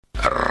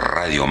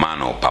Radio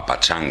Mano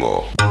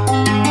Papachango.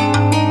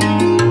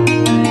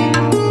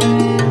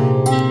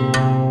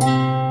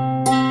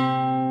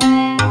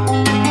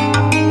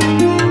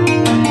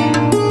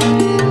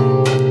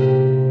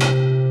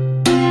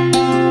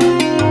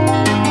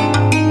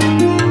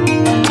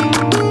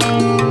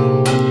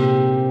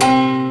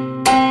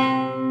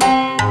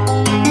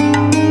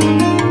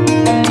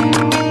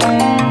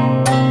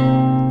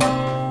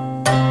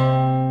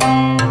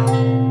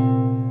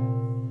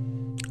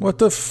 What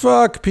the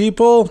fuck,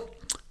 people?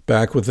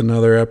 Back with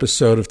another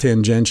episode of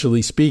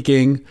Tangentially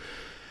Speaking.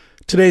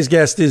 Today's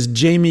guest is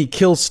Jamie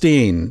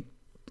Kilstein.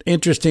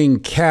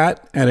 Interesting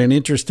cat at an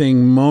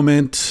interesting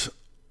moment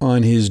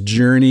on his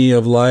journey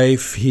of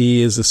life.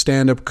 He is a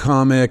stand-up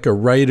comic, a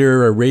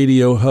writer, a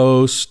radio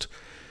host.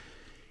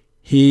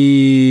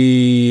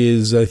 He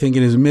is, I think,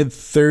 in his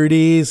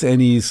mid-30s, and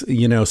he's,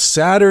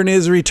 Saturn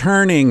is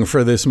returning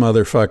for this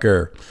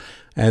motherfucker,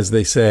 as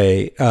they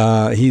say.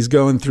 He's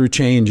going through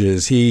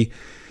changes. He's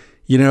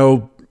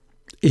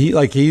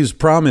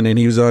prominent.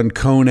 He was on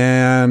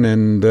Conan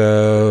and,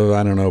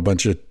 a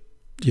bunch of,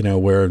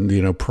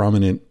 where,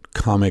 prominent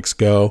comics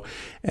go.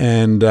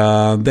 And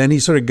then he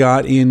sort of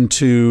got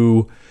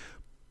into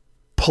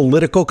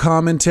political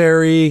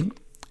commentary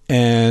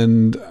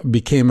and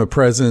became a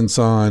presence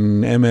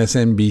on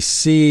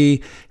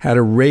MSNBC, had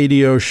a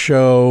radio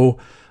show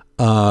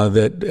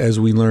that, as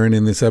we learn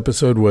in this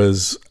episode,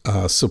 was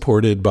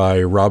supported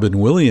by Robin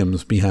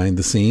Williams behind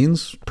the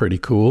scenes. Pretty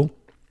cool.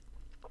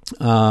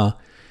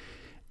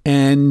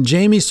 And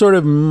Jamie sort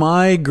of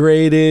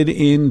migrated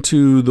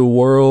into the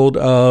world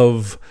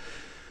of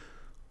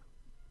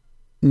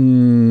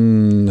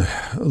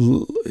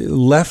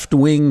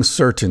left-wing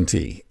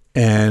certainty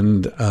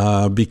and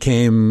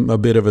became a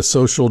bit of a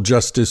social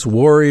justice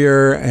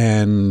warrior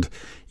and,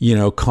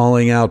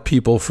 calling out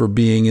people for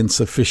being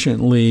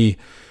insufficiently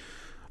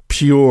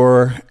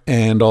pure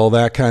and all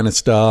that kind of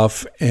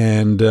stuff.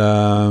 And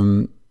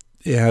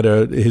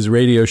his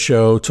radio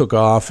show took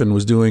off and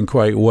was doing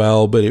quite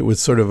well, but it was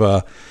sort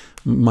of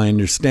my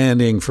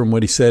understanding from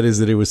what he said is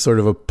that it was sort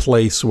of a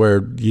place where,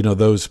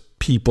 those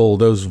people,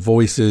 those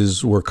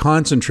voices were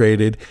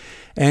concentrated,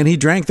 and he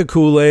drank the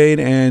Kool-Aid,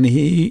 and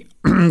he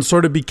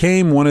sort of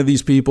became one of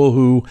these people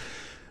who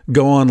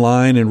go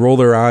online and roll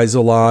their eyes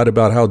a lot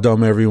about how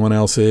dumb everyone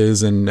else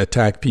is and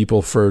attack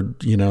people for,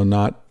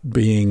 not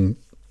being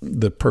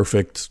the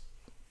perfect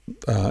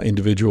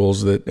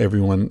individuals that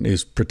everyone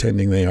is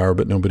pretending they are,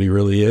 but nobody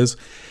really is.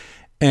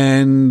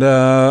 And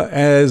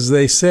as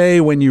they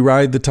say, when you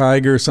ride the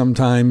tiger,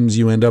 sometimes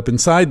you end up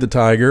inside the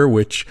tiger,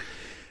 which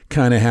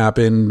kind of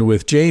happened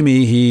with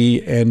Jamie.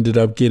 He ended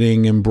up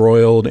getting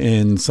embroiled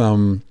in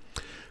some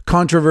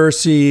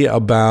controversy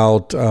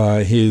about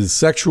his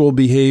sexual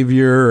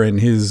behavior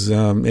and his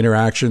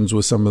interactions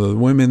with some of the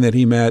women that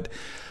he met.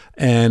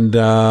 And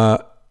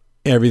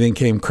everything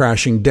came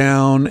crashing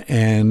down.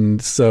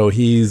 And so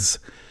he's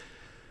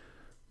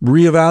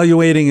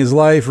reevaluating his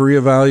life,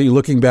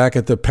 looking back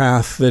at the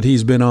path that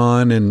he's been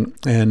on, and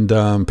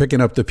picking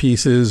up the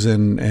pieces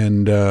and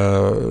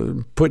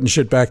putting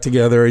shit back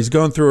together. He's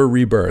going through a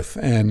rebirth,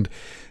 and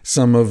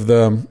some of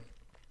the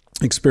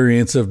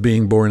experience of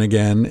being born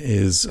again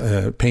is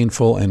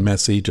painful and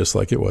messy, just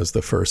like it was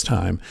the first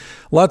time.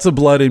 Lots of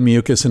blood and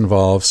mucus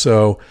involved,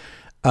 so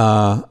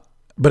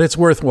but it's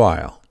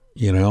worthwhile.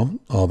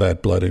 All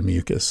that blood and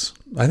mucus.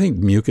 I think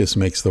mucus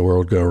makes the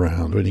world go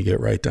round when you get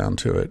right down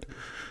to it.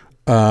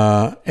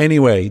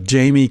 Anyway,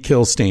 Jamie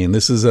Kilstein.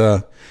 This is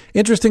a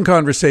interesting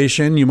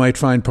conversation. You might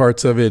find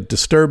parts of it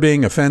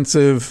disturbing,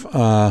 offensive.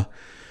 A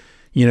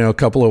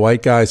couple of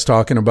white guys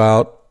talking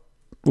about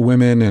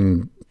women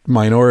and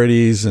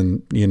minorities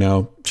and,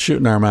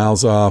 shooting our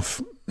mouths off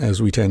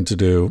as we tend to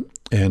do.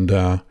 And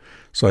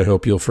so I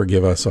hope you'll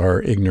forgive us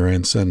our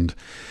ignorance and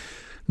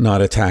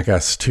not attack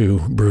us too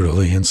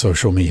brutally in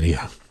social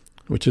media,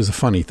 which is a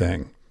funny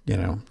thing,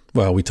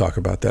 Well, we talk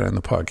about that in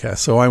the podcast,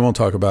 so I won't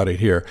talk about it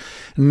here.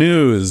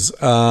 News.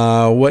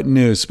 What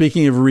news?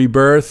 Speaking of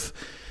rebirth,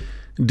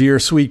 dear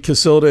sweet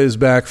Casilda is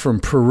back from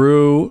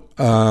Peru.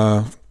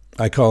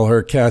 I call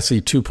her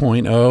Cassie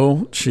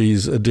 2.0.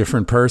 She's a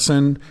different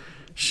person.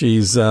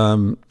 She's,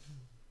 I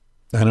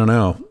don't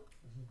know.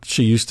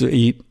 She used to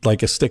eat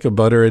like a stick of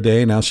butter a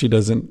day. Now she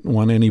doesn't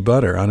want any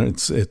butter.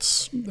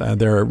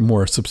 There are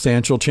more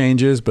substantial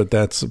changes, but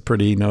that's a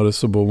pretty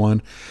noticeable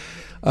one.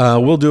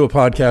 We'll do a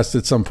podcast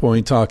at some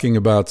point talking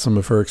about some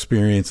of her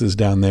experiences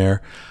down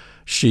there.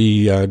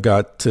 She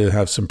got to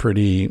have some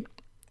pretty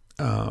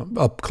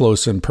up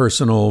close and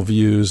personal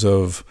views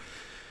of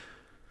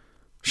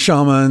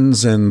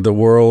shamans and the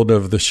world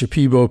of the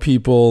Shipibo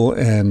people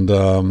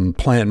and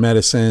plant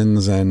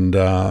medicines and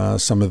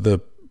some of the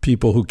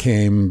people who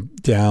came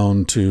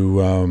down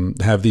to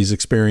have these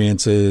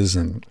experiences.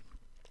 And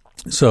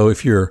so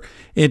if you're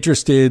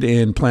interested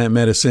in plant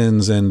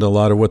medicines and a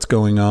lot of what's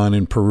going on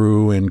in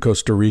Peru and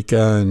Costa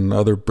Rica and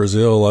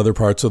Brazil, other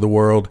parts of the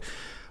world,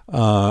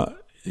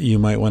 you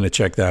might want to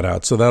check that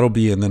out. So that'll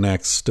be in the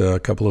next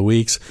couple of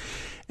weeks.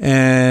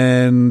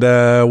 And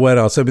what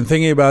else? I've been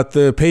thinking about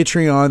the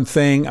Patreon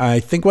thing. I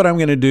think what I'm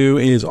going to do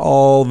is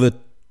all the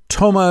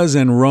Tomas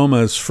and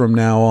Romas from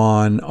now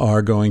on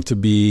are going to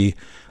be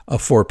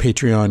for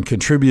Patreon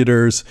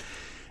contributors,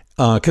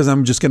 because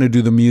I'm just going to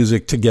do the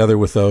music together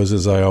with those,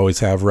 as I always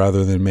have,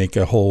 rather than make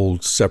a whole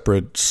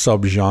separate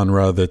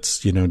subgenre that's,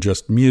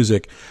 just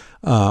music.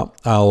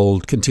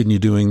 I'll continue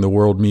doing the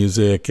world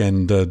music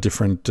and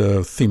different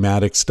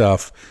thematic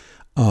stuff,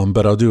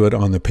 but I'll do it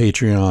on the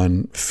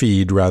Patreon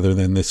feed rather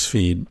than this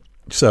feed.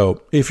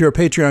 So if you're a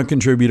Patreon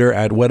contributor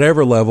at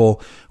whatever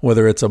level,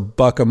 whether it's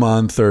 $1 a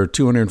month or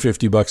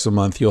 $250 a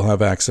month, you'll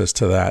have access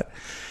to that.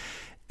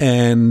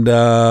 And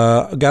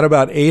got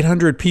about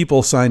 800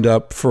 people signed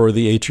up for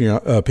the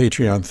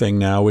Patreon thing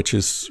now, which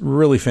is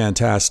really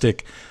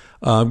fantastic.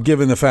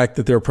 Given the fact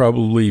that there are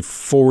probably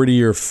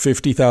 40 or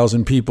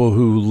 50,000 people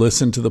who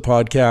listen to the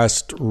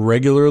podcast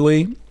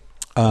regularly,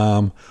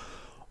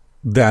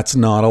 that's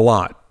not a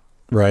lot,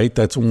 right?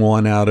 That's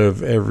 1 out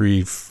of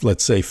every,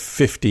 let's say,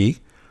 50,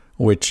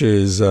 which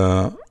is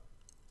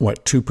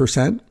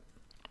 2%.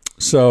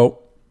 So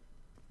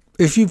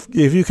if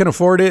you can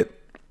afford it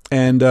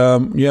and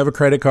you have a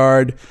credit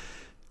card,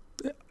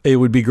 it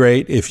would be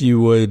great if you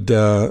would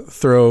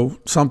throw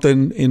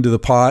something into the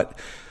pot.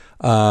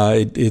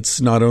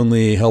 It's not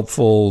only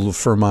helpful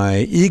for my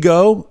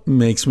ego,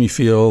 makes me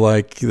feel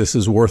like this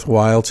is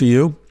worthwhile to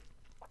you,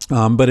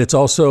 but it's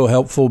also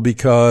helpful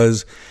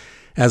because,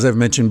 as I've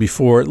mentioned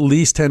before, at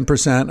least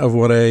 10% of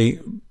what I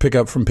pick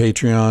up from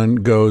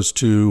Patreon goes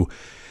to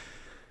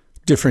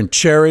different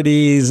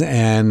charities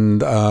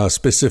and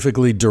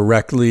specifically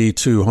directly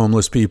to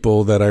homeless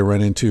people that I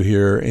run into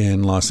here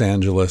in Los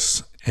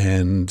Angeles.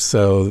 And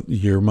so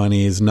your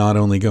money is not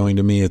only going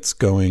to me, it's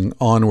going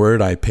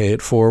onward. I pay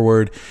it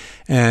forward.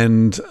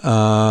 And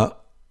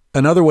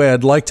another way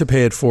I'd like to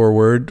pay it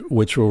forward,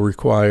 which will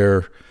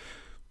require,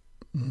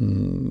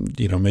 having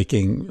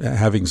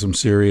some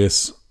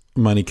serious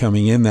money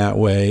coming in that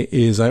way,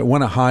 is I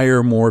want to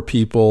hire more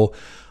people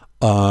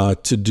to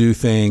do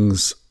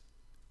things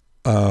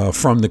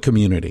from the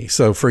community.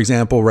 So, for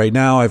example, right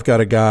now I've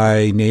got a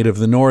guy, Nate of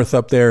the North,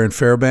 up there in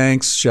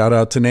Fairbanks. Shout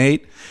out to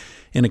Nate.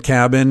 In a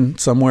cabin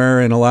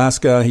somewhere in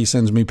Alaska. He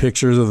sends me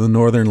pictures of the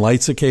northern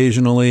lights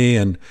occasionally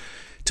and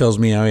tells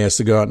me how he has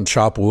to go out and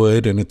chop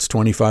wood and it's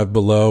 25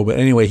 below. But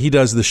anyway, he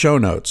does the show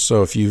notes.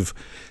 So if you've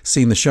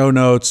seen the show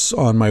notes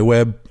on my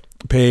web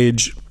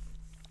page,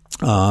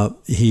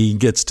 he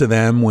gets to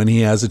them when he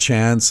has a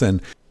chance.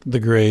 And the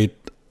great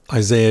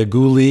Isaiah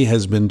Gooley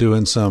has been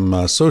doing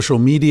some social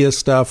media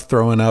stuff,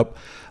 throwing up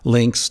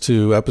links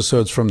to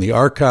episodes from the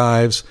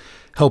archives,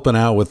 helping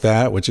out with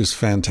that, which is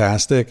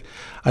fantastic.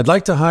 I'd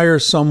like to hire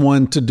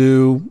someone to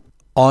do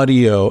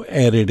audio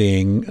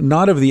editing,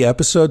 not of the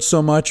episodes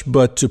so much,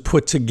 but to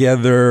put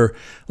together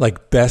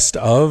like best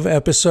of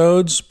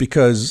episodes,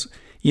 because,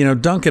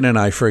 Duncan and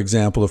I, for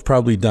example, have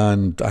probably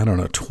done,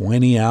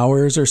 20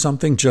 hours or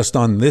something just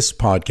on this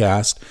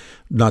podcast,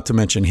 not to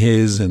mention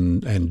his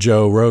and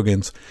Joe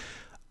Rogan's.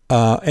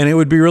 And it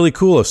would be really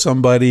cool if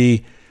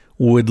somebody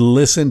would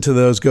listen to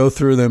those, go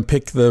through them,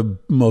 pick the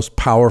most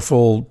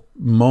powerful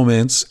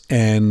moments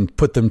and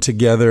put them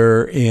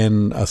together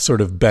in a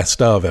sort of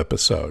best of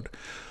episode.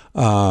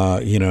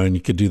 And you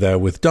could do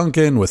that with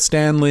Duncan, with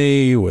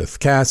Stanley, with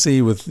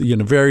Cassie, with,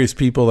 various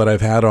people that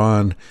I've had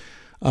on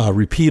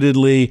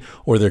repeatedly,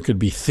 or there could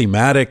be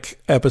thematic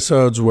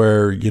episodes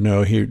where,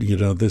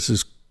 this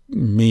is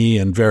me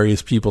and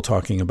various people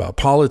talking about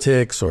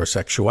politics or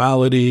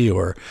sexuality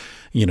or,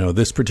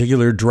 this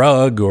particular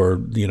drug or,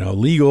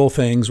 legal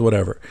things,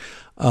 whatever.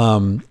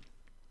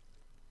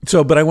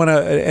 But I want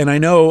to, and I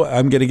know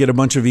I'm going to get a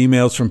bunch of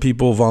emails from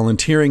people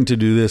volunteering to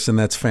do this, and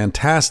that's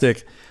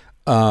fantastic.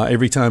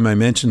 Every time I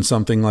mention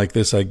something like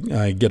this,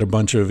 I get a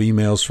bunch of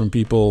emails from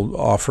people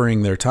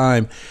offering their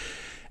time,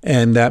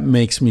 and that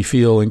makes me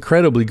feel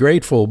incredibly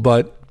grateful.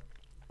 But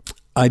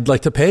I'd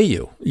like to pay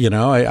you.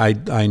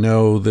 I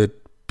know that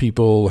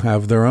people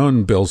have their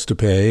own bills to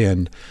pay,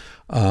 and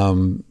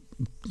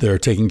they're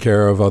taking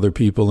care of other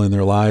people in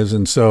their lives,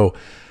 and so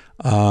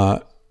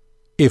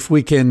if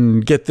we can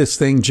get this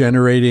thing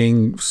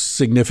generating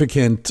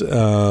significant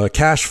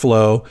cash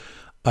flow,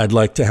 I'd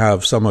like to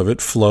have some of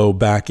it flow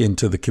back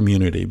into the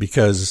community,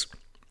 because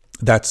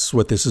that's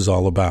what this is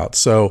all about.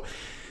 So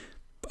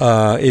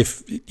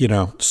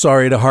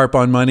sorry to harp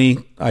on money.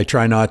 I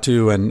try not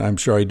to, and I'm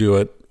sure I do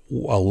it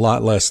a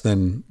lot less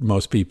than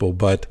most people,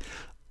 but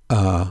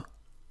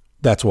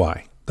that's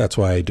why. That's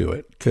why I do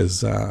it,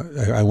 because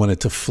I want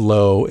it to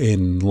flow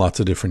in lots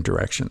of different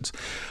directions.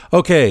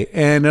 Okay,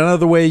 and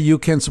another way you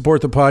can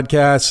support the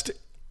podcast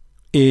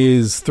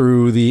is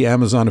through the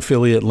Amazon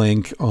affiliate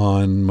link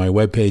on my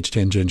webpage,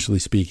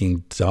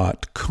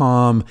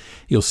 tangentiallyspeaking.com.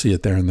 You'll see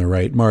it there in the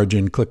right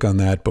margin. Click on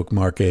that,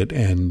 bookmark it,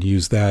 and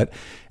use that.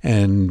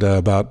 And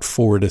about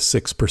 4 to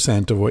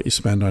 6% of what you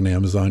spend on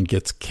Amazon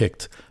gets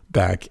kicked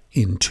back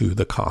into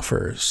the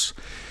coffers.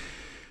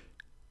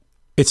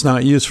 It's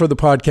not used for the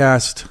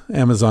podcast.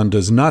 Amazon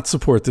does not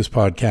support this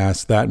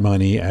podcast. That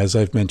money, as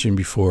I've mentioned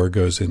before,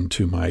 goes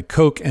into my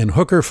Coke and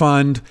Hooker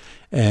fund.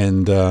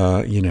 And,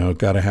 got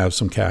to have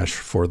some cash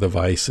for the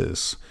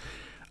vices.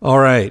 All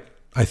right.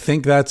 I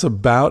think that's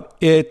about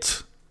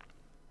it.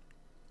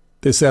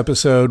 This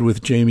episode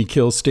with Jamie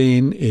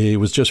Kilstein, it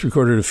was just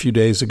recorded a few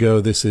days ago.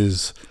 This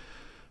is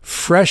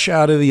fresh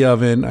out of the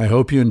oven. I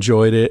hope you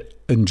enjoy it.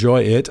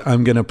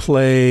 I'm going to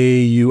play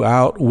you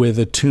out with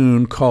a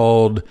tune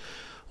called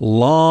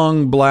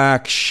Long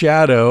Black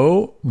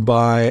Shadow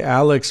by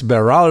Alex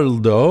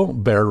Beraldo.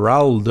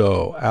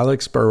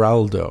 Alex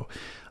Beraldo.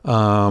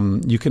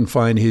 You can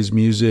find his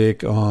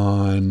music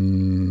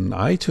on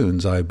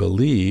iTunes, I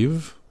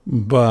believe.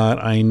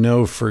 But I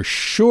know for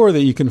sure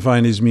that you can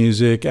find his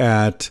music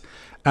at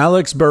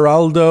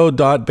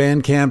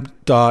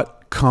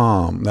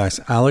alexberaldo.bandcamp.com. That's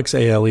Alex,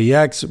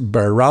 A-L-E-X,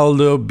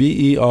 Beraldo,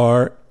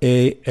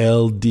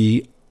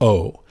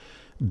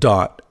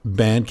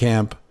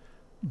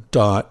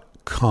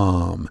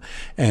 BERALDO.bandcamp.com.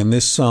 And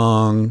this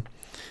song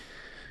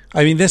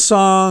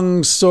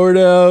sort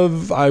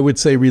of, I would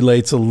say,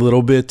 relates a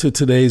little bit to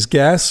today's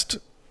guest,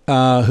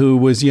 who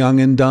was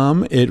young and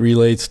dumb. It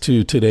relates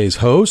to today's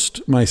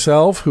host,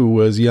 myself, who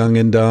was young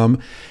and dumb.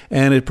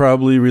 And it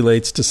probably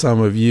relates to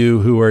some of you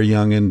who are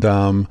young and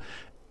dumb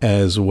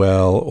as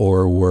well,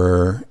 or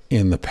were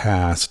in the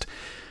past.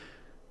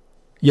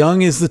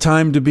 Young is the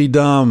time to be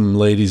dumb,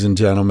 ladies and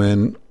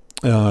gentlemen.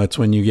 It's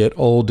when you get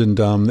old and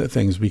dumb that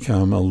things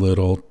become a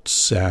little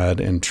sad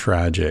and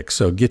tragic.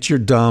 So get your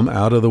dumb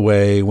out of the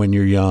way when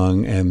you're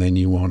young, and then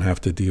you won't have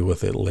to deal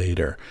with it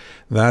later.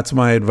 That's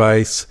my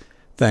advice.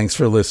 Thanks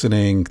for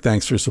listening.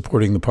 Thanks for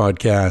supporting the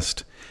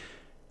podcast.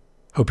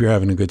 Hope you're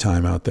having a good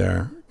time out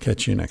there.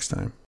 Catch you next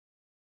time.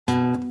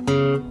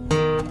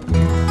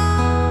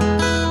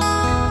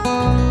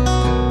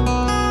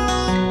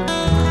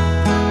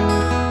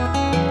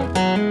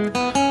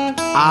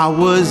 I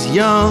was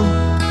young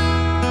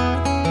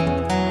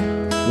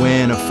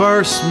when I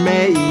first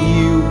met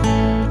you,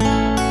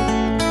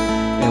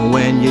 and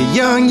when you're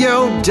young,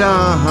 you're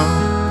dumb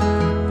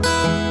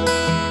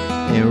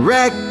and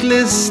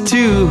reckless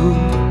too,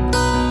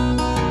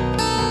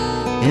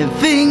 and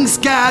things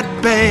got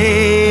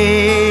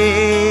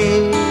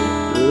bad,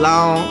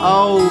 long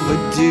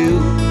overdue,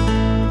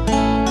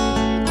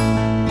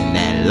 and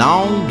that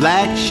long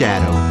black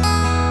shadow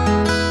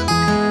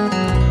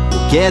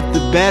will get the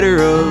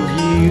better of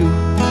you.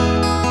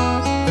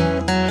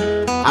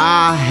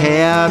 I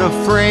had a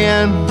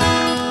friend,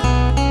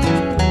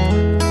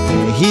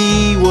 and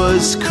he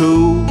was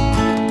cool.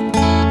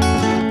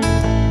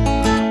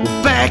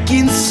 Back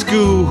in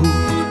school,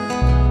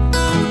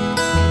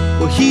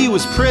 well, he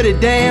was pretty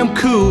damn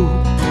cool.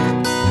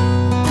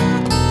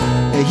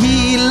 And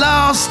he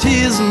lost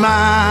his mind.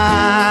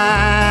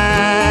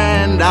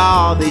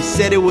 Oh, they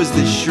said it was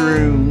the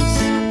shrooms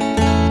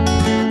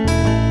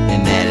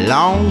and that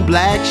long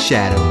black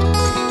shadow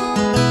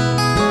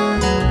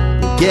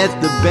will get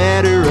the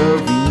better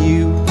of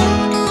you.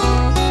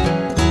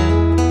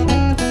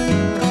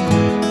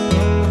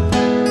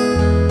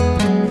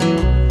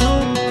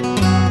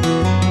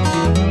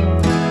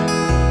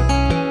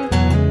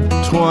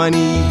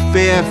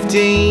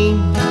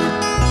 "2015,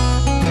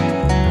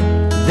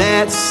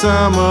 that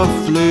summer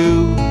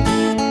flew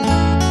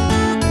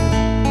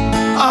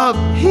up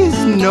his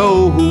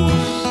nose,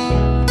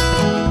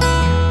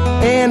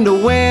 and the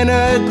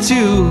winter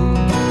too.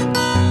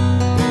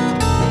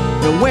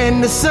 And when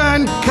the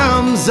sun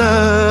comes up,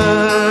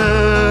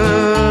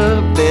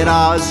 it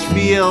always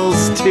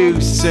feels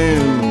too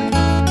soon,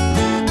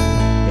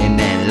 and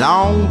that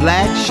long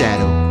black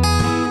shadow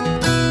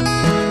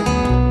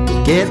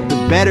get the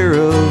better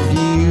of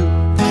you.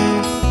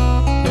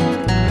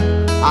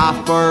 I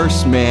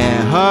first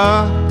met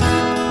her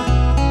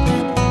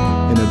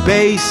in a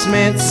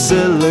basement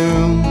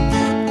saloon,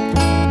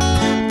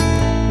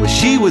 where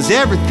she was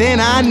everything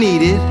I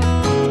needed.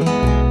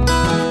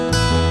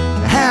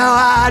 How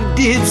I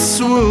did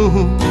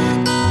swoon,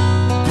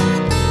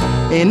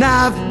 and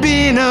I've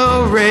been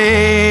a wreck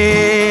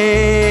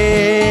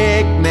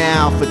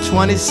now for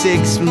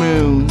 26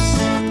 moons.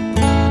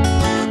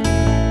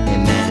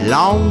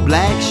 Long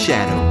black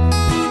shadow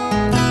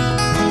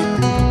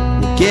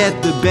will get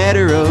the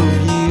better of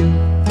you.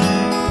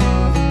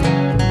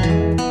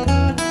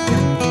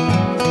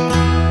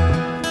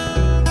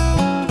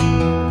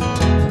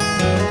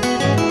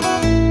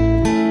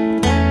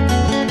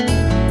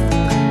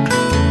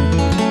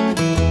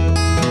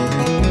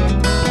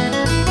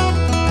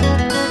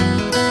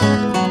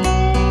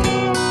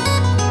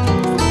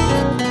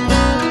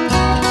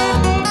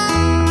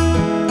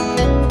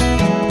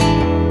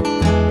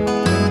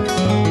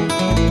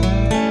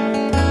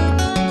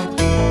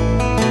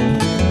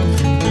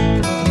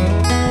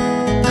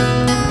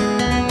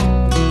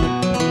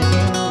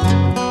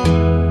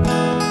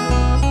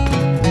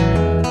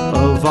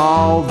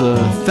 All the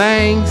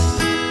things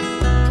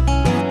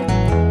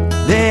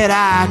that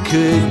I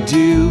could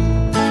do,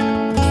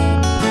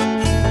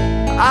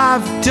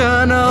 I've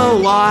done a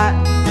lot,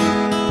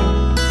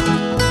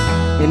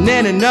 and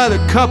then another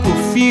couple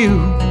few.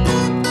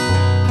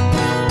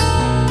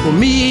 Well,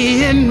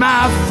 me and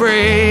my friends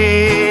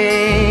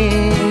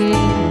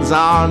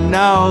all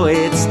know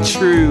it's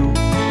true.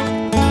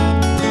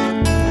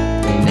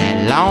 And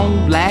that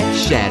long black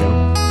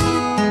shadow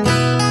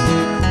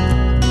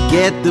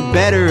get the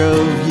better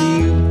of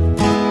you.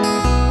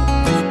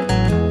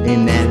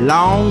 And that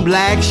long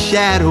black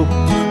shadow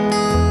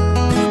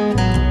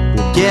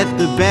will get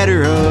the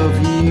better of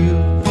you.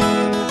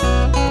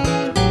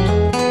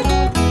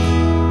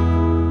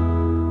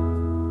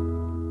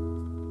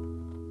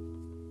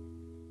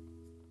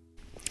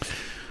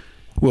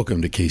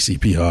 Welcome to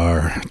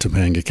KCPR,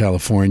 Topanga,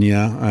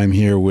 California. I'm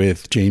here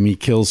with Jamie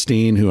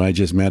Kilstein, who I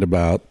just met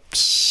about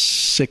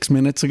 6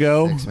 minutes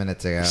ago. 6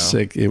 minutes ago.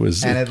 It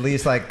was, and at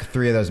least like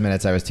 3 of those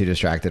minutes I was too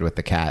distracted with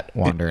the cat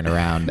wandering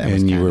around.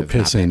 And you were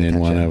pissing in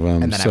one of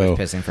them. And then I was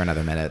pissing for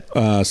another minute.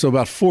 So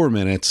about 4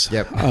 minutes.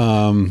 Yep.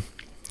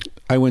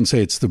 I wouldn't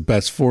say it's the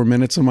best 4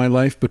 minutes of my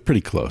life, but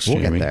pretty close,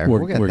 We'll Jamie. get there.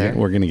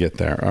 We're going to get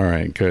there. All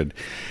right, good.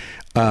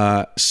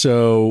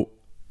 So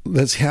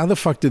that's how the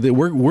fuck did it?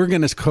 We're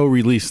going to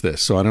co-release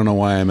this, so I don't know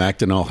why I'm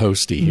acting all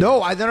hosty here.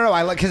 No, I don't know.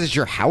 I like because it's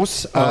your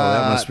house. Oh,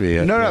 that must be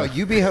it. No,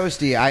 you be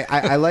hosty.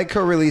 I like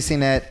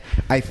co-releasing it.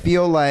 I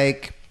feel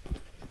like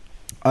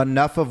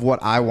enough of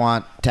what I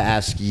want to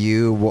ask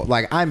you.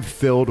 Like I'm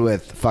filled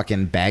with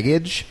fucking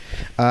baggage,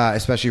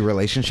 especially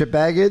relationship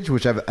baggage,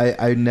 which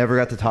I never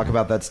got to talk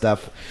about that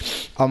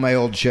stuff on my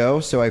old show.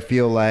 So I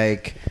feel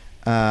like.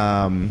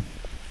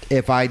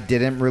 If I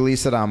didn't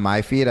release it on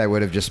my feed, I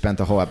would have just spent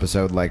the whole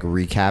episode like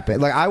recapping.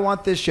 Like I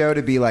want this show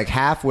to be like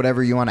half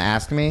whatever you want to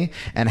ask me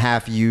and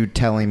half you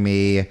telling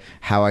me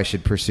how I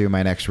should pursue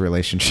my next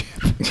relationship.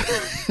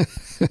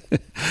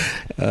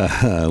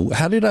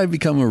 How did I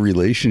become a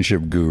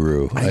relationship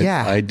guru?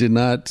 I did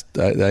not.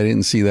 I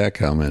didn't see that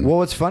coming. Well,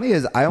 what's funny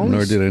is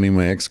nor did any of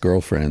my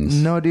ex-girlfriends.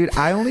 No, dude.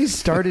 I only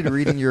started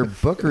reading your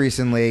book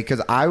recently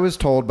because I was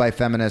told by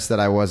feminists that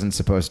I wasn't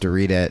supposed to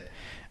read it.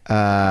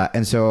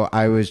 And so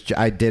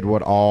I did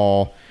what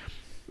all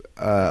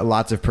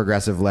lots of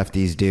progressive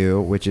lefties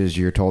do, which is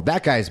you're told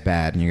that guy's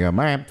bad, and you go, all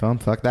right, well,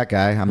 fuck that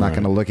guy. I'm not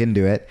going to look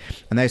into it.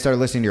 And then I started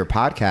listening to your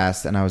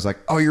podcast, and I was like,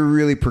 oh, you're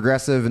really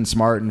progressive and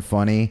smart and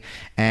funny.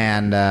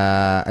 And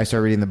I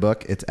started reading the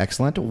book. It's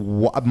excellent.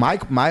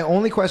 My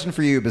only question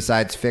for you,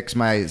 besides fix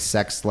my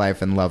sex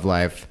life and love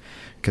life,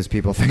 because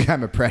people think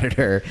I'm a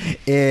predator,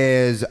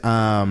 is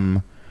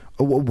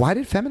why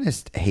did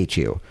feminists hate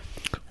you?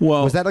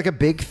 Well, was that like a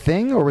big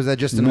thing, or was that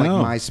just in like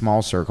my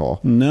small circle?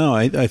 No,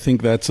 I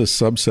think that's a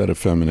subset of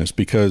feminists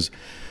because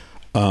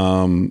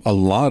a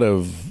lot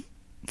of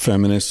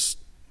feminists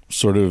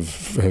sort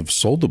of have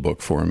sold the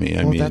book for me.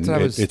 I mean,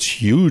 it's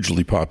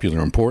hugely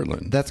popular in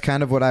Portland. That's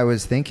kind of what I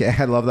was thinking.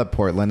 I love that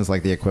Portland is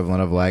like the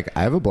equivalent of like,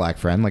 I have a black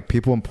friend. Like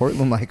people in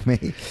Portland like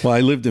me. Well, I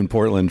lived in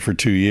Portland for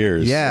 2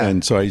 years. Yeah.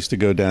 And so I used to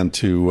go down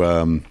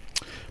to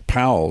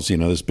Powell's,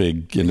 this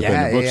big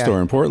independent bookstore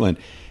in Portland.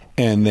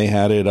 And they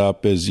had it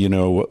up as,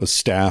 a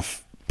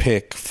staff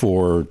pick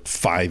for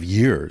 5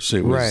 years.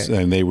 It was,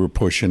 and they were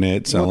pushing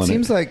it, selling it. Well, it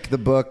seems like the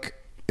book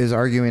is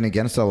arguing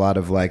against a lot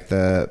of like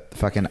the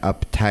fucking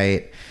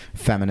uptight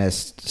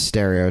feminist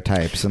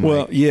stereotypes.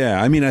 And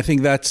yeah. I mean, I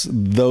think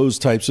those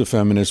types of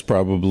feminists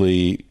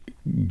probably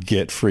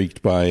get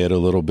freaked by it a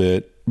little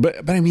bit.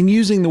 But I mean,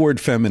 using the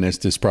word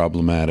feminist is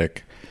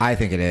problematic. I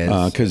think it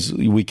is. Because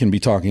we can be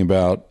talking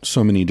about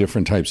so many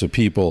different types of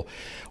people.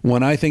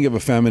 When I think of a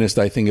feminist,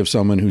 I think of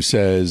someone who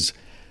says,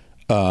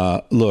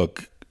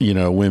 look,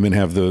 women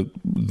have the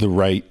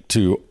right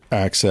to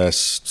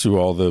access to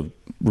all the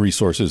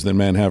resources that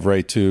men have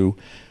right to.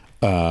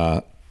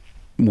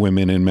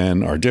 Women and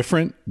men are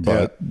different,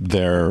 but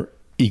they're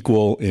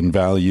equal in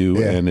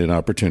value and in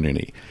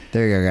opportunity.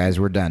 There you go, guys.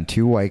 We're done.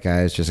 2 white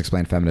guys just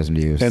explained feminism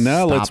to you. And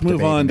now let's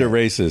move on to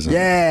racism.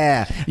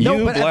 Yeah.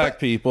 Black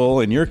people,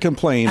 and you're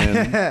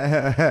complaining.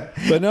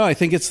 But no, I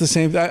think it's the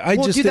same. I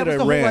just did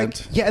a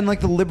rant. And like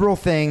the liberal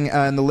thing,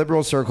 in the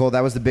liberal circle,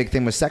 that was the big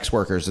thing with sex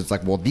workers. It's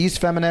like, well, these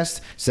feminists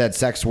said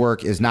sex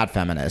work is not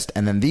feminist.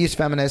 And then these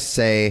feminists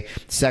say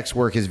sex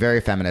work is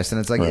very feminist.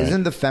 And it's like,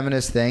 isn't the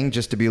feminist thing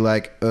just to be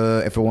like,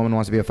 if a woman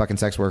wants to be a fucking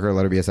sex worker,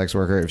 let her be a sex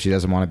worker. If she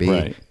doesn't want to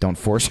be, don't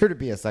force her to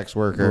be a sex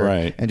worker.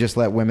 And just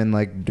let women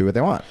like do what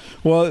they want.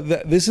 Well,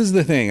 this is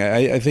the thing.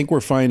 I think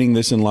we're finding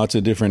this in lots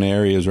of different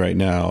areas right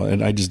now.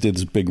 And I just did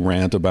this big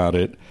rant about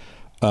it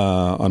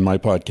on my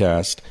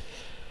podcast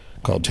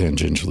called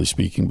Tangentially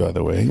Speaking, by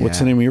the way. What's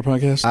the name of your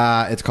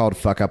podcast? It's called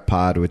Fuck Up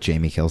Pod with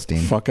Jamie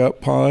Kilstein. Fuck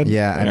Up Pod?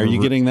 Yeah. Are you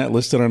getting that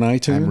listed on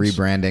iTunes? I'm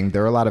rebranding.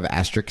 There are a lot of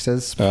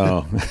asterisks.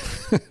 Oh.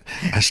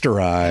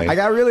 Asteri. I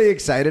got really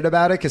excited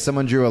about it because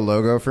someone drew a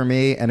logo for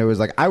me, and it was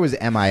like, I was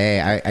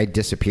MIA. I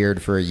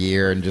disappeared for a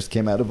year and just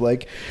came out of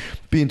like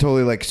being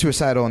totally like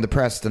suicidal and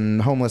depressed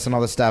and homeless and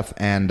all this stuff.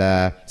 And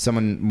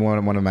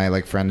one of my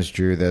like friends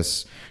drew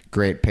this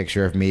great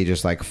picture of me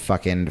just like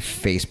fucking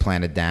face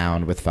planted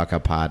down with Fuck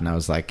Up Pod, and I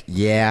was like,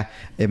 yeah,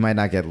 it might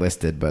not get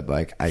listed, but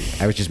like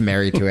I was just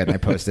married to it, and I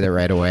posted it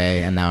right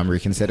away, and now I'm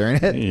reconsidering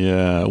it.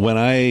 Yeah, when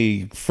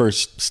I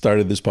first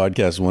started this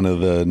podcast, one of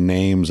the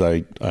names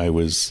I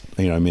was,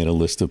 I made a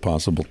list of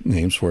possible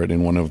names for it,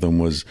 and one of them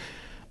was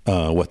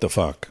What the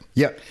Fuck.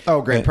 Yep.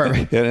 Oh, great.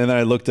 Perfect. And then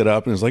I looked it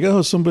up and it was like,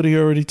 oh, somebody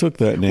already took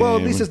that name. Well,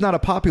 at least it's not a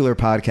popular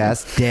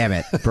podcast. Damn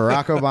it.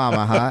 Barack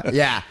Obama, huh?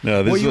 Yeah.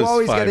 No, this well, you was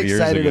always 5 get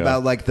years excited ago.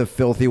 about like the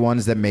filthy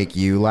ones that make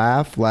you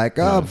laugh. Like,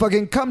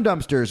 fucking cum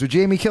dumpsters with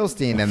Jamie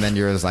Kilstein. And then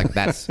you're just like,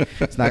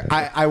 it's not.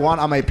 I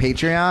want on my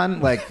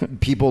Patreon, like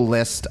people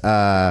list,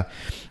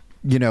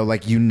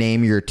 like you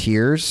name your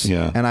tiers.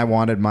 Yeah. And I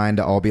wanted mine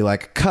to all be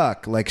like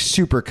cuck, like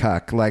super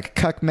cuck, like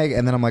cuck mega.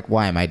 And then I'm like,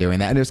 why am I doing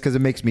that? And it's because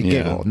it makes me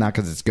giggle, not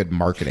because it's good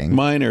marketing.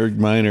 Mine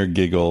are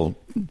giggle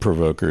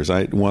provokers.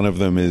 One of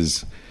them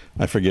is,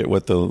 I forget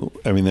what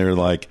they're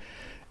like,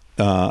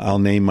 I'll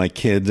name my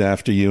kids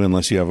after you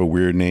unless you have a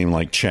weird name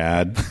like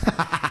Chad.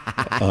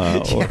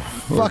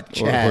 Fuck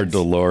Chad. Or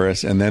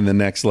Dolores. And then the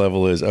next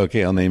level is,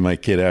 okay, I'll name my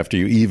kid after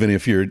you, even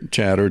if you're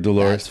Chad or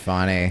Dolores. That's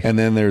funny. And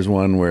then there's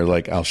one where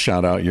like I'll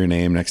shout out your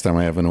name next time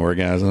I have an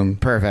orgasm.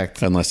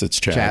 Perfect. Unless it's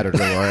Chad. Chad or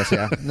Dolores,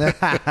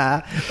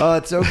 yeah. Oh,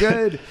 it's so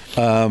good.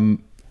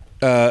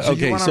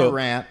 Okay, on a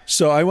rant.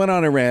 So I went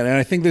on a rant, and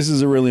I think this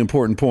is a really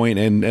important point,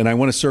 and I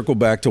want to circle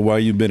back to why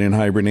you've been in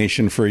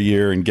hibernation for a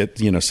year and get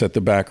set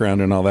the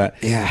background and all that.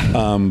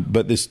 Yeah.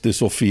 But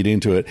this will feed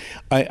into it.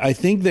 I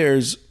think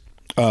there's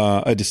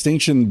a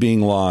distinction being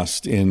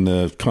lost in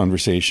the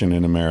conversation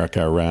in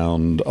America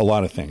around a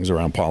lot of things,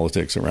 around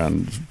politics,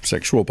 around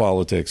sexual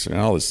politics, and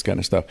all this kind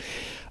of stuff.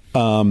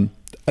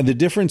 The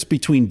difference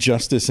between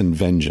justice and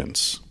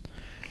vengeance.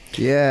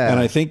 Yeah. And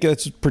I think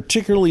that's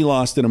particularly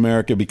lost in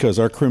America because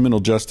our criminal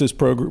justice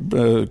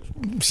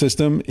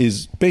system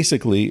is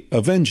basically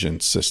a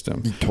vengeance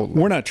system. Totally.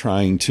 We're not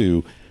trying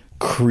to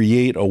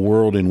create a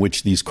world in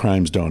which these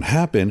crimes don't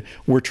happen.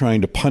 We're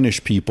trying to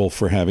punish people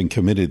for having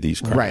committed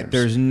these crimes. Right.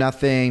 There's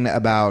nothing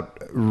about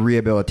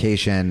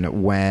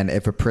rehabilitation when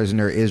if a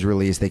prisoner is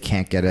released, they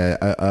can't get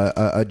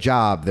a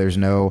job. There's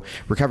no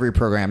recovery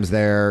programs.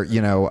 They're,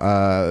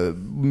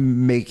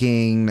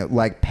 making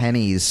like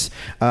pennies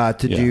to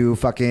do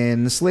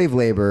fucking slave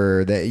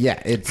labor.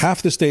 It's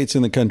half the states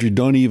in the country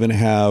don't even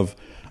have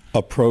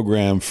a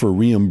program for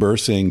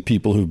reimbursing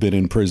people who've been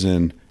in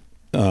prison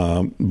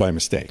by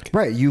mistake.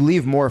 Right. You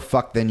leave more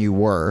fucked than you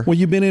were. Well,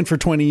 you've been in for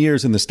 20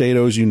 years and the state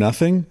owes you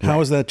nothing.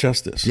 How is that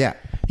justice? Yeah.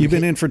 You've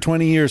been in for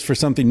 20 years for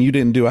something you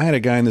didn't do. I had a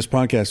guy in this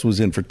podcast who was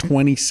in for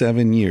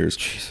 27 years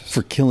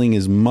for killing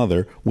his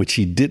mother, which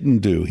he didn't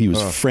do. He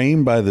was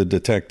framed by the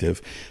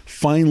detective,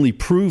 finally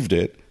proved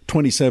it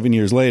 27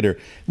 years later.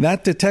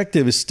 That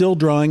detective is still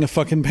drawing a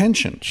fucking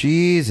pension.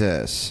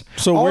 Jesus.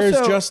 So where's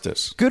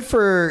justice? Good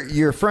for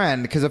your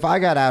friend, because if I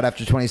got out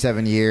after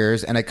 27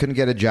 years and I couldn't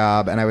get a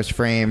job and I was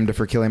framed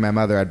for killing my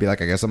mother, I'd be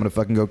like, I guess I'm going to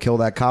fucking go kill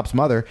that cop's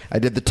mother. I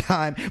did the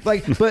time.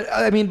 But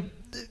I mean,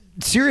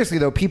 seriously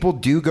though, people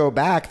do go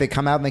back. They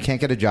come out and they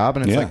can't get a job,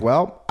 and it's like,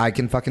 well, I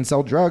can fucking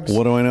sell drugs.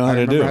 What do I know how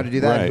to do? How to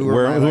do that? Right.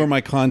 Who are my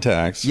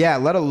contacts? Yeah.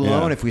 Let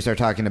alone if we start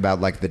talking about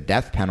like the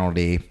death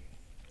penalty.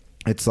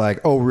 It's like,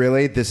 oh,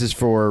 really? This is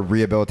for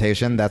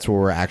rehabilitation? That's what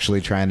we're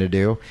actually trying to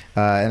do?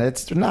 And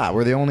it's not.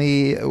 We're the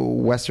only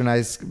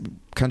westernized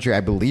country,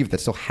 I believe, that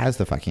still has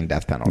the fucking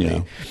death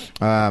penalty.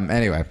 Yeah.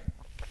 Anyway.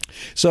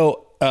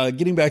 So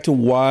getting back to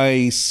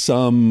why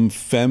some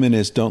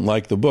feminists don't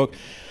like the book,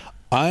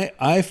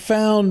 I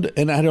found,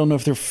 and I don't know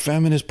if they're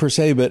feminists per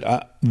se,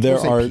 but there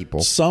are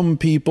some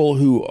people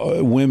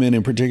who, women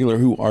in particular,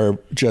 who are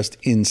just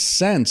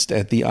incensed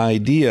at the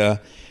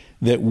idea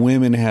that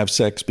women have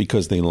sex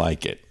because they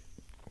like it.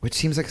 Which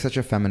seems like such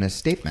a feminist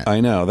statement. I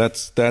know.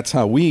 That's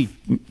how we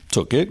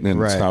took it. And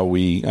it's how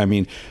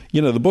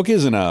the book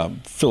isn't a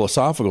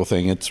philosophical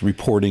thing. It's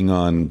reporting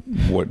on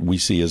what we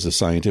see as a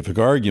scientific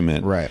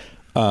argument. Right.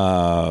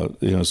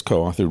 It's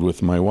co-authored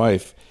with my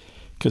wife,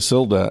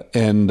 Casilda.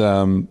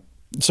 And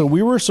so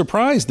we were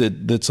surprised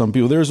that some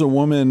people, there's a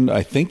woman,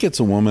 I think it's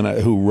a woman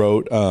who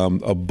wrote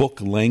a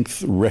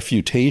book-length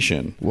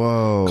refutation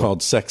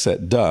called Sex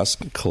at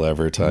Dusk.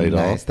 Clever title.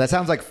 Nice. That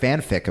sounds like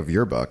fanfic of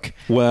your book.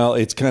 Well,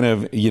 it's kind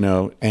of,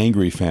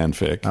 angry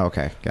fanfic.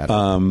 Okay, got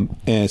it.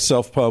 And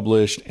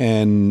self-published,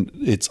 and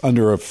it's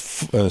under a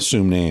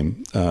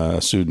pseudonym,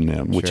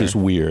 which is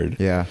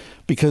weird. Yeah.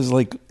 Because,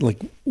 like,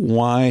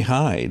 why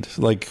hide?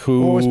 Like,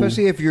 who? Well,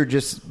 especially if you're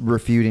just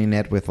refuting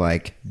it with,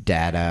 like,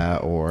 data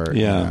or,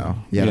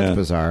 that's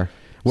bizarre.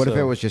 What if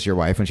it was just your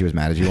wife when she was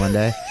mad at you one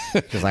day?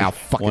 She's like, I'll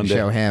fucking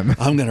show him.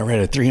 I'm going to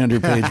write a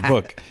 300-page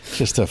book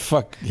just to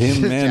fuck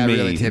him and me.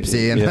 Really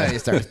tipsy, and you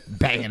start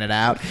banging it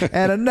out.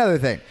 And another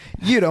thing,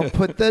 you don't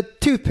put the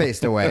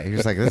toothpaste away. You're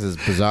just like, this is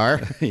bizarre.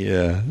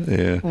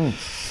 Yeah.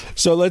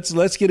 So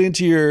let's get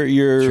into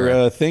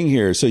your thing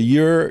here. So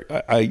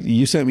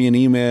you sent me an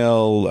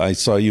email. I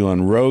saw you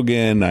on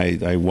Rogan.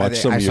 I watched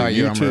some of your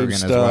YouTube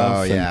stuff. As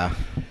well, yeah.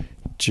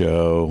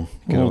 Joe.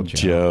 Old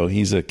Joe.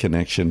 He's a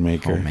connection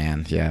maker. Oh,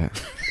 man. Yeah.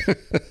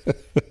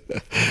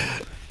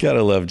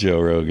 Gotta love Joe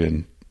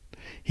Rogan.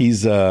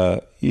 He's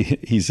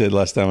he said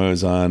last time I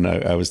was on,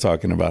 I was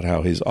talking about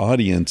how his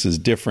audience is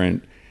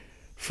different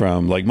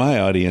from like my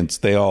audience.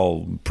 They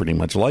all pretty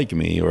much like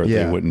me, or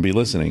they wouldn't be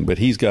listening. But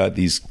he's got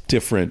these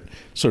different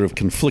sort of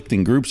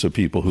conflicting groups of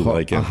people who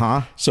like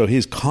him. So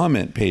his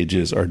comment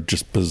pages are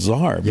just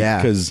bizarre.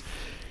 Because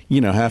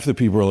half the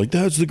people are like,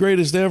 "That's the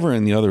greatest ever,"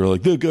 and the other are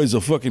like, "That guy's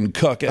a fucking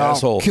cuck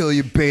asshole." I'll kill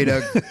you,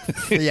 beta.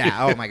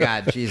 Oh my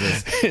God,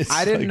 Jesus!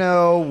 I didn't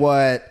know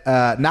what.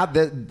 Not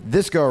that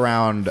this go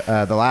around.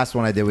 The last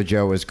one I did with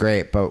Joe was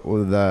great, but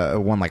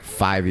the one like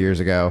 5 years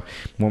ago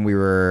when we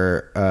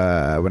were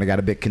when it got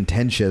a bit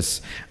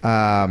contentious,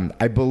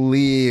 I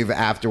believe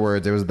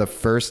afterwards it was the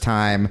first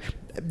time.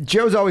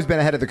 Joe's always been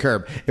ahead of the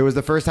curve. It was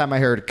the first time I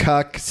heard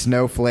cuck,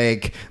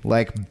 snowflake,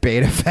 like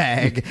beta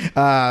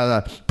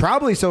fag,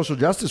 probably social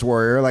justice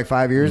warrior like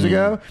 5 years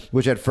ago,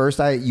 which at first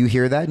you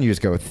hear that and you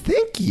just go,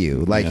 thank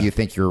you. Like you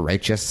think you're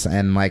righteous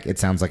and like it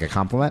sounds like a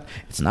compliment.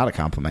 It's not a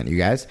compliment, you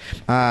guys.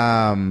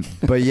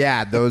 But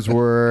yeah, those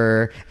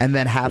were, and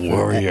then half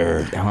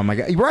warrior. Oh my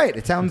God. Right.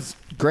 It sounds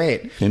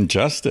great.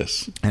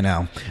 Injustice. I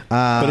know.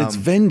 But it's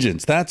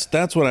vengeance.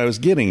 That's what I was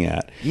getting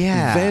at.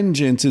 Yeah.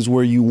 Vengeance is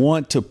where you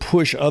want to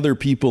push other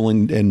people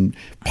and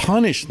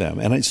punish them.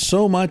 And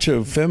so much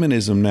of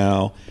feminism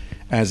now,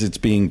 as it's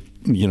being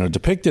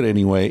depicted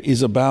anyway,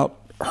 is about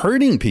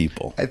hurting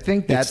people. I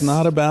think it's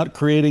not about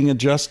creating a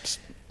just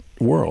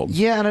world.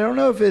 Yeah, and I don't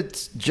know if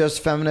it's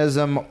just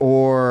feminism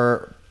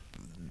or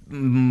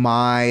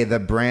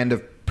the brand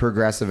of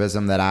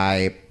progressivism that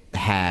I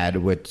had,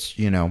 which,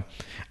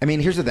 I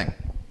mean, here's the thing.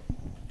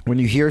 When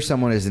you hear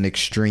someone is an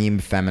extreme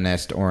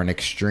feminist or an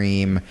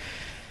extreme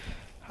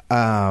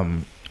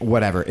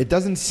whatever, it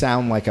doesn't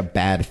sound like a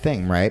bad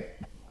thing, right?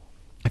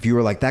 If you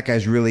were like, that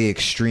guy's really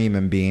extreme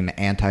in being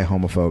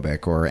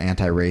anti-homophobic or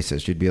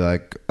anti-racist, you'd be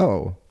like,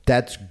 oh,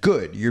 that's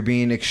good. You're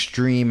being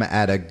extreme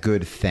at a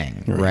good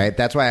thing, right?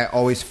 That's why I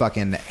always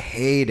fucking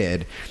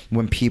hated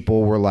when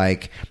people were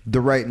like,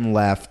 the right and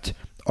left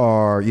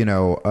are,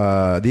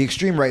 the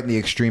extreme right and the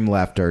extreme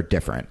left are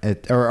different,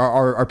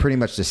 are pretty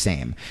much the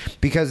same.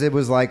 Because it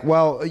was like,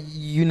 well,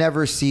 you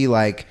never see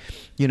like,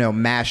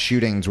 mass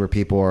shootings where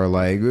people are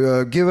like,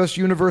 give us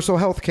universal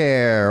health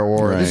care,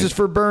 or this is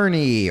for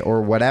Bernie,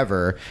 or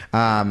whatever.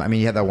 I mean,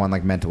 you had that one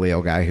like mentally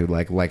ill guy who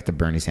liked the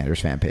Bernie Sanders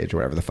fan page or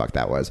whatever the fuck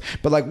that was.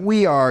 But like,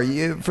 we are,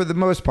 for the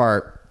most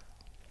part,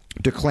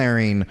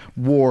 declaring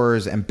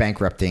wars and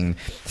bankrupting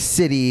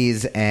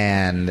cities,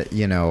 and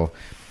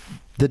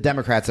the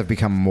Democrats have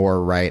become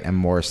more right and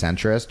more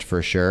centrist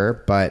for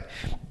sure. But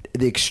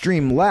the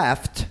extreme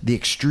left,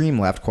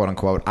 quote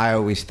unquote, I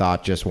always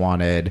thought just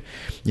wanted,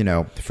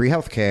 free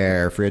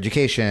healthcare, free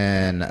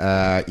education,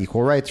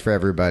 equal rights for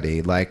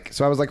everybody. Like,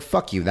 so I was like,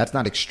 fuck you, that's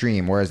not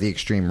extreme. Whereas the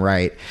extreme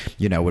right,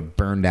 would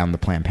burn down the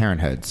Planned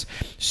Parenthoods.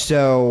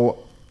 So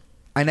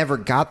I never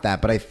got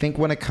that. But I think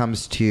when it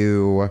comes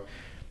to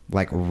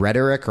like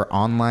rhetoric or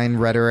online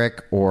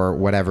rhetoric or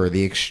whatever,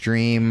 the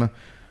extreme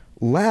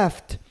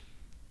left,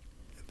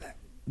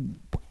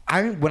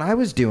 when I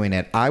was doing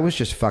it, I was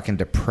just fucking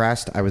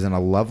depressed. I was in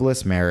a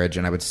loveless marriage,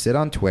 and I would sit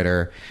on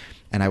Twitter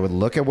and I would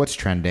look at what's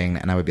trending,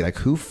 and I would be like,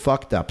 who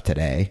fucked up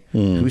today?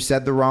 Who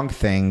said the wrong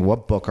thing?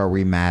 What book are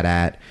we mad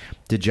at?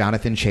 Did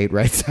Jonathan Chait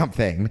write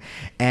something?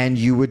 And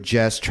you would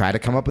just try to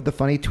come up with a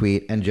funny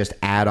tweet and just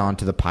add on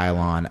to the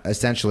pile-on,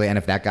 essentially. And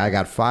if that guy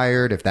got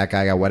fired, if that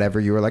guy got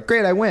whatever, you were like,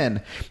 great, I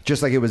win.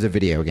 Just like it was a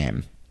video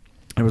game.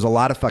 It was a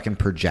lot of fucking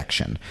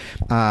projection,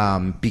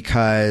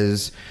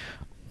 because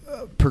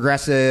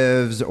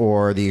progressives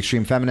or the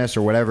extreme feminists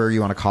or whatever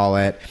you want to call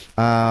it,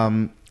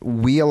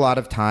 we a lot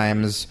of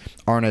times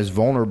aren't as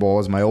vulnerable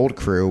as my old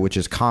crew, which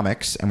is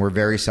comics, and we're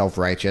very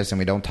self-righteous and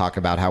we don't talk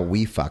about how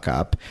we fuck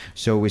up.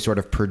 So we sort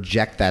of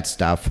project that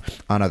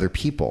stuff on other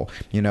people.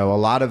 A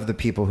lot of the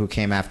people who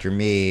came after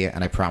me,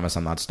 and I promise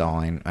I'm not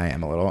stalling, I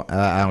am a little,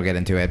 I don't get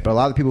into it, but a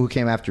lot of the people who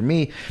came after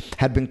me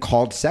had been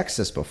called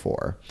sexist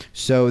before.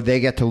 So they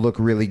get to look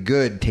really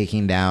good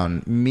taking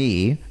down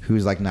me,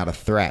 who's like not a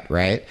threat,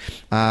 right?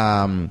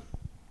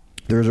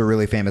 There's a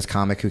really famous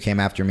comic who came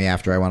after me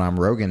after I went on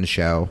Rogan's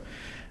show.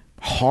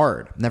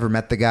 Hard. Never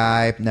met the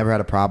guy, never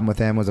had a problem with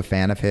him, was a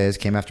fan of his,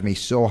 came after me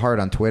so hard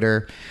on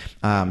Twitter,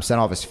 sent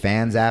all of his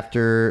fans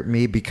after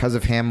me because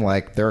of him.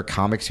 Like, there are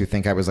comics who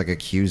think I was like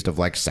accused of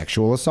like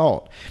sexual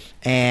assault.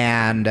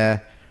 And I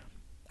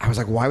was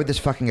like, why would this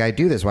fucking guy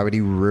do this? Why would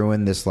he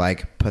ruin this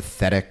like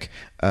pathetic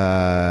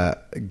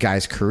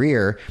guy's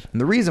career?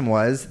 And the reason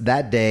was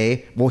that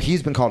day, well,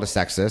 he's been called a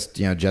sexist.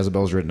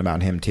 Jezebel's written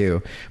about him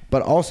too.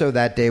 But also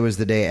that day was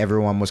the day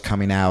everyone was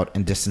coming out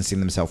and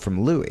distancing themselves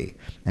from Louis.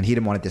 And he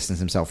didn't want to distance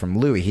himself from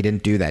Louis. He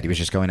didn't do that. He was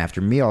just going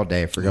after me all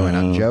day for going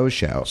on Joe's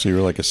show. So you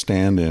were like a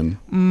stand-in.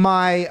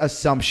 My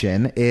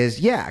assumption is,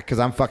 yeah, because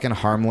I'm fucking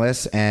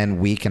harmless and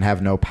weak and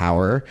have no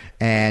power.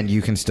 And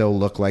you can still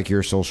look like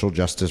you're a social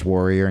justice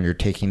warrior and you're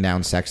taking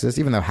down sexists,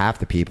 even though half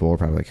the people were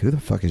probably like, who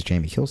the fuck is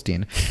Jamie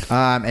Kilstein?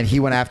 And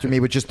he went after me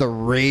with just the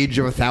rage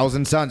of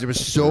 1,000 suns. It was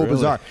so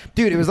bizarre.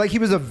 Dude, it was like he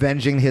was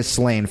avenging his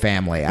slain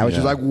family. I was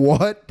just like,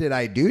 what did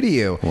I do to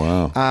you?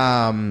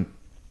 Wow.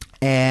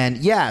 And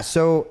yeah,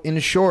 so in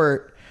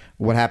short,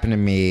 what happened to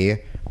me,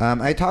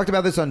 I talked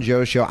about this on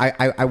Joe's show.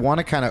 I want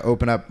to kind of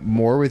open up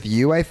more with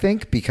you, I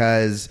think,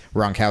 because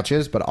we're on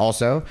couches, but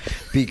also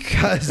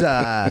because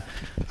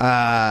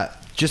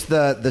just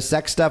the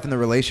sex stuff and the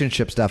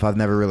relationship stuff I've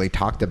never really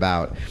talked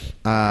about.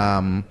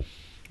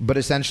 But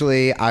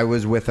essentially, I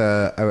was with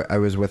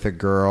a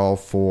girl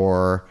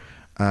for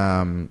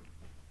 2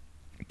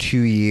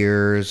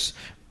 years.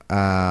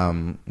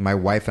 My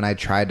wife and I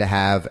tried to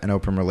have an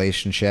open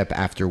relationship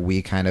after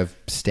we kind of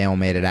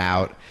stalemated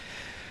out.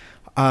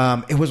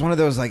 It was one of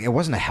those, like, it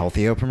wasn't a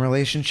healthy open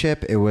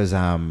relationship. It was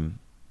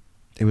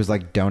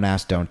like don't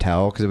ask, don't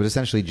tell, because it would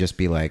essentially just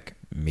be like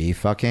me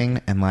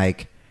fucking, and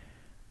like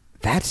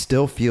that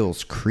still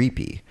feels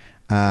creepy.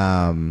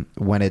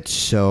 When it's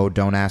so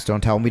don't ask,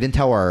 don't tell. And we didn't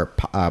tell our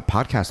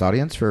podcast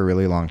audience for a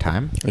really long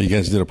time. You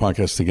guys did a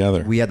podcast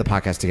together. We had the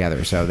podcast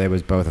together, so that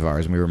was both of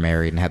ours, and we were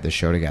married and had this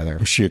show together.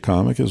 Was she a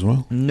comic as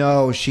well?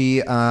 No,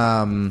 she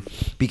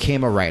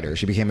became a writer.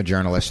 She became a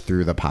journalist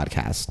through the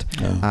podcast.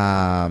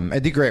 Oh.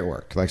 It did great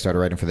work. Like, started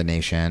writing for The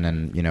Nation,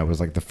 and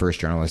was like the first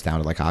journalist down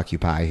to like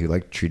Occupy who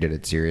like treated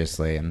it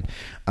seriously. And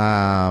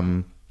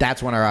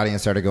that's when our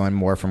audience started going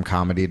more from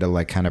comedy to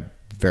like kind of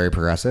very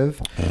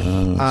progressive.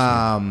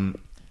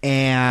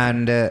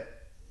 And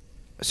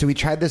so we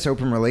tried this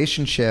open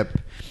relationship,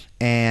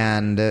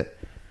 but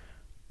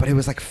it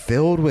was like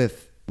filled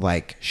with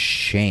like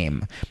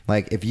shame.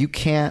 Like, if you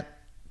can't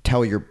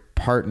tell your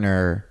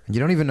partner, you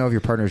don't even know if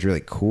your partner is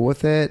really cool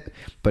with it,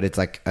 but it's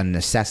like a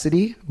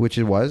necessity, which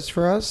it was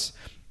for us.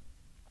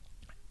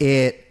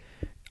 You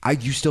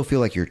still feel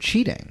like you're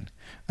cheating.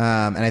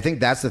 And I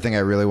think that's the thing I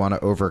really want to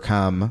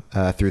overcome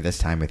through this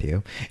time with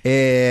you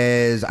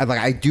is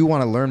I do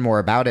want to learn more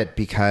about it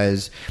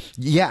because,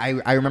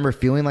 I remember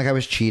feeling like I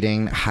was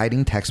cheating,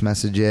 hiding text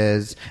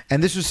messages.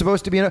 And this was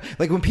supposed to be,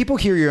 like, when people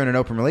hear you're in an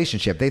open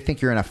relationship, they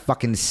think you're in a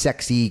fucking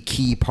sexy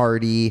key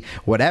party,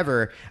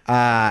 whatever.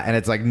 And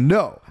it's like,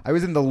 no, I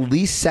was in the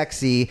least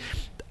sexy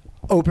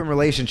open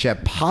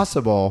relationship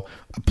possible.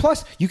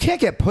 Plus, you can't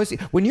get pussy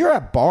when you're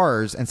at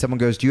bars and someone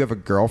goes, "Do you have a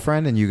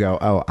girlfriend?" and you go,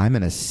 "Oh, I'm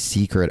in a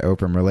secret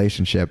open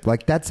relationship."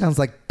 Like, that sounds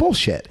like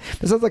bullshit.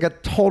 That sounds like a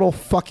total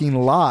fucking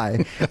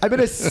lie. I'm in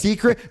a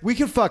secret. We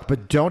can fuck,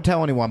 but don't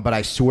tell anyone. But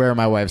I swear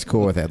my wife's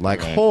cool with it. Like,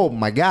 oh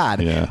my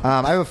god. Yeah.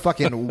 I have a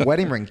fucking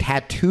wedding ring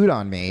tattooed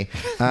on me.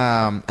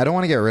 I don't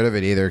want to get rid of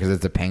it either because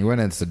it's a penguin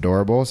and it's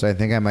adorable. So I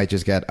think I might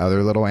just get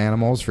other little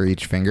animals for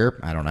each finger.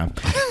 I don't know.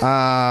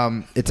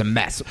 It's a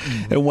mess.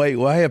 And wait,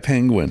 why a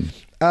penguin?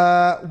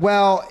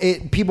 Well,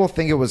 people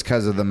think it was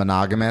because of the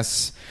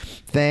monogamous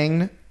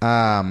thing.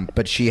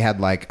 But she had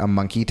like a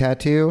monkey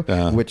tattoo,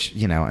 which,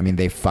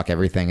 they fuck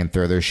everything and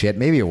throw their shit.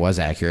 Maybe it was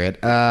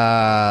accurate.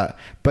 But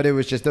it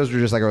was just, those were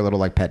just like our little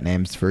like pet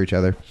names for each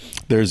other.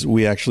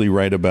 We actually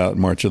write about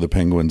March of the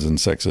Penguins in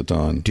Sex at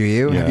Dawn. Do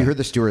you? Yeah. Have you heard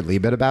the Stuart Lee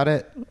bit about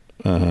it?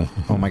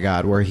 Oh my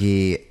God. Where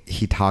he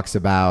talks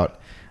about,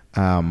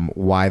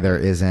 why there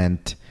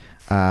isn't,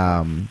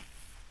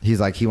 he's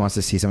like, he wants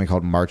to see something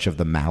called March of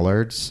the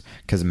Mallards,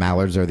 because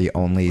mallards are the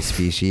only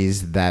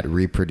species that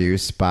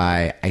reproduce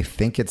by, I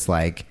think it's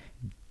like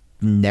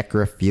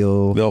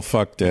necrophile. They'll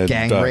fuck dead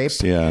gang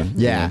ducks. rape.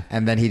 Yeah.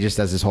 And then he just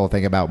does this whole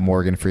thing about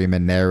Morgan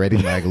Freeman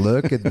narrating, like,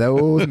 look at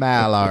those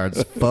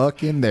mallards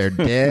fucking their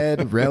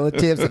dead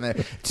relatives. And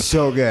it's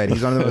so good.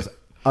 He's one of the most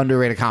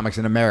underrated comics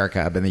in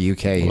America, but in the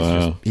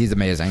UK, he's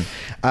amazing.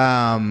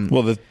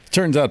 Well, it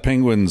turns out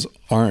penguins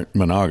aren't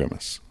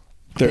monogamous.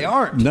 They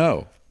aren't?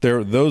 No.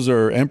 Those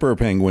are emperor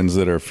penguins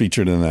that are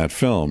featured in that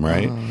film,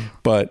 right?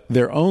 But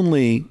they're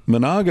only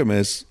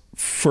monogamous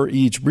for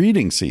each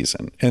breeding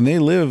season. And they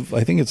live,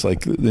 I think it's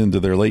like into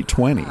their late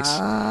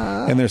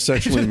 20s. And they're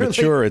sexually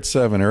mature at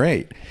 7 or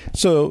 8.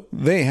 So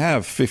they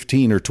have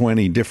 15 or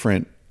 20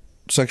 different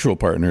sexual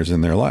partners in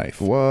their life.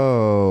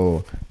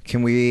 Whoa.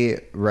 Can we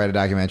write a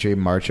documentary,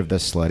 March of the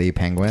Slutty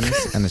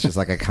Penguins? And it's just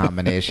like a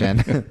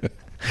combination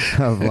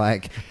of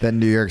like the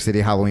New York City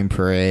Halloween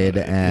parade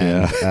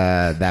and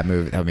that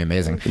movie. That would be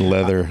amazing.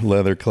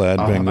 Leather clad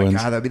penguins. Oh my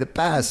God, that'd be the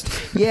best.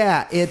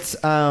 Yeah, it's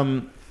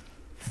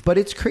but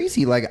it's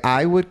crazy. Like,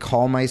 I would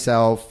call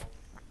myself,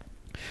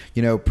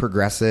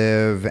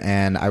 progressive,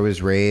 and I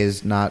was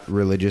raised not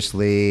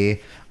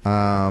religiously.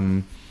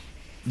 I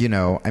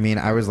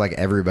was like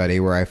everybody,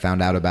 where I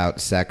found out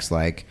about sex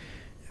like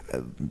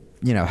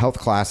health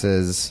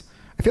classes.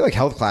 I feel like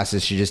health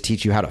classes should just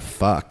teach you how to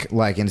fuck,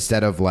 like,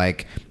 instead of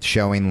like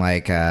showing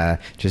like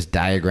just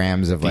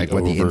diagrams of like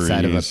what the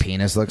inside of a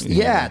penis looks.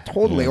 Yeah,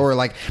 totally. Or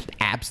like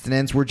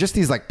abstinence. We're just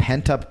these like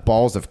pent up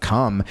balls of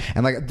cum.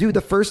 And like, dude,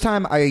 the first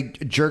time I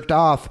jerked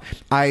off,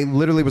 I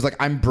literally was like,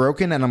 I'm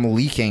broken and I'm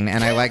leaking,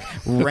 and I like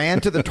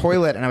ran to the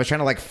toilet and I was trying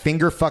to like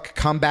finger fuck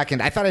cum back,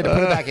 and I thought I had to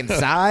put it back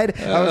inside.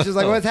 I was just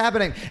like, what's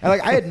happening? And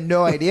like, I had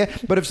no idea.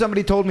 But if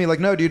somebody told me like,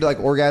 no, dude, like,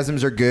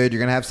 orgasms are good, you're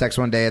gonna have sex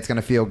one day, it's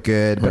gonna feel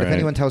good. But if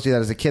anyone tells you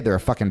that as a kid, they're a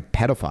fucking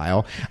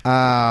pedophile.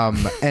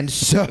 And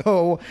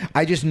so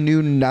I just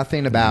knew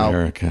nothing about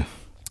America.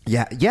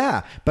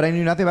 Yeah, but I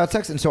knew nothing about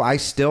sex, and so I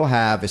still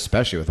have,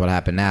 especially with what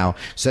happened now,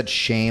 such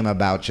shame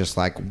about just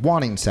like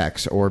wanting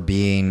sex or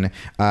being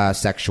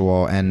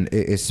sexual, and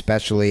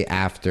especially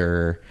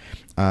after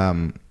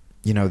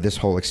this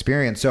whole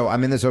experience. So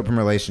I'm in this open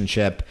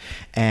relationship,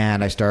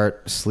 and I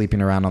start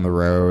sleeping around on the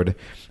road,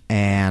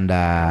 and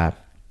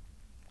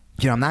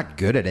I'm not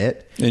good at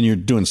it. And you're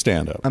doing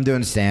stand-up. I'm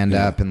doing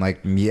stand-up, and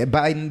like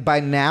by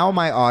now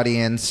my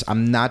audience,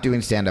 I'm not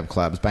doing stand-up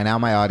clubs. By now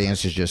my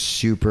audience is just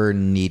super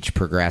niche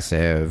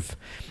progressive.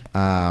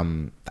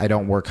 I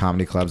don't work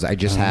comedy clubs. I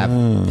just have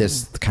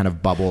this kind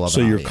of bubble of So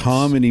an your audience.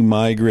 comedy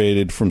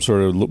migrated from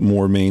sort of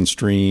more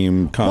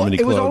mainstream comedy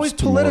It was clubs always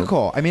to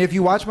political. I mean, if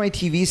you watch my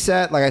TV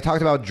set, like I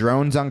talked about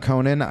drones on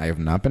Conan. I have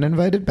not been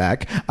invited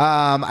back.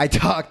 I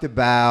talked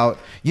about,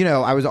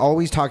 I was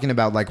always talking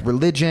about like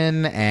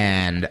religion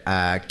and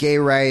gay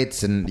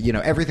rights and,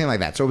 everything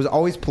like that. So it was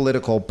always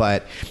political,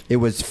 but it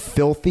was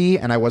filthy,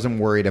 and I wasn't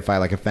worried if I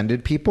like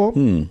offended people.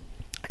 And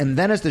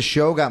then as the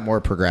show got more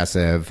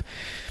progressive,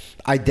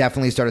 I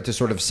definitely started to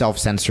sort of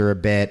self-censor a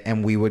bit,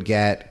 and we would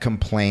get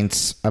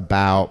complaints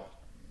about,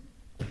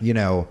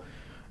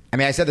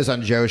 I said this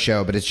on Joe's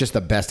show, but it's just the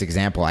best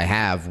example I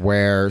have,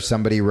 where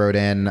somebody wrote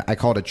in, I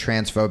called a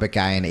transphobic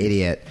guy an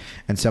idiot,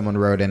 and someone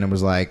wrote in and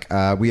was like,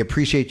 we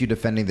appreciate you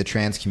defending the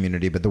trans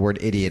community, but the word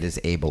idiot is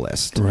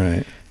ableist.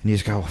 Right. And you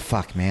just go, oh,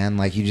 fuck, man,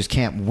 like you just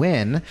can't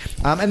win.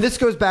 And this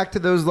goes back to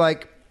those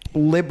like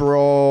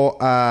liberal,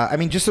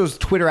 just those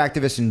Twitter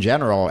activists in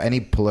general, any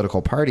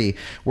political party,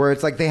 where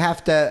it's like they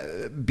have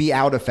to be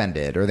out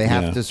offended, or they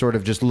have to sort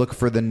of just look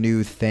for the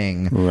new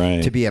thing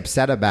to be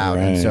upset about.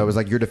 And so it was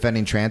like, you're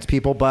defending trans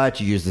people,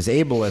 but you use this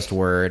ableist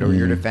word, or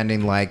you're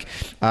defending like,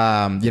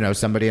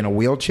 somebody in a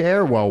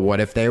wheelchair. Well, what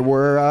if they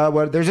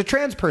were, there's a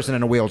trans person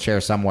in a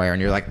wheelchair somewhere,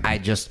 and you're like,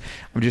 I'm just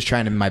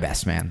trying to be my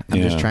best, man.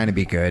 I'm just trying to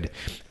be good.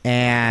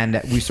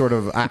 And we sort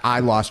of, I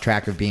lost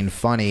track of being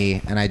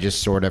funny, and I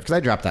just sort of, because I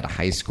dropped out of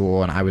high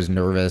school, and I was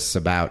nervous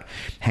about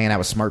hanging out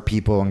with smart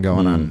people and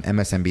going on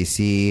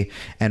MSNBC.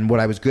 And what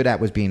I was good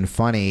at was being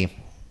funny.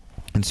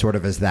 And sort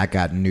of as that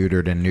got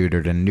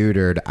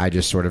neutered, I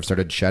just sort of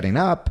started shutting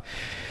up.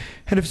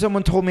 And if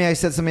someone told me I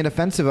said something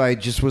offensive, I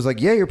just was like,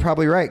 yeah, you're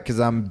probably right,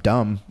 because I'm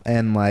dumb.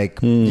 And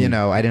like, I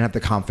didn't have the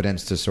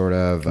confidence to sort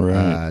of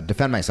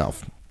defend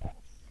myself.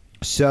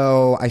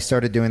 So I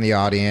started doing the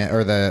audience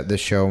or the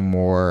show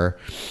more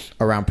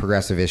around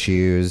progressive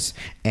issues,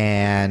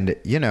 and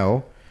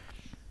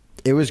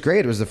it was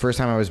great. It was the first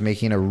time I was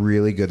making a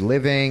really good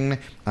living.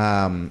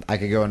 I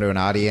could go into an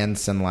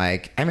audience and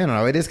like, I don't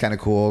know, it is kind of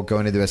cool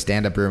going into a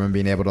stand-up room and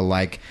being able to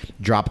like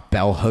drop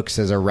bell hooks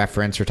as a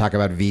reference or talk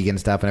about vegan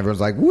stuff, and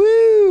everyone's like,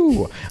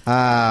 woo!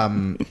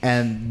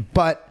 And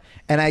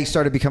I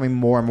started becoming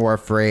more and more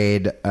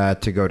afraid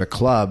to go to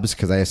clubs,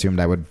 because I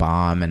assumed I would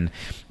bomb, and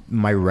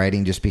my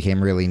writing just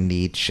became really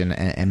niche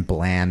and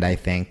bland, I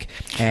think.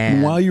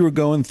 And while you were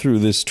going through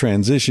this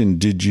transition,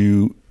 did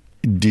you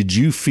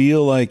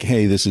feel like,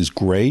 hey, this is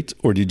great,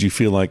 or did you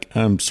feel like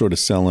I'm sort of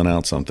selling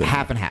out something?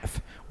 Half and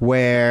half.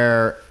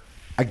 Where,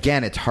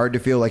 again, it's hard to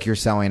feel like you're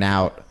selling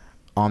out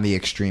on the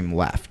extreme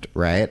left,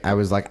 right? I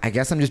was like, I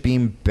guess I'm just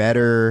being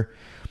better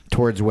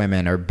towards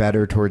women, or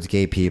better towards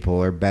gay people,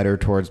 or better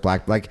towards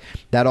black. Like,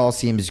 that all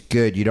seems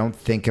good. You don't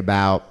think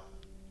about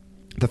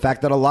the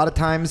fact that a lot of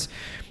times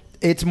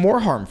it's more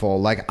harmful.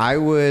 Like, I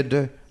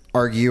would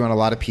argue, and a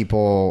lot of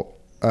people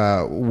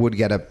would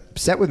get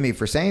upset with me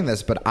for saying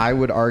this, but I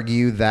would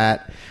argue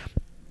that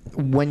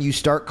when you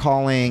start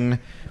calling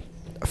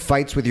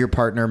fights with your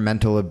partner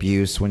mental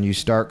abuse, when you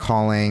start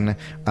calling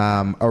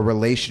a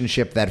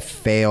relationship that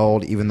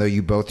failed even though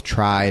you both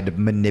tried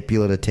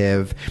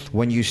manipulative,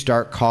 when you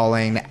start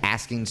calling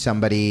asking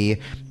somebody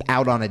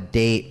out on a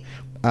date,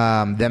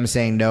 them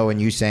saying no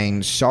and you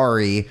saying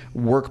sorry,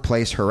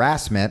 workplace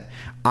harassment,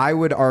 I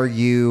would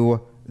argue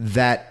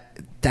that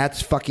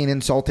that's fucking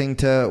insulting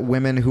to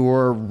women who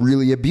are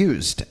really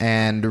abused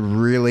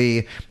and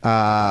really,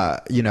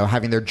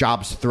 having their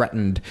jobs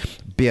threatened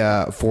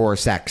for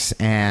sex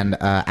and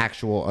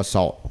actual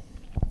assault.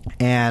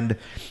 And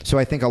so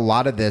I think a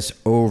lot of this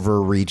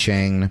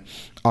overreaching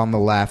on the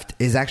left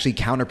is actually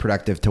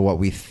counterproductive to what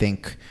we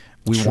think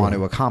we want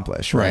to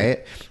accomplish,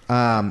 right?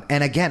 And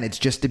again, it's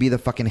just to be the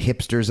fucking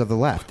hipsters of the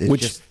left.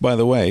 Which, by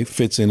the way,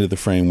 fits into the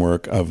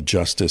framework of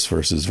justice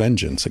versus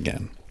vengeance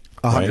again.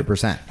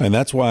 100%. And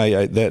that's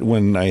why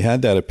when I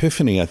had that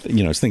epiphany, I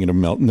was thinking of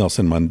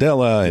Nelson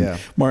Mandela and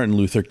Martin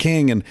Luther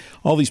King and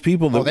all these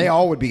people. They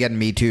all would be getting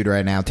Me Too'd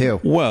right now,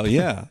 too. Well,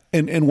 yeah.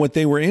 And what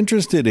they were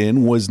interested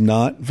in was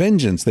not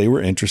vengeance. They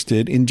were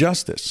interested in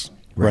justice.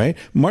 Right.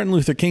 Martin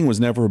Luther King was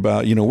never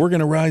about, we're going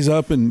to rise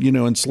up and,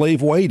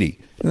 enslave whitey.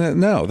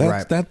 No,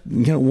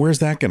 where's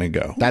that going to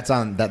go? That's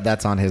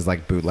on his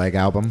like bootleg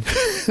album.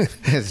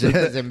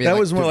 That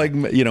was more like,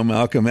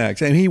 Malcolm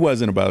X. And he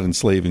wasn't about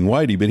enslaving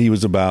whitey, but he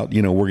was about,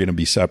 we're going to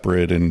be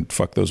separate and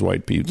fuck those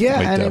white people. Yeah.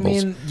 White And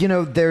devils. I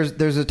mean,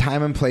 there's a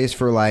time and place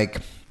for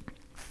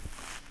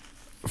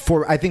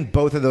I think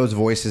both of those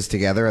voices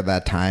together at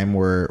that time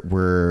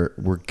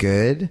were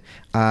good.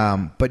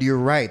 But you're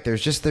right.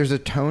 There's a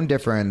tone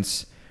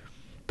difference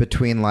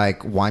between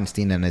like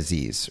Weinstein and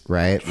Aziz,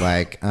 right?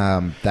 Like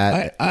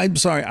that. I'm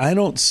sorry, I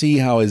don't see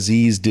how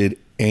Aziz did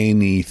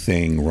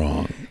anything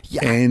wrong.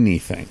 Yeah.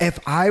 Anything. If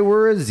I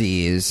were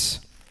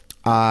Aziz,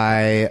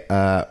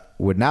 I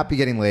would not be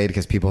getting laid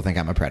because people think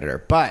I'm a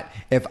predator. But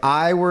if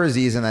I were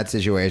Aziz in that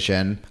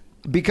situation,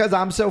 because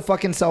I'm so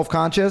fucking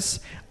self-conscious,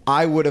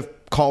 I would have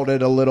called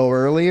it a little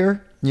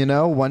earlier, you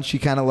know, once she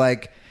kind of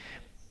like...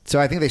 So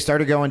I think they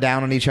started going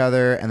down on each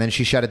other, and then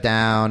she shut it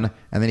down,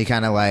 and then he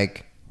kind of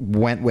like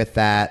went with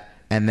that,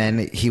 and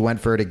then he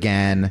went for it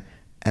again,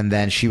 and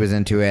then she was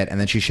into it, and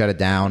then she shut it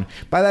down.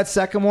 By that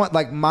second one,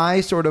 like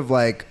my sort of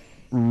like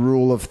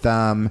rule of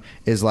thumb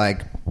is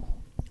like,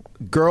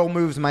 girl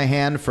moves my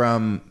hand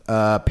from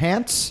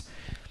pants,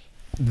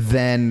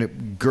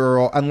 then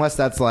girl, unless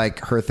that's like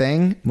her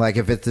thing, like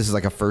if this is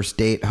like a first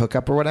date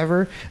hookup or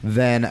whatever,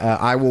 then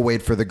I will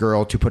wait for the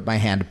girl to put my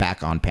hand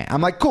back on pants.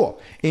 I'm like, cool,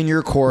 in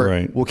your court,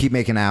 right. We'll keep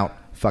making out,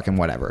 fucking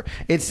whatever.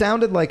 It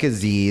sounded like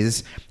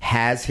Aziz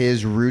has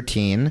his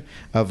routine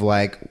of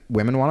like,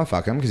 women want to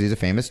fuck him because he's a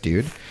famous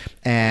dude,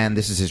 and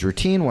this is his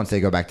routine. Once they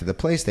go back to the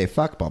place, they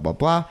fuck, blah blah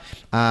blah.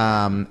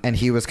 And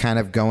he was kind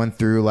of going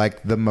through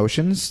like the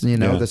motions, you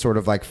know, the sort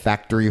of like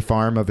factory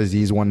farm of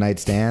Aziz one night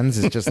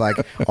stands. It's just like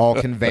all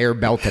conveyor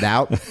belted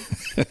out,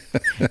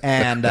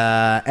 and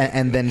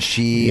then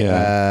she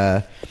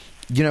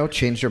you know,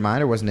 changed her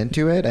mind or wasn't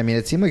into it. I mean,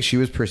 it seemed like she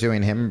was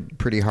pursuing him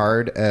pretty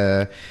hard.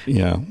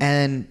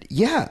 And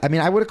yeah, I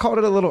mean, I would have called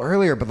it a little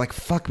earlier, but like,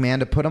 fuck, man,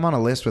 to put him on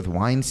a list with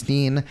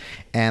Weinstein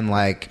and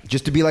like,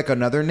 just to be like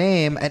another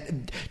name,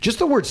 and just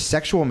the word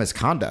sexual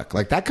misconduct,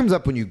 like that comes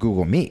up when you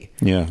Google me.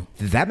 Yeah.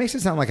 That makes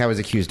it sound like I was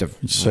accused of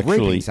Sexually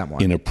raping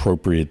someone.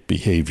 Inappropriate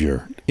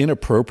behavior.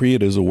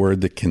 Inappropriate is a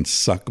word that can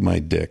suck my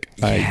dick.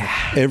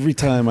 Every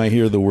time I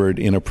hear the word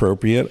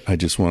inappropriate, I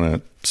just want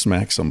to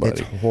smack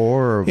somebody. It's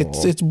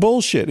horrible. It's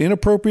bullshit.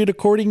 Inappropriate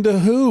according to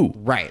who?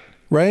 Right.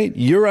 Right?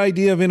 Your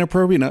idea of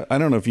inappropriate. I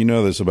don't know if you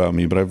know this about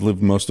me, but I've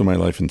lived most of my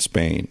life in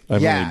Spain.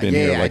 I've only been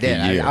here like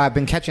a year. I've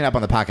been catching up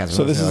on the podcast.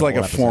 So this is like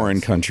a foreign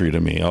country to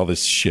me, all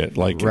this shit.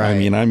 Like, right. I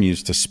mean, I'm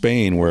used to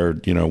Spain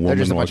where, you know, they're women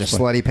just a bunch of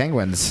slutty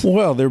penguins.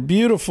 Well, they're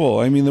beautiful.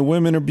 I mean, the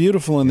women are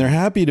beautiful and they're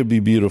happy to be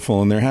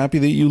beautiful and they're happy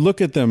that you look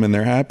at them and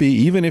they're happy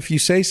even if you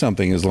say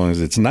something as long as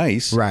it's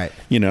nice. Right.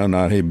 You know,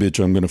 not, hey,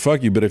 bitch, I'm going to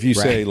fuck you. But if you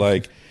say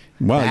like...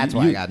 Wow, that's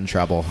why I got in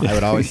trouble. I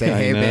would always say,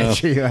 "Hey,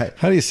 bitch."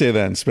 How do you say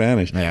that in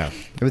Spanish? Yeah,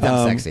 it was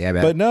that sexy. I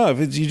bet. But no, if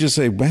it's, you just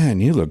say,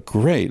 "Man, you look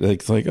great," like,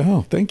 it's like,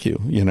 "Oh, thank you."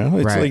 You know,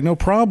 it's like no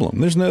problem.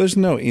 There's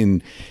no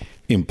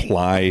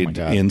implied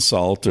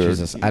insult or.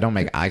 Jesus, I don't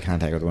make eye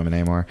contact with women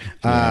anymore.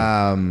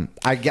 Yeah.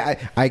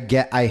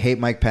 I hate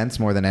Mike Pence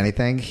more than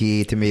anything.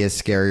 He to me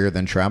is scarier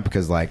than Trump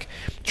because like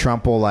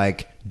Trump will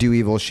like do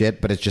evil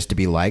shit, but it's just to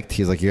be liked.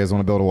 He's like, you guys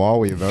want to build a wall?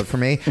 Will you vote for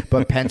me?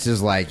 But Pence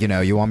is like, you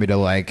know, you want me to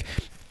like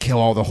kill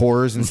all the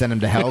whores and send them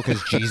to hell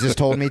because Jesus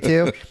told me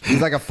to.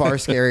 He's like a far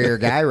scarier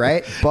guy,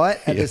 right?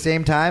 But at the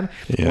same time,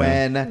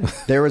 when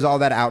there was all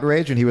that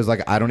outrage and he was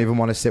like, I don't even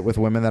want to sit with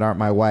women that aren't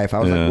my wife, I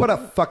was like, what a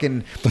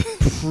fucking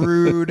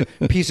prude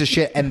piece of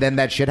shit. And then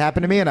that shit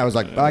happened to me and I was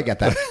like, oh, I get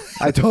that.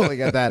 I totally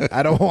get that.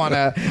 I don't want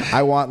to.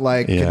 I want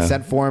like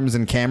consent forms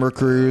and camera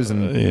crews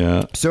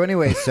and so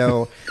anyway,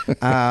 so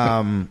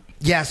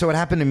yeah, so what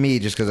happened to me,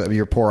 just because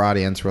your poor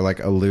audience were like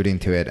alluding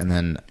to it and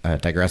then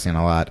digressing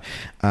a lot.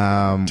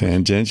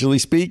 Tangentially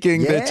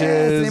speaking, bitches. That's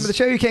the name of the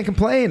show. You can't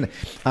complain.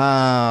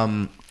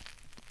 And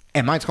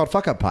mine's called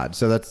Fuck Up Pod,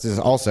 so that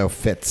also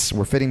fits.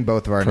 We're fitting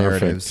both of our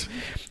narratives.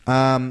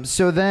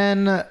 So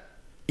then,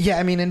 yeah,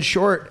 I mean, in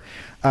short,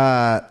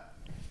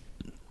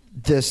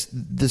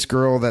 this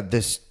girl that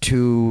this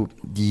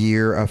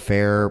 2-year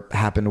affair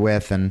happened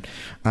with, and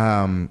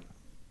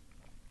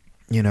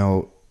you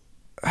know.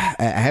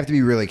 I have to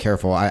be really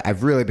careful.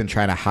 I've really been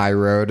trying to high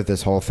road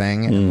this whole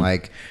thing and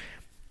like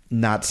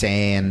not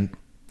saying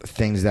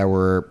things that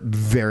were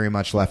very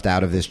much left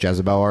out of this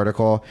Jezebel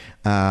article.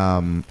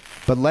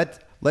 But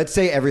let's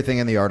say everything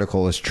in the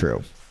article is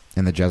true,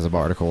 and the Jezebel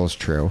article is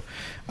true.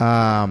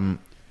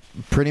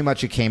 Pretty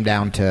much it came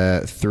down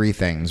to 3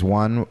 things.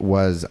 One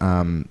was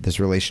this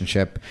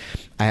relationship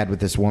I had with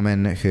this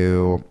woman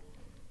who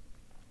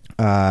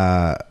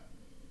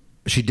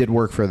she did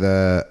work for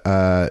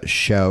the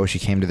show. She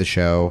came to the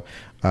show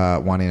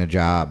wanting a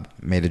job,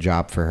 made a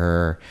job for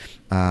her.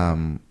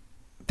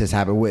 This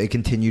happened. It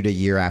continued a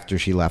year after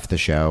she left the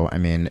show. I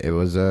mean, it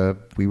was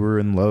we were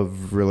in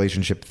love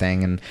relationship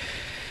thing,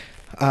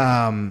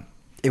 and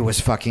it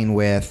was fucking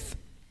with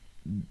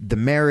the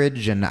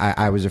marriage, and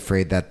I was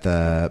afraid that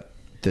the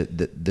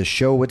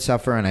show would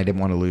suffer, and I didn't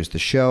want to lose the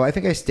show. I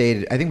think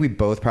we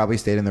both probably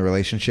stayed in the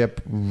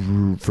relationship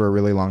for a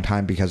really long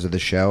time because of the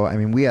show. I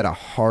mean, we had a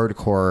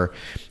hardcore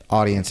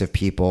audience of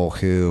people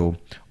who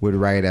would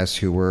write us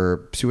who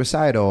were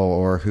suicidal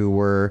or who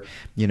were,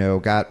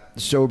 got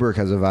sober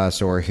because of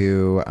us, or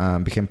who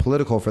became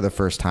political for the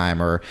first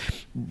time, or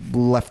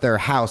left their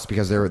house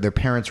because their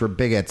parents were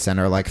bigots and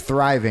are like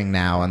thriving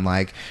now. And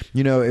like,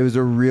 it was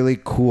a really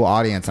cool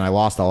audience, and I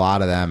lost a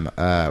lot of them,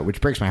 which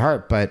breaks my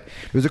heart, but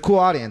it was a cool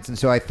audience. And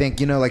so I think,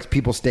 like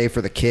people stay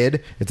for the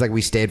kid. It's like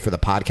we stayed for the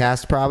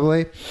podcast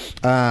probably.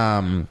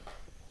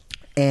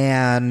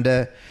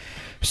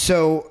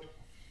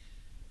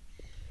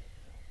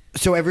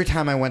 So every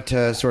time I went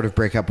to sort of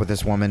break up with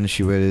this woman,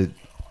 she would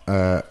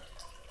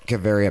get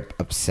very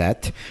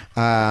upset.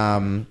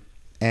 And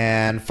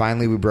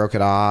finally we broke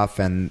it off.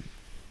 And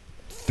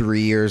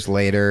 3 years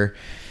later,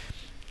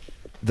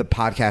 the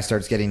podcast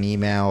starts getting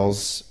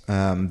emails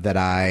that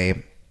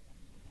I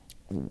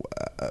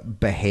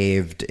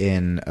behaved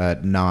in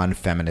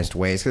non-feminist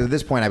ways, because at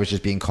this point I was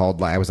just being called,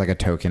 like I was like a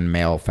token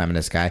male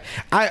feminist guy.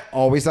 I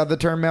always thought the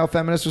term male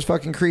feminist was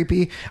fucking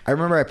creepy. I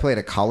remember I played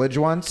at college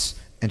once,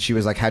 and she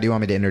was like, how do you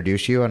want me to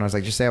introduce you? And I was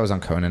like, just say I was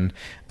on Conan.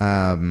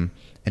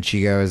 And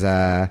she goes,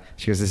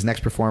 this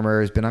next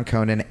performer has been on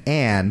Conan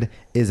and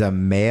is a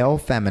male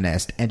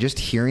feminist. And just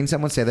hearing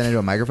someone say that into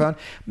a microphone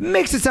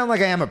makes it sound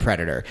like I am a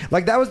predator.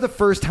 Like, that was the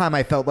first time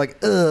I felt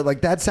like, ugh, like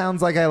that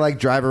sounds like I like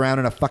drive around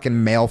in a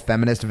fucking male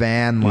feminist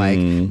van.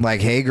 Like,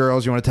 hey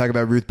girls, you want to talk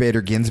about Ruth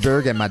Bader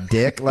Ginsburg and my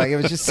dick? Like, it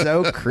was just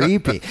so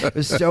creepy. It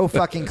was so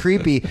fucking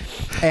creepy.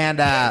 And,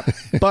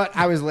 but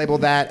I was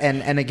labeled that.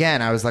 And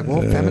again, I was like,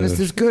 well, feminist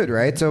is good,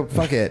 right? So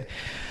fuck it.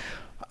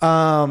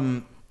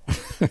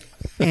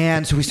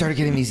 And so we started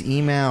getting these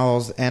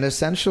emails, and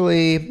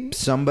essentially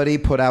somebody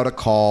put out a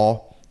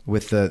call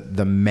with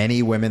the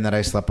many women that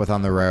I slept with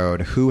on the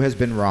road who has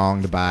been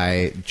wronged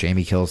by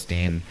Jamie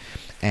Kilstein.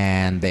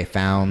 And they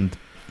found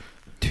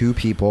 2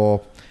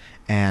 people,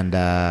 and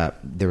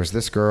there was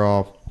this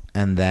girl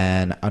and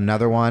then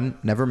another one.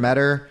 Never met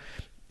her.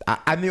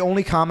 I'm the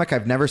only comic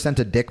I've never sent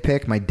a dick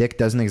pic. My dick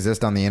doesn't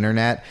exist on the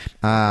internet.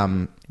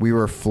 We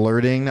were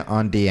flirting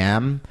on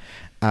DM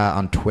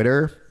on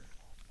Twitter.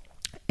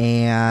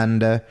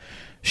 And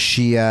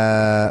she, in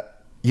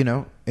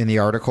the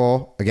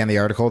article,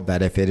 that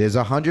if it is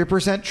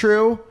 100%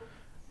 true,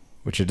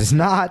 which it is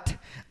not,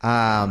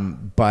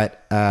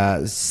 but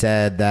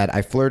said that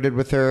I flirted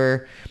with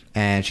her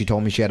and she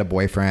told me she had a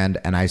boyfriend,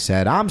 and I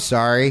said, I'm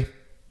sorry.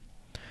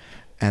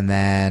 And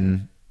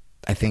then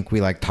I think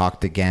we like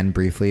talked again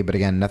briefly, but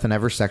again, nothing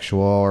ever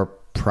sexual or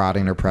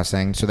prodding or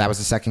pressing. So that was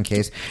the second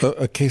case.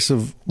 A case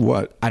of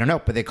what? I don't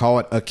know, but they call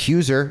it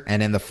accuser,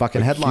 and in the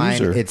fucking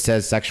headline it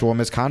says sexual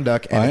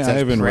misconduct. And I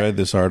haven't read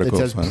this article.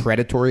 It says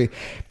predatory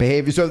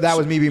behavior. So that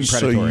was me being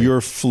predatory. So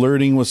you're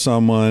flirting with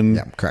someone.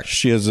 Yeah, correct.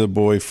 She has a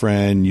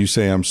boyfriend. You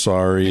say, I'm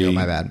sorry. Oh,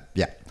 my bad.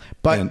 Yeah.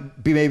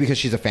 But maybe because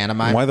she's a fan of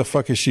mine. Why the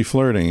fuck is she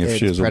flirting if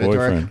she has predatory. A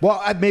boyfriend?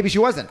 Well, maybe she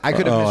wasn't. I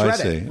could have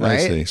misread it. Right? I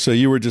see. So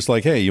you were just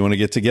like, hey, you want to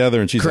get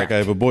together? And she's Correct. like, I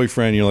have a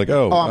boyfriend. You're like,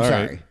 oh, I'm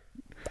sorry. Right.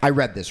 I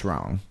read this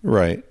wrong.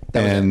 Right.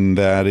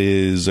 That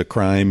is a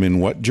crime in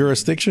what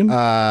jurisdiction?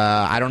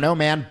 I don't know,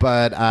 man,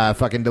 but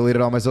fucking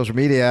deleted all my social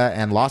media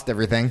and lost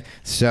everything.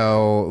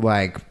 So,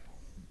 like,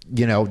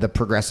 the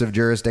progressive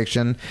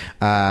jurisdiction,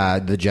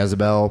 the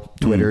Jezebel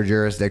Twitter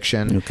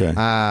jurisdiction. Okay.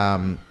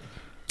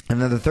 And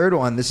then the third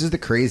one, this is the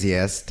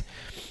craziest,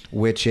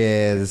 which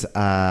is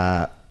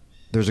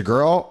there's a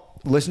girl,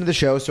 listen to the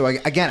show. So,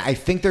 I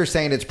think they're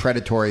saying it's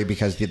predatory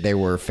because they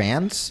were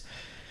fans.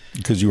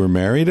 Because you were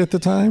married at the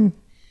time?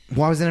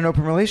 Well, I was in an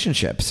open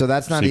relationship, so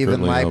that's not Secretly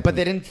even like... open. But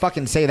they didn't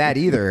fucking say that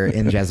either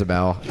in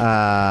Jezebel.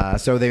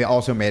 So they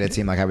also made it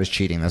seem like I was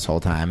cheating this whole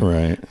time.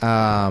 Right.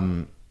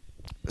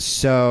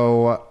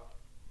 So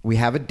we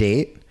have a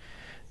date,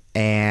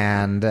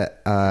 and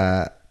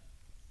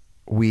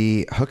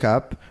we hook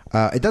up.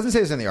 It doesn't say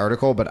this in the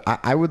article, but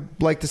I would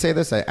like to say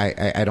this.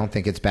 I don't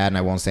think it's bad, and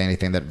I won't say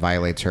anything that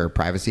violates her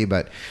privacy,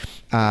 but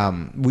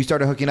we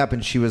started hooking up,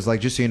 and she was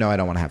like, just so you know, I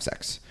don't want to have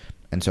sex.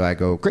 And so I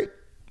go, great.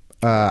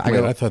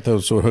 I thought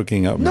those were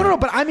hooking up. No,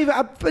 but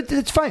but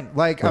it's fine.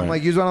 Like, right. I'm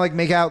like, you just want to like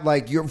make out,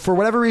 like, for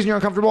whatever reason you're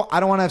uncomfortable. I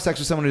don't want to have sex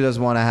with someone who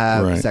doesn't want to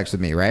have sex with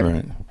me, right?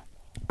 Right.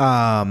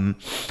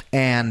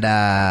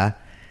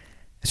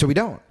 So we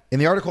don't. In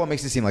the article, it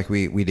makes it seem like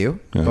we do,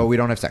 but we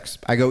don't have sex.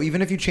 I go,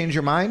 even if you change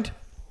your mind,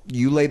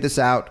 you laid this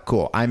out,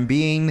 cool. I'm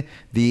being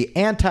the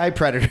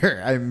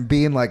anti-predator. I'm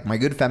being like my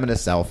good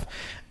feminist self.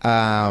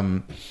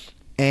 And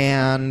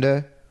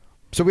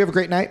so we have a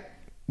great night.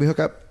 We hook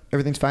up.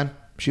 Everything's fine.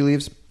 She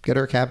leaves. Get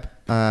her a cab.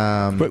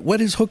 But what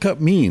does hookup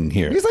mean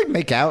here? He's like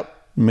make out.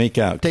 Make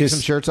out. Take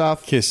some shirts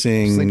off.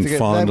 Kissing,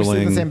 fondling. Sleep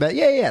in the same bed.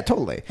 Yeah,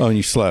 totally. Oh, and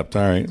you slept.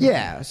 All right.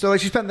 Yeah. So like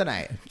she spent the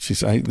night.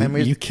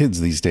 You kids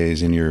these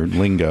days in your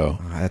lingo.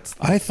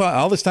 I thought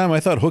all this time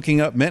I thought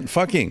hooking up meant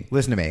fucking.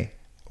 Listen to me.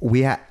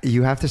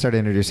 You have to start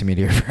introducing me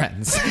to your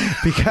friends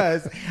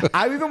because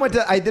I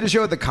did a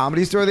show at the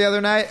Comedy Store the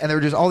other night, and there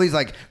were just all these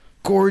like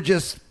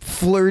gorgeous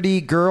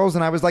flirty girls,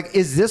 and I was like,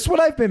 is this what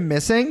I've been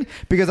missing?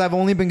 Because I've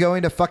only been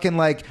going to fucking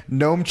like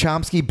Noam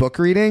Chomsky book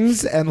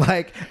readings, and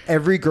like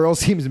every girl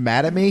seems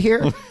mad at me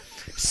here.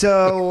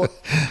 So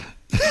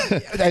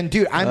And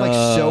dude, I'm like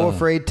so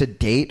afraid to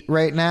date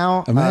right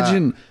now.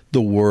 Imagine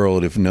the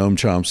world if Noam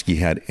Chomsky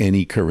had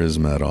any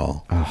charisma at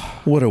all.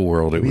 What a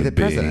world it would the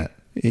be. president.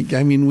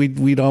 I mean,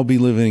 we'd all be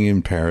living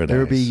in paradise. It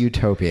would be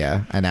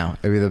utopia. I know.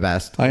 It would be the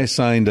best. I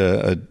assigned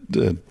a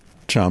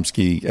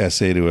Chomsky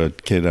essay to a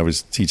kid I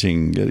was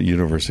teaching at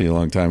university a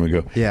long time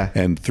ago. Yeah.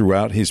 And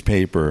throughout his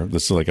paper,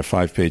 this is like a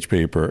 5-page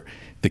paper,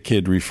 the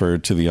kid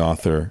referred to the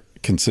author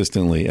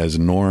consistently as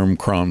Norm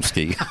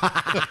Chomsky.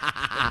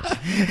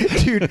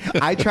 Dude,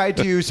 I tried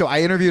to. So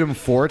I interviewed him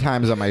 4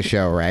 times on my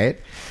show, right?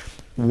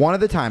 One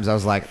of the times I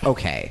was like,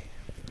 okay.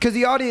 Because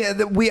the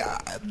audience,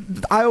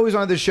 I always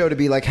wanted this show to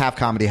be like half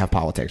comedy, half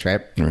politics,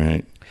 right?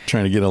 Right.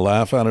 Trying to get a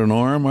laugh out of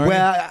Norm, are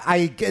Well,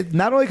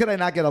 not only could I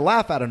not get a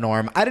laugh out of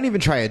Norm, I didn't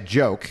even try a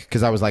joke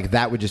because I was like,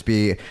 that would just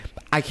be,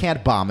 I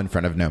can't bomb in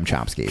front of Noam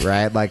Chomsky,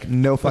 right? Like,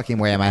 no fucking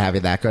way am I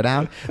having that go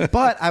down.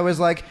 But I was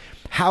like,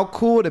 how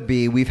cool would it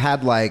be? We've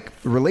had like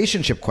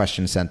relationship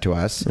questions sent to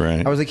us.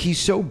 Right. I was like, he's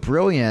so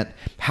brilliant.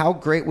 How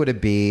great would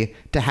it be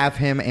to have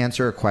him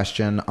answer a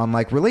question on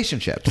like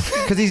relationships?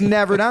 Because he's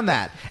never done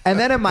that. And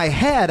then in my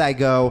head, I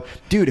go,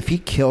 dude, if he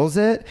kills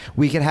it,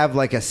 we could have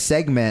like a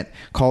segment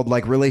called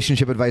like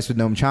relationship advice with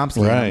Noam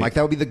Chomsky. Right. And I'm like,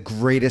 that would be the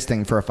greatest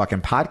thing for a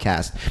fucking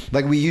podcast.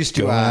 Like we used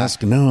to Go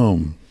ask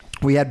Noam.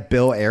 We had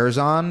Bill Ayers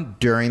on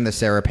during the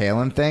Sarah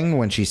Palin thing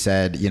when she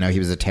said, you know, he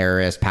was a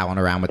terrorist, palling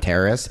around with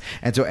terrorists.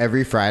 And so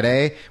every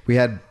Friday we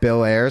had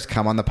Bill Ayers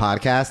come on the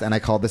podcast and I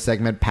called the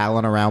segment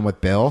Palling Around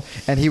with Bill.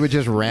 And he would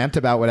just rant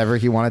about whatever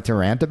he wanted to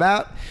rant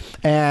about.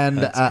 And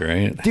that's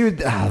great. Dude,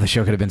 the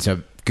show could have been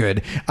so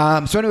good.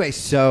 So anyway,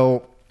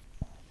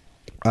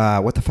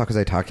 what the fuck was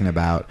I talking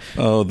about?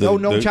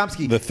 Noam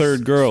Chomsky. The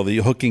third girl, the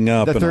hooking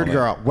up. The third and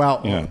all girl. that.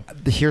 Well, Yeah.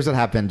 Here's what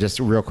happened just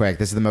real quick.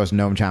 This is the most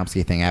Noam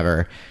Chomsky thing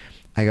ever.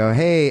 I go,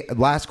 hey,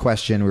 last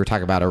question. We were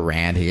talking about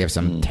Iran. He gave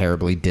some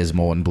terribly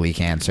dismal and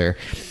bleak answer,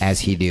 as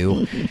he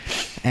do.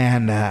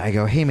 And I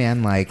go, hey,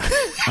 man, like,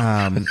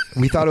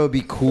 we thought it would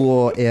be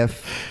cool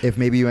if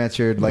maybe you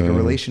answered like a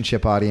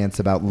relationship audience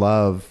about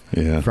love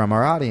from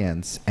our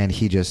audience. And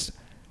he just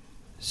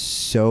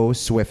so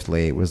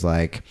swiftly was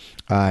like,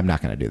 I'm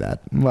not going to do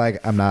that.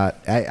 Like, I'm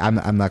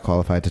not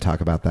qualified to talk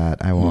about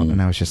that. I won't.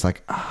 And I was just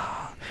like,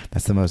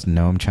 that's the most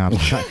Noam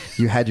Chomsky.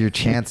 You had your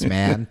chance,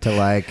 man, to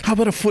like... How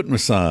about a foot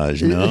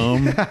massage,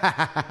 Noam?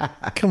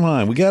 Come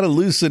on. We got to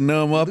loosen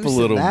Noam up a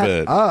little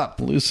bit.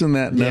 Loosen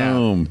that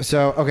Noam. Yeah.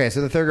 So, okay.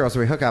 So the third girl, so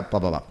we hook up, blah,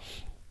 blah, blah.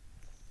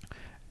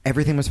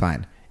 Everything was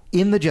fine.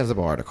 In the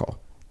Jezebel article,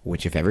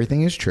 which if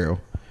everything is true,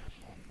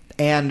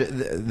 and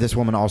this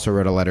woman also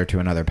wrote a letter to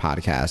another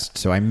podcast,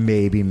 so I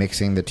may be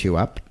mixing the two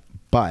up,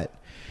 but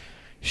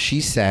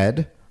she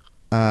said...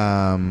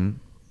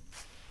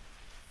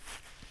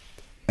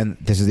 and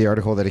this is the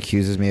article that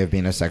accuses me of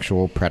being a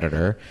sexual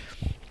predator,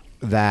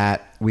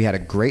 that we had a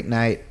great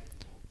night.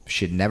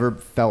 She'd never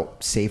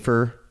felt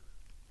safer.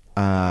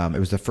 It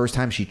was the first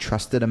time she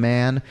trusted a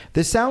man.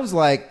 This sounds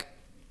like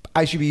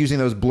I should be using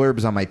those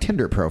blurbs on my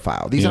Tinder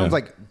profile. These sounds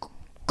like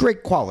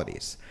great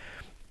qualities.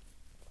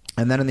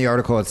 And then in the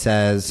article it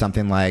says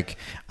something like,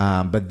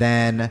 but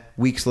then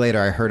weeks later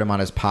I heard him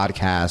on his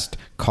podcast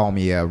call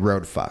me a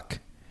road fuck.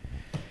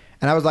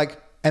 And I was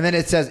like, and then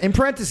it says in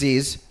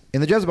parentheses, in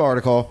the Jezebel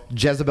article,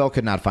 Jezebel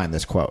could not find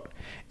this quote.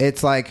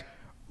 It's like,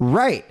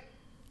 right,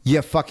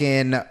 you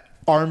fucking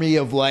army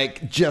of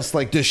like just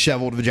like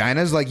disheveled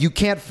vaginas. Like you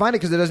can't find it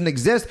because it doesn't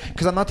exist.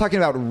 Because I'm not talking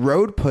about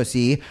road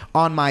pussy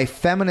on my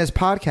feminist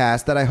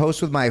podcast that I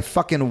host with my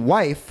fucking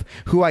wife,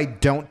 who I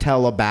don't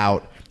tell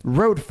about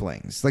road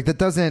flings. Like that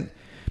doesn't.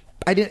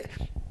 I didn't.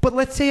 But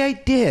let's say I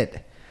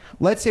did.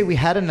 Let's say we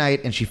had a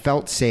night and she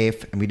felt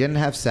safe and we didn't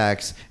have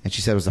sex and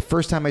she said it was the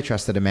first time I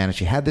trusted a man and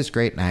she had this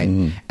great night.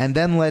 And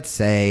then let's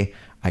say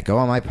I go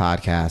on my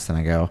podcast and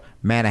I go,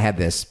 man, I had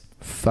this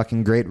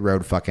fucking great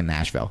road fuck in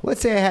Nashville. Let's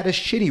say I had a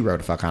shitty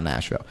road fuck on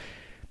Nashville.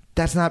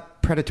 That's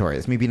not predatory.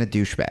 It's me being a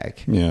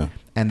douchebag. Yeah.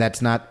 And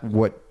that's not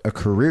what a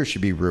career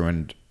should be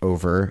ruined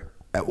over.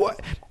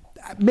 What?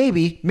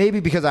 Maybe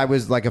because I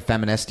was like a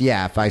feminist.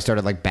 Yeah. If I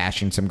started like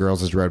bashing some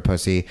girls as road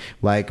pussy,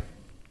 like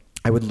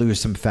I would lose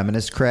some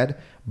feminist cred.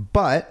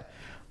 But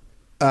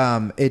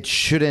it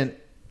shouldn't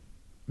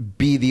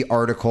be the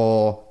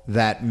article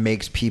that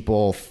makes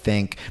people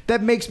think,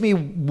 that makes me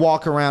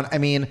walk around. I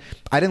mean,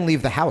 I didn't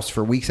leave the house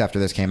for weeks after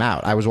this came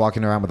out. I was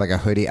walking around with like a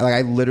hoodie. Like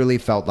I literally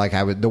felt like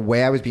the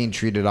way I was being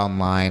treated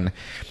online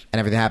and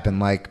everything happened,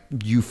 like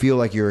you feel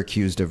like you're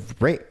accused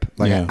of rape.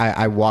 Like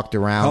I walked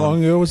around. How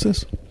long ago was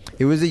this?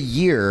 It was a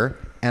year,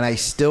 and I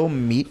still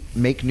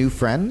make new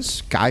friends,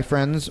 guy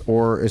friends,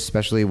 or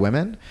especially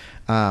women.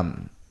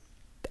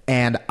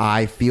 And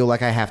I feel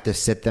like I have to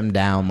sit them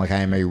down like I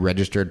am a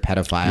registered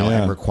pedophile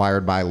and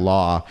required by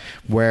law,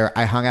 where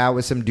I hung out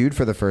with some dude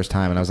for the first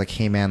time and I was like,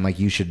 hey man, like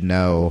you should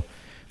know,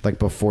 like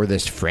before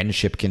this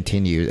friendship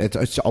continues.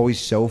 It's always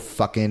so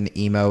fucking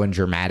emo and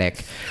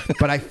dramatic,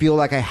 but I feel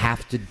like I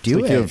have to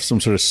do it. You have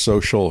some sort of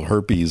social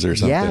herpes or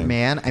something. Yeah,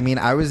 man. I mean,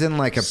 I was in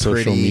like a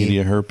social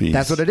media herpes.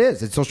 That's what it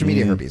is. It's social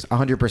media herpes,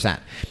 100%.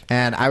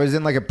 And I was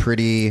in like a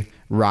pretty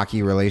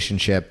rocky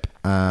relationship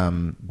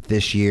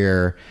this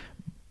year.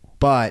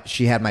 But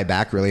she had my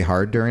back really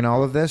hard during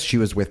all of this. She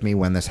was with me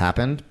when this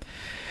happened.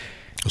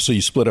 So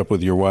you split up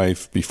with your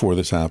wife before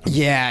this happened?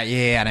 Yeah.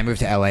 And I moved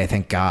to LA,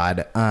 thank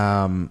God.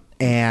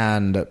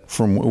 And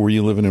from were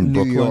you living in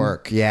Brooklyn? New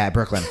York. Yeah,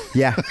 Brooklyn.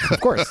 Yeah, of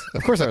course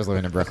I was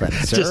living in Brooklyn,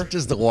 sir.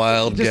 Just a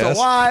wild guess. Just a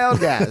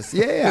wild guess.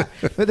 Yeah.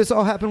 But this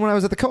all happened when I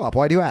was at the co-op.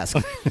 Why do you ask?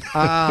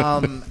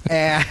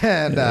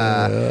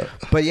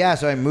 But yeah,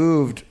 so I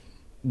moved,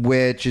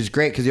 which is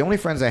great because the only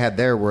friends I had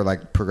there were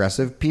like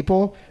progressive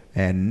people.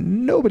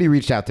 And nobody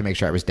reached out to make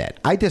sure I was dead.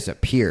 I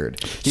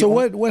disappeared. So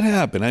what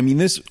happened? I mean,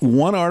 this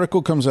one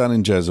article comes out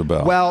in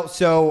Jezebel. Well,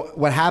 so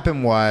what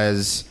happened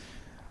was,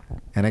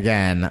 and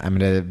again, I'm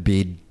going to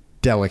be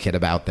delicate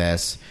about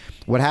this.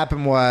 What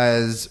happened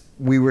was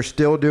we were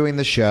still doing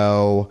the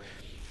show.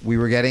 We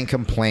were getting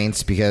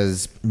complaints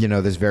because,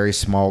 this very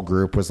small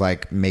group was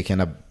like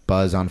making a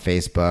buzz on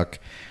Facebook.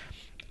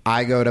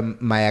 I go to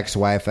my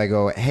ex-wife. I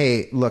go,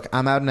 hey, look,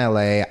 I'm out in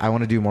LA. I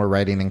want to do more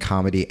writing and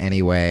comedy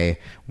anyway.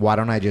 Why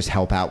don't I just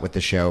help out with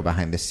the show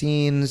behind the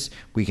scenes?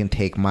 We can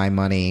take my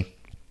money,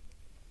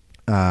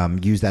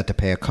 use that to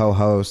pay a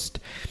co-host,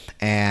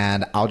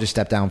 and I'll just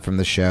step down from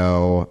the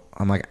show.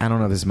 I'm like, I don't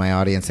know if this is my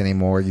audience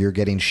anymore. You're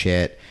getting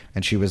shit.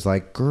 And she was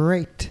like,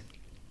 great.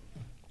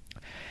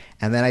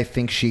 And then I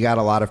think she got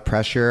a lot of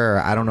pressure, or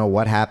I don't know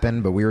what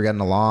happened, but we were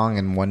getting along.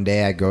 And one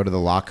day I go to the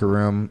locker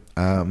room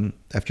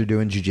after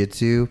doing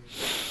jiu-jitsu,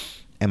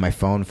 and my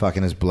phone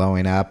fucking is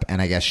blowing up.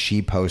 And I guess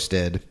she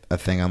posted a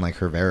thing on like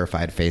her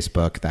verified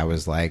Facebook that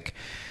was like,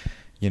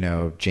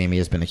 Jamie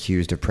has been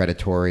accused of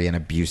predatory and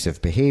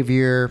abusive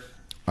behavior.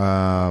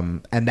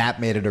 And that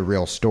made it a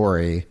real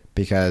story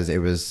because it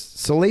was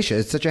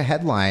salacious. It's such a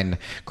headline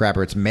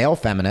grabber. It's male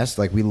feminist.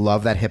 Like, we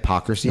love that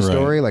hypocrisy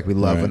story. Like, we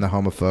love when the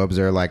homophobes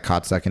are like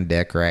caught sucking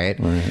dick, right?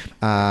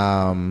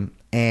 And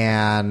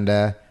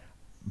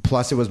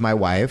plus it was my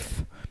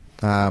wife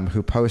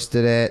who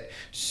posted it.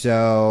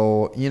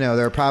 So,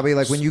 there are probably,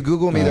 like, when you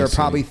Google me, there are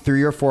probably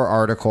 3 or 4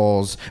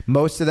 articles.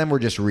 Most of them were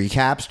just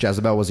recaps.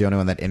 Jezebel was the only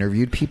one that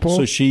interviewed people.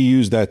 So she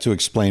used that to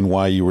explain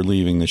why you were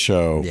leaving the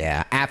show.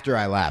 Yeah, after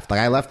I left.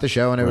 Like, I left the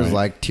show and it was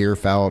like tear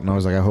felt, and I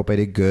was like, I hope I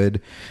did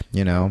good,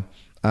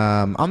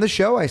 On the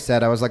show, I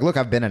said, I was like, look,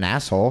 I've been an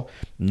asshole,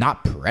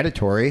 not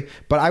predatory,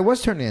 but I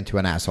was turning into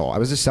an asshole. I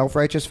was a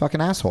self-righteous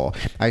fucking asshole.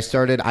 I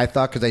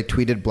thought because I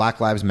tweeted Black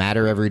Lives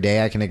Matter every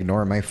day, I can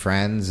ignore my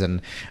friends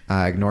and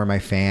ignore my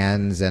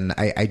fans. And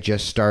I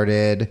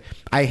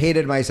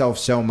hated myself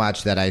so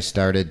much that I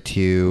started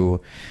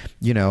to,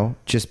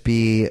 just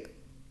be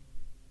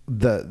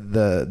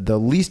the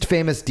least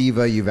famous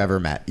diva you've ever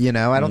met.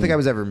 I don't think I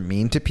was ever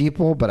mean to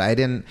people, but I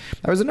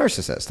was a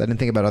narcissist. I didn't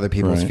think about other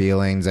people's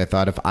feelings. I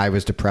thought if I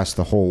was depressed,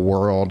 the whole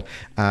world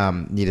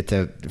needed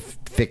to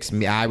fix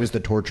me. I was the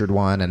tortured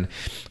one.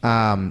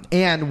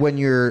 And when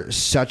you're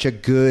such a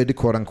good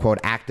quote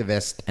unquote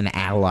activist and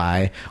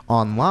ally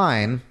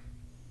online,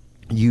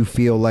 you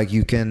feel like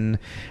you can,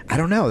 I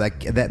don't know, like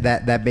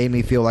that made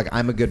me feel like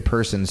I'm a good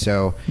person.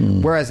 So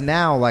whereas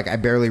now, like, I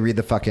barely read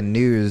the fucking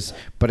news,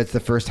 but it's the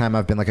first time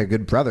I've been like a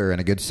good brother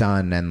and a good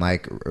son and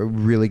like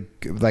really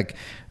like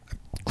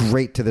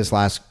great to this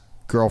last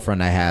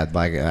girlfriend I had.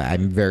 Like,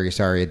 I'm very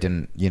sorry it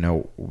didn't,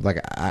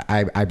 like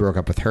I broke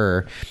up with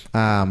her.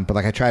 But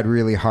like I tried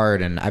really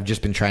hard, and I've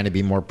just been trying to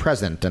be more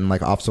present and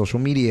like off social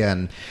media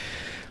and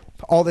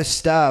all this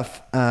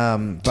stuff.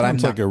 But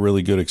Sounds like a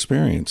really good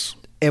experience.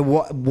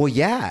 Well,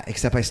 yeah,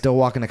 except I still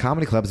walk into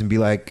comedy clubs and be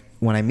like,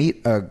 when I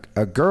meet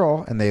a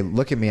girl and they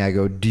look at me, I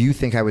go, do you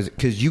think I was,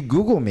 because you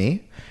Google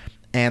me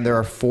and there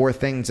are 4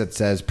 things that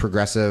says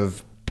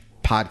progressive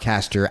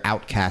podcaster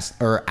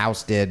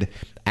ousted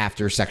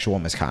after sexual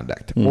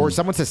misconduct. Or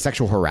someone says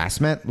sexual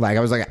harassment. Like, I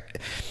was like,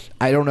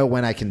 I don't know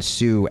when I can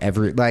sue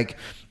like,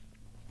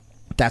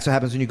 that's what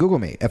happens when you Google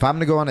me. If I'm going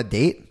to go on a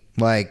date,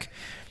 like,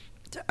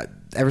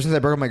 ever since I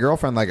broke up with my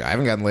girlfriend, like, I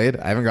haven't gotten laid.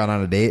 I haven't gone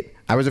on a date.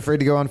 I was afraid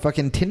to go on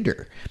fucking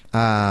Tinder.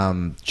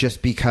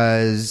 Just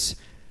because,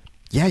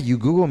 yeah, you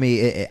Google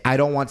me. I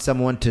don't want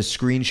someone to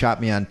screenshot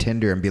me on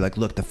Tinder and be like,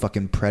 look, the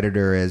fucking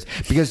predator is.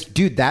 Because,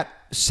 dude, that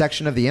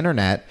section of the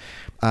internet,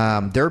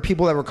 there were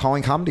people that were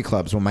calling comedy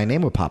clubs when my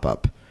name would pop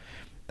up.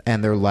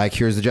 And they're like,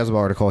 here's the Jezebel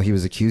article. He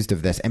was accused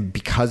of this. And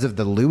because of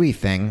the Louis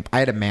thing, I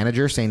had a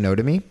manager say no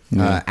to me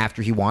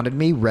after he wanted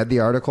me, read the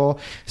article,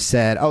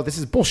 said, oh, this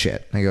is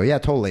bullshit. And I go, yeah,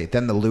 totally.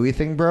 Then the Louis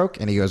thing broke,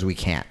 and he goes, we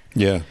can't.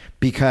 Yeah.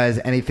 Because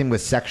anything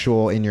with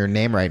sexual in your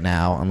name right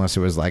now, unless it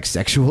was like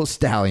Sexual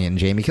Stallion,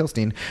 Jamie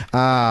Kilstein,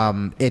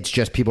 it's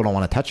just people don't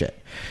want to touch it.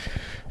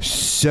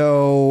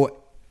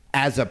 So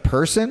as a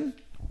person,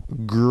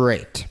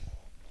 great.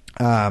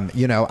 I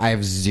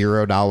have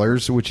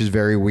 $0, which is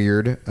very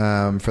weird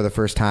for the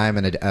first time,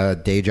 and a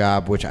day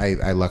job, which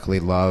I luckily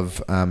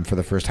love for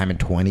the first time in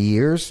 20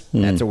 years.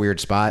 That's a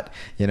weird spot,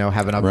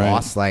 having a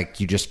boss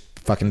like you just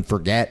fucking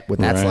forget what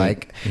that's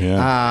like.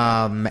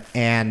 Yeah.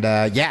 And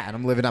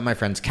I'm living on my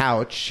friend's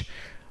couch,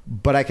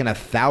 but I can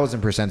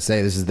 1,000%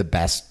 say this is the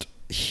best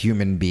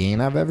human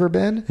being I've ever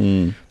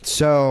been.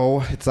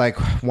 So it's like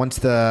once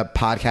the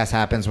podcast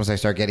happens, once I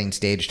start getting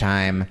stage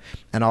time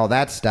and all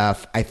that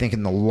stuff, I think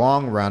in the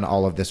long run,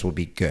 all of this will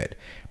be good.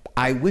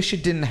 I wish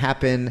it didn't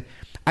happen.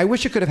 I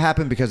wish it could have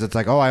happened because it's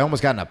like, oh, I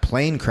almost got in a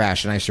plane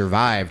crash and I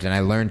survived and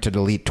I learned to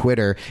delete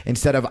Twitter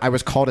instead of I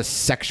was called a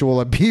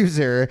sexual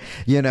abuser,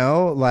 you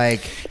know,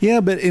 like. Yeah,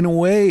 but in a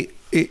way,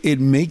 it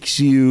makes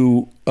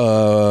you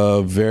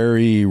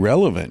very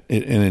relevant.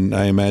 And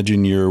I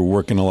imagine you're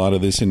working a lot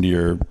of this into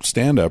your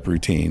stand-up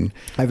routine.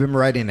 I've been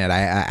writing it.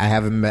 I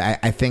haven't.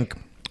 I think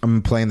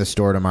I'm playing the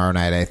store tomorrow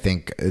night. I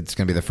think it's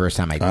going to be the first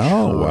time I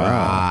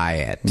try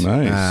it.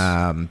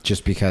 Nice.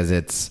 Just because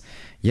it's,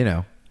 you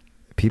know,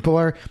 people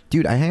are,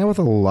 dude, I hang out with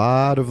a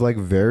lot of like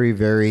very,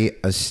 very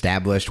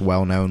established,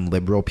 well-known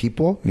liberal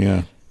people.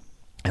 Yeah.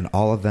 And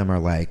all of them are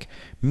like,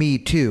 me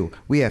too.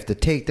 We have to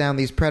take down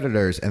these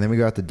predators. And then we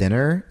go out to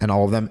dinner and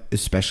all of them,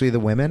 especially the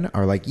women,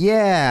 are like,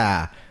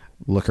 yeah,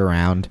 look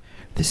around.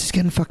 This is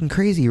getting fucking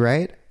crazy,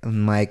 right?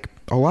 And like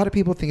a lot of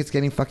people think it's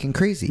getting fucking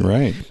crazy.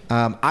 Right.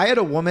 I had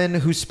a woman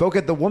who spoke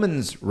at the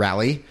women's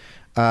rally,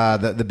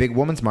 the big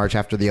women's march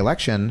after the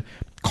election,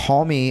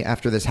 call me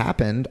after this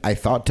happened. I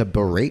thought to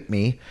berate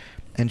me.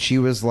 And she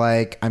was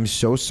like, I'm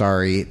so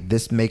sorry.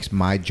 This makes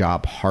my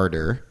job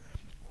harder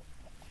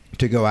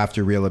to go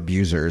after real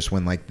abusers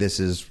when like this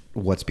is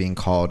what's being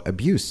called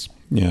abuse.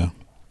 Yeah.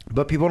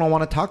 But people don't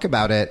want to talk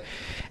about it.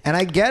 And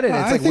I get it. It's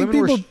I like think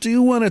people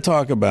do want to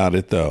talk about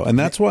it though. And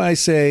that's why I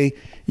say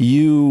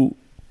you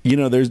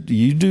do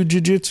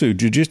jiu-jitsu.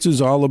 Jiu-jitsu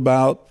is all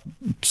about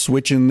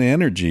switching the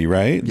energy,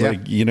 right? Yeah.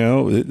 Like, you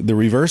know, the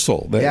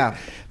reversal.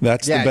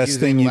 That's the best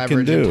thing you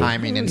can do. And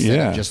timing instead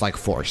of just like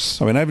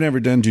force. I mean, I've never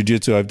done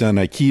jiu-jitsu. I've done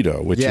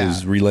Aikido, which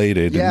is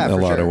related in a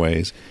lot of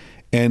ways.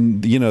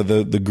 And, you know,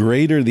 the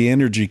greater the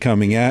energy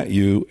coming at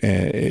you,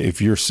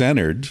 if you're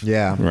centered,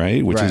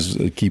 right, which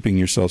is keeping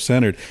yourself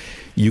centered,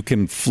 you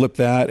can flip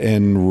that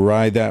and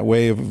ride that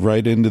wave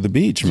right into the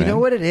beach, man. You know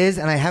what it is?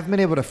 And I haven't been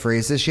able to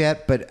phrase this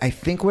yet, but I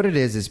think what it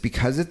is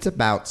because it's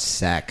about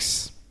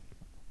sex.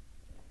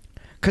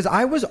 Because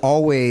I was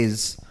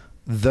always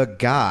the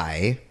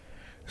guy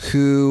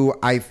who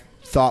I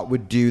thought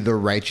would do the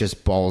righteous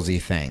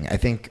ballsy thing. I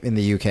think in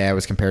the UK I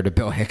was compared to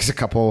Bill Hicks a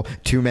couple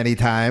too many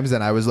times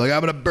and I was like, I'm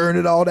gonna burn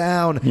it all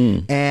down.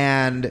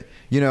 And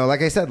you know,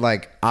 like I said,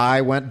 like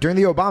I went during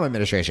the Obama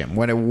administration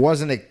when it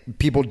wasn't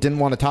people didn't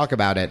want to talk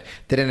about it,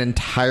 did an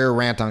entire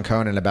rant on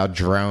Conan about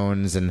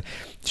drones and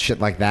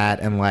shit like that,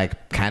 and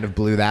like kind of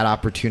blew that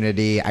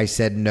opportunity. I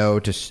said no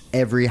to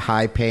every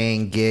high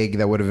paying gig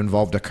that would have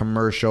involved a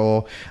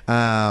commercial.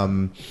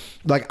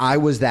 Like I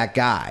was that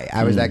guy.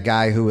 I was that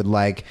guy who would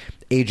like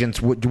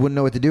agents wouldn't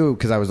know what to do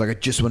because I was like, I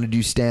just want to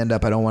do stand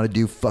up. I don't want to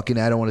do fucking,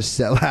 I don't want to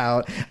sell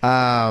out.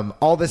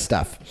 All this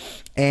stuff.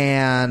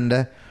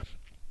 And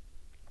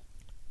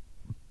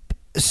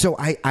so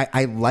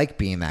I like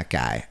being that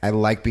guy. I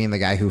like being the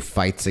guy who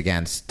fights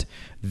against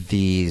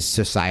these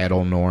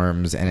societal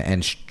norms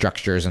and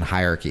structures and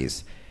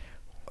hierarchies.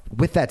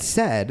 With that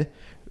said,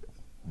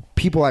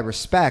 people I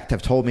respect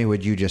have told me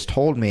what you just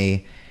told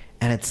me.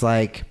 And it's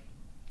like,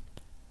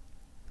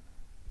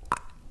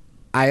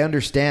 I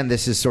understand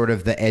this is sort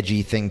of the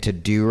edgy thing to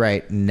do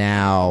right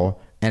now,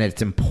 and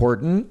it's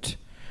important,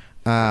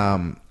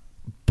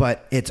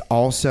 but it's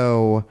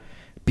also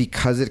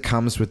because it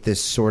comes with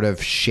this sort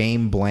of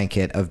shame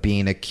blanket of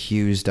being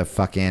accused of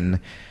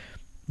fucking,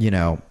 you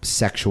know,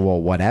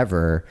 sexual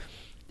whatever.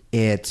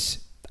 I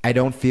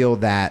don't feel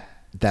that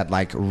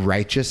like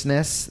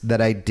righteousness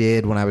that I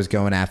did when I was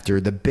going after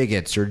the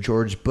bigots or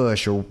George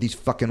Bush or these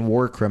fucking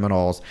war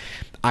criminals.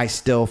 I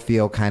still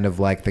feel kind of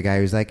like the guy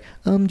who's like,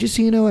 just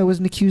so you know, I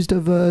wasn't accused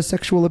of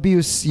sexual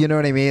abuse. You know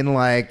what I mean?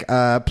 Like,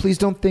 please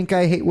don't think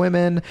I hate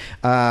women.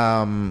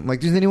 Like,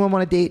 does anyone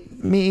want to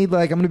date me?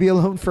 Like, I'm going to be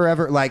alone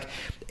forever. Like,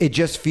 it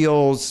just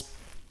feels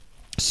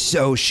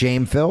so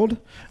shame-filled.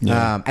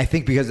 I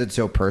think because it's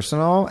so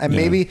personal, and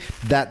maybe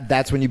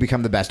that's when you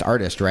become the best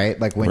artist, right?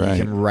 Like when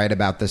you can write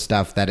about the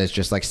stuff that is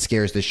just like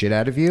scares the shit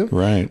out of you.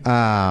 Right.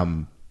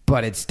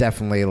 But it's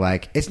definitely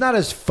like, it's not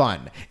as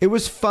fun. It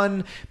was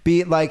fun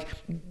like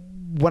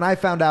when I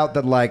found out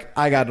that like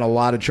I got in a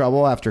lot of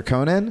trouble after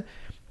Conan,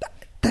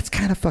 that's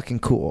kind of fucking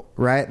cool,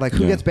 right? Like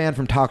who gets banned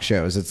from talk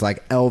shows? It's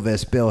like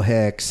Elvis, Bill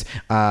Hicks,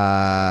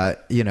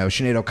 you know,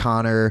 Sinead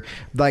O'Connor.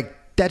 Like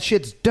that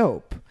shit's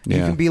dope. You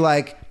can be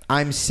like,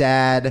 I'm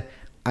sad,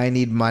 I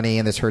need money,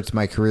 and this hurts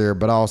my career,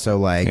 but also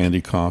like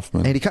Andy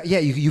Kaufman.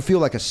 You feel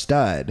like a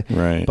stud,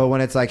 right? But when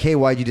it's like, hey,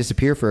 why'd you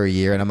disappear for a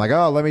year? And I'm like,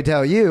 oh, let me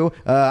tell you,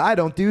 I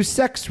don't do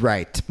sex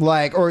right,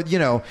 like, or you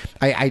know,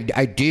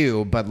 I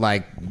do, but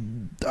like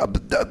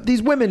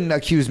these women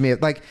accuse me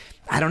of like,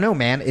 I don't know,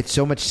 man. It's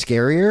so much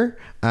scarier.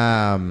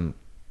 I mean,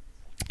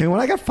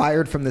 when I got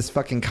fired from this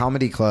fucking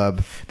comedy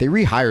club, they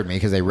rehired me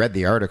because they read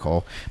the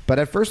article. But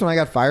at first, when I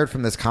got fired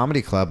from this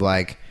comedy club,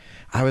 like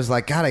I was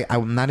like, God,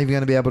 I'm not even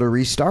going to be able to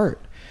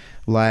restart.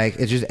 Like,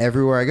 it's just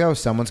everywhere I go,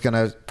 someone's going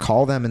to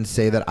call them and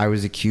say that I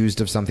was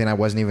accused of something I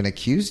wasn't even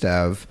accused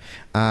of.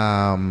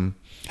 How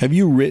Have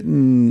you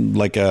written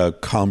like a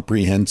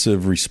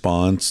comprehensive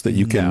response that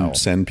you can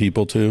send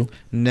people to?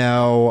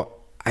 No,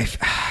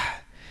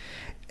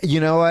 you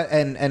know what?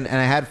 And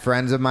I had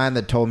friends of mine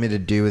that told me to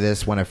do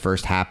this when it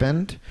first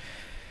happened.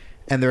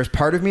 And there's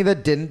part of me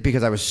that didn't,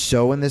 because I was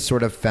so in this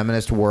sort of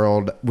feminist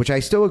world, which I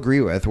still agree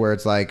with, where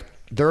it's like,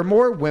 there are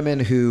more women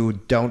who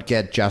don't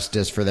get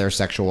justice for their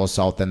sexual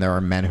assault than there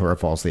are men who are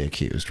falsely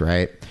accused,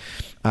 right?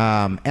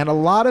 And a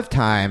lot of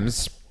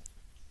times,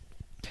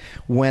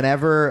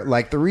 whenever,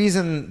 like, the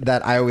reason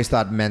that I always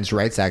thought men's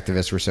rights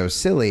activists were so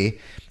silly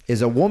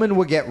is a woman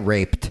would get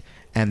raped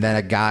and then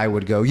a guy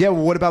would go, yeah,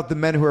 well, what about the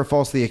men who are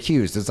falsely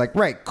accused? It's like,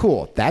 right,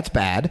 cool, that's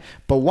bad.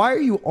 But why are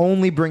you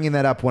only bringing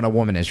that up when a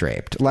woman is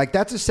raped? Like,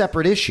 that's a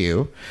separate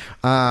issue.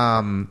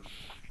 That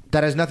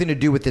has nothing to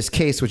do with this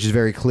case, which is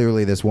very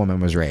clearly this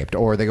woman was raped.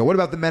 Or they go, what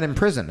about the men in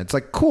prison? It's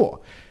like,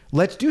 cool,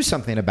 let's do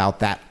something about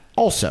that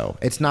also.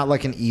 It's not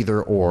like an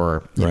either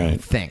or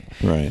thing.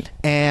 Right.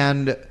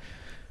 And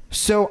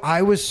so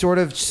I was sort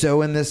of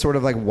so in this sort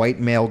of like white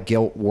male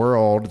guilt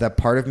world that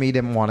part of me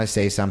didn't want to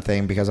say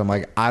something because I'm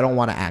like, I don't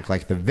want to act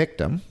like the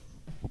victim.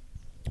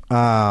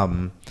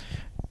 And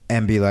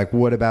be like,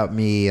 what about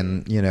me?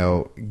 And, you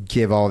know,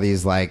 give all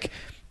these like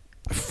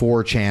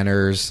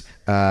 4chaners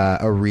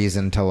a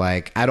reason to,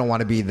 like, I don't want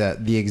to be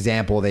the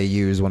example they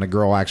use when a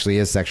girl actually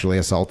is sexually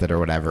assaulted or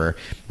whatever,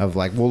 of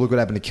like, well, look what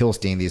happened to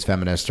Kilstein. These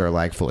feminists are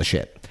like full of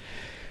shit.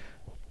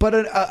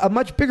 But a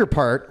much bigger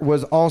part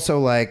was also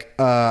like,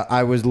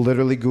 I was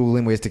literally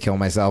Googling ways to kill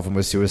myself and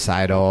was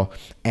suicidal,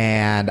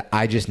 and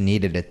I just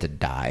needed it to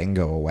die and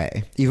go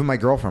away. Even my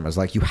girlfriend was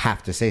like, you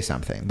have to say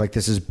something. Like,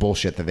 this is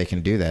bullshit that they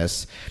can do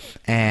this.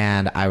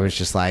 And I was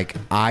just like,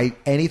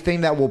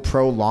 anything that will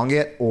prolong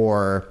it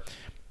or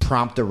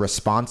prompt a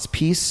response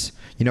piece,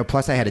 you know,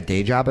 plus I had a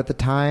day job at the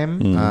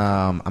time.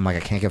 I'm like, I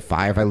can't get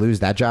fired. If I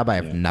lose that job, I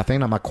have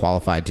nothing. I'm not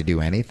qualified to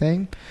do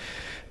anything.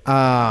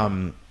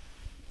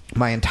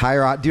 My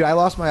entire dude, I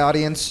lost my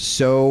audience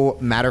so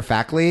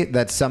matter-of-factly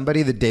that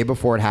somebody the day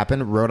before it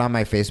happened wrote on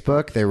my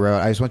Facebook. They wrote,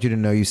 I just want you to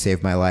know you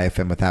saved my life,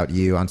 and without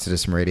you on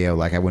Citizen Radio,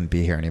 like, I wouldn't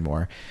be here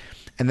anymore.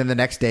 And then the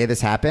next day this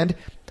happened.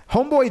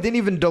 Homeboy didn't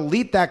even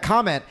delete that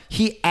comment.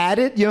 He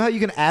added, you know how you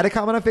can add a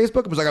comment on Facebook?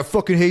 It was like, I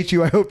fucking hate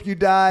you. I hope you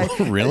die.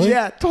 Really?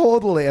 Yeah,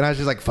 totally. And I was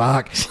just like,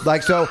 fuck.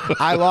 Like, so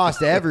I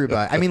lost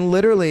everybody. I mean,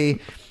 literally,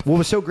 what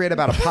was so great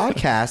about a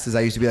podcast is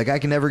I used to be like, I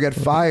can never get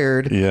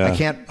fired. Yeah. I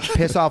can't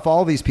piss off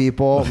all these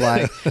people.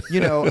 Like, you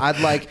know,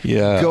 I'd like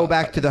go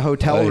back to the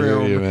hotel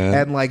room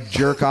and like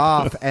jerk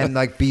off and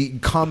like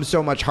become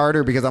so much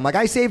harder because I'm like,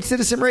 I saved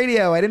Citizen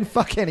Radio. I didn't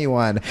fuck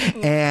anyone.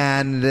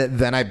 And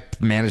then I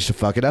managed to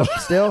fuck it up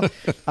still.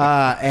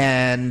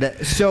 And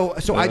so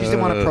I just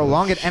didn't want to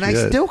prolong it. And I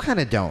still kind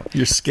of don't.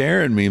 You're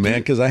scaring me, man,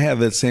 because I have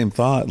that same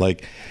thought.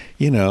 Like,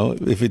 you know,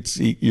 if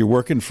you're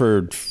working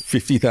for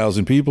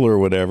 50,000 people or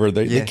whatever,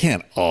 they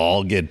can't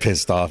all get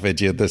pissed off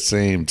at you at the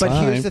same time.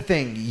 But here's the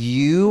thing.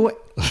 You,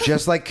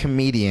 just like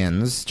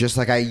comedians, just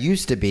like I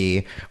used to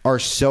be, are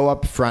so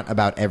upfront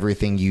about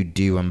everything you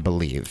do and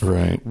believe.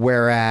 Right.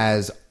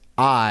 Whereas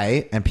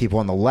I and people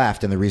on the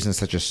left, and the reason it's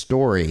such a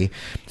story,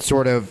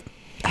 sort of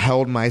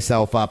held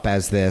myself up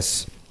as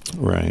this,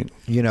 right,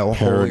 you know,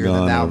 holier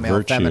than thou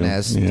male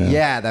feminist.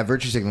 Yeah, that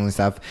virtue signaling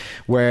stuff.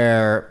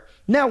 Where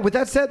now, with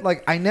that said,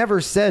 like, I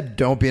never said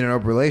don't be in an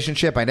open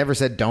relationship. I never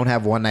said don't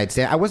have one night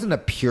stand. I wasn't a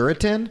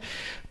Puritan,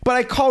 but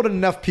I called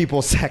enough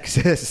people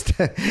sexist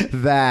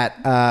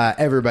that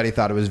everybody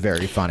thought it was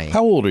very funny.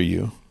 How old are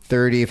you?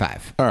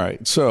 35. All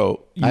right,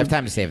 so I have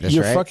time to save this.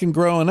 You're right? fucking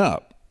growing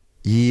up.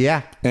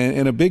 Yeah,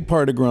 and a big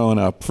part of growing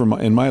up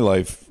in my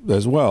life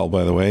as well,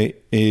 by the way,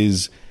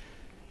 is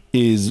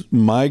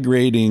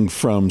migrating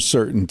from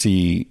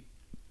certainty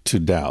to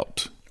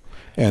doubt,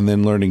 and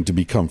then learning to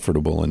be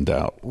comfortable in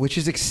doubt. Which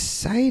is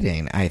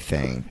exciting, I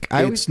think.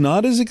 It's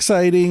not as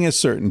exciting as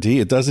certainty.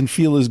 It doesn't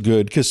feel as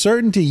good, because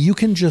certainty, you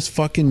can just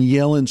fucking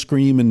yell and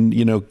scream and,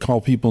 you know,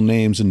 call people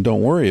names and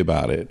don't worry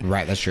about it.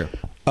 Right, that's true.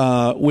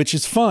 Which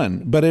is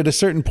fun. But at a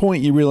certain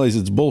point, you realize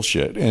it's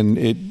bullshit. And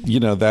it, you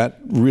know, that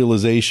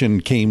realization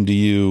came to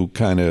you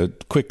kind of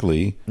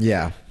quickly.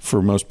 Yeah.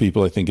 For most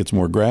people, I think it's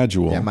more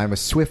gradual. Yeah, mine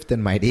was swift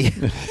and mighty.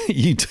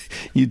 You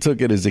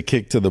took it as a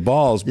kick to the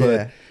balls, but...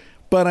 Yeah.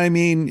 But I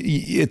mean,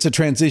 it's a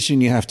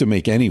transition you have to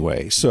make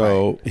anyway.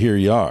 So Here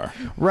you are.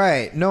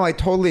 Right. No, I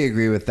totally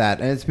agree with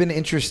that. And it's been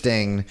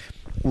interesting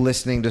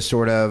listening to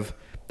sort of,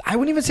 I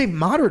wouldn't even say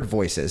moderate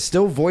voices,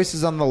 still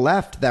voices on the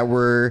left that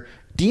were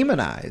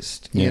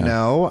demonized, you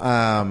know?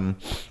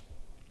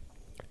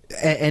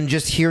 And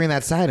just hearing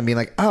that side and being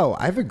like, oh,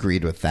 I've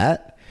agreed with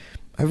that.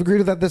 I've agreed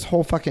with that this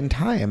whole fucking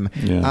time.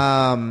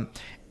 Yeah.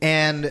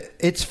 And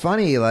it's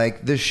funny,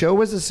 like, the show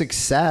was a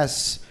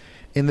success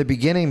in the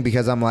beginning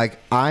because I'm like,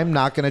 I'm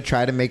not going to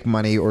try to make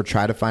money or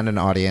try to find an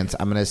audience.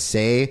 I'm going to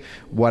say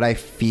what I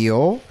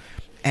feel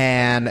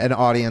and an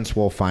audience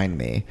will find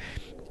me.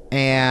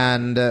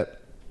 And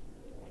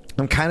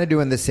I'm kind of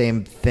doing the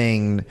same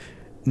thing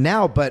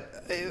now, but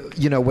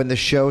you know, when the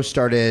show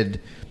started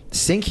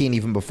sinking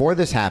even before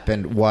this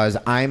happened, was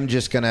I'm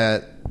just going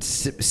to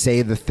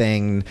say the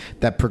thing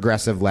that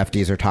progressive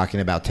lefties are talking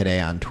about today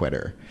on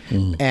Twitter.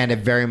 And it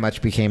very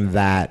much became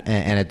that,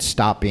 and it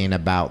stopped being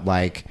about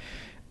like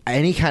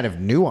any kind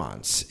of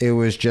nuance. It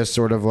was just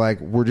sort of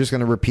like, we're just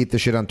going to repeat the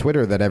shit on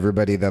Twitter that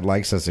everybody that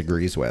likes us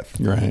agrees with.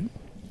 Right.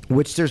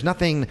 Which there's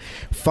nothing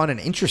fun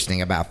and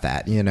interesting about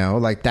that, you know?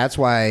 Like, that's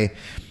why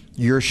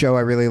your show,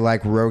 I really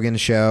like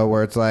Rogan's show,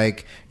 where it's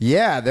like,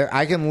 yeah,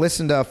 I can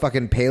listen to a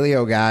fucking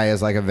paleo guy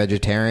as like a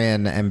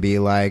vegetarian and be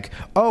like,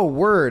 oh,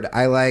 word,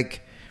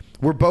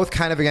 we're both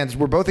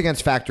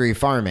against factory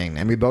farming,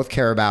 and we both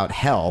care about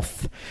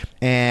health,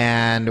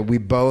 and we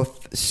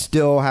both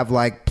still have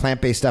like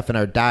plant-based stuff in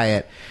our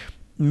diet.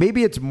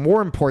 Maybe it's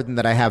more important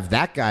that I have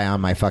that guy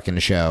on my fucking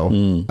show,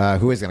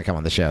 who is going to come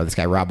on the show, this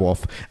guy, Rob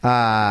Wolf.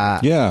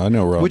 Yeah, I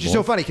know Rob Which is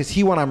so funny because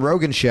he went on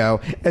Rogan's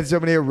show, and so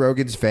many of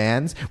Rogan's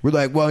fans were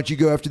like, why don't you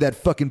go after that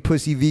fucking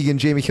pussy vegan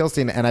Jamie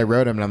Kilstein? And I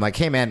wrote him, and I'm like,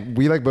 hey, man,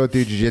 we like both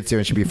do jiu-jitsu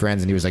and should be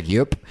friends. And he was like,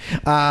 yep.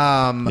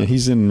 Yeah,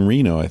 he's in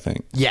Reno, I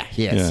think. Yeah,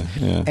 he is.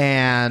 Yeah.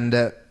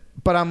 And,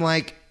 but I'm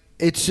like,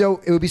 it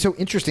would be so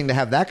interesting to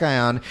have that guy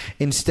on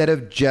instead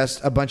of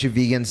just a bunch of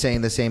vegans saying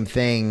the same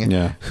thing.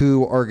 Yeah.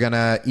 Who are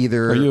gonna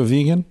either. Are you a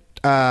vegan?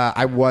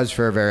 I was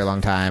for a very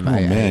long time. Oh,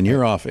 man,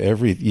 you're off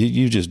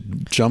you just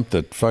jumped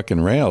the fucking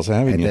rails,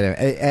 haven't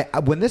you?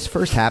 When this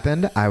first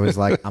happened, I was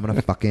like, I'm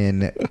gonna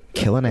fucking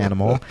kill an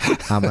animal.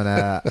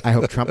 I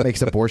hope Trump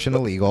makes abortion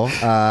illegal.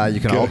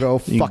 You can all go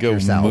fuck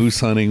yourself. Moose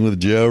hunting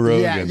with Joe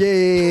Rogan.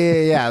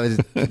 Yeah.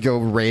 Go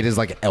raid his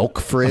like elk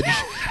fridge.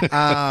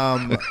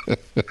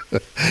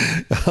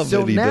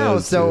 So now,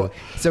 so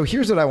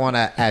here's what I want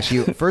to ask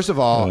you. First of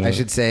all, I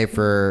should say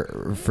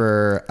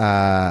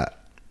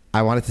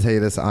I wanted to tell you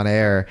this on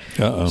air.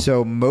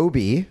 So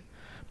Moby,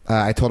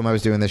 I told him I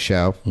was doing this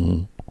show,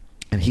 and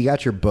he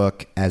got your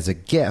book as a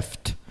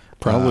gift.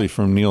 Probably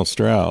from Neil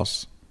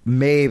Strauss.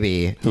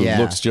 Maybe. Who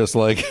looks just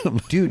like him.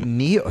 Dude,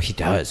 Neil, he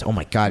does. Oh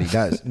my God, he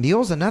does.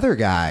 Neil's another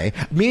guy.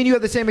 Me and you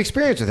had the same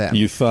experience with him.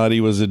 You thought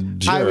he was a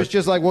jerk. I was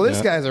just like, well,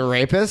 this guy's a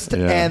rapist.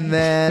 Yeah. And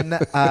then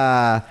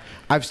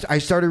I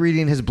started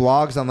reading his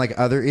blogs on like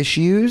other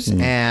issues,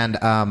 and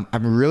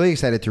I'm really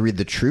excited to read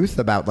the truth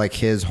about like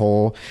his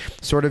whole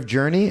sort of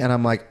journey. And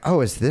I'm like,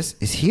 oh, is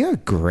he a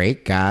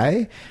great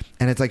guy?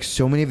 And it's like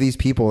so many of these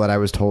people that I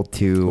was told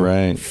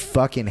to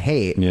fucking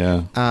hate.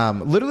 Yeah.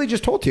 Literally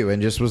just told to,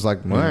 and just was like,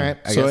 all right.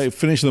 I guess. I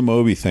finished the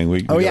Moby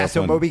thing.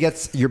 So Moby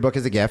gets your book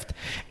as a gift.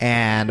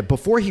 And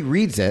before he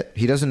reads it,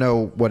 he doesn't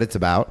know what it's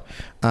about.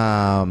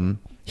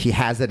 He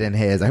has it in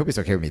his, I hope he's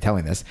okay with me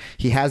telling this.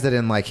 He has it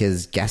in like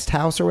his guest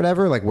house or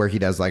whatever, like where he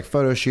does like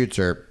photo shoots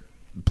or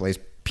plays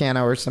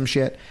piano or some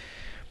shit.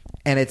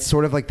 And it's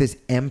sort of like this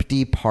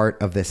empty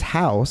part of this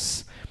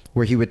house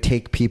where he would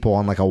take people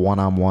on like a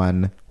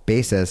one-on-one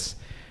basis,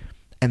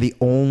 and the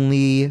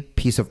only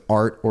piece of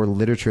art or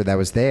literature that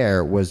was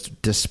there was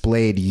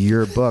displayed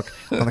your book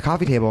on the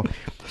coffee table.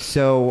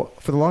 So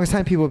for the longest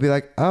time, people would be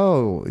like,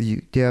 oh, do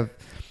you have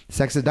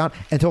Sex at Dawn?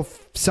 Until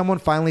someone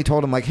finally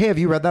told him like, hey, have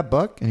you read that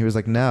book? And he was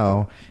like,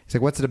 no. He's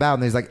like, what's it about?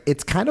 And he's like,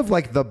 it's kind of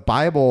like the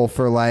Bible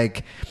for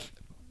like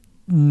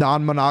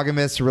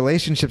non-monogamous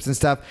relationships and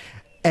stuff.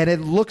 And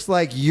it looks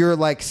like you're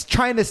like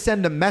trying to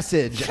send a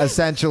message,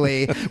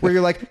 essentially, where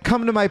you're like,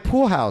 come to my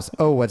pool house.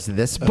 Oh, what's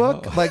this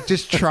book? Like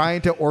just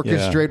trying to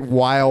orchestrate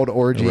wild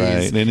orgies.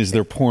 Right. And is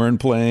there porn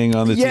playing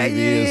on the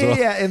TV as well?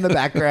 Yeah, in the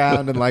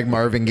background, and like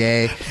Marvin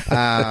Gaye.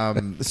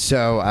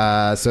 So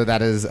that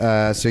is,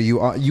 so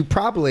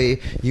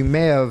you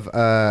may have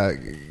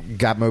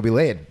got Moby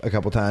laid a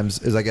couple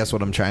times, is I guess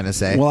what I'm trying to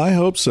say. Well, I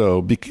hope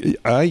so.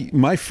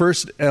 My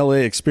first LA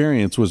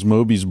experience was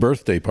Moby's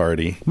birthday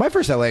party. My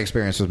first LA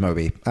experience was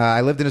Moby.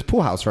 I lived in his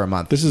pool house for a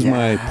month. This is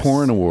my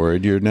porn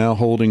award. You're now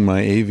holding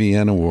my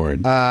AVN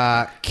award.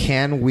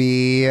 Can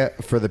we,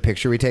 for the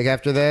picture we take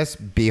after this,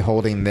 be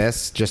holding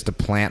this just to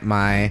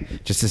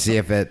just to see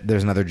if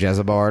there's another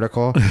Jezebel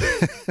article?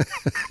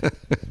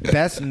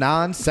 Best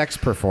non-sex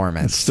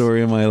performance.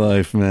 Story of my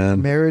life,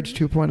 man. Marriage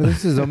 2.0.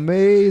 This is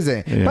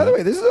amazing. Yeah. By the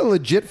way, this is a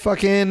legit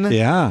fucking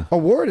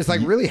award. It's like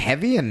really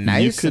heavy and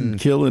nice. You could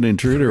kill an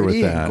intruder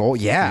with that.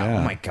 Gold. Yeah.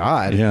 Oh my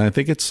God. Yeah, I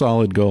think it's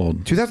solid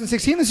gold.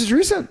 2016. This is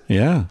recent.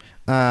 Yeah.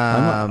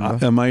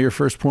 Am I your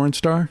first porn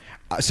star?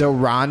 So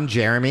Ron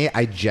Jeremy,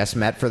 I just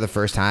met for the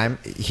first time.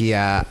 He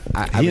and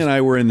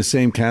I were in the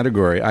same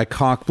category. I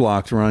cock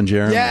blocked Ron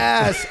Jeremy.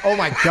 Yes. Oh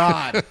my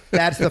God.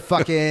 That's the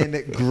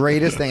fucking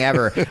greatest thing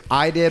ever.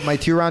 I did my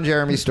 2 Ron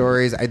Jeremy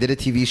stories. I did a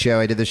TV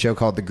show. I did the show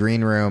called The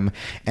Green Room,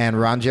 and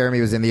Ron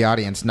Jeremy was in the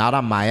audience, not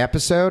on my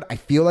episode. I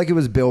feel like it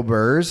was Bill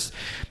Burr's,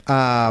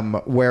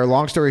 where,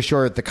 long story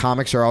short, the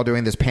comics are all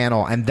doing this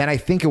panel, and then I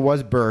think it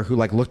was Burr who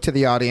like looked to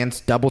the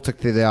audience, double took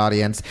to the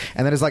audience,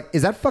 and then is like,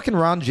 is that fucking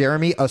Ron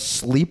Jeremy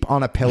asleep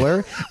on a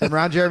pillar? And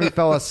Ron Jeremy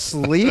fell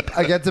asleep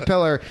against a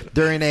pillar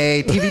during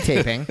a TV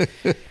taping.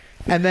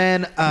 And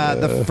then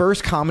the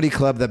first comedy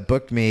club that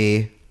booked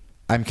me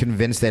I'm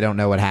convinced they don't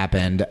know what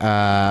happened.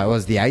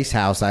 Was the Ice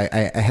House.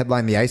 I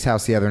headlined the Ice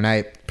House the other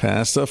night.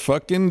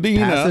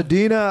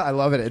 Pasadena. I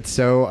love it. It's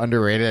so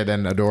underrated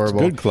and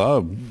adorable. Good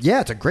club.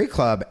 Yeah, it's a great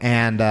club.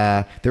 And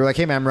they were like,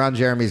 hey, man, Ron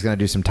Jeremy's going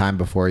to do some time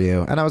before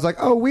you. And I was like,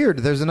 oh, weird.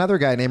 There's another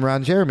guy named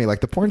Ron Jeremy, like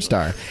the porn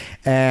star.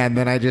 And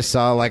then I just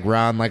saw like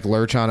Ron like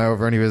lurch on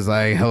over and he was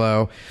like,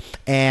 hello.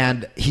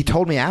 And he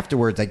told me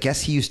afterwards, I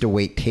guess he used to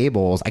wait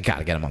tables. I got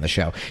to get him on the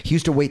show. He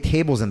used to wait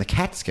tables in the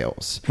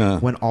Catskills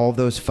when all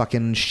those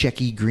fucking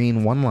Shecky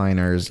Green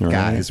one-liners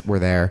guys were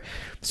there.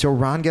 So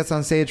Ron gets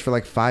on stage for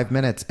like 5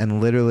 minutes and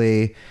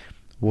literally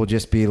will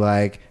just be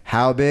like,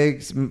 how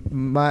big's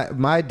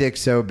my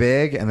dick's so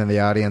big? And then the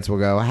audience will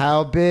go,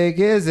 how big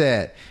is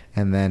it?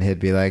 And then he'd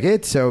be like,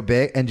 it's so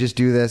big, and just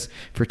do this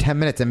for 10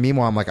 minutes. And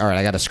meanwhile, I'm like, all right,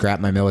 I got to scrap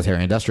my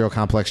military industrial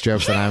complex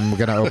jokes that I'm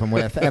going to open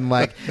with. And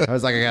like, I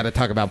was like, I got to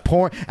talk about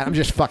porn. And I'm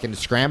just fucking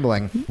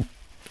scrambling.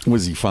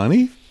 Was he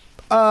funny?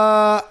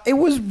 It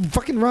was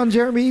fucking Ron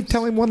Jeremy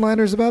telling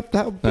one-liners about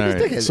how big his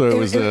dick is. So it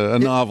was a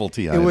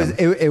novelty item.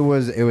 It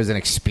was an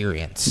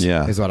experience.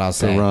 Yeah, is what I'll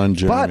say. Ron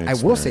Jeremy but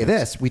I will say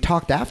this: we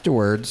talked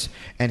afterwards,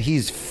 and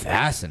he's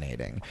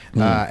fascinating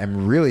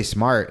and really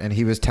smart. And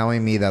he was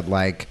telling me that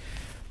like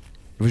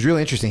it was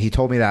really interesting. He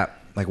told me that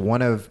like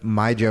one of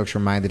my jokes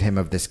reminded him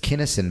of this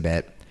Kinison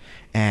bit,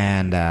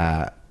 and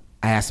I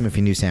asked him if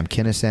he knew Sam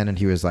Kinison, and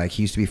he was like,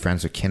 he used to be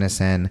friends with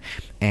Kinison,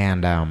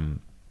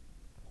 and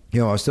you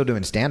know, I was still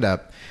doing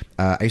stand-up.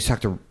 I used to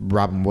talk to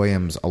Robin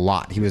Williams a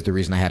lot. He was the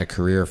reason I had a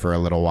career for a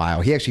little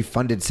while. He actually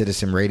funded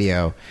Citizen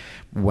Radio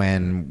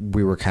when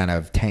we were kind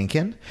of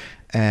tanking.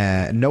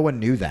 No one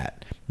knew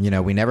that. You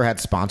know, we never had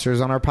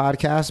sponsors on our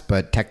podcast,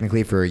 but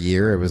technically for a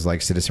year, it was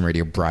like Citizen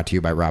Radio brought to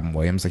you by Robin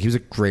Williams. Like, he was a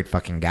great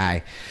fucking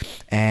guy.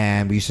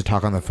 And we used to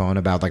talk on the phone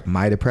about like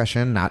my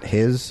depression, not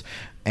his,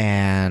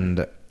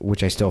 and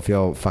which I still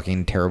feel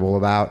fucking terrible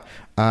about.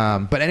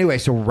 But anyway,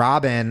 so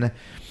Robin,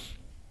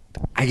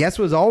 I guess,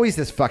 was always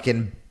this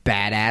fucking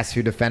badass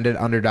who defended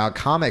underdog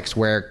comics,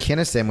 where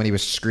Kinison, when he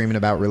was screaming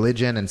about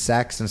religion and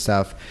sex and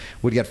stuff,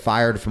 would get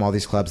fired from all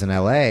these clubs in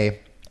LA.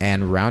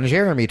 And Ron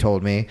Jeremy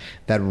told me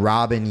that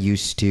Robin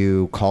used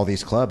to call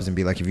these clubs and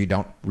be like, if you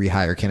don't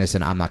rehire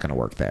Kinison, I'm not going to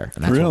work there.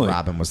 And that's when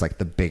Robin was like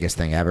the biggest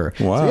thing ever.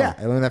 Wow. So yeah,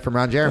 I learned that from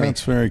Ron Jeremy.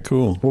 That's very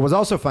cool. What was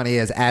also funny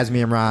is, as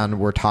me and Ron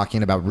were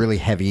talking about really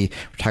heavy,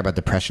 we're talking about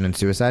depression and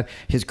suicide,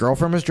 his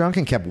girlfriend was drunk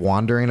and kept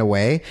wandering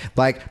away.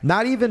 Like,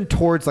 not even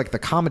towards like the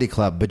comedy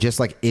club, but just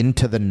like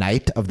into the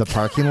night of the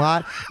parking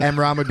lot. And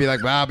Ron would be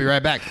like, well, I'll be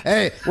right back.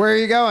 Hey, where are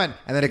you going?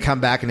 And then he'd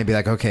come back and he'd be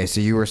like, okay,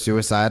 so you were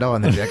suicidal?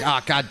 And then he'd be like,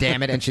 oh, God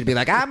damn it. And she'd be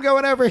like, I'm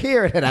going over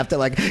here. And I'd have to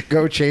like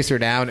go chase her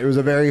down. It was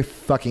a very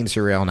fucking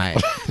surreal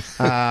night.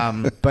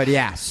 But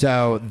yeah,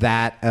 so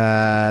that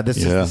this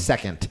is the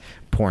second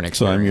porn experience.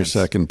 So I'm your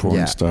second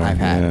porn star. I've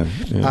had.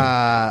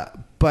 Yeah.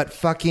 Butt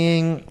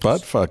fucking.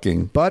 That's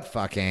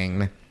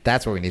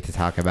what we need to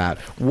talk about.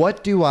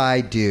 What do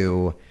I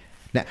do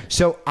now?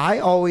 So I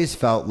always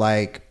felt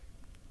like,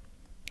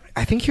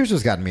 I think here's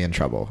what's gotten me in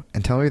trouble.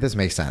 And tell me if this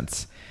makes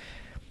sense.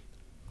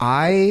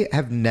 I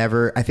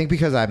think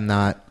because I'm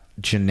not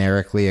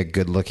generically a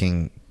good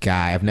looking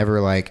guy, I've never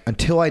like,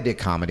 until I did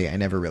comedy, I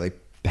never really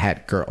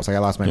had girls. Like, I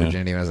lost my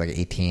virginity when I was like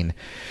 18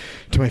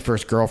 to my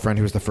first girlfriend,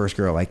 who was the first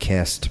girl I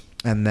kissed.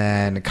 And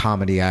then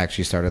comedy, I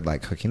actually started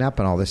like hooking up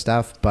and all this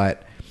stuff.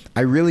 But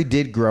I really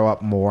did grow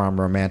up more on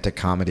romantic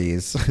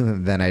comedies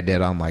than I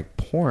did on like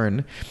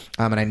porn.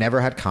 And I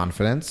never had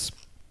confidence.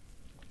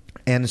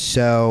 And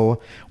so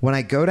when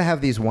I go to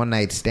have these one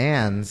night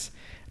stands,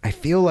 I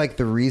feel like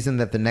the reason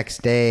that the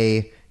next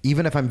day,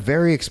 even if I'm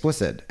very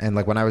explicit, and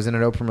like when I was in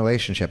an open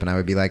relationship and I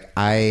would be like,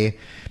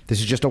 this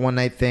is just a one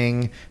night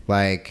thing.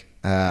 Like,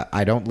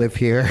 I don't live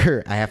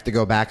here. I have to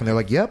go back. And they're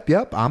like, yep,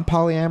 I'm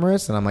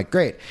polyamorous. And I'm like,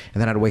 great.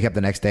 And then I'd wake up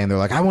the next day and they're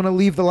like, I want to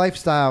leave the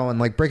lifestyle and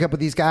like break up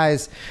with these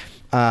guys.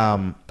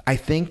 I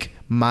think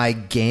my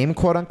game,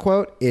 quote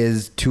unquote,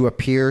 is to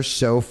appear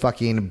so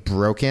fucking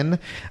broken.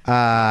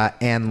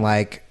 And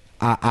like,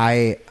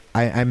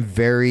 I'm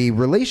very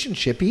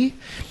relationshipy,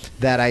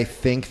 that I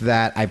think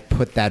that I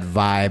put that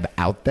vibe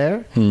out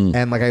there.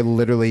 And like, I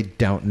literally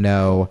don't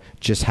know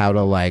just how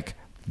to like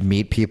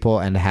meet people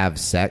and have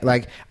sex.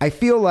 Like, I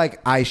feel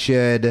like I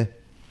should.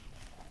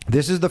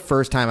 This is the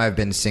first time I've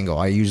been single.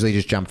 I usually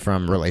just jump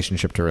from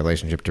relationship to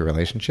relationship to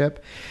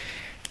relationship.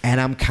 And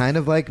I'm kind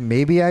of like,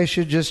 maybe I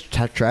should just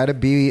try to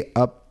be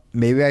up.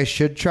 Maybe I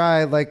should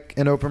try like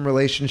an open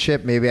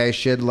relationship. Maybe I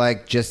should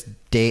like just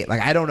date.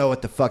 Like, I don't know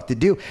what the fuck to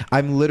do.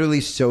 I'm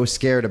literally so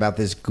scared about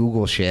this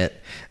Google shit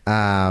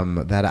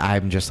that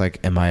I'm just like,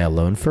 am I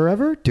alone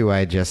forever? Do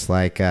I just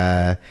like,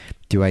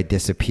 do I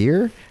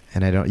disappear?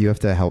 And you have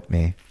to help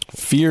me.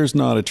 Fear's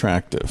not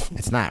attractive.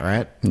 It's not,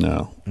 right?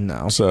 No.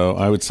 No. So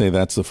I would say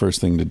that's the first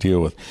thing to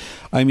deal with.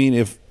 I mean,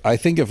 if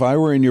I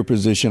were in your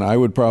position, I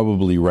would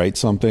probably write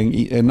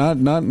something, and not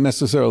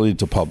necessarily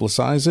to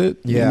publicize it.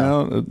 Yeah.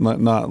 You know,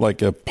 not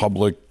like a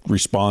public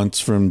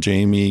response from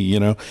Jamie, you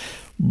know,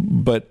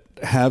 but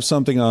have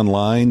something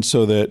online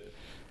so that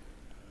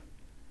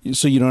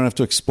so you don't have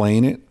to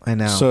explain it. I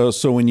know.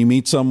 So when you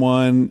meet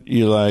someone,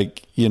 you're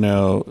like, you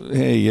know,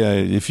 hey,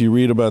 if you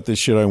read about this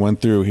shit I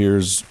went through,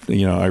 here's,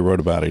 you know, I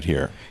wrote about it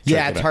here.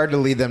 Yeah, it's hard to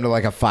lead them to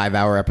like a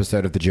 5-hour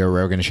episode of the Joe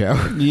Rogan show.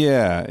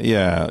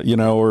 Yeah, you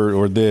know,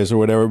 or this or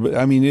whatever. But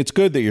I mean, it's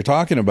good that you're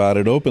talking about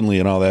it openly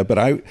and all that. But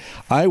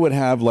I would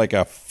have like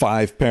a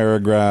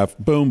 5-paragraph,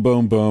 boom,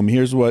 boom, boom.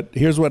 Here's what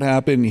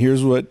happened.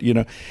 Here's what, you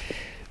know,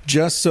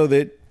 just so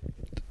that,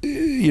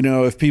 you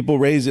know, if people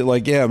raise it,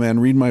 like, yeah, man,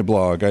 read my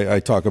blog. I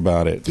talk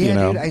about it. Yeah, you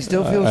know? dude, I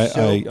still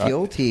feel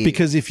guilty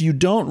because if you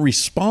don't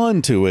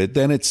respond to it,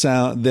 then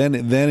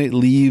then it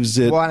leaves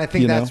it. Well, and I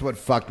think that's know? what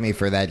fucked me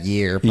for that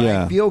year. But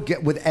Yeah. I feel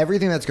with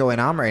everything that's going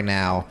on right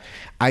now,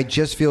 I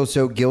just feel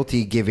so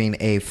guilty giving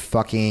a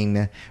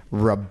fucking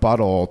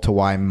rebuttal to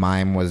why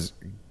mine was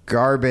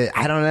garbage.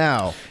 I don't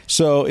know.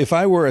 So if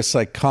I were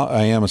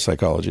I am a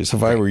psychologist.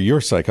 If I were your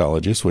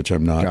psychologist, which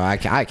I'm not, I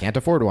can't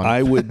afford one.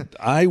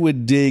 I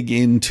would dig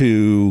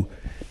into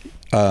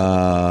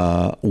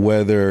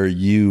whether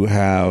you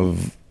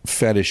have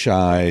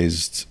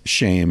fetishized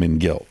shame and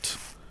guilt.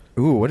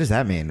 Ooh, what does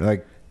that mean?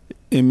 Like,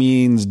 it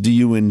means, do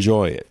you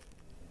enjoy it?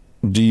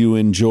 Do you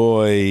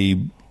enjoy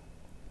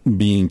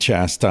being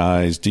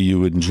chastised? Do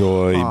you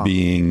enjoy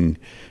being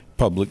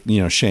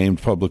shamed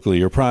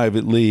publicly or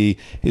privately?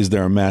 Is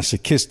there a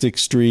masochistic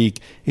streak?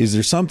 Is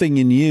there something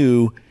in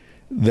you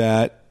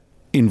that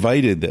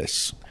invited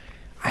this?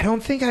 I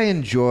don't think I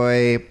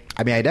enjoy.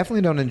 I mean, I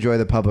definitely don't enjoy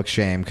the public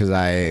shame because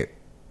I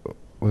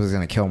was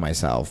going to kill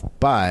myself.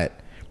 But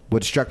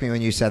what struck me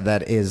when you said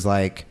that is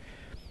like,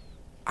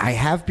 I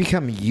have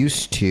become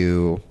used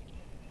to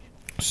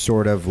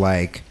sort of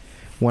like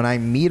when I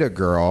meet a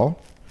girl,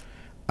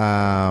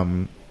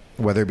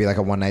 whether it be like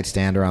a one-night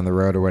stand or on the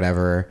road or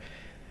whatever,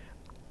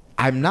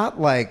 I'm not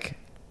like,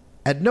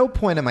 at no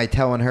point am I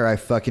telling her I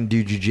fucking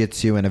do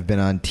jujitsu and have been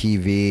on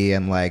TV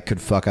and like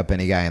could fuck up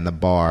any guy in the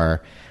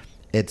bar.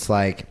 It's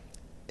like,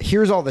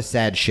 here's all the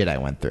sad shit I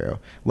went through.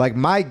 Like,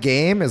 my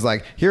game is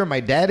like, here are my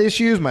dad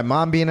issues, my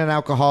mom being an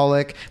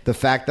alcoholic, the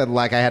fact that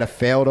like I had a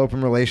failed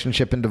open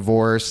relationship and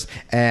divorce,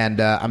 and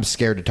I'm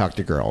scared to talk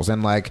to girls.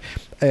 And like,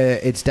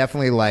 it's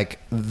definitely like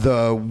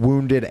the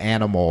wounded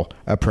animal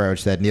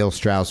approach that Neil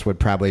Strauss would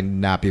probably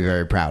not be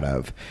very proud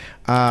of.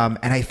 And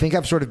I think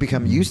I've sort of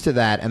become used to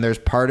that. And there's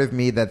part of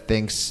me that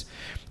thinks,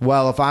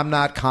 well, if I'm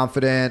not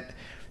confident,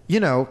 you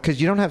know, because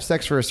you don't have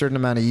sex for a certain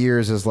amount of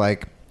years as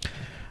like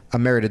a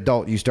married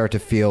adult, you start to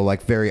feel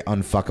like very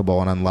unfuckable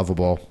and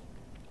unlovable.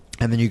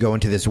 And then you go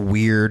into this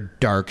weird,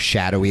 dark,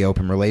 shadowy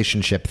open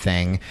relationship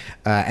thing.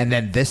 And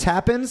then this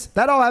happens.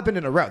 That all happened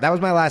in a row. That was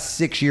my last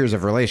 6 years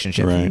of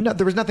relationships. Right. No,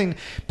 there was nothing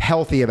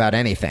healthy about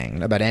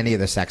anything, about any of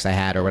the sex I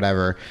had or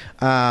whatever.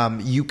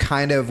 You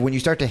kind of, when you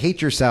start to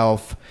hate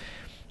yourself,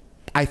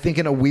 I think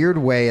in a weird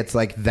way, it's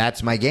like,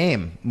 that's my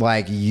game.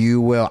 Like,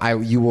 you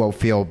will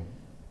feel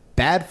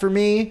bad for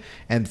me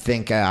and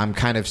think I'm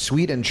kind of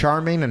sweet and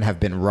charming and have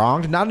been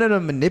wronged, not in a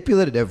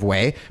manipulative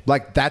way.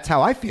 Like, that's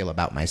how I feel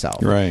about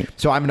myself. Right.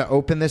 So I'm going to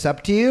open this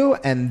up to you,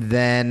 and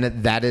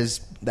then that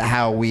is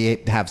how we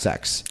have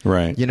sex.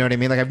 Right. You know what I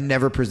mean? Like, I've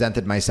never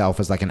presented myself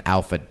as like an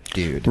alpha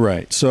dude.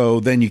 Right. So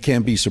then you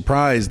can't be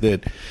surprised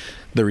that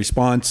the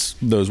response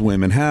those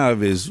women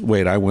have is,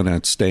 wait, I want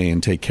to stay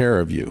and take care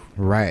of you.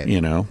 Right. You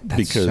know,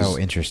 That's because so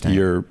interesting.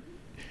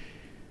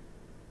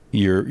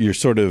 You're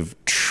sort of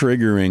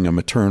triggering a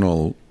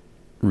maternal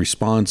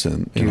response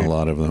in a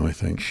lot of them, I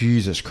think.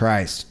 Jesus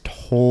Christ.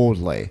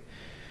 Totally.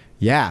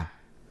 Yeah.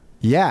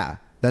 Yeah.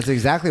 That's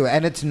exactly what,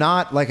 and it's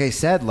not, like I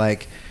said,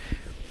 like,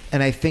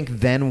 and I think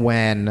then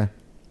when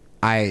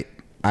I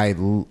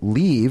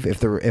leave,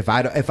 if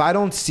I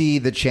don't see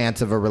the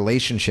chance of a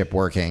relationship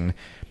working,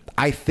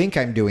 I think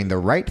I'm doing the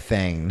right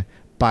thing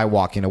by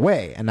walking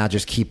away and not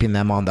just keeping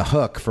them on the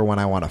hook for when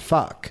I want to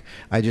fuck.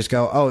 I just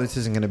go, oh, this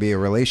isn't going to be a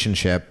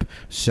relationship,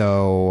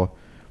 so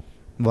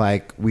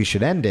like we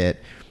should end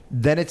it.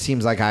 Then it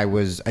seems like I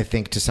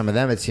think to some of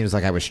them, it seems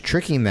like I was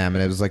tricking them,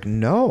 and it was like,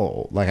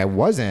 no, like I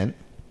wasn't.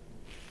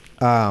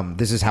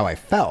 This is how I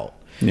felt.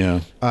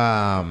 Yeah.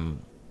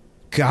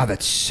 God,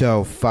 that's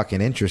so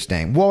fucking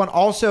interesting. Well, and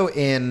also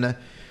in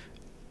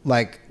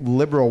like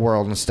liberal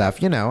world and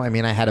stuff, you know, I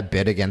mean, I had a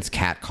bit against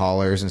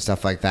catcallers and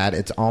stuff like that.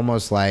 It's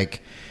almost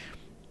like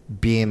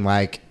being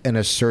like an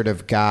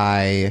assertive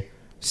guy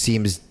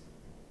seems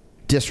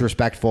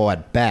disrespectful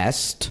at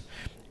best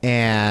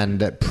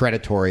and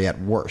predatory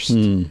at worst,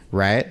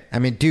 right? I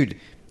mean, dude,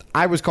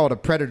 I was called a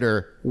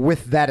predator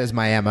with that as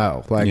my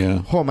MO. Like,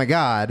 oh my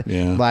God.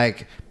 Yeah.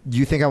 Like,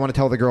 you think I want to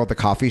tell the girl at the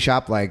coffee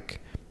shop, like,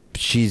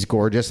 she's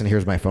gorgeous and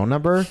here's my phone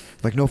number?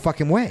 Like, no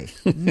fucking way.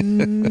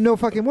 No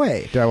fucking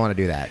way do I want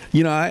to do that.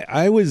 You know,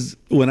 I was,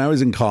 when I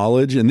was in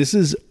college, and this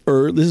is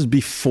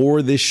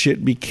before this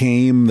shit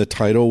became the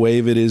tidal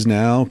wave it is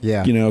now,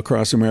 you know,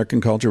 across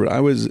American culture. But I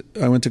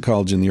went to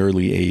college in the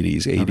early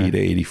 80s, 80 to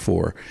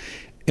 84.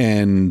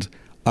 And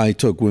I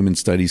took women's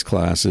studies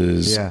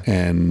classes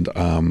and,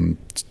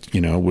 you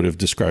know, would have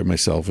described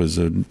myself as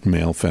a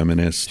male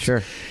feminist.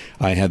 Sure.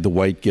 I had the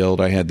white guilt.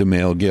 I had the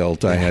male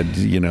guilt. I had,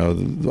 you know,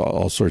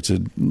 all sorts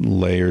of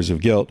layers of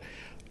guilt.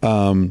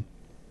 And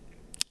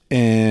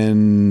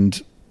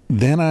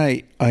then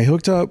I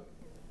hooked up.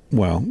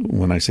 Well,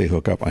 when I say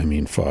hook up, I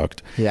mean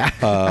fucked. Yeah.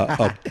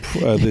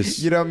 This,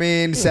 You don't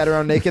mean sat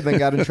around naked, then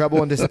got in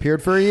trouble and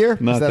disappeared for a year?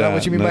 not Is that not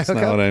what you mean by That's hook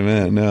not up? what I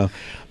meant. No.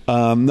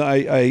 No,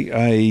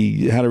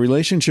 I had a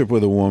relationship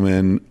with a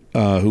woman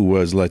who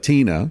was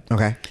Latina.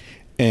 Okay.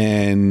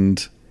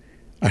 And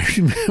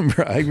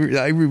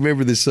I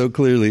remember this so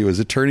clearly. It was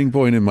a turning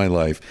point in my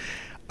life.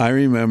 I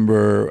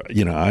remember,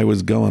 I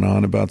was going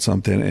on about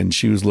something, and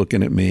she was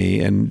looking at me,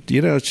 and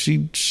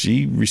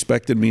she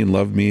respected me and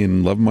loved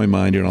my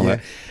mind and all Yeah.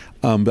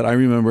 that. But I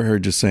remember her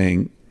just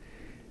saying,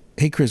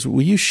 "Hey, Chris,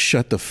 will you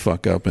shut the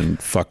fuck up and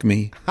fuck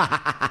me?"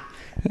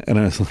 And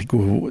I was like,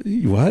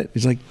 "What?"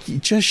 He's like,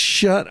 "Just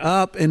shut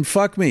up and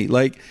fuck me."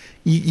 Like,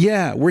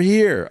 yeah, we're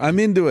here. I'm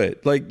into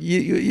it. Like,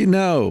 you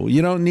know,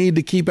 you don't need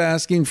to keep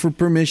asking for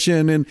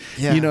permission and,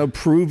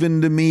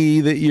 proving to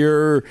me that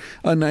you're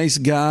a nice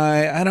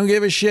guy. I don't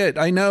give a shit.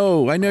 I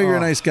know you're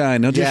a nice guy.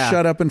 Now just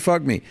shut up and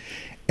fuck me.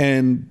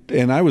 And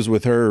I was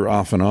with her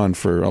off and on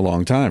for a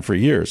long time, for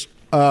years.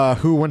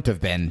 Who wouldn't have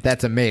been?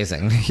 That's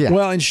amazing. Yeah.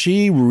 Well, and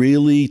she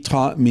really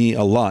taught me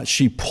a lot.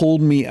 She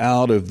pulled me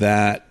out of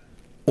that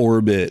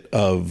orbit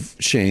of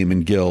shame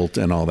and guilt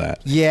and all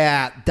that.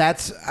 Yeah,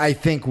 that's, I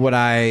think, what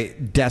I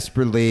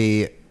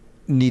desperately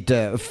need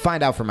to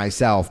find out for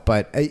myself.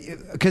 But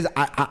because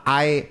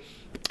I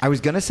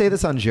was going to say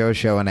this on Joe's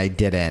show and I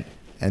didn't.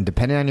 And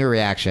depending on your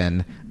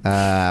reaction,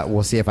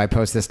 we'll see if I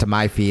post this to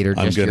my feed or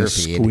just your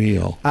feed. I'm going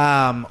to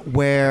squeal.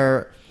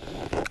 Where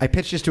I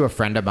pitched this to a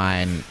friend of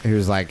mine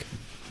who's like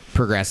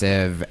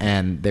progressive,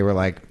 and they were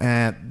like,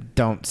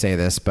 don't say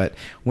this. But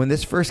when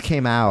this first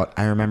came out,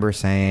 I remember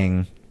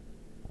saying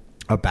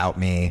about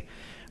me,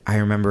 I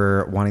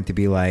remember wanting to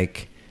be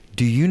like,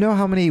 do you know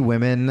how many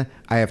women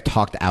I have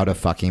talked out of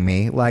fucking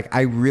me? Like,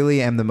 I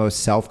really am the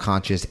most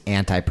self-conscious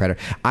anti-predator.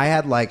 I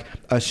had like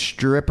a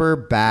stripper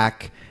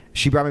back.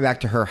 She brought me back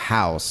to her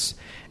house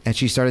and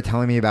she started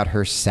telling me about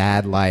her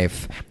sad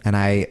life. And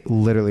I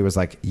literally was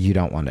like, you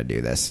don't want to do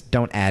this.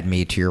 Don't add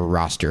me to your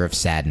roster of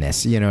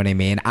sadness. You know what I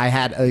mean? I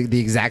had the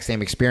exact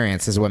same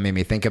experience. This is what made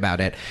me think about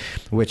it,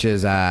 which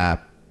is,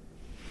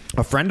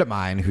 a friend of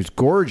mine who's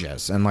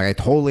gorgeous, and like I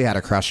totally had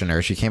a crush on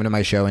her. She came to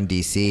my show in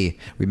DC.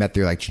 We met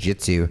through like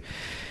jiu-jitsu,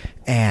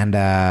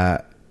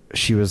 and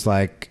she was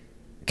like,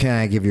 "Can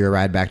I give you a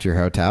ride back to your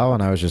hotel?"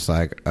 And I was just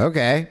like,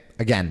 "Okay."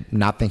 Again,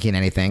 not thinking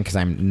anything because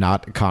I'm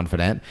not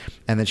confident.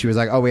 And then she was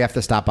like, "Oh, we have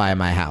to stop by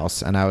my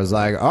house," and I was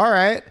like, "All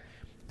right."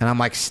 And I'm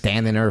like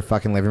standing in her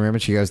fucking living room,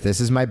 and she goes, "This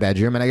is my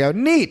bedroom." And I go,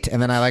 "Neat."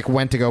 And then I like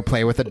went to go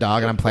play with the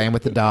dog, and I'm playing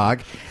with the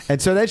dog.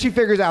 And so then she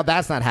figures out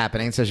that's not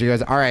happening. So she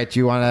goes, "All right, do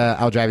you want to,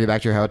 I'll drive you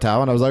back to your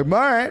hotel." And I was like, "All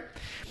right."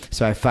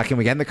 So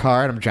we get in the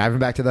car, and I'm driving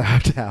back to the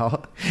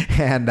hotel.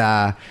 And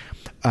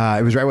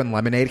it was right when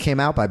Lemonade came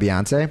out by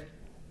Beyonce,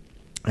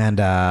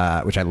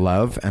 and which I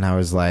love. And I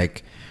was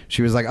like,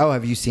 she was like, "Oh,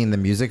 have you seen the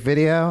music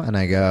video?" And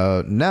I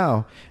go,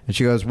 "No." And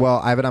she goes, "Well,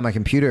 I have it on my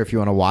computer if you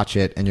want to watch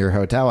it in your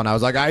hotel." And I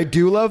was like, "I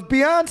do love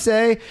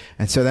Beyonce."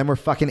 And so then we're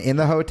fucking in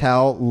the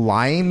hotel,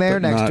 lying there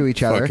But next not to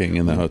each other. fucking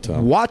in the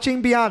hotel.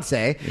 Watching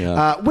Beyonce,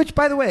 Yeah. which,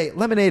 by the way,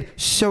 Lemonade,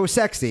 so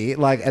sexy,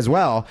 like, as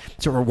well.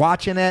 So we're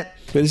watching it.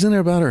 But isn't it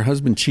about her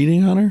husband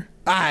cheating on her?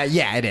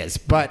 Yeah, it is.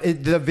 But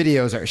the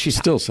videos are... She's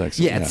Still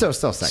sexy. Yeah, it's still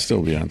sexy.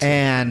 Still Beyonce.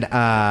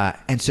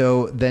 And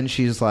so then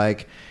she's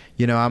like,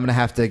 "I'm going to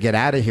have to get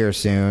out of here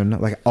soon."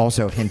 Like,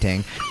 also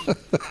hinting.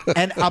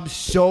 And I'm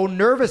so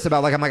nervous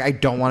about, like, I'm like, I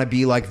don't want to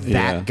be like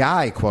that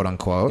guy, quote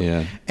unquote.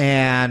 Yeah.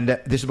 And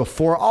this is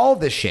before all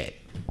this shit.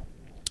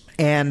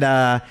 And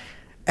I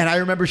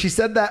remember she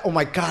said that. Oh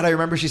my God, I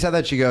remember she said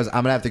that. She goes, "I'm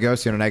going to have to go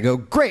soon." And I go,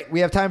 "Great,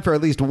 we have time for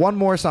at least one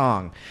more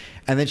song."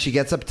 And then she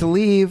gets up to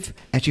leave,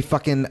 and she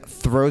fucking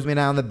throws me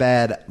down on the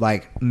bed,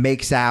 like,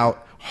 makes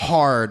out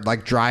hard,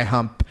 like dry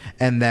hump,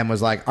 and then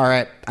was like, "All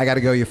right, I got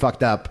to go. You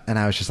fucked up." And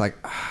I was just like,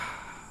 ah.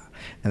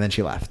 And then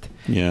she left.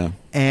 Yeah.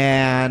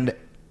 And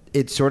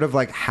it's sort of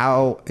like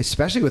how,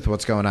 especially with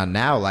what's going on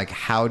now, like,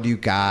 how do you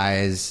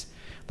guys,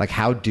 like,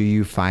 how do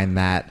you find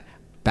that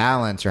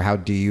balance, or how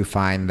do you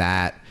find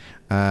that,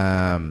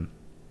 I'm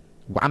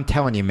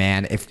telling you,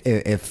 man,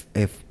 if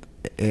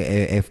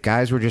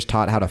guys were just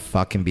taught how to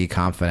fuck and be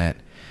confident,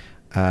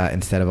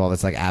 instead of all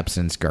this like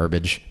abstinence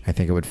garbage, I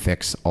think it would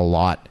fix a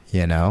lot,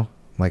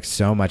 Like,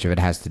 so much of it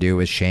has to do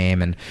with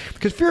shame, and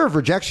because fear of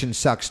rejection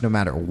sucks no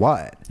matter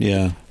what.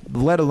 Yeah.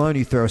 Let alone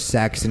you throw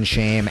sex and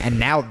shame and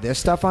now this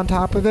stuff on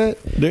top of it.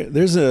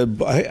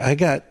 I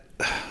got,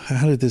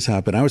 how did this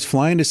happen? I was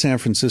flying to San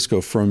Francisco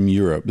from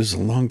Europe. This is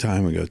a long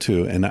time ago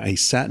too. And I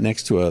sat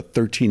next to a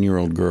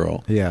 13-year-old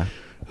girl. Yeah.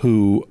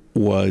 Who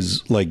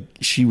was like,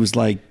 she was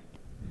like,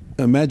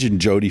 imagine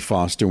Jodie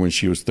Foster when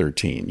she was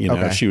 13.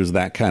 Okay. She was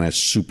that kind of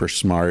super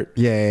smart.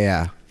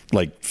 Yeah.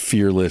 like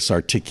fearless,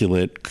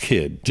 articulate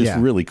kid, just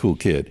Yeah. really cool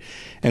kid.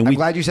 And I'm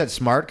glad you said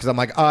smart because I'm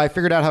like, oh, I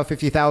figured out how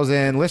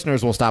 50,000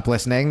 listeners will stop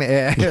listening.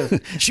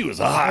 she was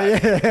hot.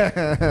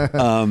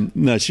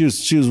 No, she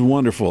was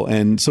wonderful.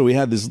 And so we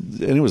had this,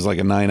 and it was like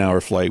a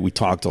 9-hour flight. We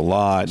talked a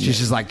lot. She's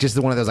just like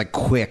one of those like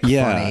quick,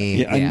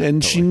 funny. Yeah,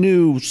 and she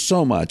knew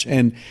so much.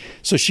 And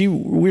so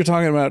we were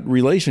talking about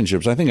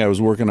relationships. I think I was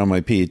working on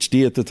my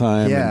PhD at the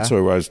time. Yeah. And so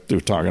we were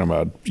talking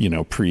about,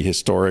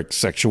 prehistoric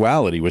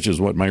sexuality, which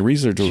is what my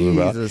research was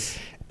about.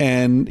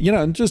 And,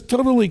 just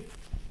totally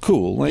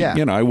cool. Like,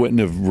 I wouldn't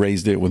have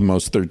raised it with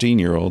most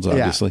 13-year-olds,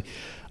 obviously.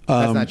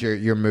 That's not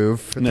your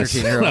move for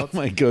 13-year-olds.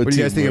 My go-to What do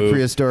you guys think move. of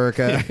prehistoric?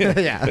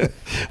 Yeah.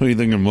 What do you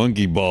think of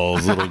monkey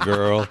balls, little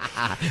girl?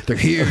 They're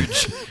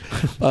huge.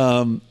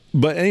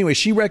 But anyway,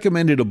 she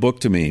recommended a book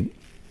to me,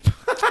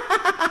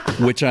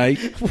 which I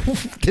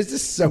This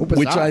is so bizarre.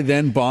 which I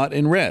then bought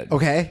and read.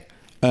 Okay.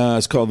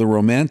 It's called The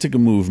Romantic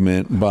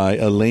Movement by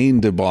Alain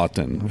de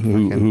Botton,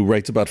 who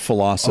writes about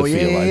philosophy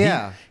a lot.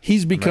 Yeah.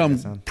 He's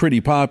become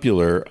pretty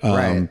popular,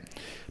 Right.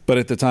 but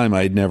at the time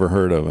I'd never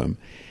heard of him.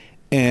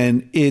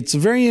 And it's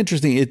very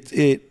interesting.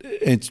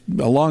 It's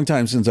a long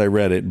time since I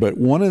read it, but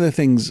one of the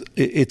things,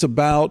 it's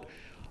about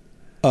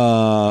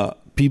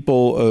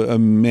people, a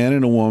man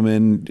and a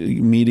woman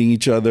meeting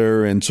each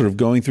other and sort of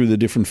going through the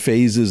different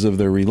phases of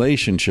their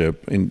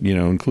relationship, and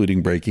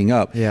including breaking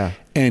up. Yeah.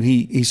 And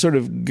he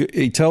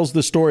tells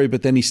the story,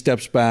 but then he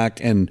steps back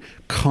and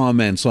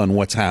comments on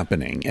what's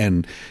happening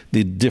and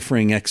the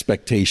differing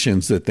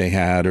expectations that they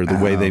had, or the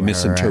way they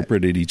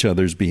misinterpreted each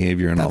other's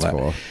behavior and That's all that.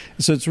 cool.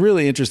 So it's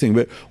really interesting.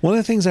 But one of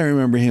the things I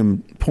remember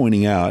him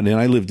pointing out, and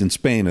I lived in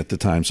Spain at the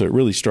time, so it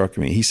really struck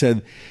me. He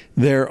said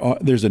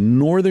there's a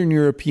Northern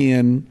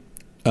European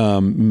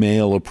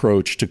male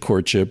approach to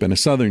courtship and a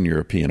Southern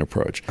European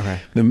approach. Okay.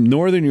 The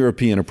Northern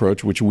European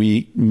approach, which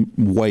we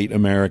white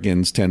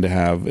Americans tend to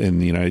have in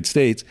the United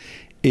States,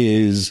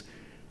 is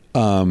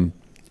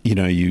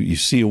you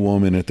see a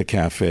woman at the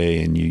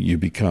cafe and you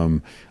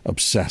become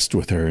obsessed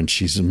with her, and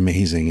she's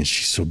amazing and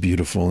she's so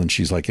beautiful and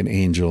she's like an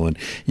angel, and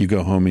you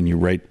go home and you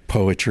write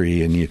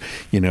poetry and you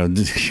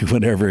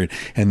whatever,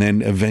 and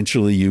then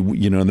eventually in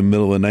the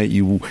middle of the night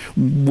you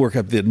work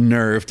up the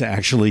nerve to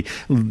actually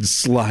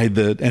slide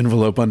the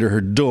envelope under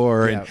her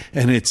door. Yeah.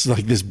 and it's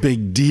like this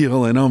big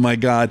deal, and oh my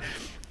God.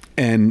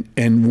 And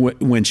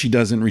when she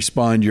doesn't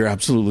respond, you're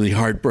absolutely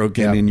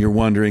heartbroken. Yep. And you're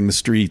wandering the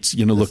streets,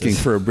 looking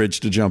for a bridge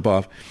to jump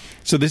off.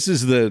 So this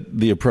is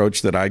the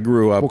approach that I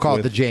grew up with. We'll call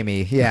it the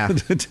Jamie. Yeah.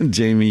 The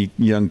Jamie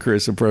Young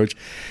Chris approach.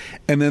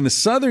 And then the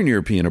Southern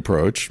European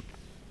approach,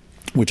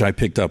 which I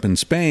picked up in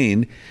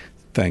Spain,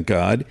 thank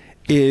God,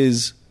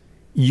 is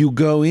you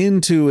go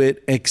into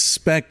it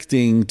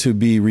expecting to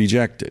be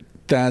rejected.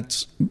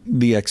 That's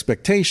the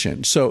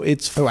expectation. So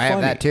it's funny. I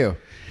have that too.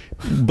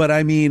 But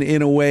I mean,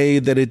 in a way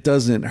that it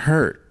doesn't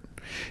hurt.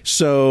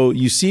 So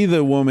you see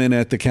the woman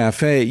at the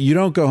cafe, you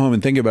don't go home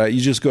and think about it.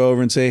 You just go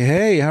over and say,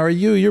 hey, how are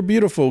you? You're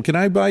beautiful. Can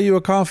I buy you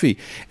a coffee?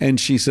 And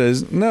she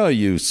says, no,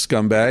 you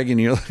scumbag. And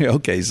you're like,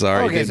 okay,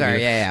 sorry. Okay,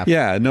 sorry. Yeah.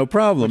 Yeah, no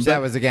problem. Which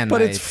that was, again, but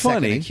my it's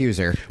funny. second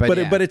accuser.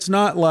 But it's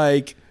not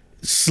like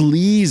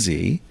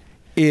sleazy.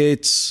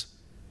 It's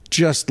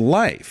just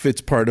life.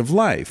 It's part of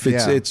life.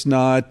 It's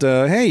not,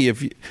 hey,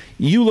 if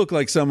you look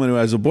like someone who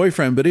has a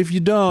boyfriend, but if you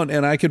don't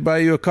and I could buy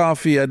you a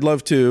coffee, I'd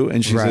love to.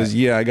 And she says,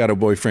 yeah, I got a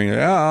boyfriend.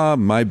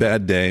 My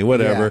bad day,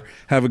 whatever. Yeah.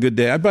 Have a good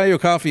day. I'd buy you a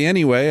coffee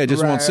anyway. I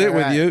just won't sit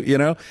with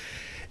you,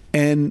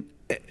 And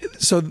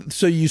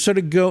so you sort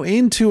of go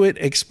into it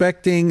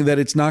expecting that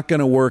it's not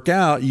going to work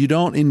out. You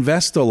don't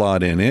invest a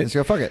lot in it. Just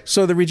go, fuck it.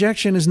 So the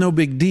rejection is no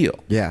big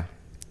deal. Yeah.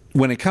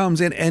 When it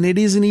comes in, and it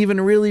isn't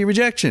even really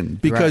rejection,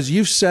 because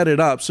you've set it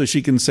up so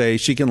she can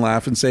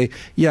laugh and say,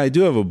 yeah, I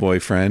do have a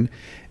boyfriend,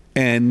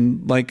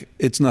 and like,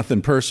 it's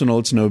nothing personal,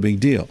 it's no big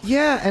deal.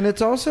 Yeah, and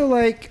it's also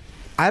like,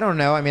 I don't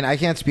know, I mean, I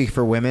can't speak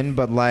for women,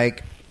 but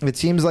like, it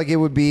seems like it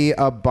would be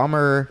a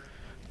bummer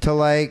to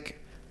like,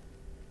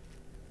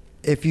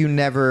 if you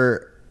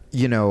never,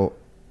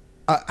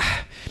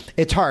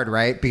 it's hard,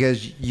 right?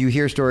 Because you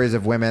hear stories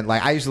of women.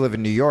 Like, I used to live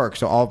in New York,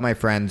 so all of my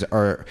friends who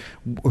are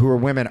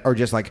women are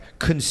just like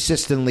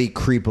consistently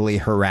creepily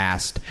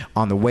harassed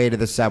on the way to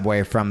the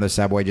subway, from the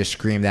subway, just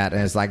screamed at,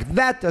 and it's like,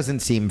 that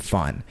doesn't seem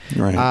fun.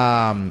 Right.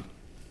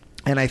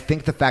 And I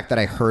think the fact that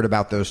I heard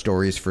about those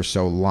stories for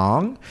so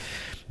long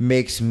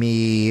makes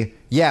me,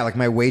 like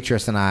my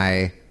waitress and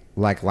I,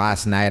 like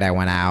last night I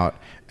went out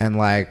and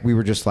like we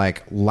were just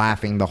like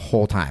laughing the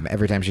whole time.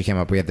 Every time she came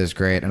up, we had this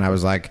great, and I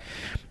was like,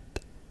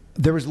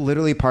 there was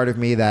literally part of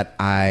me that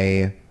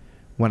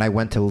when I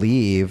went to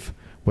leave,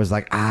 was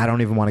like, I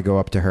don't even want to go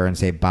up to her and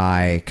say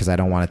bye because I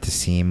don't want it to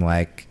seem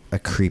like a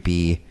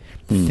creepy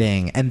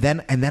thing. And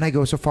then I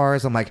go so far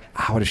as I'm like,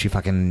 what if she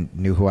fucking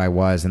knew who I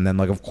was? And then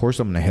like, of course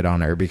I'm gonna hit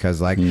on her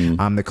because like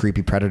I'm the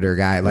creepy predator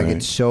guy. Like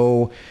it's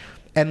so.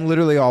 And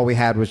literally all we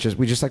had was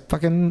we just like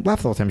fucking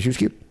laughed the whole time. She was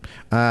cute.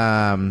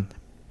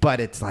 But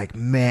it's like,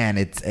 man,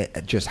 it's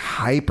just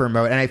hyper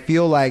mode. And I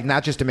feel like,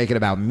 not just to make it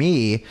about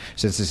me,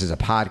 since this is a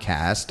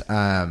podcast,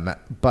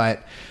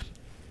 but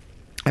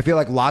I feel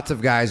like lots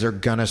of guys are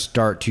gonna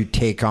start to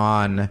take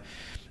on,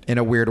 in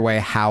a weird way,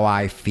 how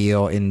I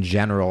feel in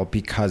general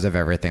because of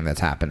everything that's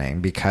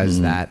happening.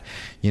 Because that,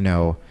 you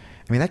know,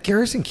 I mean, that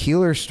Garrison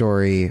Keillor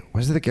story,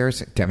 was it the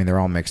Garrison? I mean, they're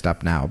all mixed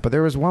up now. But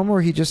there was one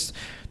where it just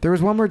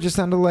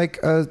sounded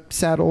like a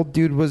sad old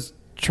dude was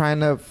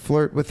trying to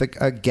flirt with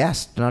a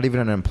guest, not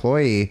even an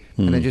employee,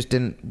 and it just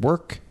didn't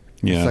work.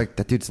 Yeah. It's like,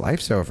 that dude's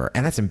life's over.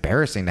 And that's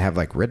embarrassing to have,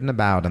 like, written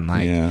about and,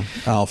 like... Yeah.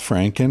 Al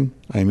Franken.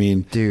 I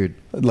mean... Dude.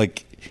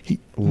 Like... He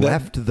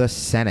left the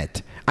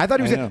Senate. I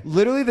thought he was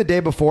literally the day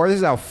before. This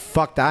is how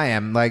fucked I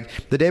am.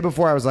 Like, the day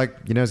before, I was like,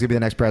 you know who's gonna be the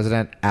next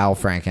president? Al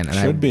Franken. And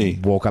I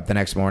woke up the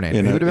next morning.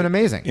 It would have been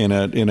amazing in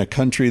a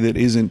country that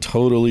isn't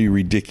totally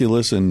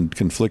ridiculous and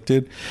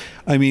conflicted.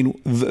 I mean,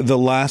 the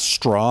last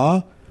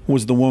straw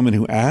was the woman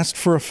who asked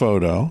for a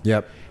photo.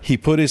 Yep. He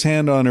put his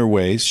hand on her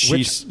waist.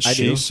 She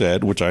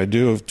said, which I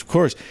do, of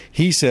course.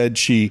 He said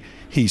he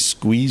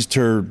squeezed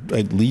her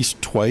at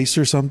least twice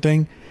or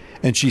something,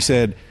 and she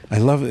said, I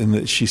love it.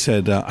 And she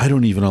said, I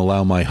don't even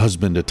allow my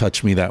husband to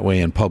touch me that way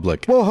in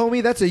public. Well,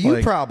 homie, that's a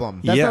you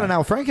problem. That's not an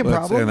Al Franken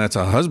problem. And that's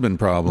a husband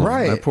problem.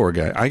 Right. That poor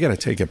guy. I got to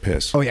take a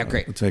piss. Oh, yeah,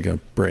 great. We'll take a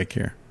break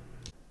here.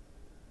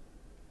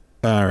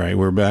 All right,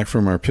 we're back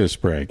from our piss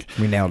break.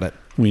 We nailed it.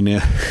 Stuck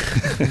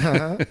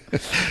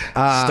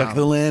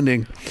the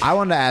landing. I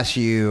wanted to ask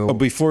you...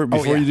 Before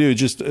you do,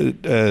 just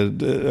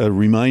a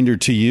reminder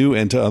to you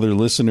and to other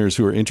listeners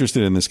who are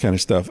interested in this kind of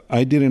stuff.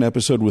 I did an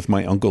episode with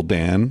my Uncle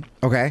Dan.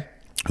 Okay.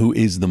 Who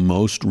is the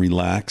most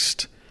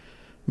relaxed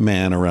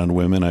man around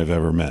women I've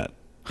ever met.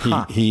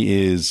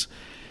 He's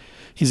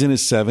in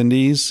his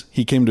 70s.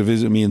 He came to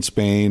visit me in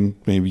Spain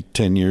maybe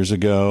 10 years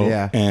ago.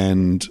 Yeah.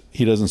 And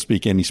he doesn't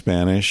speak any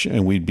Spanish.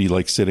 And we'd be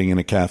like sitting in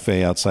a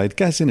cafe outside. The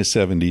guy's in his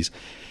 70s.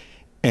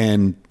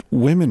 And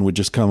women would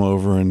just come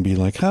over and be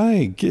like,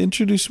 hi,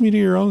 introduce me to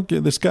your uncle,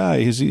 this guy.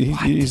 Is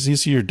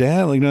he your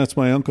dad? Like, no, it's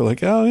my uncle.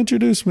 Like, oh,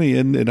 introduce me.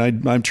 And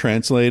I'm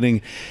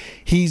translating.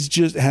 He's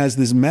just has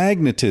this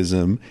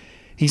magnetism.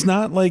 He's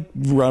not like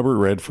Robert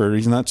Redford.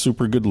 He's not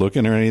super good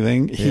looking or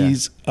anything.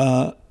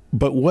 Yeah.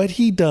 But what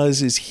he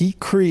does is he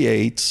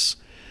creates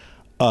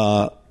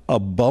a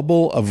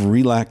bubble of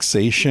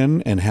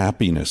relaxation and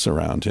happiness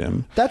around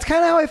him. That's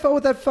kind of how I felt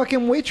with that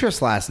fucking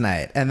waitress last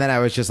night. And then I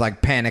was just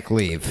like, panic,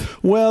 leave.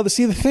 Well, the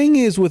thing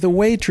is, with a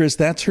waitress,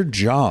 that's her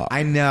job.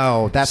 I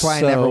know. That's why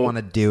I never want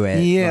to do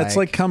it. Yeah, it's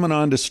like coming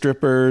on to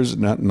strippers,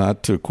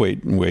 not to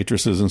equate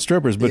waitresses and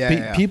strippers,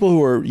 but people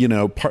who are,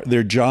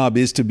 their job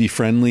is to be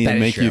friendly and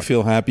make you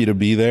feel happy to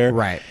be there.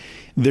 Right.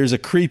 There's a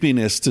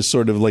creepiness to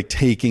sort of like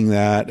taking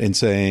that and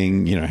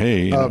saying,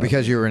 hey.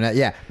 Because you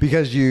were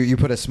because you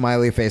put a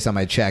smiley face on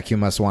my check, you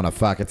must want to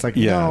fuck. It's like,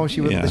 no, she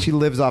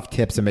lives off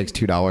tips and makes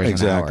 $2 an hour.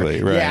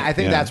 Exactly, right. Yeah, I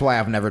think that's why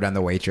I've never done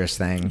the waitress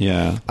thing.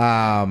 Yeah.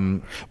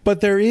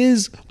 But there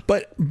is,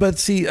 but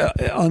see,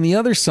 on the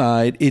other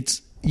side,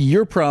 it's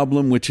your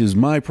problem, which was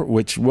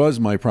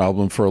my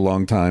problem for a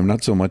long time,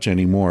 not so much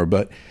anymore.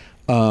 But,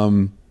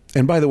 and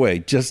by the way,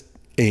 just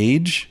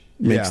age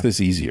makes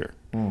this easier.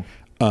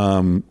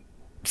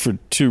 For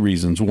two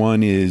reasons.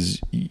 One is,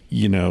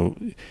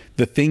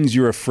 the things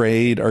you're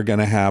afraid are going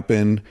to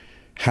happen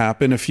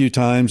a few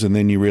times, and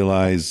then you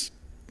realize,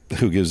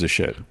 who gives a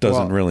shit?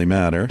 Doesn't really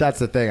matter. That's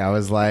the thing. I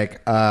was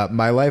like,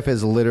 my life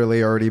has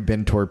literally already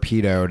been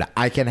torpedoed.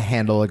 I can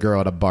handle a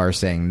girl at a bar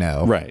saying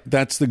no. Right.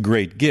 That's the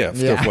great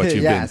gift of what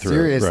you've been through.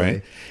 Seriously.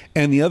 Right.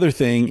 And the other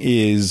thing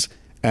is,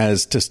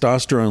 as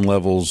testosterone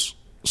levels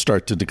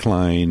start to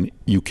decline,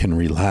 you can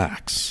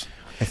relax.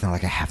 It's not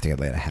like I have to get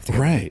laid. I have to get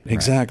laid. Right,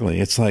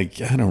 exactly. It's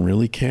like, I don't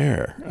really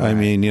care. Right. I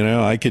mean,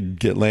 I could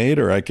get laid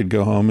or I could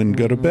go home and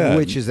go to bed.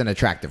 Which is an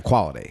attractive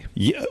quality.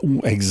 Yeah,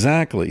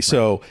 exactly. Right.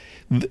 So,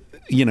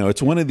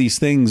 it's one of these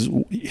things,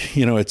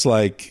 it's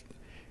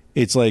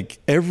like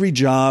every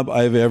job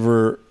I've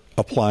ever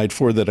applied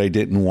for that I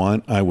didn't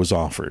want, I was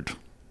offered.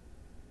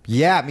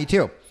 Yeah, me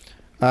too.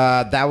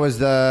 That was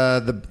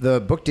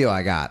the book deal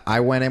I got. I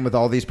went in with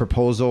all these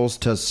proposals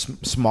to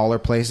smaller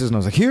places, and I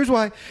was like, here's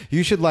why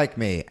you should like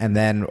me. And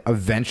then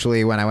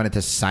eventually when I went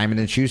into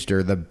Simon &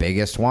 Schuster, the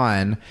biggest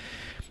one,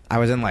 I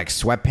was in like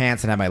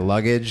sweatpants and had my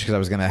luggage because I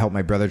was going to help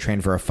my brother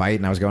train for a fight,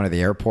 and I was going to the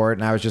airport,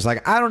 and I was just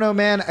like, I don't know,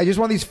 man. I just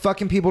want these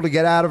fucking people to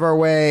get out of our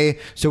way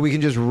so we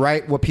can just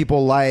write what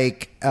people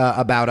like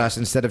about us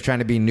instead of trying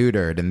to be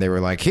neutered. And they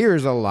were like,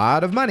 here's a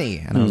lot of money.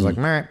 And I was like,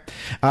 all right.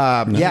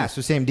 Yeah, so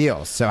same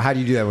deal. So how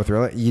do you do that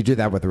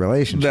with the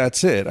relationship?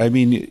 That's it. I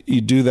mean, you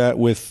do that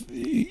with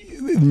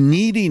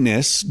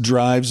neediness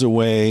drives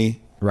away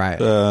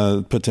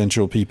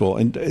potential people,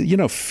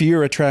 and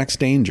fear attracts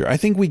danger. I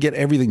think we get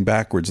everything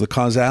backwards. The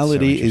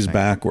causality is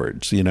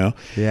backwards.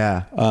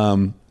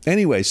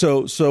 Anyway,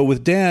 so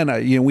with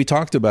Dan, we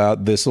talked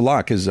about this a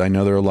lot because I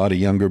know there are a lot of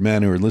younger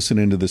men who are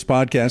listening to this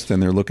podcast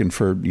and they're looking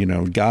for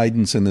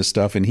guidance in this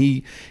stuff. And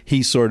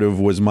he sort of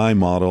was my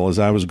model as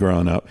I was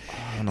growing up.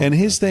 And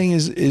his thing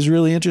is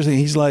really interesting.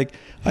 He's like,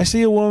 I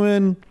see a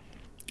woman,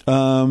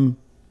 and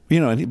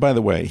by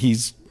the way,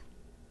 he's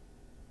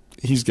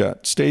he's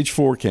got stage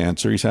 4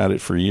 cancer. He's had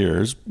it for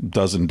years.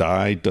 Doesn't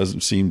die.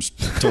 Seems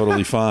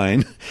totally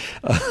fine.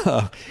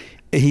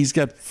 He's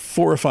got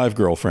 4 or 5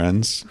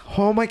 girlfriends.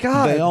 Oh my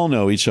God. They all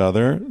know each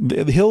other.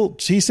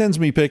 He sends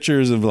me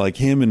pictures of like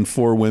him and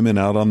 4 women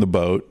out on the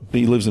boat.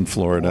 He lives in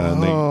Florida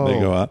and they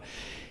go out.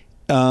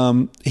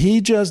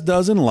 He just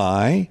doesn't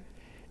lie.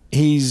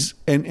 He's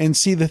and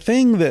see, the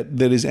thing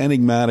that is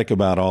enigmatic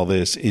about all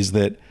this is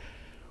that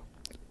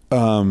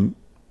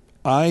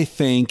I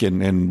think,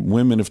 and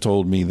women have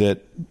told me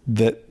that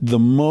the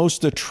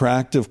most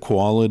attractive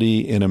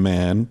quality in a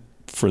man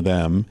for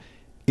them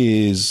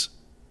is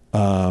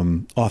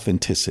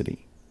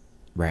authenticity.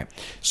 Right.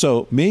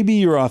 So maybe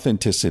your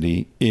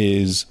authenticity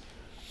is,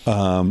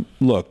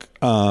 look,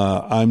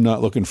 I'm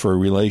not looking for a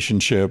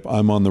relationship.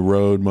 I'm on the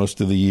road most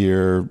of the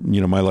year.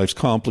 My life's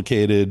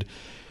complicated.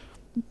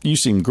 You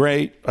seem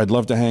great. I'd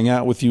love to hang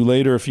out with you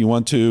later if you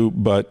want to,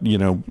 but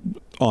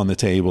on the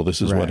table,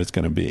 this is what it's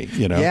going to be.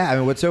 Yeah. I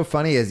mean, what's so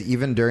funny is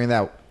even during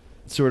that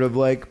sort of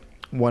like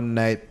one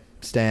night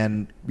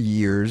stand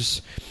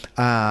years,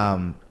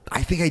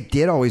 I think I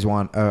did always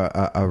want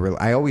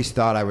I always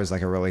thought I was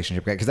like a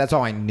relationship guy because that's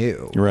all I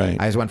knew. Right.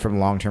 I just went from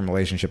long-term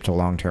relationship to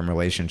long-term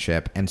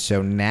relationship. And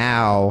so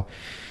now,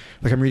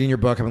 like, I'm reading your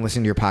book, I've been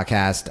listening to your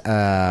podcast,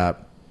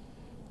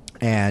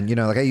 and,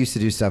 like, I used to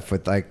do stuff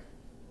with, like,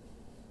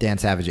 Dan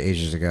Savage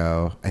ages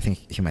ago. I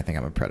think he might think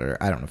I'm a predator.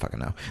 I don't fucking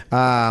know.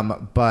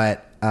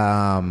 But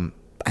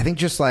I think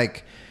just,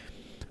 like,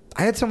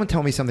 I had someone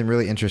tell me something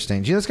really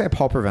interesting. Do you know this guy,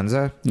 Paul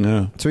Provenza?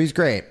 No. So he's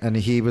great. And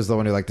he was the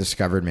one who like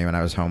discovered me when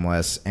I was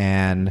homeless.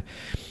 And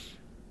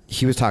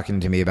he was talking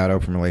to me about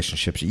open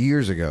relationships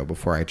years ago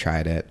before I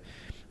tried it.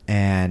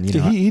 And,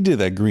 he did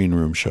that Green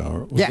Room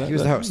show. He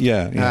was the host.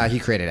 Yeah. He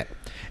created it.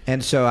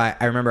 And so I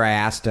remember I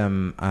asked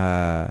him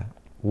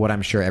what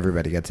I'm sure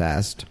everybody gets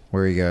asked,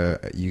 where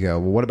you go,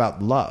 well, what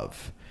about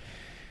love?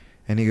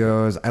 And he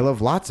goes, I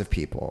love lots of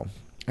people.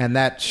 And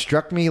that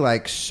struck me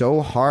like so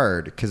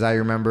hard because I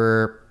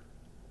remember,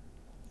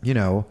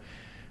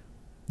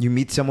 you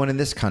meet someone in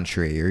this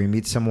country or you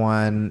meet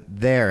someone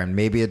there and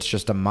maybe it's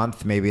just a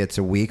month, maybe it's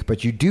a week,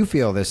 but you do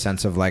feel this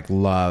sense of like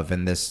love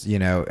and this,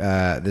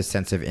 this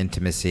sense of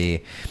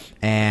intimacy.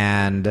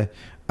 And,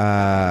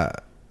 that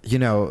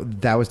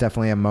was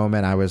definitely a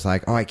moment I was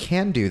like, oh, I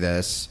can do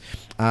this.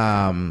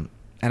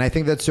 And I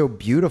think that's so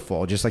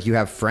beautiful. Just like you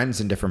have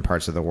friends in different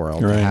parts of the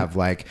world, right. You have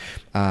like,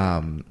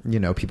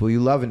 people you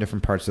love in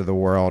different parts of the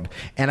world.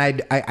 And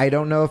I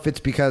don't know if it's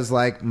because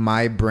like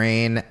my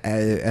brain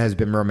has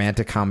been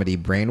romantic comedy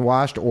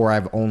brainwashed or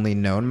I've only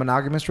known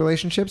monogamous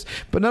relationships,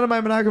 but none of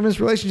my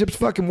monogamous relationships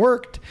fucking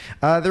worked.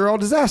 They're all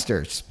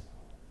disasters.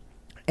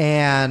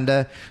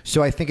 And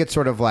so I think it's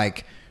sort of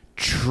like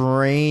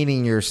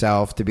training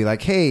yourself to be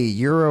like, hey,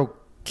 you're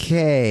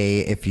okay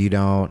if you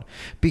don't,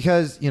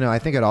 because I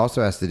think it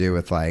also has to do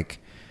with like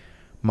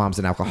mom's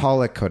an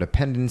alcoholic,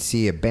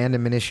 codependency,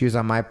 abandonment issues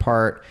on my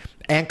part,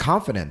 and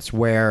confidence,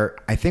 where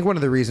I think one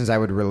of the reasons I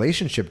would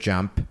relationship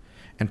jump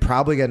and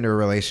probably get into a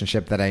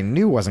relationship that I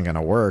knew wasn't going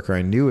to work or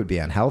I knew would be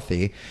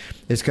unhealthy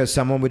is because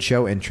someone would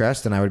show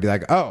interest and I would be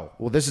like, oh,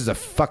 well, this is a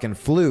fucking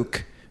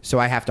fluke, so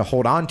I have to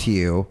hold on to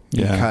you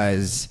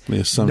because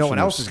no one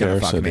else is going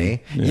to fuck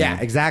me. Yeah,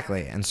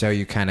 exactly. And so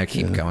you kind of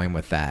keep going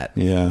with that.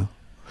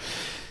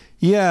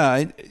 Yeah,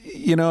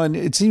 and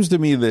it seems to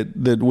me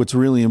that what's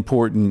really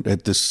important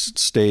at this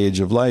stage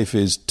of life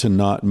is to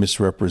not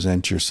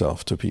misrepresent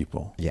yourself to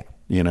people. Yeah.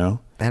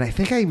 And I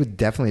think I would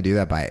definitely do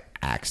that by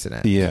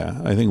accident.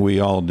 Yeah, I think we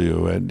all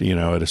do at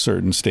a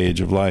certain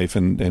stage of life.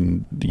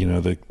 And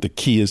the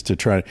key is to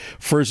try to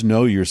first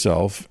know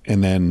yourself.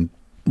 And then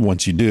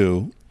once you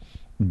do,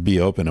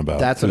 be open about it.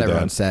 That's what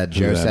everyone said.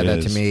 Joe said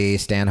that to me.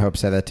 Stanhope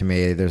said that to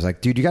me. There's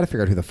like, dude, you got to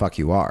figure out who the fuck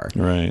you are.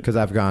 Right. Because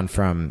I've gone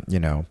from,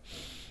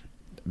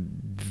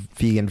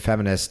 vegan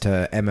feminist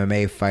to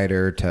MMA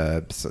fighter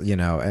to,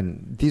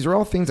 and these are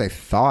all things I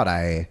thought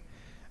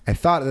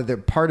that the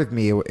part of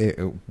me it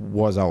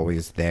was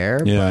always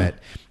there, but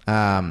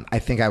I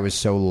think I was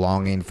so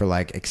longing for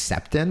like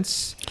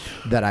acceptance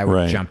that I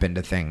would jump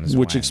into things.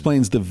 Which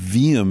explains the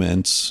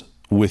vehemence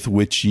with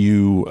which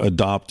you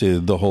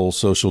adopted the whole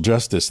social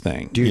justice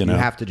thing. Dude, you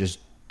have to just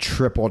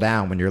triple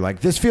down when you're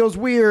like, this feels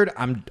weird,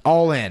 I'm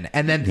all in,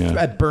 and then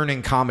a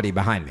burning comedy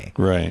behind me,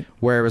 right,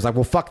 where it was like,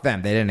 well, fuck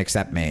them, they didn't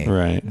accept me,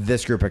 right,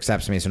 this group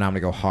accepts me, so now I'm gonna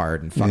go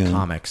hard and fuck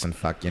comics and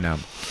fuck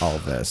all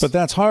of this. But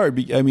that's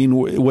hard. I mean,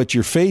 what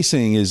you're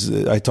facing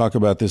is, I talk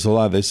about this a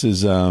lot, this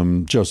is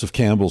Joseph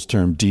Campbell's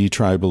term,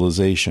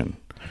 detribalization.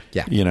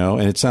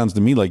 And it sounds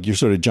to me like you're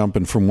sort of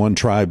jumping from one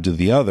tribe to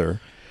the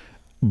other.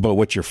 But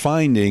what you're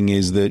finding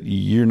is that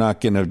you're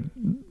not going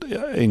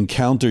to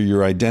encounter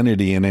your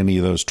identity in any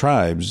of those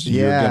tribes.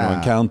 You're going to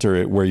encounter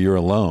it where you're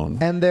alone.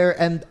 And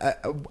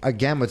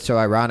again, what's so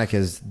ironic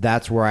is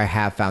that's where I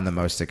have found the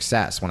most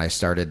success when I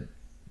started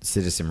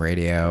Citizen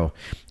Radio,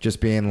 just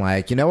being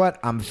like, you know what?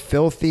 I'm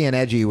filthy and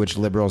edgy, which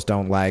liberals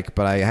don't like,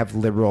 but I have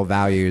liberal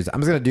values.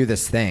 I'm just going to do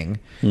this thing.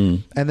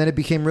 And then it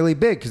became really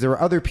big because there were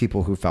other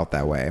people who felt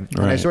that way. Right.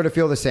 And I sort of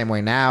feel the same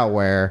way now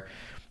where,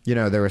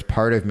 there was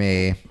part of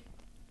me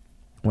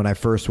when I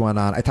first went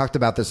on, I talked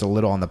about this a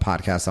little on the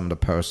podcast I'm going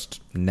to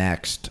post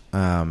next,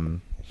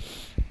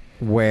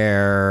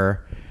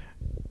 where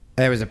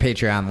there was a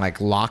Patreon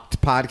like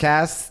locked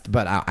podcast,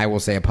 but I will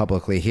say it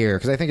publicly here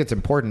because I think it's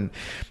important.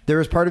 There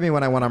was part of me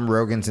when I went on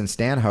Rogan's and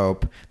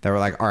Stanhope that were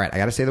like, all right, I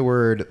got to say the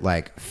word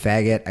like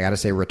faggot. I got to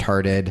say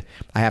retarded.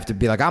 I have to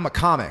be like, I'm a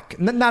comic,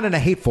 not in a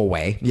hateful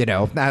way, you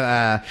know,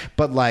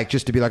 but like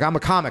just to be like, I'm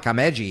a comic. I'm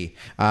edgy.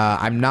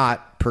 I'm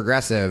not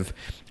progressive.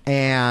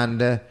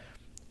 And,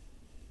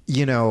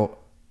 you know,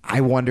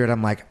 I wondered,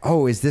 I'm like,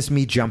 oh, is this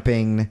me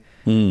jumping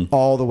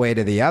all the way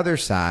to the other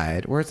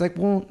side? Where it's like,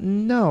 well,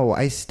 no,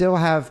 I still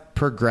have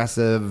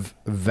progressive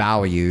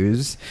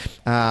values.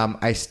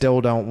 I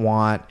still don't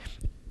want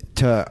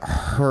to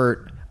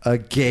hurt a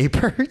gay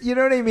person. You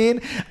know what I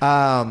mean?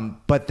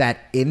 But that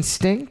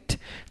instinct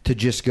to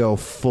just go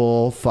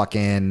full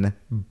fucking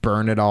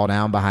burn it all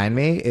down behind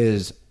me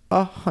is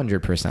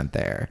 100%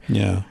 there.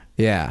 Yeah.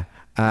 Yeah.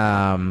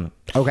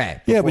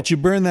 Okay. Yeah, but you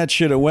burn that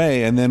shit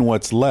away, and then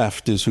what's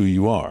left is who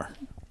you are.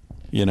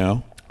 You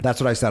know? That's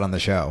what I said on the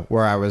show,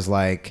 where I was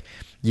like,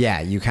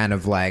 yeah, you kind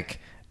of like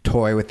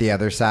toy with the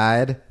other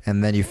side,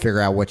 and then you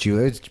figure out what you...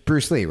 It's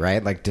Bruce Lee,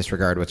 right? Like,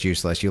 disregard what's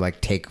useless. You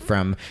like take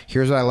from,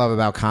 here's what I love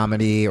about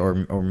comedy or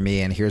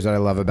me, and here's what I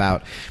love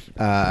about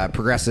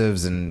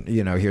progressives, and,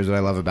 you know, here's what I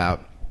love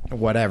about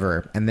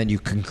whatever, and then you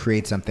can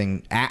create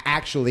something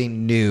actually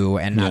new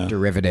and not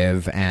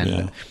derivative,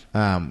 and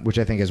which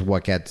I think is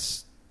what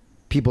gets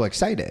people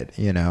excited,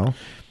 you know?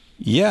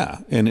 Yeah,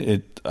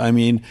 and I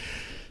mean,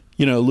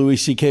 you know, Louis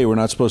C.K., we're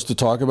not supposed to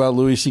talk about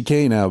Louis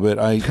C.K. now, but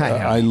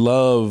I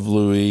love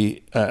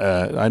Louis.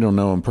 I don't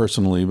know him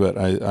personally, but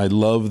I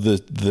love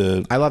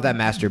the I love that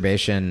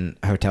masturbation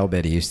hotel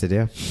bit he used to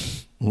do.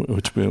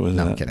 Which bit was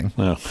that? No, I'm kidding.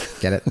 No.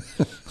 Get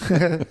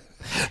it?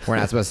 We're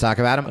not supposed to talk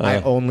about him.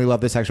 I only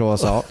love the sexual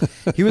assault.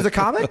 He was a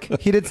comic?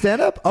 He did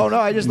stand-up? Oh, no,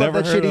 I just love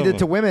that shit he did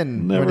to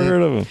women. Never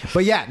heard of him.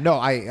 But yeah, no,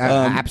 I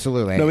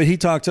absolutely. No, but he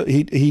talked,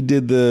 he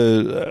did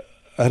the...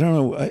 I don't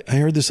know. I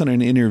heard this on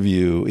an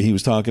interview. He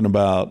was talking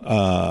about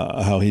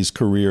how his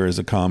career as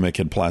a comic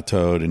had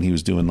plateaued, and he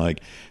was doing like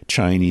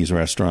Chinese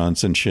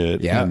restaurants and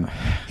shit. Yeah. And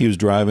he was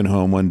driving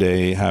home one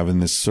day having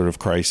this sort of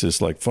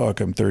crisis, like, fuck,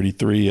 I'm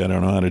 33. I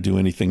don't know how to do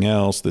anything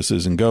else. This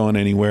isn't going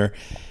anywhere.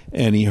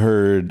 And he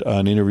heard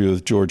an interview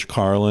with George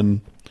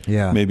Carlin,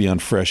 maybe on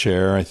Fresh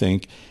Air, I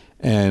think.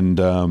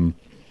 And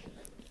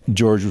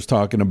George was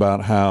talking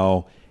about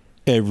how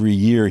every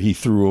year he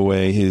threw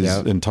away his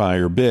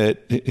entire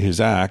bit,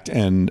 his act,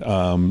 and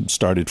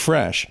started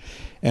fresh,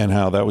 and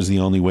how that was the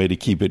only way to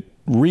keep it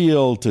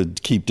real, to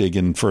keep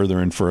digging further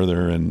and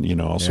further, and you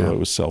know, also it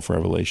was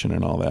self-revelation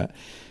and all that.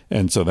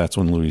 And so that's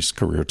when Louis'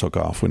 career took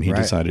off, when he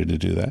decided to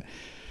do that.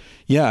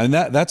 Yeah, and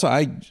that's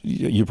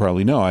you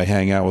probably know, I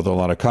hang out with a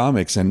lot of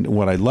comics, and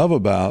what I love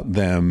about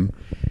them,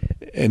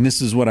 and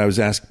this is what I was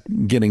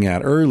getting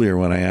at earlier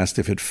when I asked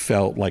if it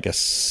felt like a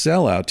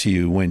sellout to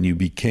you when you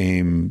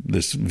became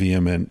this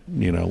vehement,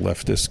 you know,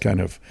 leftist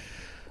kind of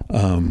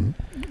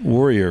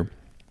warrior.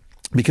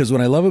 Because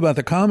what I love about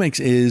the comics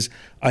is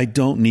I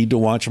don't need to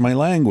watch my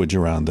language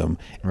around them.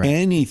 Right.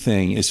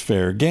 Anything is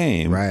fair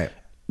game. Right.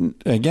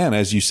 Again,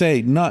 as you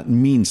say, not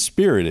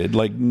mean-spirited,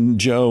 like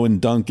Joe and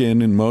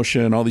Duncan and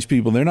Moshe and all these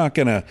people. They're not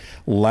going to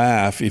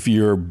laugh if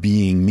you're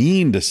being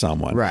mean to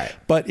someone. Right.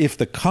 But if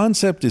the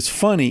concept is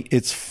funny,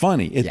 it's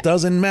funny. It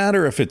doesn't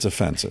matter if it's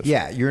offensive.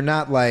 Yeah, you're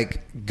not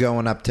like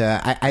going up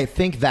to... I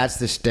think that's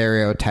the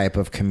stereotype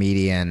of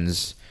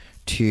comedians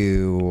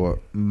to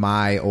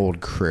my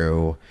old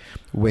crew,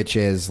 which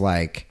is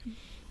like,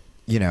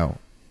 you know,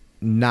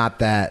 not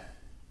that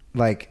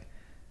like...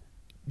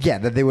 Yeah,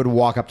 that they would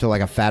walk up to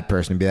like a fat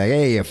person and be like,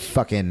 hey, you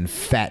fucking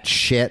fat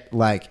shit.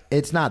 Like,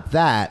 it's not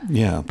that.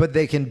 Yeah. But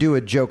they can do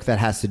a joke that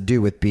has to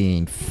do with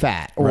being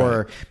fat.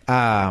 Or,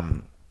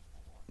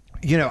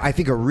 you know, I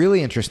think a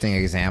really interesting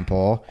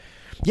example.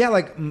 Yeah,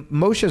 like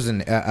Moshe's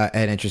an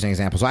interesting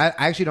example. So I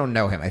actually don't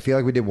know him. I feel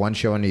like we did one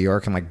show in New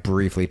York and like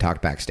briefly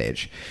talked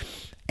backstage.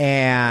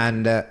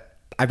 And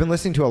I've been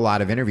listening to a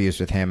lot of interviews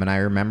with him. And I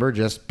remember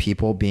just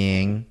people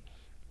being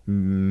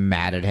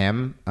mad at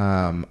him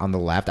on the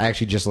left. I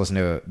actually just listened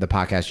to the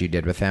podcast you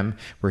did with him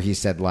where he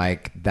said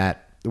like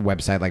that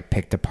website like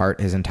picked apart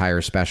his entire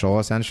special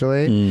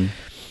essentially.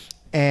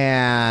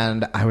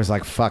 And I was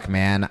like, fuck,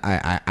 man,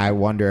 I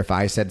wonder if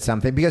I said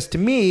something, because to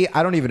me,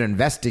 I don't even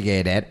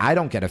investigate it. I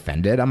don't get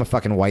offended. I'm a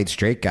fucking white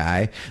straight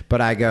guy.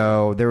 But I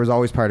go, there was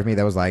always part of me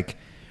that was like,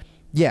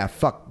 yeah,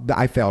 fuck,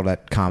 I failed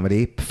at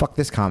comedy. Fuck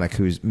this comic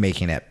who's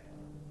making it.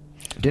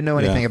 Didn't know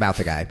anything about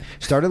the guy.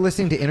 Started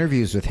listening to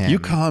interviews with him. You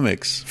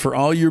comics, for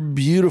all your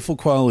beautiful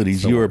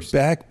qualities, you are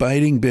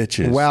backbiting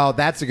bitches. Well,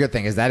 that's a good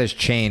thing, is that has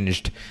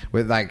changed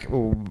with like,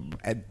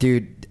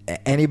 dude,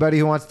 anybody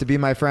who wants to be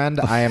my friend,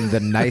 I am the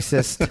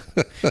nicest.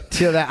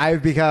 To that,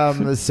 I've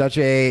become such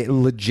a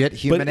legit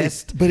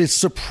humanist. But it's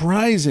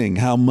surprising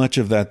how much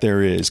of that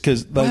there is,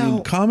 because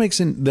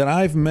comics that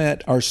I've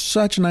met are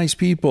such nice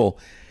people.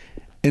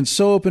 And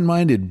so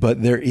open-minded,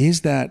 but there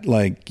is that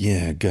like,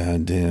 yeah,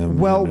 goddamn.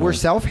 Well, we're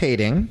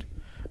self-hating.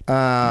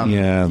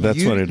 Yeah,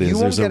 that's what it is. You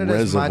won't There's a get it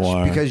as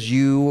reservoir. much because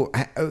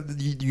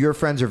your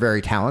friends are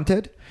very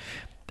talented,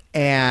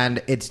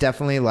 and it's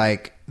definitely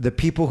like the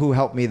people who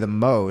helped me the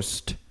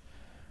most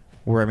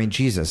were, I mean,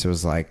 Jesus, it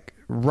was like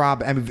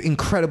Rob, I mean,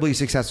 incredibly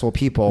successful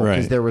people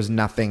because there was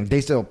nothing. They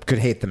still could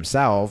hate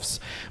themselves,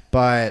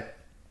 but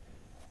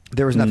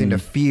there was nothing to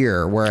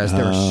fear. Whereas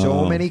there were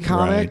so many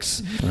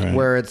comics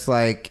where it's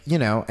like, you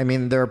know, I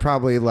mean, there are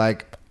probably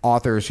like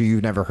authors who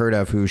you've never heard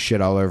of who shit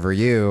all over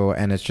you,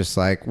 and it's just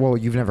like, well,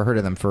 you've never heard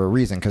of them for a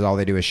reason because all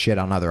they do is shit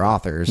on other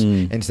authors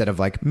instead of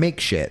like make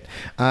shit.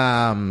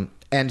 And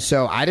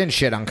so I didn't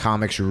shit on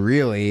comics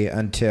really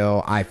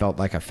until I felt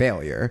like a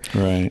failure.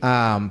 Right.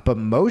 But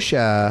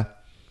Moshe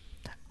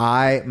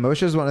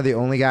is one of the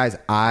only guys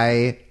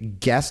I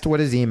guessed what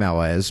his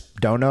email is.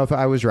 Don't know if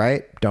I was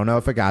right. Don't know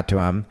if it got to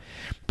him.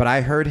 But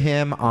I heard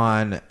him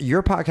on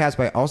your podcast,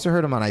 but I also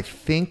heard him on, I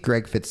think,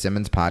 Greg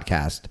Fitzsimmons'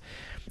 podcast.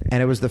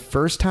 And it was the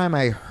first time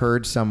I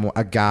heard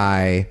a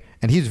guy,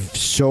 and he's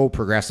so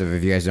progressive.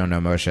 If you guys don't know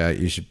Moshe,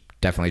 you should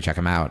definitely check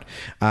him out.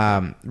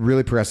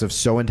 Really progressive,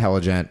 so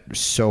intelligent,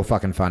 so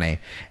fucking funny.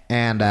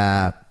 And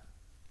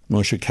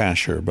Moshe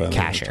Kasher, by the way,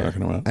 we're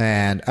talking about.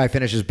 And I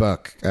finished his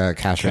book,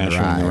 Kasher and the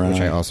Rye,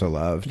 which I also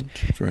loved.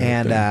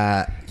 And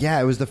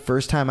yeah, it was the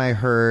first time I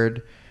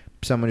heard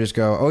someone just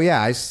go, oh yeah,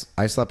 I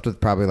slept with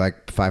probably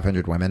like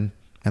 500 women.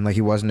 And like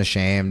he wasn't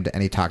ashamed,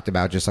 and he talked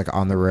about just like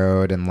on the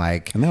road and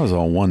like. And that was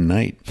all one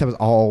night. That was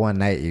all one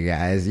night, you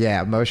guys.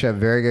 Yeah, Moshe,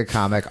 very good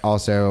comic.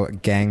 Also,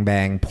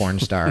 gangbang porn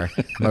star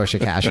Moshe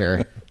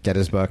Kasher. Get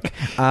his book.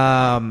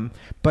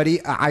 But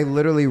I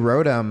literally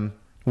wrote him.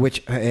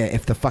 Which,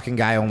 if the fucking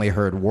guy only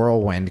heard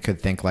Whirlwind, could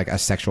think like a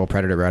sexual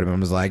predator wrote him and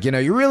was like, you know,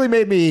 you really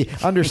made me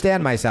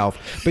understand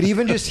myself. But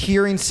even just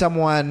hearing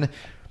someone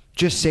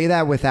just say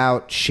that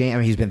without shame. I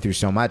mean, he's been through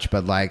so much,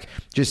 but like,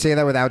 just say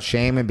that without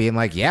shame and being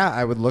like, yeah,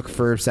 I would look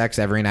for sex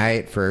every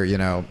night for, you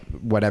know,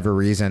 whatever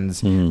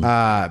reasons,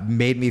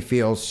 made me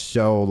feel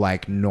so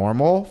like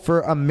normal for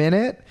a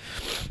minute,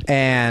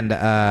 and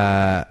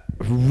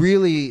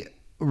really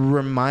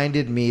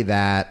reminded me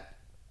that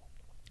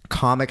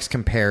comics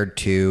compared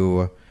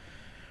to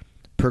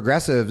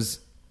progressives,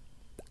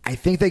 I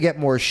think they get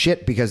more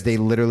shit because they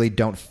literally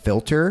don't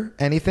filter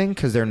anything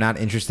because they're not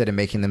interested in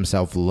making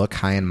themselves look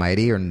high and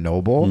mighty or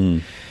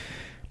noble.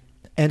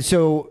 And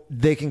so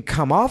they can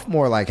come off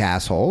more like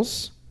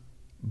assholes,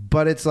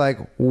 but it's like,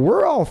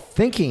 we're all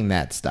thinking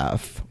that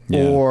stuff.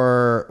 Yeah.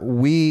 Or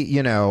we,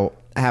 you know,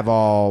 have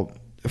all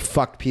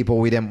fucked people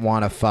we didn't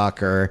want to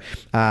fuck, or,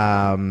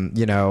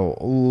 you know,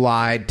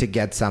 lied to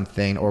get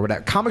something or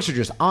whatever. Comics are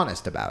just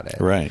honest about it.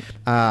 Right.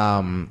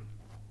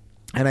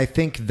 And I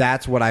think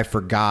that's what I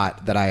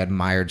forgot that I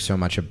admired so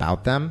much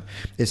about them,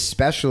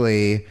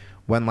 especially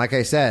when, like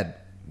I said,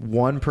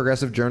 one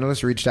progressive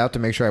journalist reached out to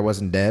make sure I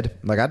wasn't dead.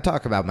 Like, I'd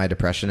talk about my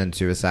depression and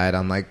suicide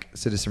on like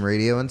Citizen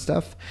Radio and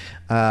stuff.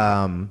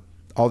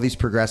 All these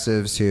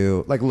progressives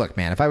who, like, look,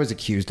 man, if I was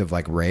accused of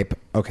like rape,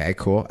 okay,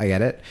 cool, I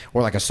get it,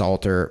 or like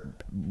assault or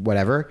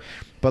whatever,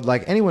 but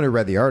like anyone who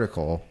read the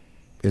article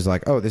is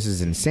like, oh, this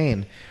is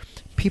insane.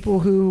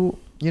 People who,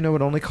 you know,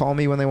 would only call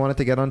me when they wanted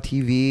to get on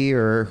TV,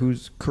 or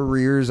whose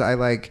careers I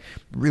like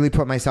really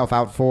put myself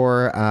out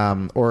for,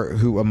 or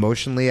who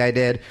emotionally I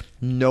did.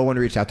 No one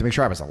reached out to make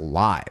sure I was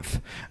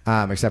alive,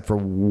 except for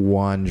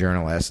one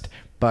journalist.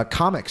 But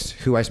comics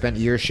who I spent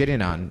years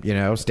shitting on, you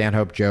know,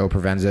 Stanhope, Joe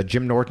Provenza,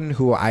 Jim Norton,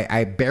 who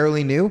I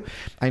barely knew.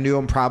 I knew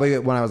him probably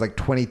when I was like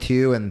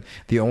 22, and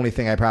the only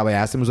thing I probably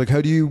asked him was like, how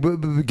do you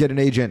get an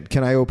agent?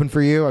 Can I open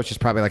for you? I was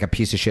just probably like a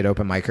piece of shit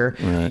open micer.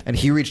 Right. And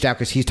he reached out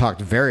because he talked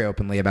very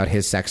openly about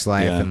his sex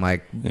life and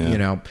like, you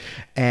know,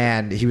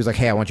 and he was like,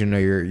 hey, I want you to know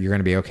you're going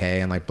to be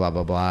okay, and like blah,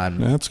 blah, blah. And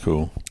that's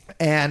cool.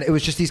 And it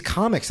was just these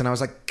comics, and I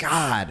was like,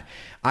 God,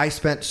 I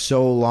spent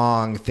so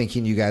long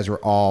thinking you guys were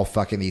all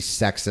fucking these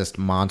sexist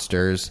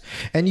monsters.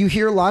 And you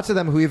hear lots of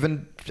them who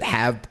even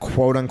have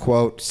quote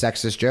unquote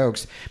sexist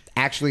jokes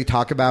actually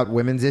talk about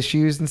women's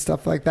issues and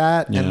stuff like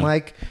that. Yeah. And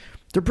like,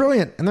 they're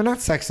brilliant and they're not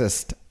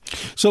sexist.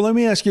 So let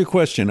me ask you a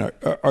question.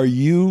 Are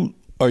you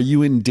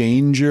in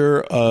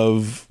danger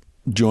of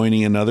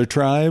joining another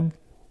tribe?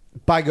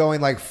 By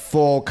going like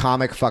full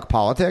comic fuck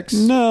politics?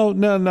 No,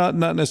 not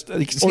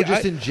necessarily. Or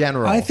just in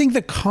general? I think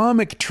the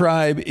comic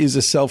tribe is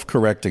a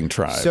self-correcting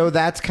tribe. So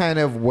that's kind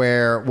of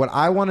where what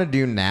I want to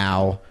do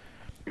now,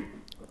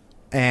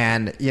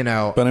 and you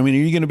know. But I mean, are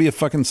you going to be a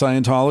fucking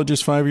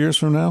Scientologist 5 years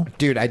from now?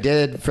 Dude, I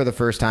did for the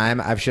first time.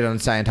 I've shit on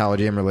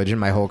Scientology and religion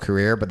my whole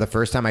career, but the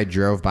first time I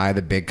drove by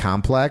the big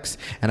complex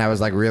and I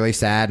was like really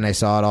sad and I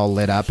saw it all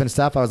lit up and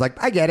stuff, I was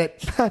like, I get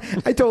it.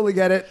 I totally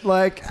get it.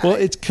 Like, well,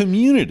 it's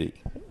community.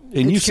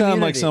 And you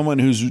sound like someone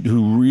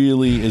who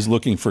really is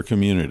looking for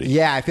community.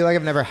 Yeah, I feel like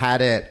I've never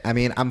had it. I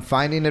mean, I'm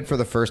finding it for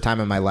the first time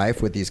in my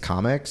life with these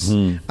comics.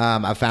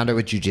 I found it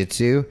with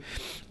jiu-jitsu.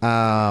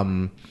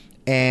 And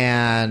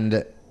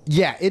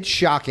yeah, it's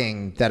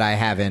shocking that I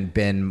haven't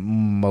been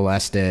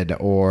molested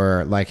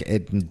or like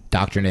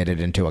indoctrinated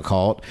into a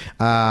cult.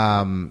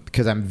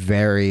 Because I'm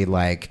very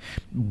like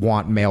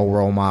want male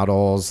role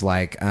models,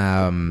 like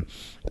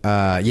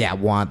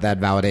want that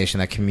validation,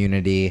 that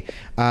community.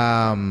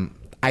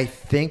 I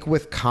think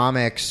with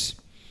comics,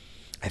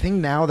 I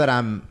think now that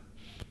I'm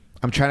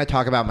trying to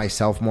talk about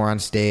myself more on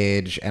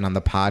stage and on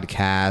the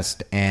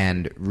podcast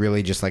and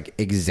really just like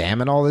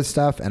examine all this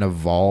stuff and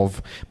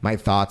evolve my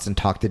thoughts and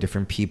talk to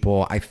different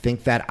people. I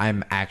think that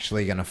I'm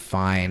actually going to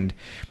find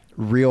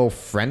real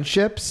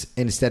friendships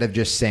instead of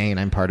just saying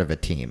I'm part of a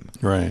team.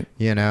 Right.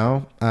 You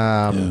know?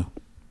 And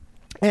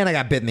I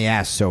got bit in the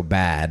ass so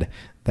bad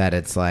that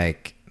it's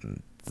like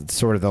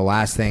sort of the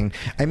last thing.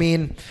 I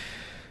mean,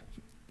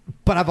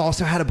 but I've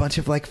also had a bunch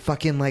of like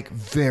fucking like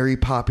very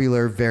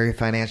popular, very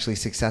financially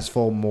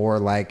successful, more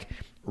like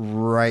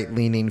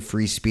right-leaning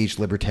free speech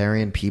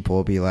libertarian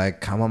people be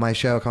like, come on my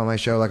show,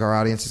 like our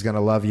audience is going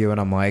to love you.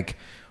 And I'm like,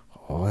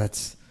 oh,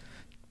 that's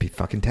be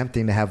fucking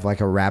tempting to have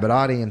like a rabid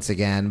audience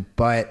again.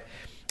 But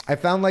I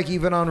found like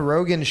even on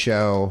Rogan's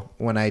show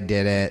when I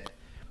did it,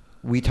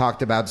 we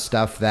talked about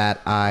stuff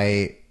that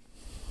I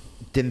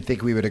didn't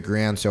think we would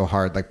agree on so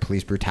hard, like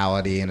police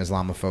brutality and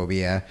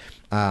Islamophobia.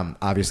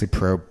 Obviously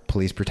pro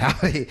police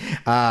brutality.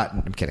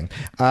 I'm kidding.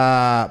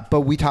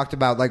 But we talked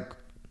about like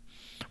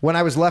when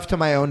I was left to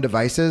my own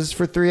devices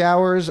for 3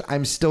 hours,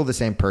 I'm still the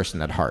same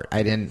person at heart.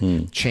 I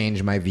didn't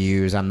change my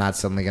views. I'm not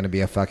suddenly going to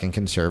be a fucking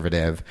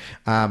conservative.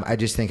 I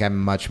just think I'm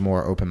much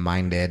more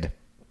open-minded.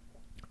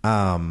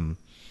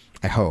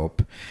 I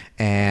hope.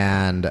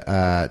 And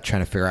trying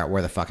to figure out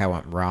where the fuck I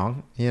went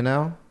wrong, you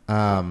know?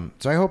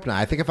 So I hope not.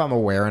 I think if I'm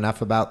aware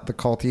enough about the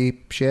culty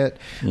shit,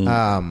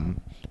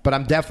 but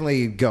I'm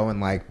definitely going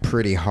like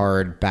pretty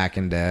hard back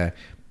into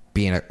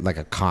being like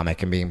a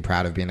comic and being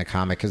proud of being a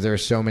comic because there are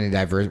so many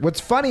diverse. What's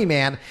funny,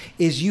 man,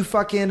 is you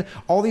fucking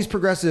all these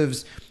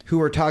progressives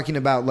who are talking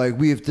about like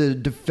we have to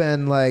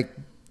defend like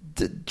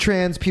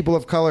trans people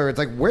of color. It's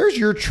like, where's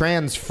your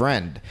trans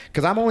friend?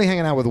 Because I'm only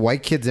hanging out with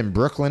white kids in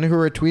Brooklyn who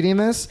are tweeting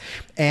this.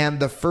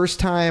 And the first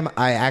time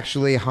I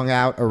actually hung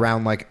out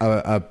around like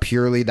a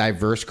purely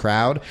diverse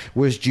crowd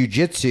was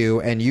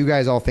jiu-jitsu. And you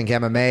guys all think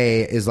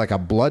MMA is like a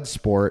blood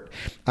sport.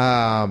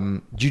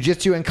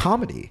 Jiu-jitsu and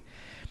comedy.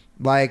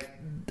 Like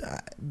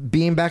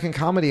being back in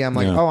comedy, I'm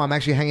like, oh, I'm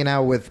actually hanging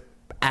out with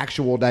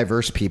actual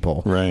diverse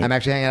people. Right. I'm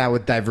actually hanging out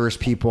with diverse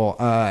people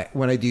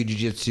when I do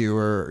jiu-jitsu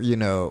or, you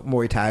know,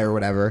 Muay Thai or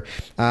whatever.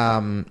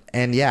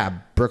 And yeah,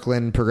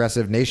 Brooklyn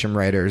progressive nation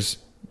writers,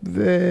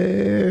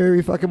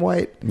 very fucking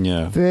white.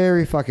 Yeah.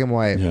 Very fucking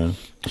white. Yeah.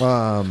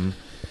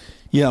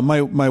 Yeah,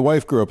 my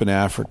wife grew up in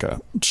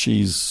Africa.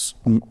 She's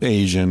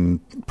Asian,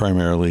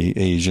 primarily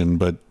Asian,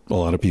 but a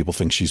lot of people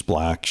think she's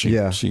black. She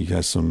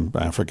has some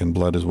African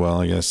blood as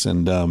well, I guess.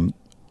 And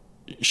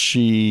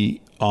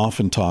she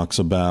often talks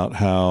about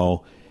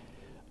how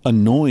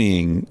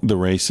annoying the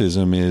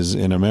racism is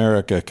in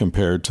America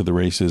compared to the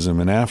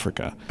racism in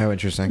Africa. Oh,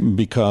 interesting.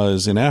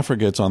 Because in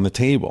Africa, it's on the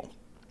table.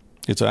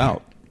 It's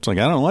out. It's like,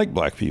 I don't like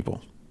black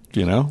people.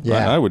 You know,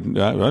 Yeah.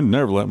 I'd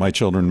never let my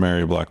children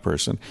marry a black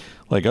person.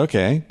 Like,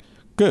 okay,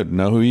 good.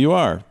 Know who you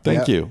are.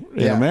 Thank you.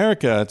 In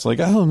America, it's like,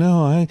 oh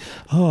no,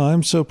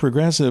 I'm so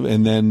progressive.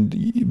 And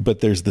then,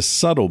 but there's the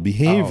subtle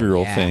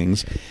behavioral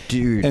things,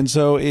 dude. And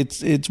so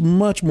it's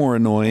much more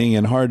annoying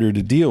and harder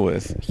to deal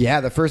with.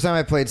 Yeah, the first time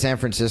I played San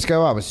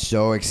Francisco, I was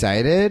so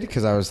excited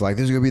because I was like,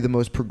 this is going to be the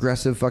most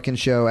progressive fucking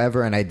show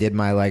ever. And I did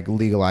my like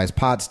legalized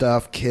pot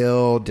stuff,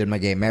 killed, did my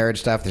gay marriage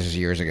stuff. This is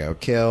years ago,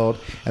 killed.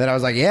 And then I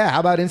was like, yeah,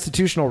 how about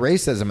institutional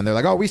racism? And they're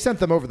like, oh, we sent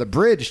them over the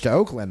bridge to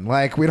Oakland.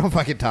 Like, we don't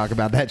fucking talk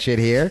about that shit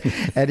here.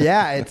 And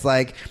yeah, it's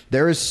like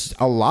there is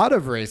a lot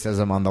of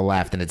racism on the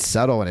left and it's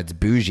subtle and it's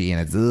bougie and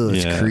it's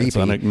creepy. It's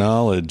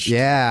unacknowledged.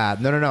 Yeah.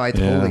 No. I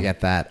totally get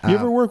that. You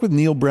ever work with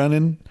Neil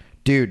Brennan?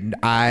 Dude,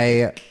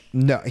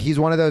 no, he's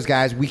one of those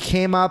guys. We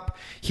came up,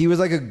 he was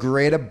like a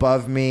grade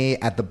above me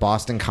at the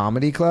Boston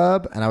Comedy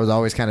Club, and I was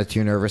always kind of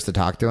too nervous to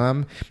talk to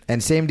him.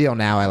 And same deal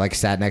now, I like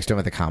sat next to him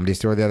at the Comedy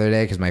Store the other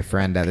day because my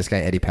friend, this guy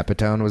Eddie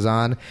Pepitone was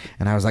on,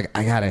 and I was like,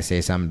 I gotta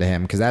say something to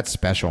him because that's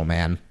special,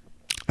 man.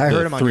 I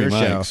heard him on your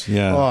mics, show.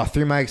 Yeah. Oh,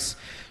 3 mics.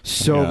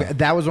 So good.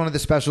 That was one of the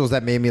specials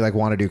that made me like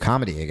want to do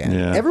comedy again.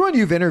 Yeah. Everyone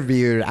you've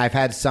interviewed, I've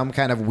had some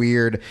kind of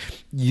weird,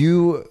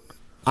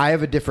 I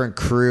have a different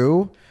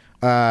crew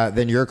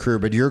than your crew,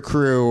 but your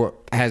crew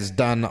has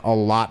done a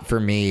lot for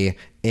me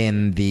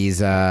in these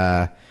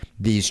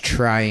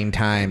trying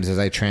times as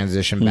I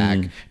transition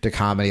back to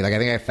comedy. Like I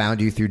think I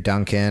found you through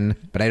Duncan,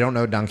 but I don't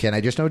know Duncan.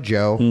 I just know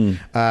Joe.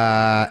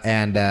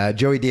 And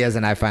Joey Diaz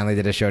and I finally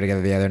did a show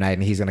together the other night,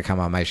 and he's going to come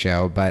on my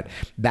show. But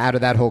out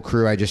of that whole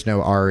crew, I just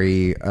know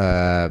Ari.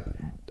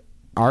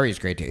 Ari's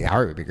great too.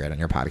 Ari would be great on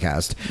your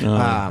podcast.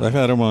 I've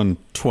had him on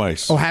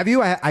twice. Oh, have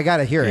you? I got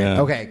to hear it.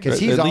 Okay, because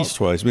he's at least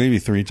twice, maybe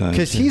 3 times.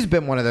 Because he's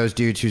been one of those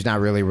dudes who's not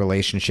really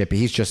relationshipy.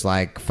 He's just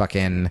like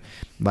fucking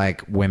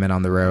like women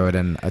on the road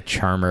and a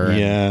charmer.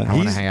 Yeah, and I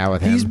want to hang out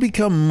with him. He's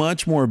become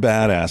much more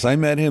badass. I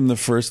met him the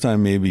first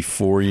time maybe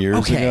 4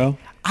 years ago.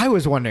 I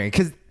was wondering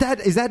because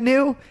is that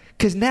new?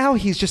 Because now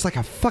he's just like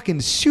a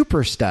fucking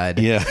super stud.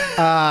 Yeah.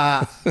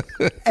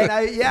 And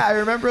I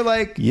remember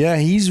like... Yeah,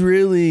 he's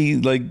really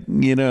like,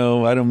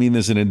 I don't mean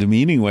this in a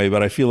demeaning way,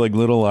 but I feel like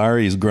little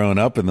Ari's grown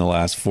up in the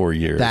last 4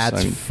 years.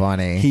 That's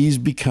funny. He's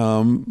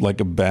become like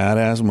a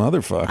badass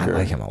motherfucker. I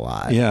like him a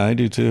lot. Yeah, I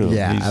do too.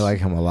 Yeah, I like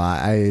him a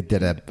lot. I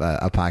did a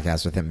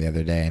podcast with him the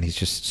other day, and he's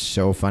just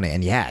so funny.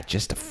 And yeah,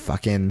 just a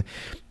fucking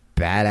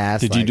badass.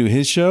 Did you do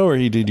his show or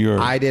he did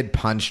yours? I did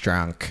Punch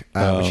Drunk,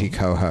 which he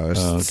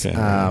co-hosts. Okay.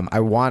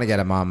 I want to get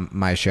him on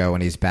my show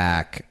when he's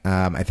back.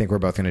 I think we're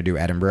both going to do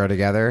Edinburgh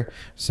together.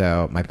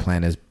 So my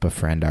plan is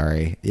befriend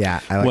Ari. Yeah,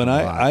 I like when him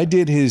a lot. I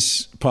did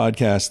his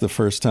podcast the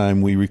first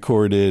time, we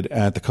recorded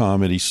at the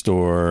Comedy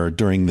Store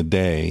during the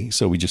day.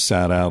 So we just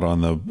sat out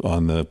on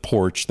the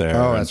porch there.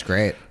 Oh, that's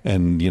great.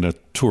 And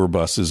tour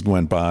buses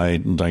went by,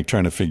 like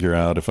trying to figure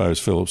out if I was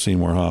Philip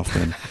Seymour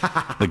Hoffman,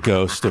 the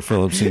ghost of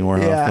Philip Seymour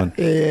Hoffman.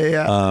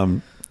 Yeah.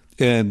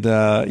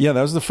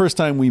 That was the first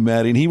time we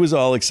met, and he was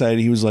all excited.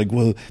 He was like,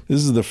 "Well,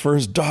 this is the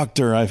first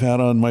doctor I've had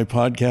on my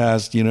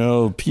podcast,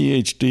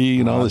 PhD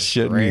and all this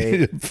shit,"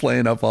 and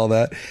playing up all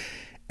that.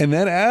 And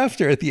then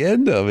at the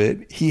end of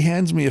it, he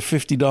hands me a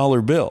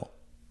 $50 bill.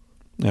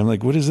 And I'm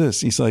like, "What is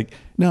this?" He's like,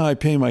 "No, I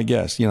pay my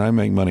guests. I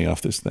make money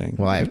off this thing."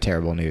 Well, I have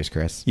terrible news,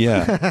 Chris.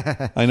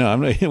 Yeah, I know.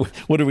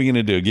 What are we going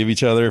to do? Give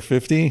each other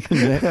 50?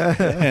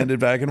 Hand it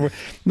back and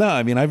forth? No,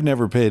 I mean, I've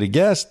never paid a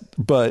guest,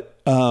 but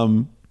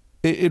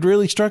it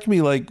really struck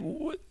me like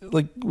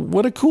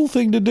what a cool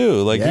thing to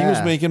do. Like he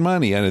was making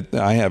money, and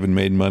I haven't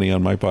made money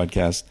on my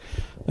podcast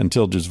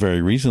until just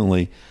very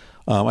recently.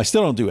 I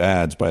still don't do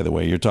ads, by the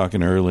way. You're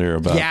talking earlier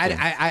about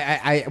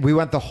we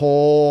went the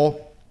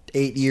whole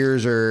 8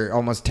 years or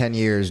almost 10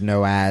 years,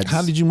 no ads.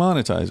 How did you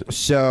monetize it?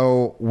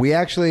 So we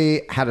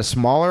actually had a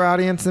smaller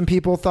audience than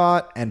people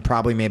thought and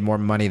probably made more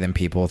money than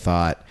people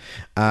thought,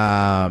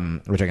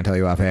 which I can tell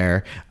you off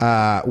air.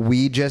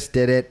 We just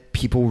did it.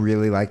 People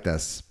really liked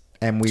us.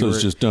 And we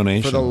it's just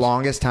donations. For the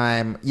longest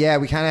time. Yeah,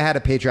 we kind of had a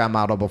Patreon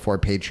model before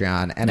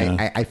Patreon. And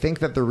I think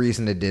that the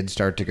reason it did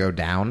start to go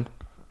down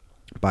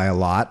by a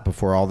lot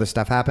before all this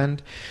stuff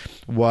happened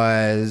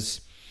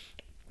was...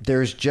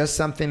 There's just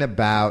something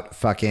about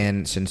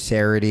fucking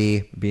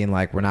sincerity, being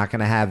like, we're not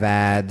going to have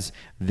ads.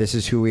 This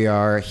is who we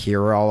are.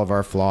 Here are all of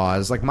our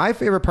flaws. Like, my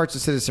favorite parts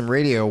of Citizen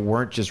Radio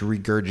weren't just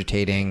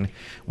regurgitating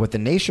what the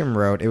nation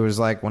wrote. It was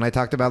like when I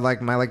talked about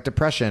like my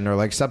depression or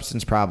like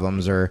substance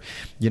problems or,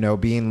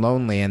 being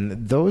lonely.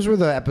 And those were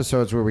the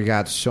episodes where we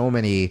got so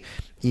many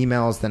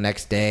emails the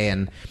next day.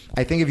 And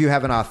I think if you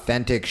have an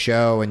authentic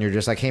show and you're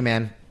just like, hey,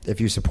 man,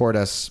 if you support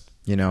us,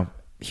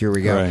 here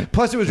we go. Right.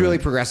 Plus, it was really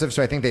progressive,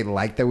 so I think they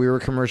liked that we were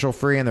commercial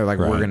free, and they're like,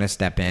 we're going to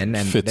step in,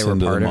 and Fits they were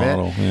part of it.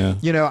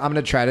 Yeah. I'm going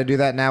to try to do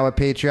that now with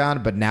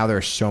Patreon, but now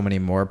there's so many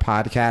more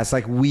podcasts.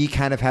 Like, we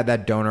kind of had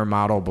that donor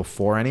model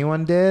before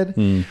anyone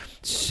did.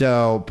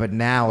 So, but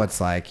now it's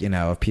like,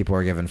 if people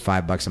are giving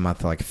 $5 a month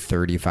to like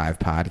 35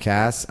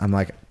 podcasts, I'm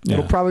like,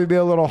 it'll probably be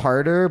a little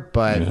harder,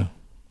 but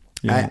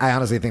I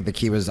honestly think the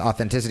key was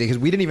authenticity because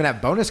we didn't even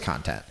have bonus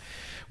content.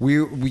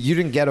 You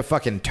didn't get a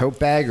fucking tote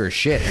bag or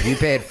shit. If you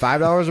paid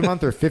 $5 a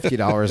month or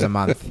 $50 a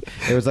month,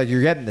 it was like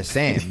you're getting the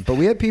same. But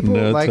we had people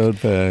who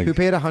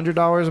paid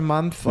 $100 a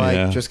month,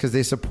 just because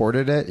they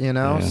supported it,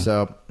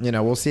 So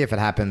we'll see if it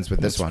happens with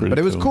this one. But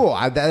it was cool.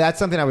 That's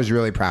something I was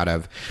really proud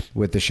of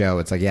with the show.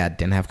 It's like, it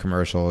didn't have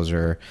commercials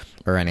or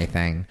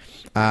anything.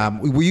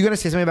 Were you going to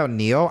say something about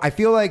Neil? I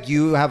feel like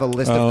you have a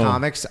list of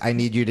comics I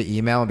need you to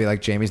email and be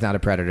like, Jamie's not a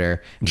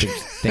predator. He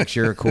thinks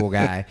you're a cool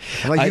guy.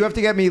 I'm like, you have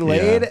to get me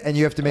laid and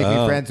you have to make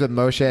me friends with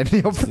Moshe and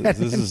Neil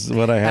Brennan. This is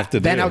what I have to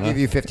do. Then I'll give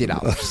you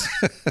 $50.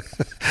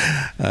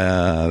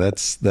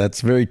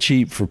 That's very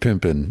cheap for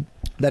pimping.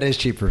 That is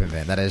cheap for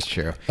pimping. That is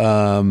true.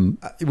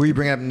 Were you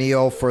bringing up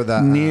Neil for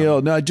the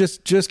Neil? No,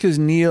 just because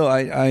Neil,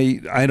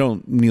 I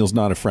don't. Neil's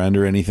not a friend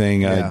or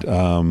anything. Yeah.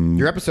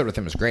 Your episode with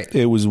him was great.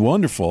 It was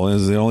wonderful. It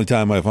was the only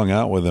time I've hung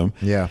out with him.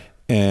 Yeah.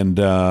 And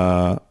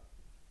I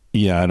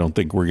don't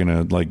think we're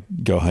gonna like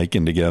go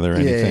hiking together or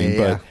anything.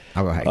 Yeah. But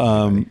I'll go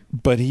hiking.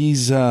 But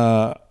he's.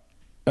 I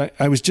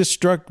was just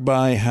struck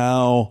by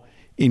how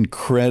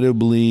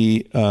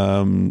incredibly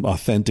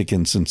authentic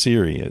and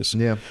sincere he is.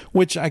 Yeah.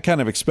 Which I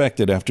kind of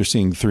expected after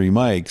seeing 3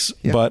 mics.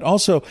 Yeah. But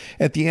also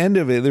at the end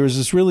of it, there was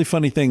this really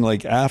funny thing.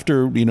 Like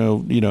after,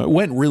 it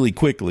went really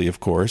quickly,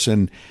 of course,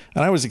 and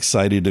I was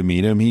excited to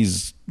meet him.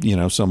 He's,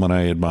 someone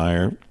I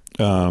admire.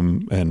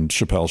 And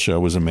Chappelle's show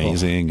was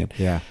amazing.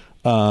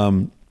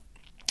 And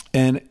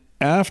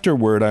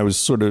afterward, I was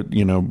sort of,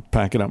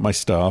 packing up my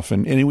stuff,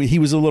 and he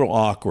was a little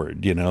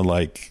awkward,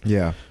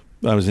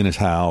 I was in his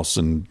house,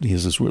 and he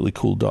has this really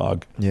cool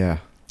dog. Yeah.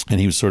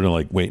 And he was sort of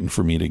like waiting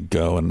for me to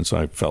go, and so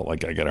I felt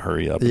like I got to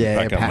hurry up.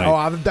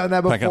 I've done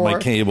that before. Pack up my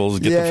cables,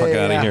 get the fuck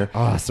out of here.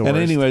 Oh, it's the and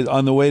worst. anyway,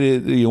 on the way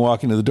to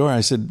walk into the door, I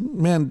said,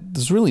 "Man,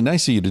 this is really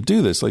nice of you to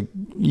do this. Like,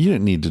 you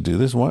didn't need to do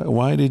this.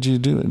 Why did you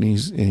do it?" And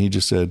he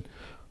just said,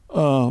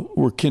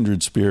 "We're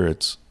kindred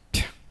spirits."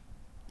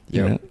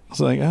 It's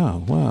like,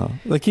 oh wow,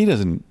 like he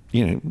doesn't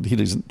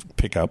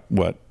pick up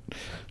what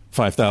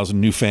 5,000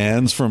 new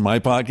fans from my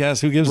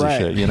podcast. Who gives a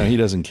shit? You know, he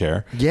doesn't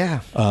care.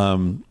 Yeah.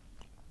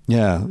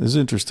 Yeah, it's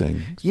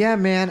interesting. Yeah,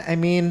 man. I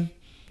mean,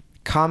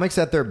 comics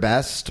at their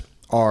best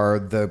are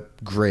the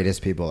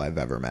greatest people I've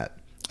ever met.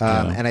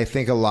 And I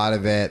think a lot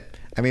of it,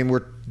 I mean,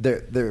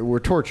 we're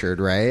tortured,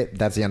 right?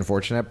 That's the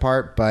unfortunate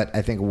part. But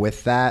I think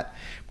with that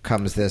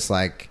comes this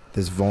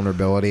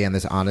vulnerability and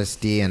this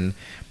honesty and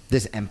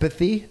this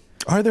empathy.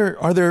 Are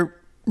there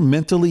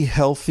mentally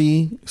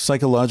healthy,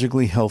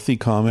 psychologically healthy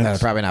comics?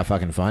 Probably not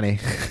fucking funny.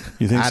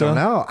 You think so?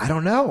 I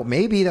don't know.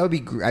 Maybe that would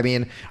be. I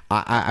mean,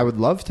 I would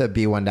love to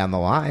be one down the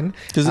line.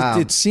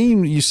 Because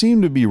you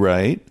seem to be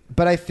right.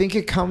 But I think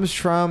it comes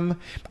from.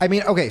 I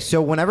mean, okay.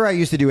 So whenever I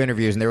used to do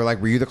interviews and they were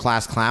like, "Were you the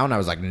class clown?" I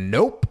was like,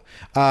 "Nope."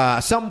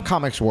 Some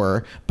comics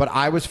were, but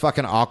I was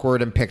fucking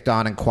awkward and picked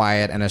on and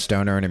quiet and a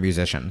stoner and a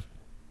musician.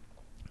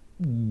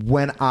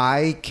 When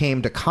I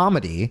came to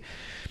comedy,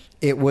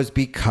 it was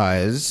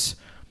because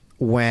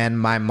when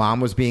my mom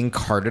was being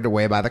carted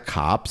away by the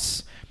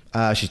cops,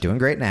 she's doing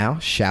great now.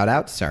 Shout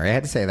out. Sorry, I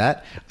had to say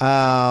that.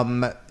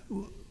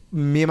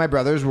 Me and my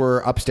brothers were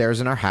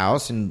upstairs in our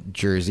house in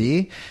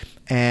Jersey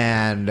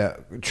and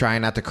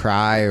trying not to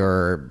cry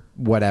or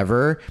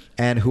whatever.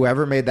 And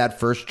whoever made that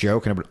first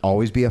joke, and it would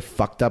always be a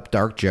fucked up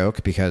dark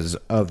joke because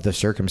of the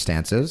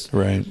circumstances,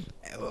 right,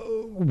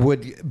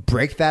 would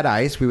break that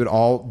ice. We would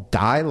all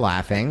die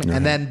laughing.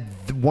 And then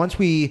once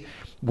we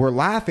were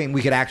laughing,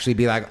 we could actually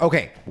be like,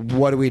 okay,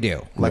 what do we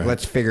do? Like,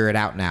 let's figure it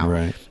out now.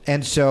 Right.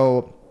 And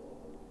so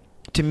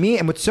to me,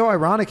 and what's so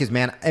ironic is,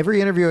 man,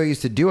 every interview I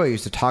used to do, I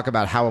used to talk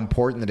about how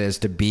important it is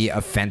to be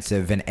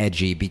offensive and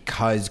edgy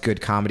because good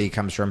comedy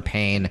comes from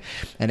pain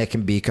and it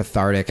can be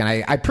cathartic. And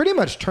I pretty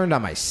much turned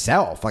on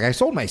myself. Like, I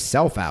sold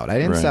myself out. I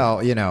didn't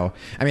sell, you know,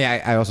 I mean,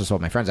 I also sold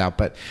my friends out,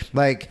 but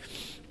like,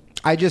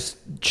 I just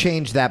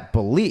changed that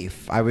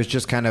belief. I was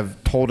just kind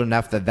of told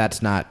enough that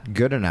that's not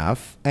good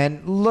enough.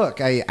 And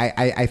look,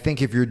 I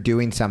think if you're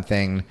doing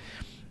something,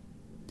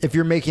 if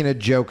you're making a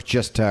joke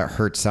just to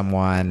hurt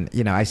someone,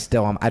 you know, I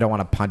don't want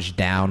to punch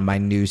down. My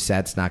new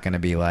set's not going to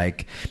be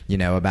like, you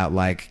know, about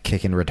like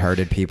kicking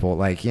retarded people.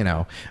 Like, you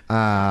know,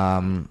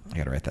 I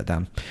got to write that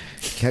down.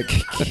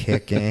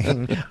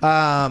 Kicking.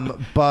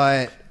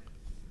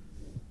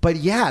 But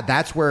yeah,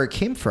 that's where it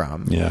came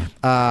from. Yeah.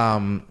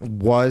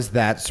 Was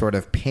that sort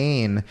of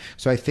pain.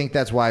 So I think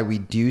that's why we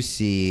do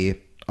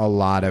see a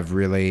lot of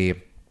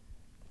really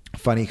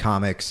funny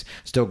comics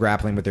still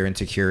grappling with their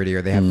insecurity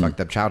or they have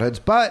fucked up childhoods.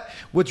 But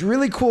what's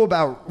really cool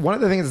about, one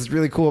of the things that's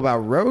really cool about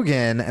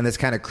Rogan and this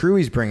kind of crew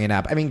he's bringing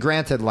up, I mean,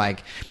 granted,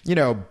 like, you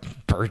know,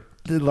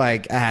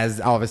 like has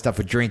all of his stuff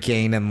with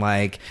drinking and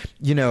like,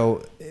 you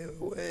know,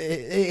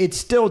 it's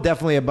still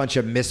definitely a bunch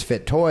of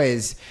misfit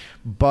toys,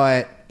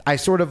 but I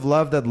sort of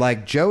love that,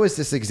 like, Joe is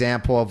this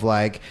example of,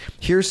 like,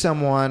 here's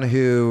someone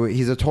who,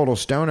 he's a total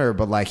stoner,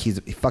 but, like, he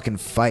fucking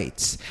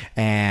fights,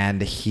 and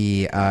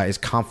he is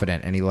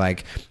confident, and he,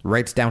 like,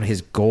 writes down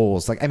his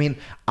goals. Like, I mean,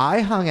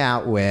 I hung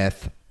out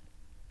with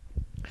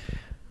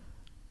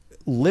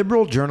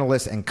liberal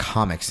journalists and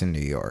comics in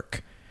New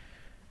York.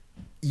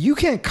 You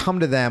can't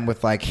come to them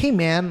with, like, hey,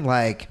 man,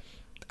 like,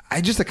 I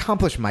just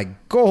accomplished my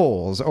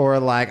goals, or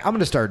like, I'm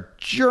going to start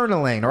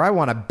journaling, or I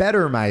want to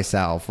better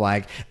myself.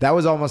 Like, that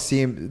was almost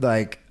seemed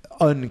like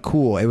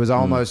uncool. It was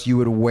almost, you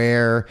would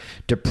wear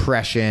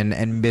depression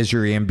and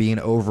misery and being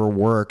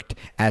overworked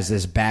as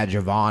this badge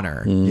of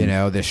honor, you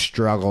know, this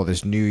struggle,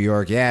 this New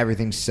York. Yeah,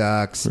 everything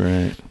sucks.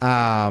 Right.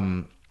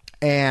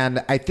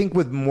 And I think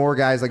with more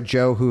guys like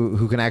Joe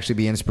who can actually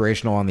be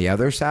inspirational on the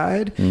other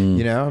side,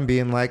 you know, and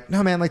being like,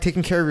 no, man, like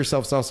taking care of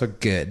yourself is also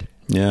good.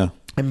 Yeah.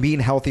 And being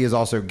healthy is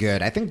also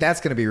good. I think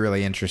that's going to be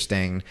really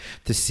interesting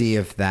to see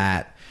if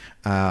that,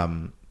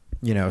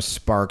 you know,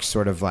 sparks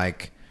sort of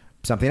like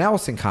something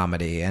else in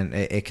comedy. And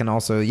it can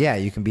also, yeah,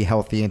 you can be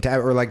healthy. And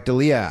or like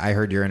D'Elia, I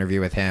heard your interview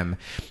with him.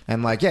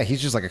 And like, yeah,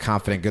 he's just like a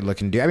confident, good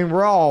looking dude. I mean,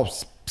 we're all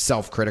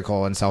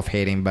self-critical and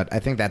self-hating, but I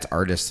think that's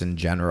artists in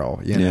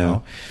general, you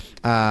know?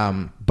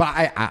 But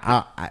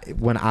I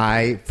when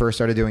I first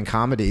started doing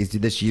comedies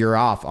this year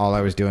off, all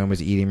I was doing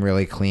was eating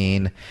really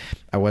clean.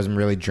 I wasn't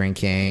really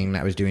drinking.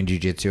 I was doing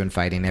jiu-jitsu and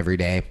fighting every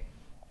day.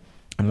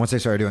 And once I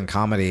started doing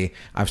comedy,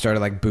 I've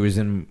started like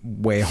boozing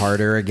way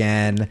harder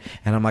again.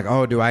 And I'm like,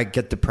 oh, do I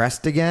get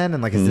depressed again?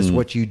 And like, is this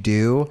what you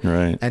do?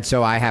 Right. And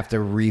so I have to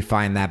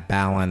refine that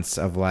balance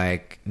of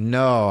like,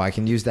 no, I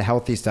can use the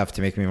healthy stuff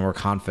to make me more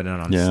confident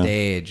on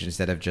stage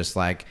instead of just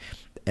like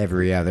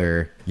every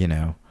other, you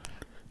know,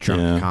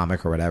 drunk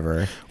comic or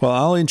whatever. Well,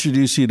 I'll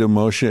introduce you to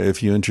Moshe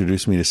if you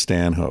introduce me to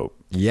Stanhope.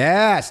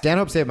 Yeah,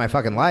 Stanhope saved my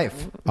fucking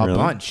life a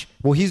bunch.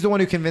 Well, he's the one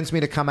who convinced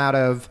me to come out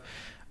of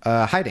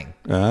hiding.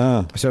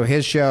 So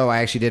his show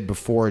I actually did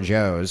before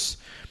Joe's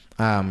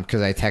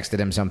because I texted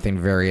him something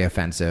very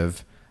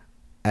offensive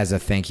as a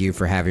thank you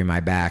for having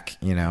my back,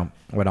 you know,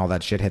 when all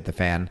that shit hit the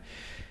fan.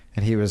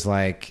 And he was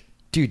like,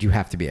 dude, you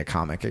have to be a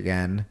comic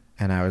again.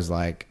 And I was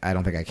like, I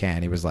don't think I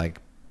can. He was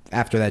like,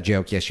 after that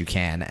joke, yes, you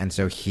can. And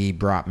so he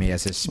brought me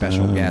as his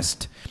special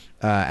guest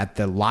at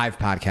the live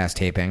podcast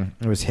taping.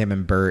 It was him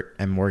and Bert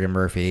and Morgan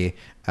Murphy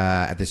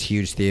at this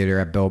huge theater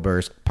at Bill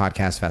Burr's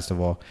podcast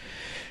festival.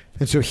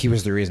 And so he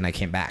was the reason I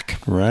came back.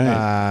 Right.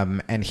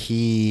 And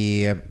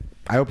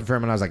I opened for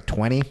him when I was like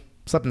 20.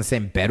 Slept in the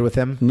same bed with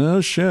him.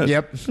 No shit.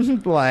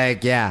 Yep.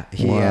 Like, yeah.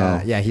 Wow.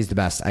 He's the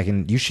best. I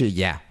can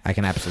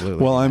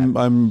absolutely. Well,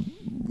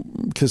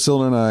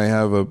 Casilda and I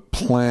have a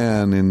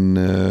plan in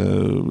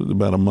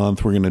about a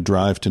month. We're going to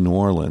drive to New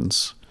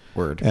Orleans.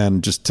 Word.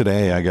 And just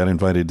today I got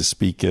invited to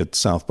speak at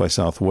South by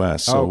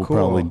Southwest. So we'll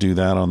probably do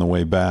that on the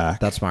way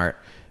back. That's smart.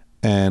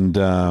 And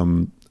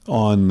on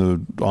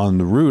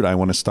the route, I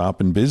want to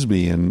stop in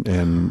Bisbee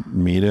and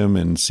meet him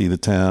and see the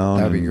town.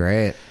 That'd be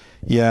great.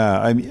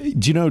 Yeah.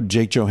 Do you know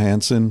Jake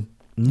Johansson?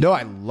 No,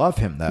 I love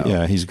him though.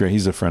 Yeah, he's great.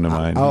 He's a friend of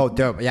mine. Oh,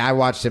 dope. Yeah, I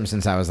watched him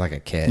since I was like a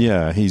kid.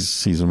 Yeah,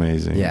 he's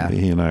amazing. Yeah.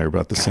 He and I are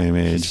about the same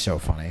age. He's so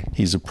funny.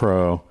 He's a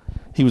pro.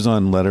 He was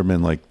on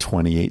Letterman like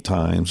 28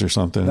 times or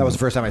something. That was the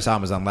first time I saw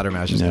him was on Letterman.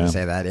 I was just going to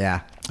say that.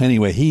 Yeah.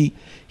 Anyway, he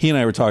and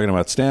I were talking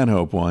about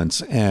Stanhope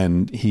once,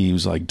 and he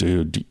was like,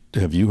 "Dude,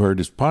 have you heard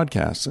his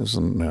podcast?" I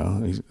said,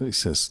 "No." He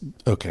says,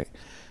 "Okay."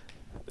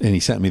 And he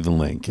sent me the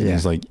link, and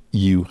he's like,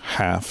 "You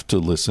have to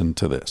listen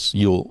to this.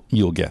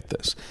 You'll get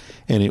this."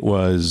 And it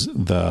was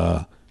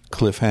the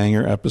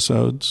cliffhanger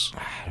episodes.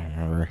 I don't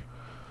remember.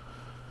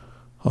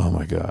 Oh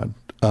my God.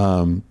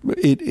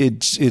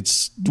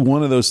 It's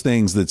one of those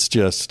things that's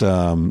just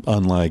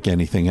unlike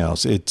anything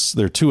else.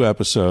 There are 2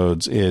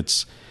 episodes.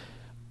 It's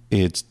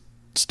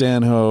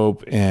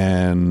Stanhope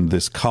and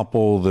this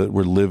couple that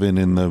were living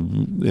in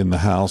the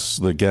house,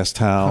 the guest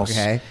house.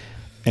 Okay.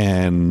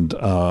 And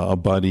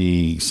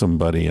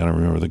somebody, I don't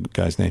remember the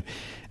guy's name.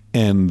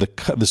 And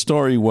the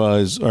story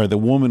was, or the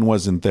woman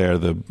wasn't there,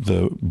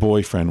 the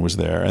boyfriend was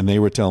there, and they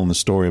were telling the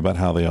story about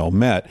how they all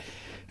met.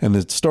 And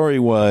the story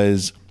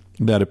was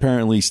that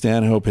apparently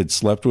Stanhope had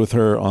slept with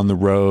her on the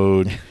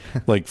road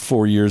like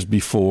 4 years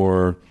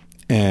before,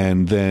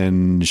 and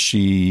then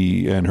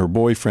she and her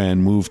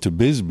boyfriend moved to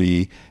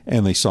Bisbee,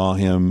 and they saw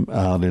him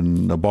out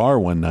in a bar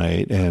one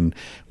night and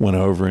went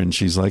over, and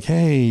she's like,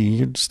 "Hey,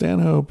 you're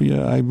Stanhope.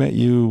 Yeah, I met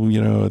you,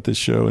 at this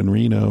show in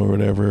Reno or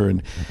whatever,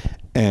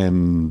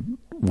 and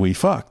we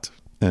fucked."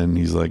 And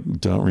he's like,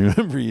 "Don't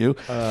remember you."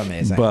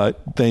 Amazing.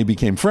 But they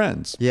became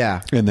friends.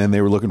 Yeah. And then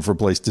they were looking for a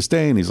place to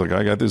stay, and he's like,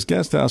 "I got this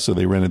guest house." So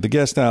they rented the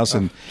guest house,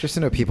 and just to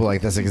know people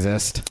like this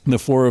exist. the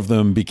 4 of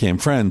them became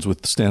friends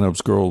with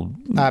Stanhope's girl.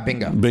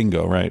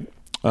 Bingo, right.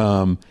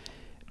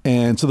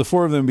 And so the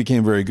 4 of them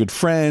became very good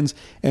friends.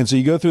 And so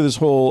you go through this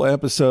whole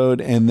episode,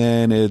 and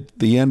then at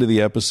the end of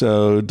the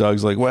episode,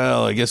 Doug's like,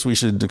 "Well, I guess we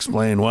should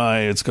explain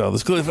why it's called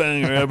this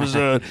cliffhanger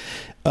episode."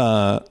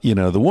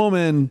 The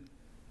woman,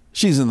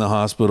 she's in the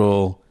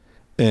hospital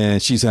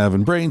and she's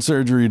having brain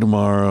surgery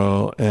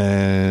tomorrow.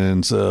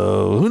 And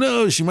so who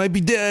knows? She might be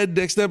dead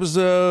next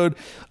episode.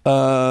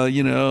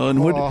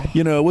 And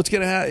what's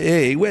going to happen?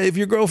 Hey, if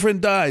your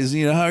girlfriend dies,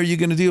 how are you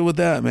going to deal with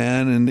that,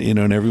 man? And,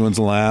 and everyone's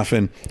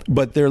laughing,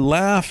 but they're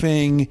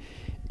laughing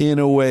in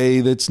a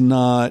way that's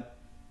not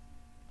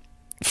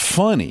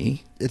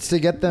funny. It's to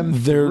get them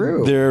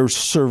through. They're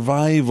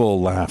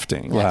survival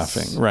laughing,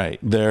 right?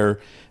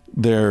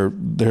 They're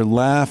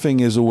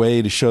laughing as a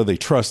way to show they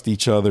trust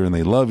each other and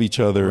they love each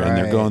other, and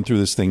they're going through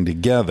this thing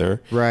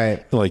together,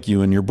 right? Like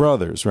you and your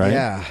brothers, right?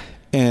 Yeah.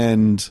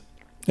 And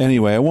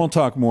anyway, I won't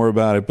talk more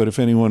about it, but if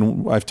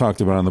anyone, I've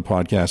talked about it on the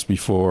podcast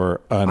before,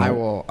 I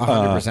will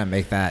 100%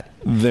 make that.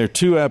 They're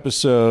 2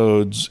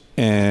 episodes,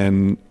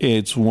 and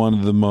it's one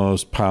of the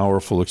most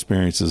powerful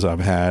experiences I've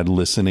had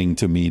listening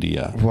to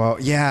media. Well,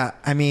 yeah,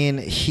 I mean,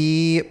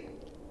 he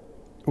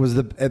was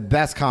the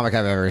best comic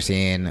I've ever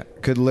seen.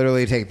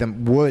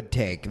 Would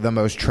take the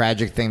most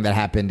tragic thing that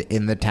happened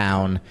in the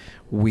town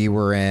we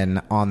were in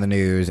on the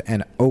news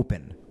and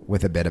open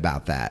with a bit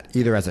about that,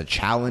 either as a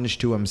challenge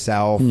to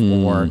himself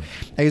or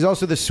he's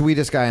also the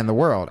sweetest guy in the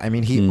world. I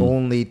mean, he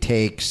only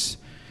takes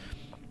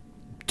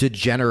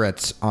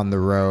degenerates on the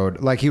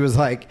road. Like,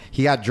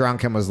 he got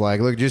drunk and was like,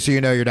 "Look, just so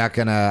you know,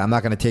 I'm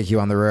not gonna take you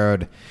on the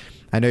road.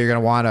 I know you're gonna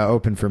want to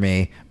open for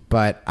me,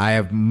 but I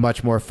have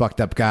much more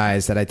fucked up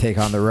guys that I take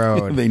on the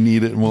road." They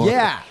need it more.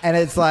 Yeah. And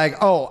it's like,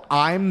 "Oh,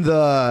 I'm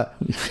the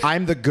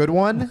good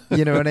one."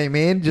 You know what I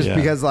mean? Just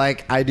because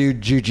I do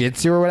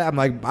jujitsu or whatever. I'm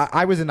like,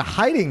 I was in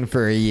hiding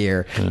for a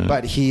year,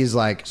 but he's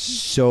like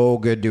so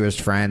good to his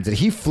friends. And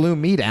he flew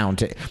me down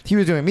he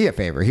was doing me a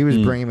favor. He was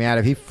bringing me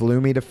he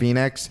flew me to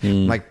Phoenix,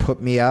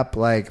 put me up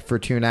for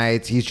 2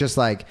 nights. He's just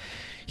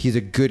he's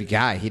a good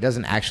guy. He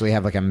doesn't actually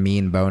have a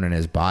mean bone in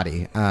his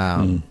body.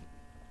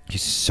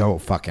 He's so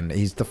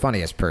he's the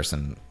funniest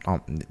person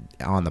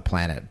on the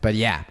planet. But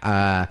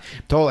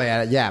totally.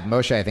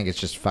 Moshe, I think it's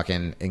just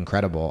fucking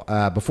incredible.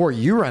 Before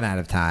you run out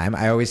of time,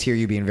 I always hear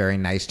you being very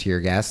nice to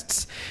your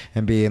guests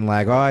and being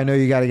like, "Oh, I know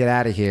you got to get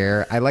out of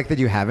here." I like that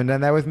you haven't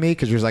done that with me,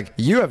 because you're like,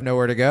 "You have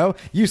nowhere to go.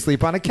 You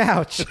sleep on a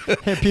couch."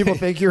 And people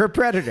think you're a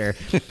predator.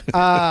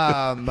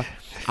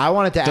 I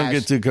wanted to Don't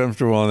get too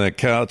comfortable on that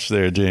couch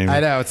there, Jamie.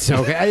 I know. It's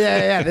so good.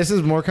 Yeah. This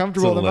is more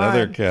comfortable than mine.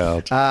 It's a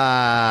leather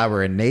couch.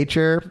 We're in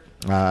nature.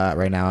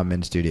 Right now I'm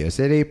in Studio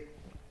City.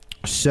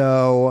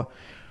 So,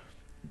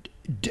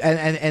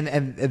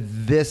 and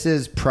this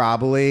is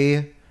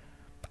probably,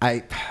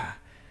 I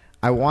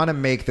want to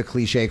make the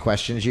cliche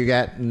questions you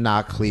get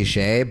not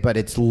cliche, but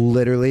it's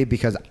literally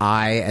because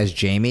I, as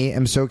Jamie,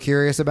 am so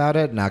curious about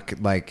it.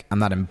 Not like I'm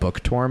not in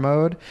book tour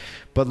mode,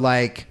 but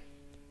like,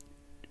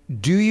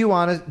 do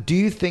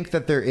you think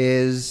that there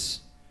is?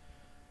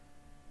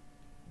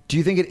 Do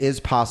you think it is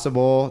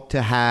possible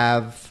to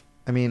have?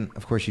 I mean,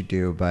 of course you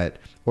do, but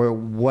or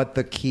what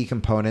the key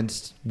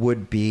components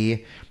would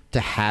be to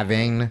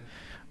having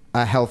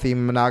a healthy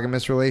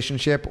monogamous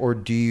relationship, or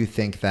do you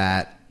think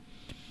that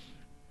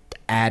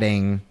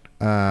adding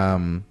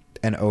an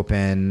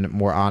open,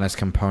 more honest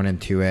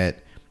component to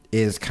it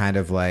is kind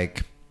of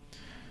like,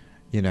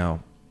 you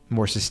know,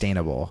 more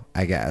sustainable,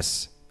 I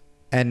guess?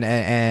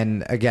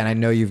 And again, I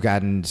know you've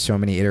gotten so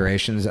many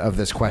iterations of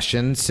this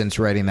question since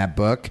writing that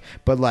book,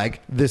 but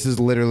like this is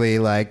literally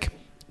like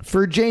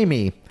for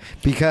Jamie,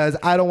 because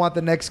I don't want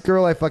the next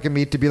girl I fucking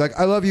meet to be like,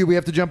 I love you, we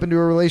have to jump into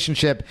a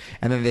relationship,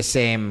 and then the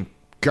same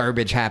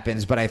garbage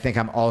happens. But I think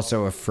I'm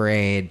also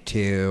afraid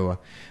to,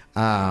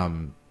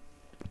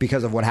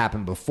 because of what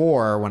happened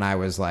before when I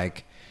was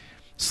like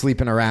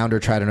sleeping around or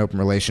tried an open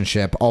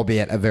relationship,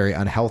 albeit a very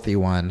unhealthy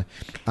one.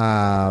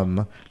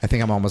 I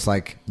think I'm almost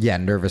like,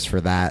 nervous for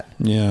that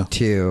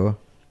too.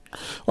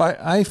 Well,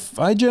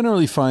 I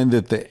generally find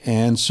that the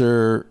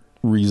answer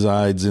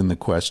resides in the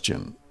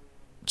question.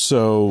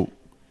 So,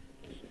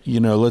 you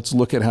know, let's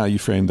look at how you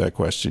framed that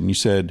question. You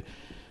said,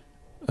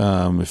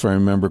 if I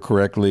remember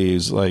correctly,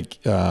 is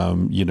like,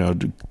 you know,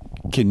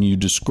 can you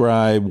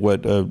describe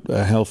what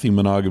a healthy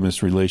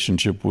monogamous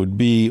relationship would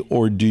be,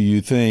 or do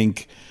you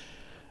think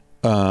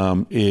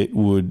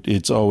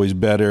it's always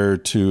better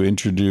to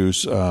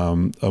introduce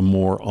a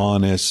more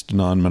honest,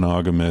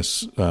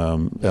 non-monogamous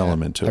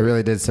element to it? I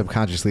really did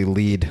subconsciously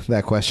lead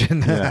that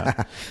question.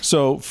 Yeah.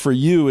 So for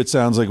you, it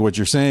sounds like what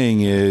you're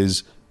saying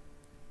is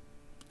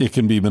it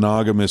can be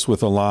monogamous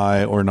with a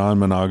lie or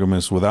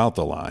non-monogamous without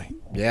the lie.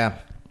 Yeah.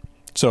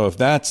 So if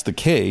that's the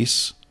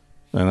case,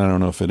 and I don't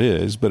know if it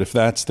is, but if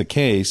that's the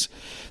case,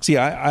 see,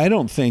 I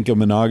don't think a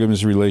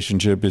monogamous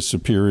relationship is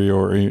superior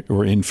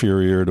or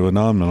inferior to a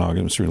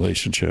non-monogamous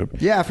relationship.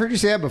 Yeah, I've heard you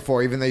say that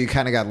before, even though you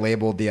kind of got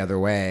labeled the other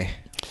way.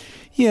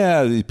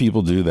 Yeah,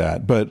 people do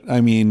that. But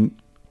I mean,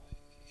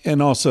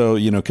 and also,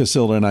 you know,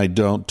 Casilda and I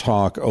don't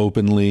talk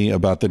openly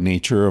about the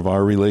nature of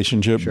our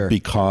relationship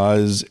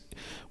because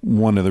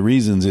one of the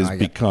reasons is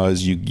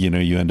because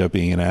you end up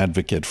being an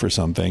advocate for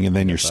something and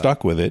then you're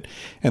stuck with it.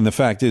 And the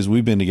fact is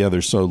we've been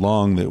together so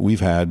long that we've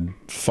had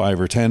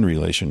 5 or 10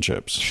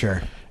 relationships.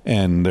 Sure.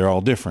 And they're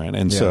all different.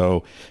 And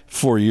so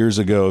 4 years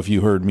ago, if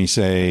you heard me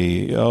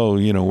say, oh,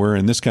 you know, we're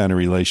in this kind of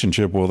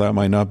relationship, well, that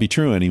might not be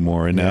true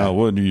anymore. And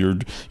now you're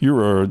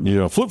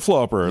a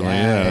flip-flopper.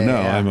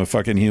 I'm a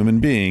fucking human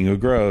being who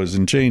grows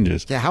and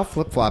changes. Yeah, how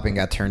flip-flopping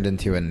got turned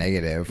into a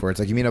negative where it's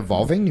like, you mean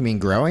evolving? You mean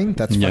growing?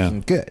 That's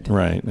fucking good.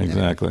 Right,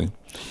 exactly.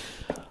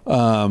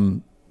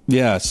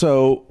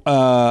 So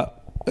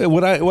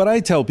what I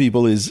tell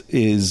people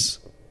is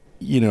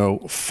you know,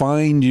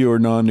 find your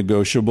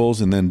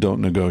non-negotiables and then don't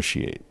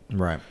negotiate.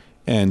 Right.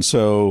 And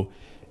so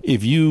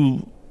if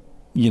you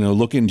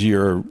look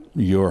into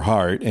your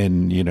heart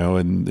and, you know,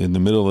 in the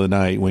middle of the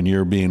night when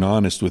you're being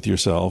honest with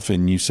yourself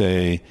and you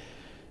say,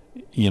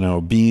 you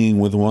know, being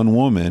with one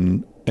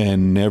woman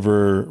and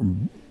never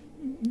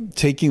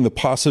taking the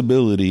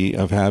possibility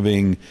of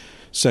having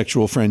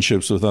sexual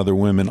friendships with other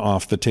women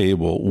off the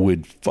table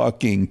would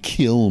fucking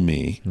kill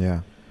me.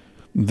 Yeah.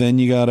 Then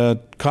you got to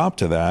cop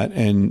to that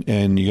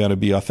and you got to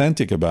be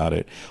authentic about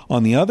it.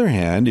 On the other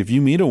hand, if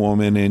you meet a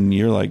woman and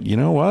you're like, you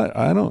know what,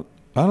 I don't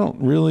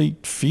really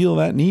feel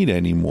that need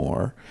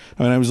anymore.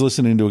 I mean, I was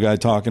listening to a guy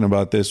talking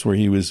about this where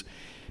he was,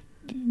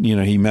 you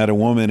know, he met a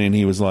woman and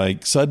he was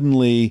like,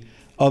 suddenly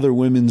other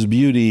women's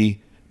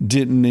beauty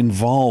didn't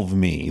involve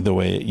me the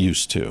way it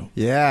used to.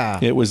 Yeah.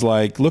 It was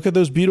like, look at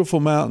those beautiful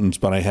mountains,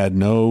 but I had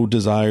no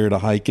desire to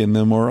hike in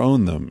them or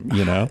own them,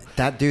 you know?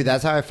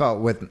 That's how I felt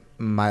with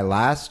my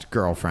last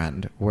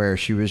girlfriend, where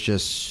she was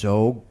just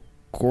so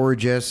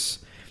gorgeous.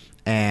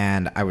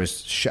 And I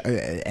was,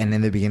 and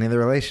in the beginning of the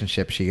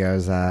relationship, she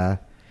goes,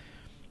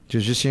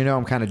 just so you know,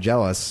 I'm kind of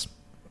jealous.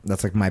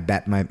 That's like my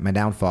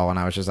downfall. And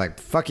I was just like,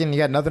 fucking, you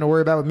got nothing to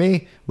worry about with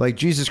me? Like,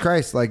 Jesus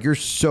Christ, like, you're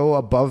so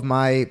out of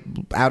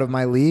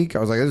my league. I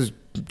was like,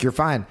 you're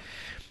fine.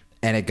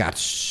 And it got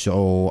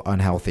so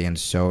unhealthy and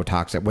so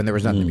toxic when there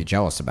was nothing to be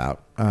jealous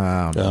about.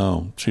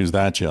 She was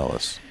that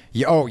jealous.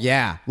 Yeah, oh,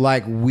 yeah.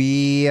 Like,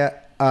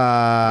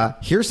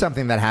 here's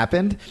something that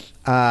happened.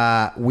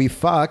 We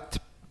fucked.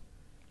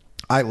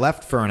 I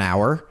left for an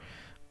hour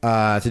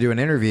to do an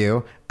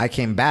interview. I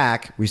came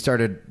back. We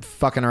started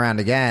fucking around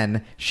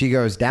again. She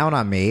goes down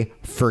on me,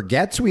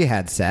 forgets we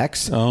had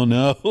sex. Oh,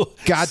 no.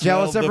 Got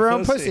jealous of her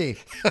own pussy.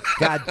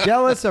 Got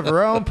jealous of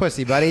her own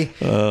pussy, buddy.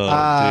 Oh, dude.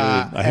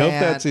 I hope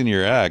that's in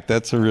your act.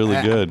 That's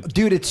really good.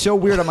 Dude, it's so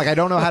weird. I'm like, I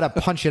don't know how to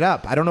punch it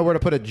up. I don't know where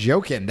to put a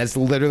joke in. That's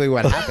literally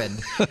what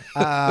happened.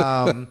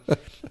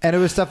 And it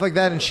was stuff like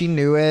that, and she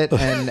knew it,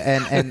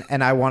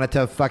 and I wanted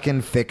to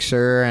fucking fix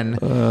her, and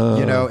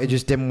it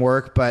just didn't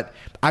work. But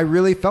I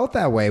really felt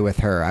that way with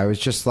her. I was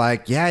just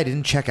like, yeah, I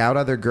didn't check out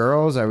other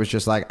girls. I was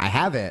just like, I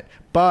have it.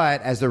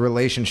 But as the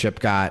relationship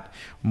got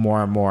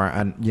more and more,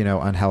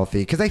 unhealthy,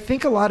 because I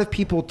think a lot of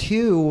people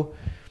too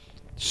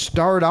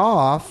start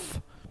off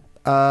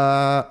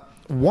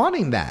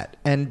wanting that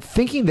and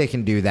thinking they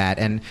can do that.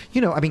 And,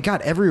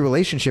 God, every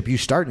relationship you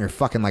start and you're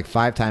fucking like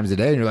 5 times a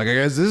day and you're like, I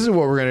guess this is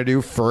what we're going to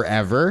do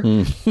forever.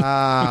 And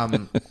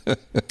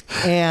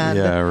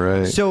yeah,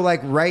 right. So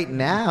like right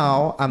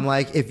now, I'm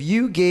like, if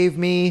you gave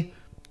me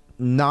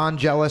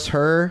non-jealous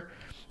her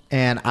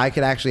and I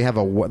could actually have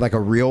a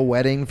real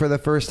wedding for the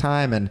first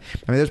time. And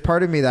I mean, there's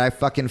part of me that I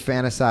fucking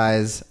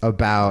fantasize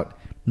about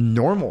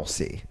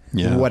normalcy,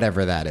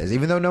 whatever that is,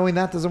 even though knowing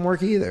that doesn't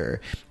work either.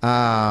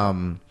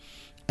 And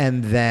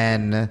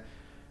then,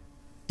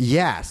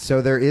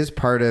 so there is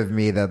part of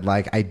me that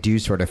like, I do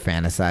sort of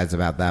fantasize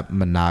about that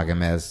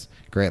monogamous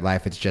great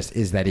life. It's just,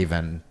 is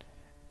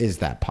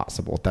that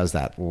possible? Does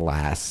that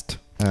last?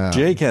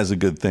 Jake has a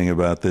good thing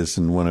about this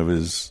in one of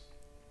his,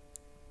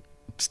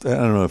 I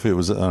don't know if it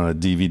was on a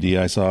DVD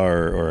I saw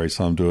or I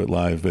saw him do it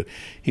live, but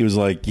he was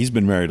like, he's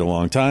been married a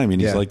long time. And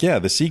he's like,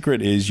 the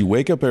secret is you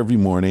wake up every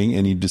morning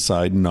and you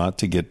decide not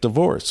to get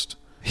divorced.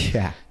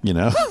 Yeah.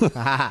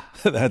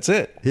 That's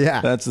it. Yeah.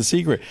 That's the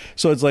secret.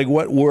 So it's like,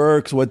 what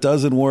works? What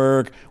doesn't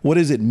work? What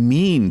does it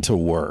mean to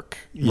work?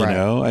 You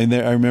know? And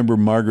I remember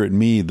Margaret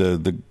Mead,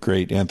 the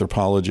great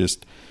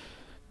anthropologist,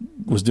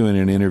 was doing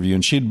an interview,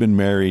 and she'd been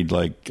married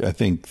like, I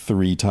think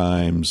 3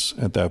 times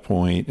at that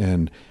point.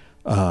 And,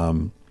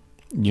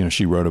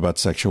 she wrote about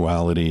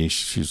sexuality.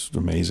 She's an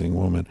amazing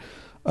woman.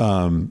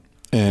 And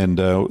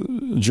a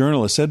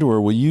journalist said to her,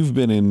 well, you've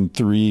been in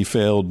 3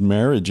 failed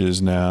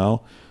marriages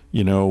now.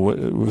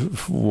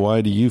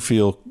 Why do you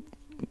feel,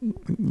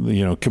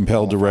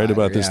 compelled to write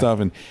about this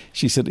stuff? And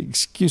she said,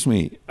 excuse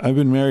me, I've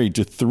been married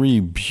to 3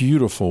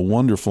 beautiful,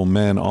 wonderful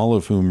men, all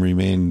of whom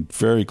remain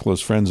very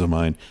close friends of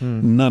mine.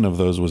 None of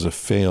those was a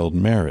failed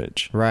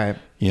marriage. Right.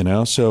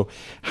 So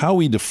how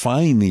we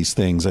define these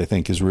things, I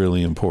think, is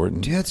really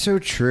important. Yeah, that's so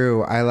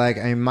true.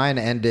 Mine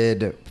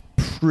ended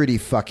pretty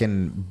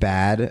fucking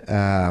bad.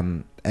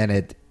 And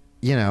it,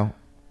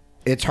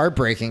 it's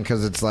heartbreaking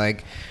because it's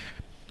like,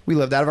 we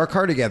lived out of our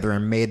car together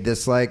and made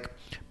this like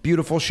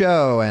beautiful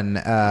show. And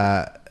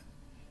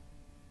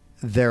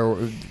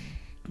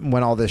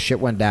when all this shit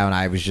went down,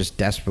 I was just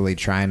desperately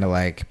trying to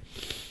like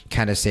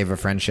kind of save a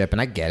friendship, and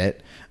I get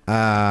it.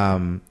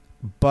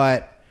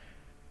 But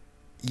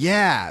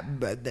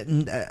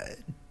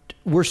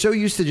we're so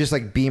used to just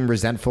like being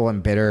resentful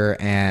and bitter,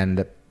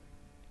 and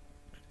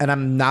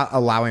I'm not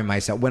allowing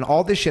myself. When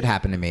all this shit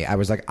happened to me, I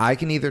was like, I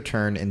can either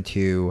turn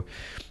into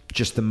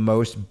just the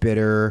most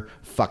bitter,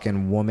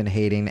 fucking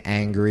woman-hating,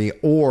 angry,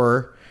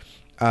 or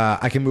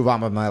I can move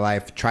on with my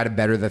life, try to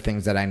better the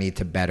things that I need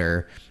to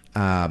better,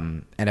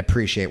 and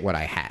appreciate what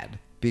I had.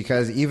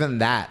 Because even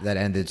that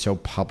ended so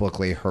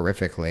publicly,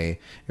 horrifically,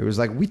 it was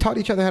like, we taught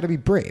each other how to be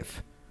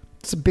brave.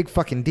 It's a big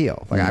fucking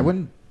deal. Like, I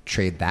wouldn't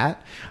trade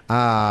that.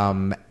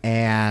 But,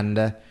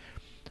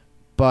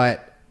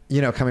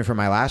 coming from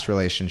my last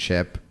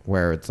relationship,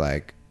 where it's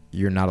like,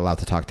 you're not allowed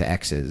to talk to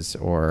exes,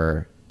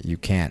 or you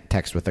can't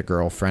text with a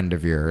girlfriend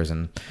of yours,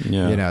 and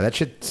that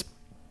shit's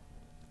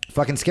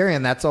fucking scary,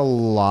 and that's a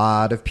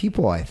lot of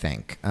people, I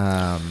think.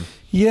 But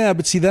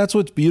see, that's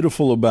what's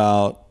beautiful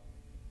about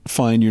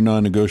find your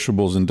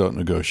non-negotiables and don't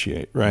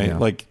negotiate, right? Yeah.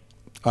 Like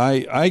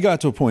I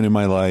got to a point in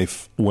my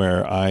life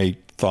where I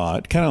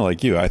thought, kind of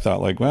like you, I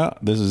thought like, well,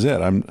 this is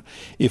it.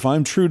 If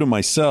I'm true to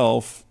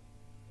myself,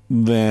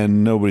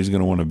 then nobody's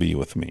going to want to be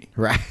with me.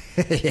 Right.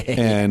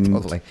 And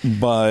totally.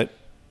 But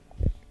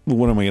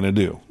what am I going to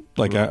do?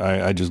 Like,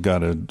 I just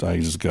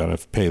gotta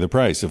pay the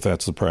price. If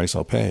that's the price,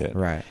 I'll pay it.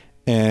 Right.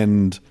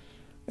 And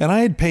I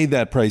had paid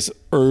that price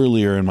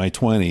earlier in my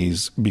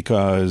 20s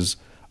because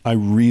I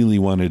really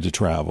wanted to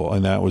travel,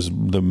 and that was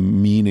the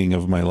meaning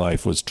of my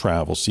life, was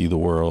travel, see the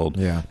world,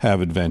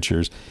 have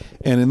adventures.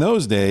 And in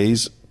those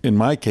days, in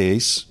my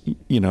case,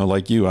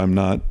 like you, I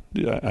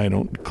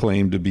don't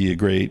claim to be a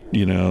great,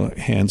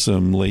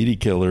 handsome lady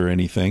killer or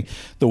anything.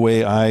 The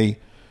way I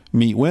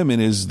meet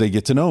women is they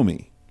get to know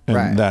me.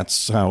 And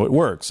that's how it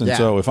works. And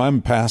so if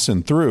I'm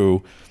passing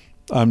through,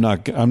 I'm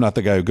not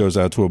the guy who goes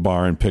out to a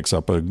bar and picks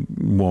up a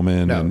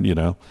woman.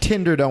 And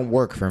Tinder don't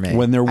work for me.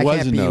 When there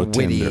was no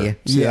Tinder.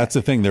 See, that's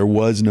the thing. There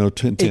was no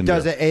Tinder. It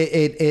doesn't.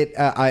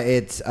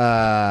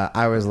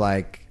 I was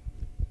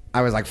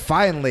like,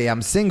 finally,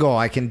 I'm single.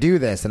 I can do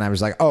this. And I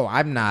was like, oh,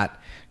 I'm not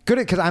good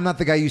at, because I'm not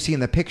the guy you see in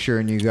the picture,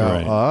 and you go,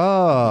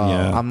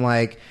 I'm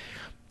like,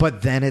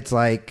 but then it's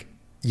like,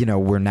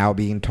 we're now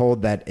being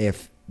told that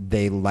if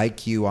they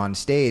like you on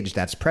stage,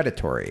 that's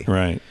predatory.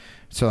 Right.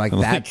 So like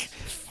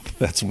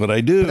that's what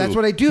I do. That's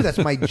what I do. That's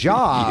my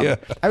job. Yeah.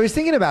 I was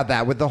thinking about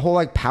that with the whole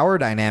like power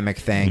dynamic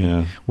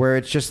thing, where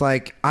it's just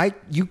like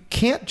you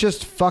can't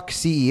just fuck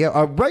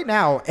CEO. Right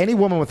now, any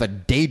woman with a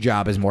day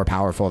job is more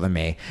powerful than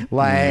me.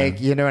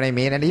 Like, you know what I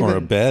mean? And even or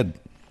a bed.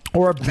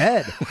 Or a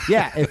bed.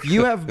 Yeah, if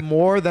you have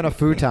more than a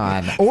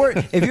futon, or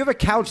if you have a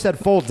couch that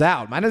folds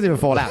out, mine doesn't even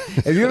fold out.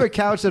 If you have a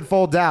couch that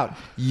folds out,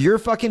 you're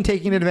fucking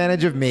taking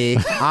advantage of me.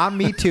 I'm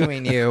Me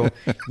Tooing you.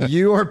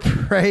 You are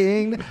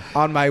preying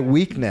on my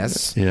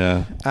weakness.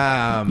 Yeah.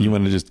 You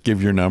want to just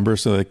give your number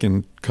so they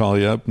can call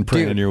you up and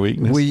prey on your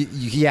weakness?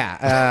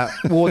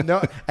 Well,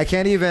 no, I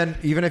can't even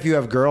if you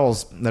have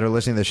girls that are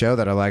listening to the show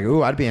that are like,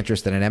 ooh, I'd be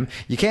interested in him.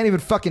 You can't even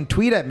fucking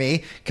tweet at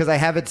me because I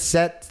have it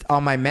set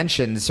on my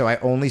mentions so I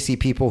only see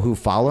people who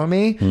follow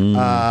me who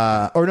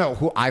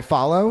I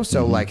follow.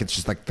 So like it's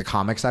just like the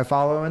comics I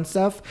follow and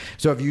stuff.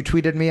 So if you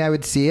tweeted me, I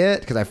would see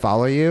it because I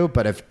follow you.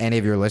 But if any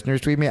of your listeners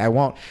tweet me, I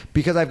won't,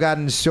 because I've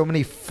gotten so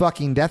many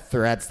fucking death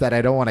threats that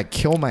I don't want to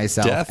kill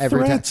myself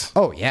every time.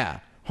 Oh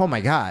yeah. Oh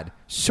my God.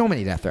 So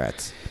many death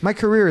threats. My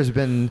career has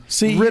been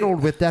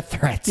riddled with death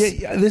threats.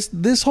 Yeah,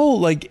 this whole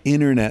like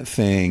internet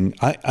thing.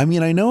 I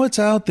mean, I know it's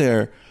out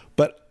there,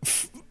 but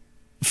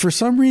for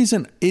some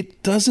reason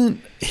it doesn't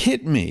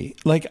hit me.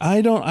 Like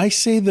I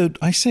say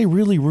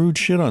really rude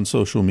shit on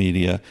social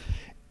media.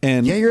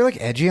 And yeah, you're like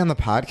edgy on the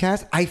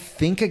podcast. I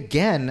think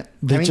again,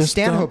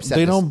 Stanhope said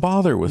they don't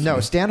bother with me.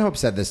 No, Stanhope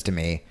said this to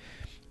me,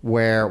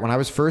 where when I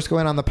was first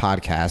going on the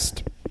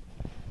podcast,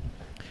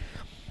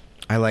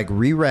 I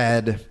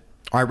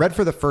read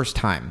for the first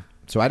time.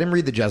 So I didn't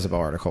read the Jezebel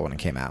article when it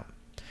came out.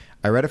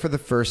 I read it for the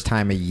first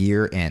time a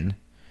year in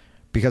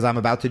because I'm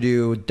about to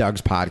do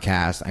Doug's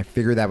podcast. I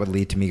figured that would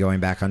lead to me going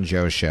back on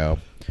Joe's show.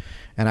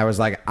 And I was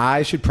like,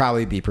 I should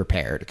probably be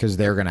prepared because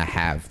they're going to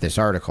have this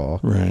article.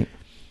 Right.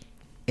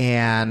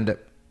 And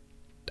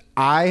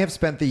I have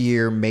spent the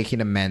year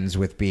making amends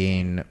with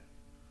being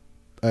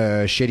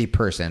a shitty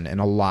person in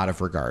a lot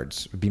of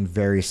regards, being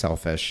very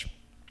selfish,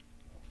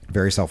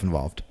 very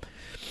self-involved.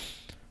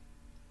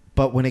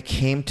 But when it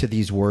came to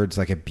these words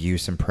like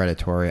abuse and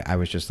predatory, I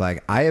was just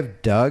like, I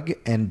have Doug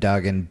and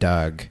Doug and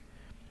Doug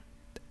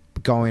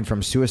going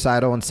from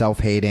suicidal and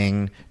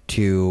self-hating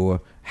to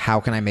how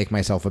can I make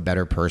myself a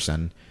better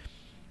person?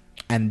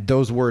 And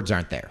those words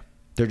aren't there.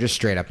 They're just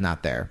straight up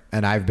not there.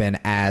 And I've been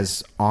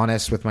as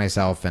honest with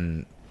myself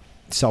and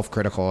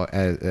self-critical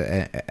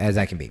as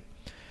I can be.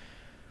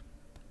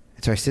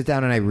 So I sit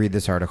down and I read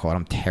this article and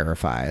I'm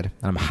terrified.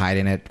 And I'm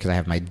hiding it because I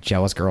have my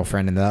jealous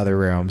girlfriend in the other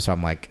room. So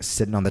I'm like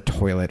sitting on the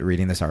toilet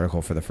reading this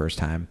article for the first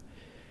time.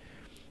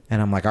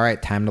 And I'm like, all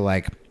right, time to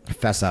like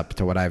fess up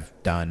to what I've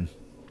done.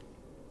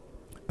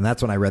 And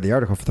that's when I read the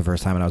article for the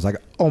first time and I was like,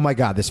 oh my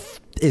God, this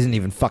isn't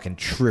even fucking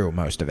true,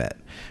 most of it.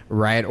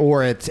 Right?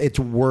 Or it's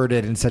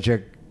worded in such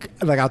a,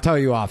 like, I'll tell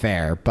you off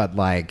air, but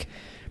like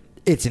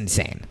it's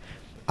insane.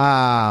 So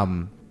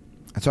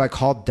I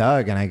called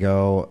Doug and I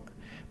go,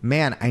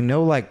 man, I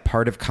know like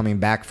part of coming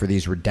back for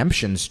these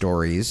redemption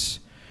stories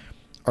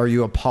are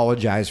you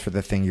apologize for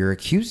the thing you're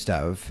accused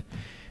of.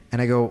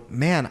 And I go,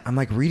 man, I'm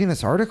like reading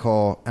this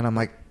article and I'm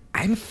like,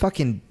 I didn't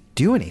fucking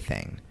do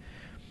anything.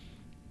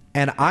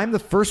 And I'm the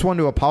first one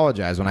to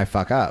apologize when I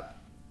fuck up.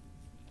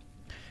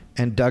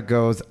 And Doug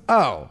goes,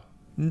 oh,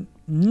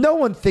 no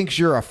one thinks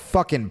you're a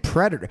fucking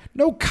predator.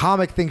 No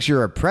comic thinks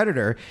you're a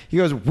predator. He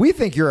goes, we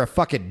think you're a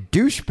fucking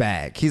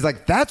douchebag. He's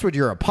like, that's what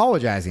you're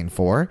apologizing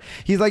for.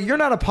 He's like, you're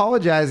not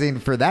apologizing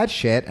for that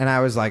shit. And I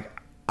was like,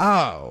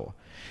 oh,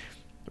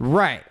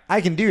 right.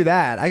 I can do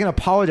that. I can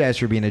apologize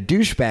for being a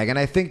douchebag. And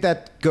I think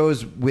that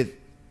goes with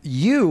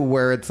you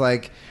where it's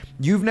like,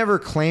 you've never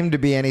claimed to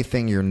be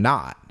anything you're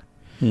not.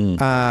 And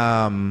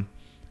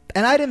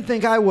I didn't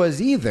think I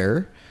was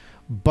either,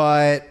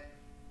 but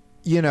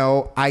you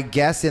know, I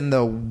guess in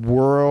the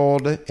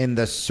world, in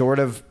the sort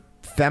of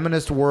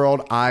feminist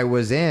world I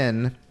was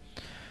in,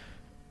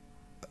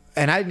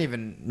 and I didn't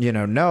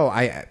even, know,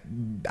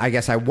 I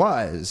guess I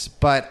was,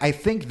 but I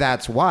think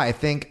that's why.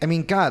 I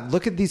mean, God,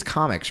 look at these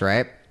comics,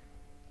 right?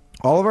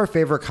 All of our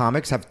favorite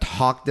comics have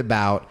talked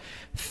about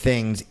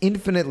things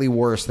infinitely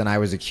worse than I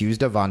was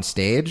accused of on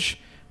stage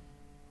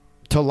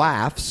to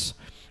laughs,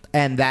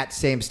 and that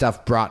same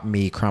stuff brought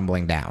me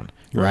crumbling down,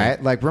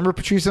 right? Like, remember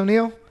Patrice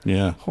O'Neal?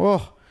 Yeah.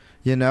 Oh,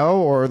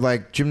 or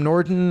like Jim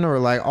Norton or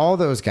like all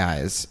those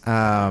guys.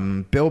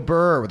 Bill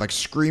Burr like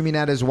screaming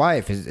at his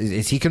wife.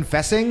 Is he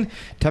confessing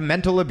to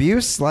mental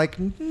abuse? Like,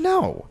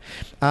 no.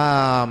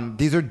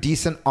 These are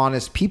decent,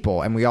 honest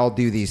people, and we all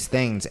do these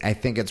things. I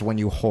think it's when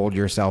you hold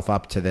yourself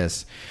up to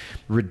this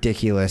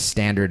ridiculous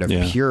standard of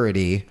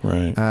purity.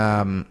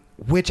 Right.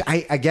 Which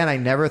I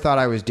never thought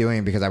I was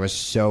doing because I was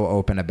so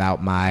open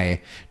about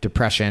my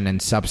depression and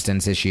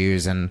substance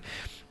issues and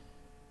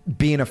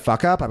being a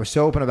fuck up. I was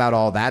so open about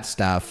all that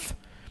stuff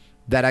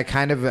that I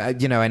kind of, I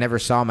never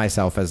saw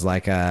myself as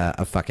like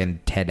a fucking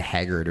Ted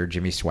Haggard or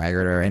Jimmy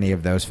Swaggart or any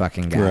of those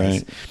fucking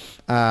guys.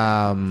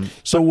 Right.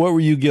 So what were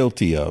you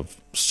guilty of?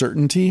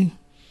 Certainty?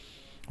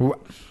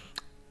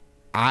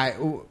 I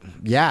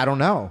don't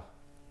know.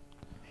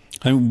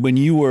 I mean, when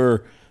you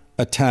were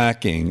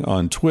attacking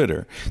on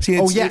Twitter. See,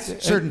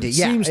 certainty. It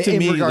seems to in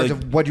me regards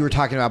like, to what you were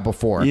talking about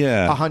before.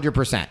 Yeah.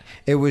 100%.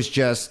 It was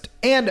just,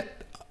 and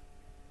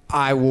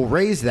I will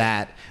raise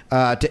that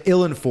to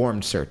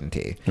ill-informed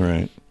certainty.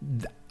 right.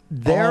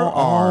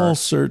 All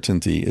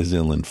certainty is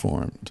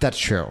ill-informed. That's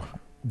true.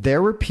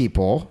 There were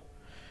people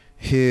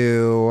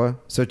who,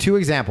 so two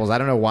examples. I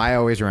don't know why I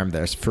always remember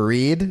this.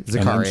 Fareed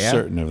Zakaria. And I'm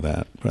certain of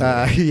that.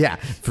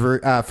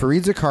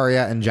 Fareed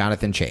Zakaria and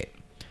Jonathan Chait.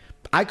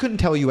 I couldn't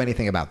tell you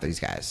anything about these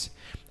guys.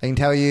 I can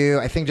tell you,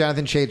 I think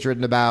Jonathan Chait's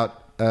written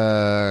about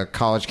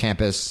college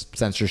campus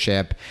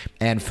censorship,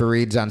 and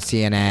Fareed's on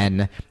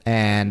CNN,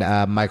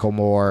 and Michael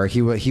Moore.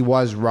 He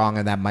was wrong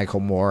in that Michael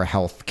Moore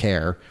health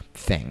care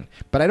thing.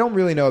 But I don't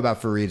really know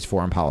about Fareed's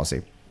foreign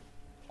policy.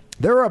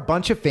 There are a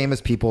bunch of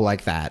famous people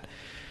like that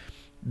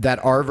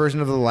our version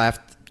of the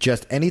left,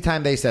 just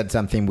anytime they said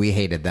something, we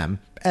hated them.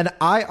 And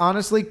I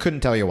honestly couldn't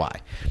tell you why.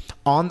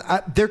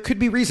 There could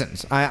be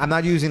reasons. I'm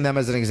not using them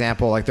as an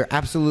example. Like, there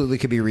absolutely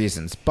could be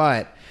reasons.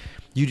 But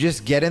you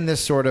just get in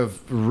this sort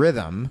of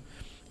rhythm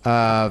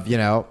of,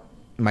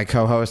 my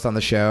co-host on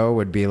the show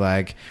would be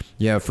like,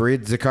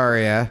 Fareed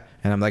Zakaria.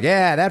 And I'm like,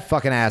 yeah, that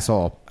fucking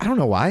asshole. I don't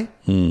know why.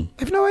 I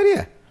have no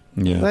idea.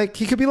 Yeah. Like,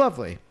 he could be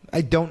lovely. I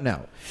don't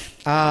know.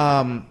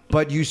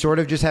 But you sort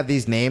of just have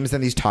these names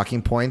and these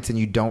talking points, and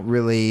you don't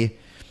really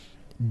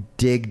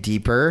dig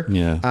deeper.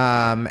 Yeah.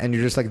 And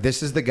you're just like,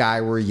 this is the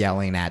guy we're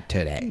yelling at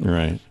today.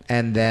 Right.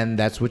 And then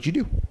that's what you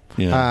do.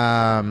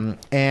 Yeah.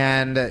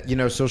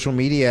 And social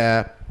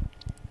media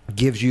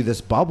gives you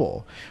this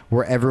bubble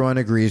where everyone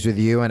agrees with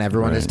you and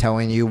everyone is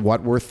telling you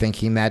what we're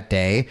thinking that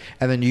day.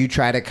 And then you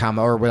try to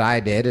or what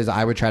I did is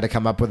I would try to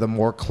come up with a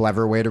more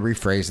clever way to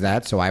rephrase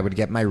that. So I would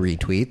get my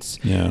retweets.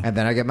 Yeah. And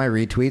then I get my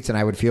retweets and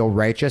I would feel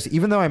righteous,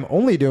 even though I'm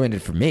only doing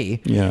it for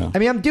me. Yeah. I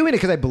mean, I'm doing it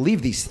because I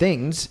believe these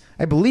things.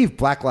 I believe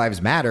Black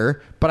Lives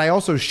Matter, but I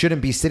also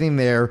shouldn't be sitting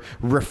there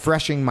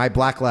refreshing my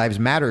Black Lives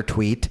Matter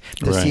tweet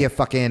to see if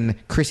fucking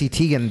Chrissy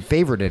Teigen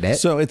favorited it.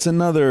 So it's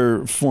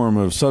another form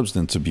of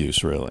substance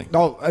abuse, really.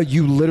 Oh,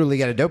 you literally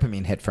get a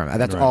dopamine hit from it.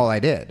 That's all I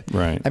did.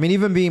 Right. I mean,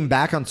 even being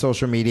back on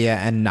social media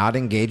and not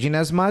engaging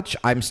as much,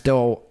 I'm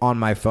still on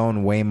my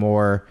phone way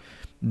more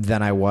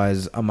than I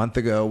was a month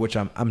ago, which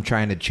I'm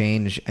trying to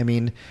change. I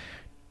mean,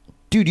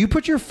 dude, you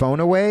put your phone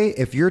away.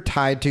 If you're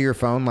tied to your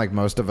phone like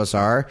most of us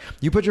are,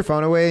 you put your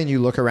phone away and you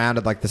look around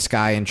at like the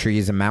sky and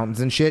trees and mountains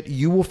and shit,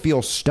 you will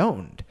feel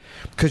stoned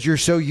because you're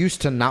so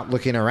used to not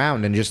looking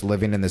around and just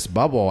living in this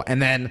bubble.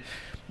 And then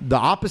the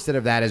opposite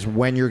of that is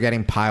when you're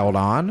getting piled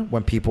on,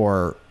 when people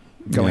are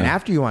going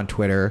after you on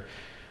Twitter,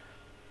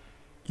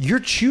 you're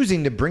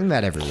choosing to bring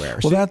that everywhere.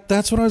 Well,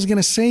 that's what I was going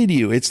to say to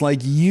you. It's like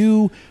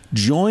you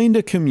joined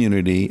a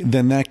community,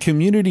 then that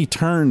community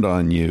turned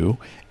on you,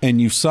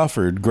 and you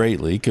suffered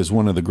greatly because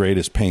one of the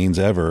greatest pains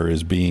ever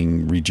is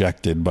being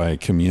rejected by a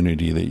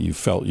community that you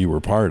felt you were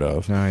part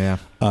of. Oh, yeah.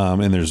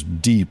 And there's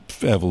deep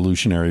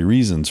evolutionary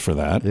reasons for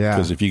that. Yeah.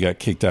 Because if you got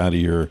kicked out of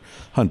your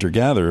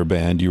hunter-gatherer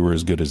band, you were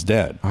as good as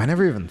dead. Oh, I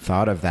never even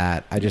thought of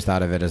that. I just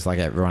thought of it as like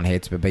everyone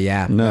hates me. But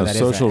yeah. No, that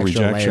social is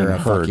an extra rejection layer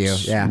of fuck you.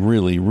 hurts Yeah.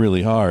 really,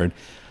 really hard.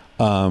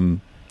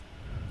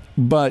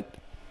 But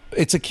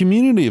it's a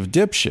community of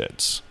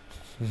dipshits.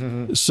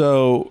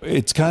 So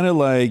it's kind of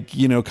like,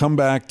 come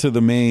back to the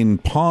main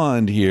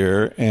pond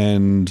here,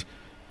 and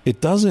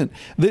it doesn't.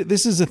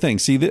 This is the thing.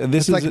 See,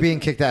 this It's like being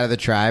kicked out of the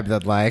tribe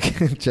that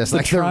like just the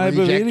like tribe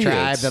the of reject idiots.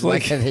 tribe that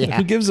like, yeah.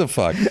 who gives a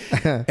fuck?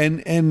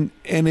 and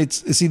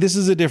it's this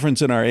is a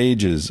difference in our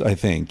ages. I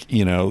think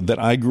that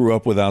I grew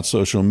up without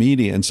social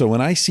media, and so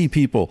when I see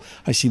people,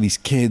 I see these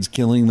kids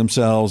killing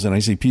themselves, and I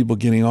see people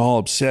getting all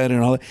upset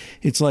and all that.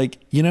 It's like,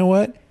 you know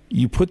what?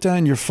 You put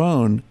down your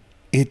phone,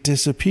 it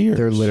disappears.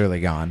 They're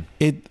literally gone.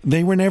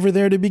 They were never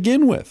there to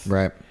begin with.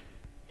 Right.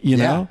 You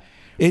know?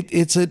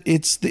 It's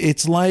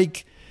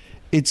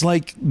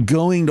like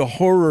going to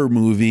horror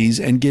movies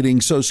and getting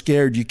so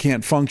scared you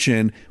can't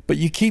function, but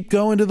you keep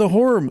going to the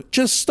horror.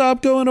 Just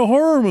stop going to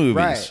horror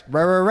movies.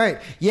 Right.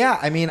 Yeah,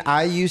 I mean,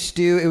 I used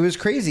to. It was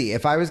crazy.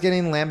 If I was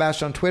getting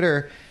lambasted on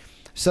Twitter,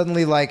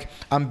 suddenly like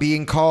I'm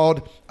being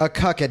called a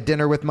cuck at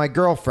dinner with my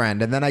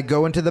girlfriend, and then I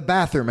go into the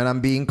bathroom and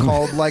I'm being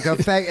called like a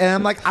fag, and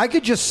I'm like, I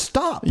could just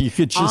stop. You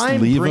could just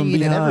leave them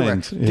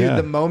behind. Dude,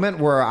 the moment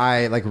where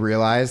I like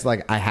realized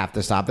like I have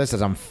to stop this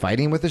is I'm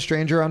fighting with a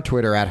stranger on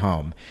Twitter at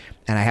home.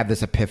 And I have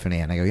this epiphany,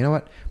 and I go, you know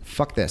what?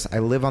 Fuck this. I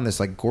live on this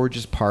like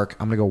gorgeous park.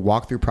 I'm going to go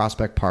walk through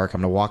Prospect Park.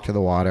 I'm going to walk to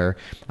the water.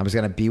 I'm just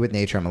going to be with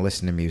nature. I'm going to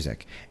listen to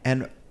music.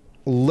 And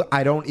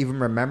I don't even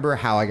remember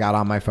how I got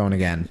on my phone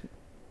again.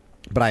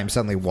 But I am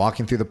suddenly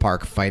walking through the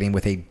park fighting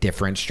with a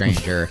different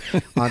stranger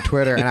on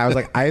Twitter. And I was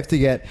like, I have to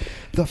get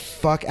the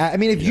fuck out. I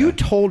mean, if you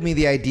told me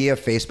the idea of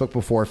Facebook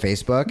before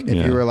Facebook,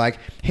 if you were like,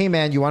 hey,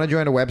 man, you want to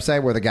join a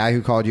website where the guy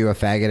who called you a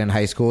faggot in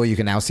high school, you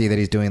can now see that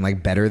he's doing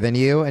like better than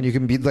you. And you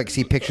can be like,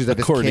 see pictures of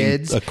his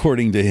kids.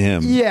 According to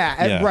him.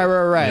 Yeah.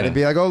 Right. Yeah. And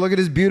be like, oh, look at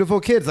his beautiful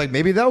kids. Like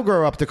maybe they'll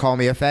grow up to call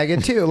me a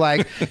faggot too.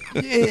 Like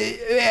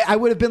I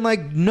would have been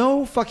like,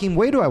 no fucking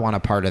way do I want a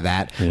part of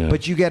that. Yeah.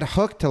 But you get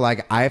hooked to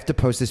like, I have to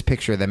post this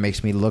picture that makes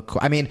makes me look cool.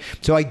 I mean,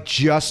 so I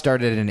just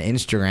started an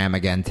Instagram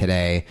again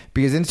today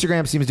because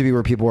Instagram seems to be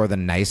where people are the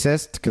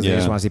nicest because they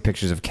just want to see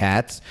pictures of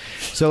cats.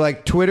 So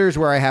like Twitter's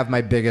where I have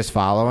my biggest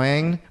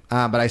following,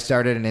 but I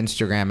started an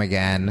Instagram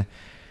again,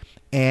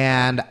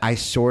 and I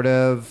sort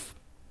of,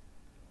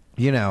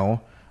 I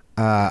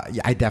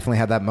definitely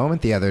had that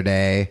moment the other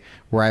day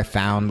where I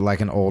found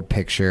like an old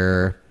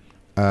picture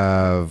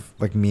of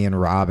like me and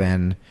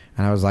Robin,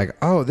 and I was like,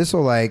 oh, this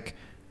will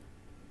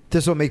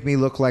make me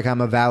look like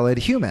I'm a valid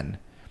human,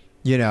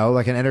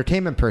 like an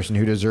entertainment person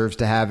who deserves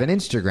to have an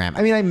Instagram.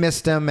 I mean, I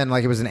missed him, and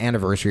like it was an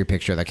anniversary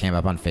picture that came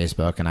up on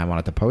Facebook, and I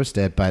wanted to post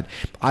it, but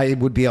I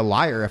would be a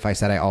liar if I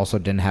said I also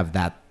didn't have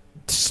that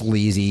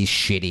sleazy,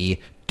 shitty,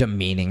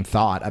 demeaning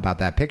thought about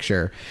that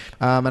picture.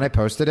 And I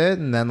posted it,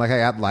 and then like I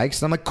got likes,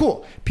 and I'm like,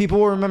 cool, people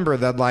will remember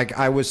that like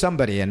I was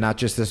somebody and not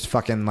just this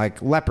fucking like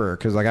leper,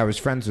 because like I was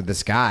friends with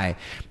this guy.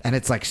 And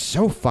it's like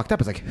so fucked up.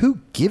 It's like, who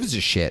gives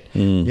a shit?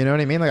 You know what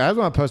I mean? Like I just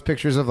want to post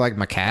pictures of like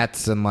my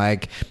cats and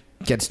like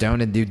get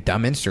stoned and do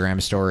dumb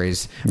Instagram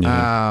stories.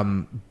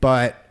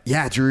 But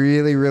yeah, it's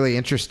really, really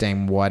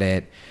interesting what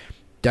it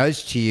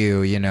does to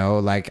you.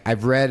 Like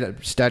I've read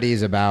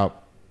studies about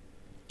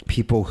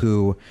people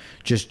who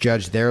just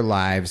judge their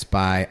lives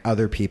by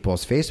other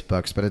people's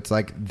Facebooks, but it's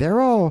like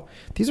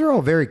these are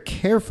all very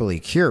carefully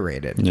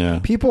curated. Yeah.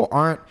 People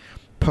aren't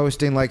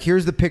posting like,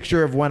 here's the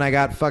picture of when I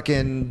got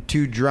fucking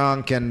too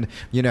drunk and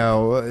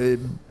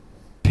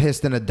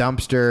pissed in a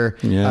dumpster.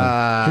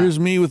 Here's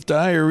me with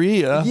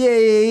diarrhea.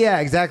 Yeah,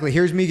 exactly.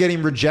 Here's me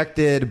getting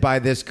rejected by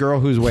this girl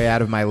who's way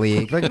out of my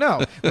league. Like,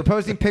 no, we're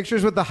posting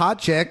pictures with the hot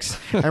chicks,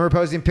 and we're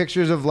posting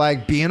pictures of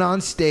like being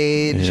on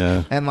stage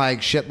and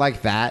like shit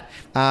like that.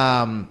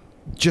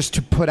 Just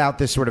to put out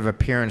this sort of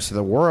appearance to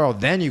the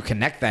world. Then you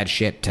connect that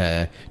shit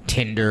to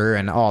Tinder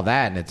and all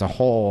that, and it's a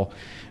whole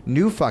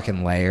new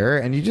fucking layer,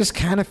 and you just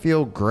kind of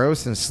feel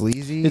gross and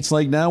sleazy. It's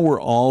like now we're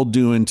all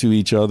doing to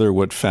each other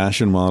what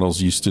fashion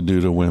models used to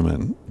do to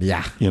women.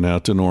 Yeah.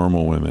 To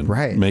normal women.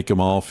 Right. Make them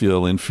all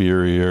feel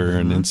inferior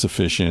and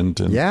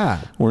insufficient. And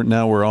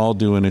we're all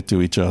doing it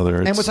to each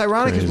other. And what's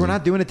ironic is we're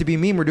not doing it to be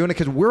mean. We're doing it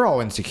because we're all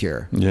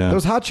insecure. Yeah.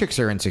 Those hot chicks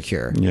are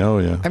insecure. Oh,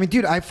 yeah. I mean,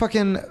 dude, I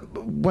fucking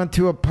went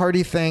to a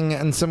party thing,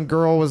 and some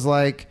girl was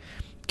like,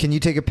 can you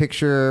take a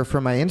picture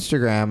from my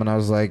Instagram? And I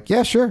was like,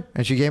 yeah, sure.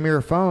 And she gave me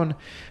her phone,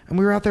 and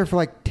we were out there for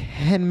like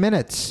 10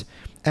 minutes,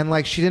 and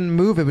like she didn't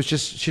move. It was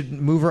just, she'd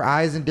move her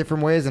eyes in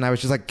different ways, and I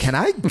was just like, can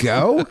I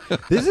go?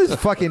 This is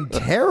fucking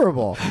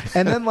terrible.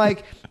 And then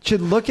like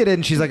she'd look at it,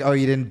 and she's like, oh,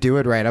 you didn't do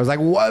it right. I was like,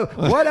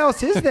 what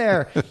else is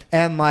there?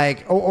 And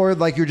like, or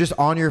like you're just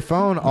on your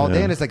phone all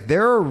day, and it's like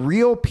there are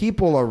real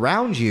people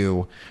around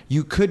you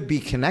could be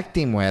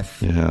connecting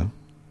with.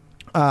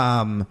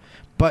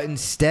 But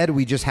instead,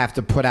 we just have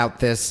to put out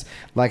this,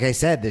 like I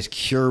said, this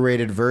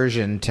curated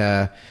version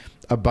to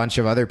a bunch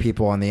of other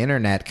people on the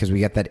internet because we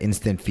get that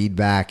instant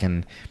feedback,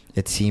 and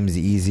it seems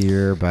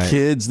easier. But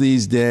kids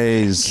these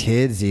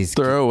days,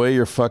 throw away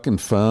your fucking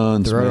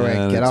phones. Throw it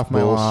away. Get off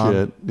my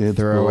lawn. It's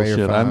throw away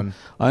your phone.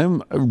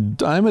 I'm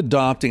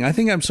adopting. I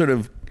think I'm sort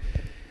of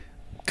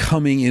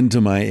coming into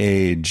my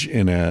age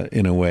in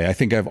a way. I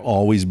think I've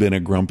always been a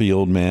grumpy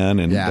old man,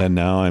 and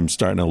now I'm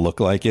starting to look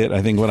like it.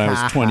 I think when I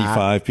was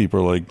 25,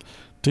 people were like,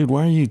 dude,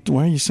 why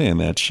are you saying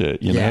that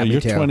shit?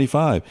 You're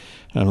 25.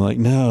 And I'm like,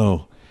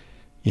 no.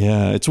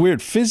 Yeah, it's weird.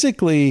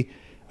 Physically,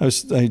 I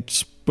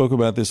spoke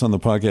about this on the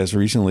podcast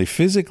recently.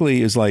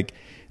 Physically is like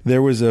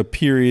there was a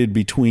period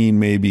between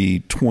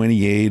maybe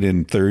 28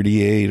 and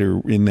 38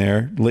 or in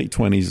there, late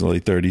 20s,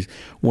 late 30s,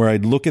 where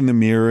I'd look in the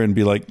mirror and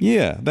be like,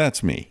 yeah,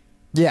 that's me.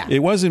 Yeah. It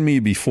wasn't me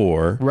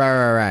before.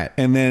 Right.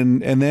 And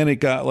then it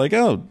got like,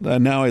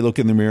 now I look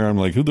in the mirror, I'm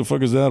like, who the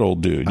fuck is that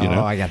old dude?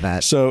 I got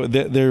that. So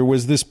there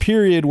was this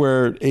period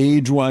where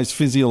age-wise,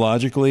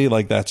 physiologically,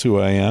 like that's who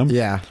I am.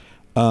 Yeah.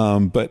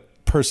 But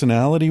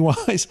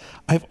personality-wise,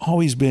 I've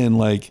always been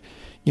like,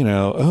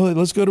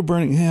 let's go to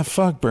Burning. Yeah,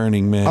 fuck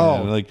Burning Man.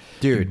 Oh, like,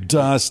 dude,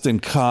 dust and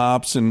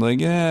cops and like,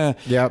 yeah.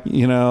 Yep.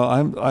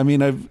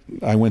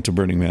 I went to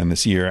Burning Man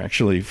this year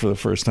actually for the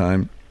first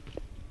time.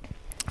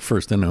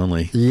 First and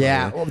only.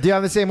 Yeah. Well, do you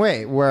have the same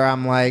way where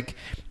I'm like,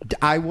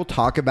 I will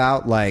talk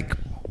about like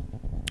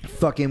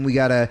fucking we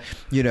gotta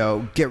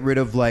get rid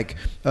of like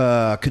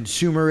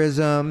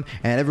consumerism,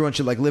 and everyone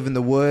should like live in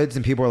the woods,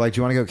 and people are like, do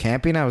you want to go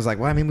camping? I was like,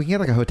 well, I mean, we can get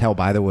like a hotel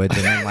by the woods,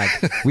 and then like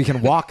we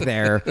can walk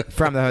there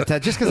from the hotel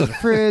just because there's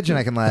a fridge, and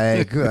I can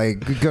like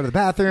go to the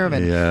bathroom,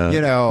 and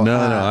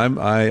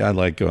I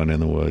like going in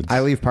the woods.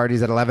 I leave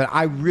parties at 11.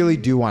 I really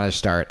do want to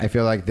start. I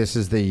feel like this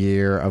is the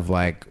year of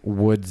like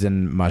woods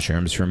and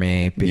mushrooms for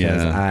me,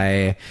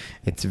 because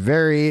it's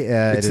very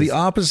it's the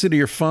opposite of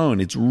your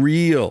phone. It's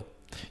real.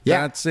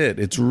 Yeah. That's it.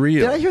 It's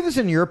real. Did I hear this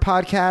in your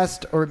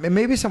podcast, or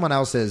maybe someone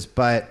else's?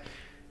 But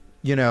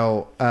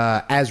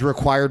as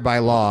required by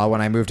law,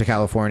 when I moved to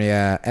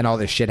California and all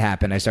this shit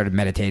happened, I started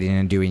meditating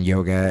and doing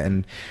yoga,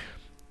 and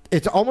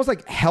it's almost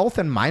like health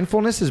and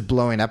mindfulness is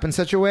blowing up in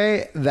such a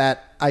way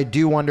that I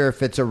do wonder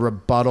if it's a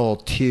rebuttal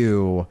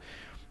to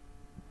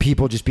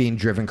people just being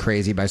driven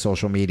crazy by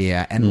social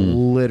media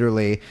and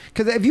literally,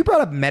 because if you brought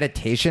up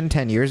meditation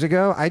 10 years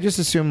ago, I just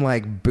assumed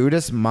like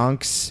Buddhist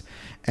monks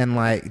and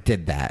like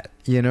did that.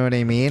 You know what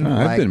I mean?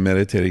 I've been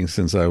meditating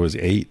since I was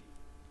 8.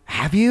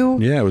 Have you?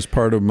 Yeah, it was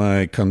part of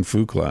my kung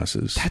fu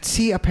classes.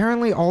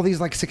 Apparently all these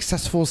like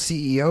successful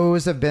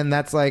CEOs have been,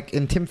 that's like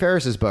in Tim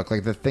Ferriss's book,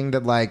 like the thing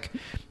that like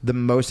the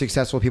most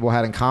successful people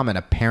had in common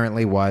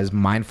apparently was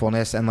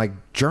mindfulness and like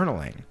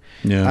journaling.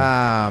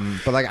 Yeah.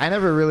 But like I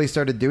never really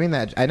started doing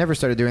that. I never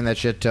started doing that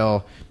shit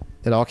till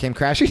it all came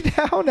crashing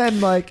down.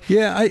 And like,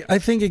 yeah, I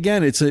think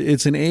again, it's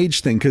an age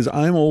thing, because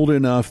I'm old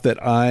enough that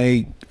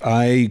I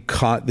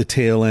caught the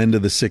tail end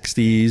of the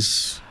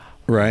 60s.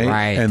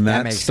 Right. And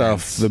that makes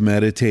stuff, sense. the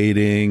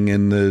meditating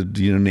and the,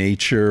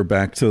 nature,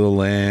 back to the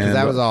land.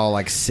 That was all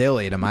like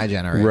silly to my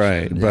generation.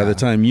 Right. By the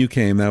time you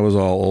came, that was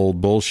all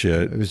old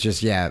bullshit. It was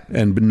just, yeah.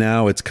 And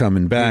now it's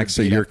coming back,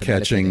 so beat you're up the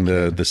catching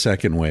meditating the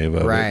second wave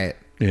of it. Right.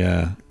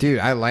 Yeah. Dude,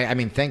 I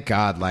mean, thank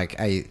God, like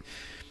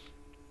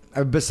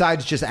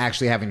besides just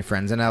actually having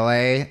friends in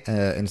LA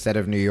instead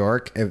of New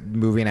York,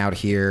 moving out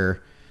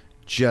here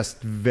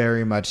just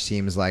very much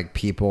seems like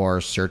people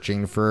are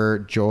searching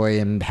for joy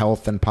and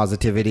health and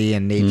positivity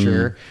and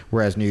nature,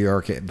 whereas New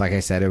York, like I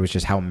said, it was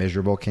just how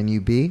miserable can you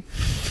be.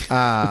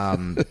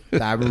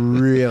 I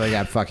really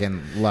got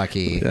fucking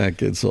lucky. That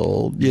gets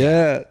old.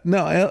 Yeah.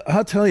 No,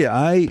 I'll tell you,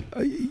 I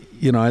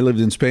lived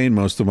in Spain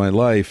most of my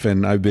life,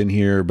 and I've been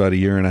here about a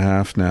year and a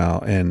half now,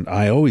 and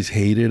I always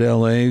hated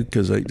LA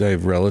because I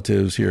have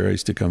relatives here. I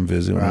used to come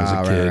visit when I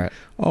was a kid. Right.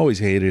 Always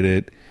hated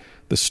it.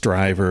 The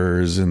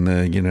strivers and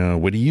the,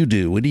 what do you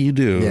do? What do you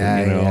do?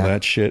 Yeah, all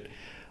that shit.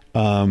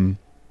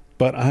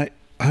 But I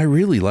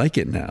really like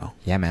it now.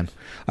 Yeah, man.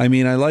 I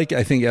mean,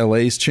 I think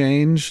LA's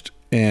changed,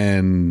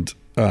 and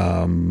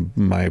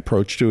my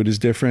approach to it is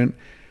different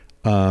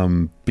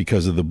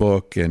because of the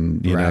book,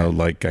 and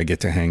like I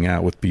get to hang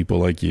out with people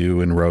like you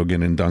and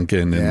Rogan and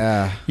Duncan, and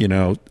I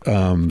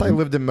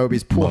lived in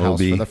Moby's pool house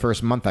Moby. for the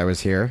first month I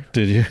was here.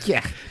 Did you?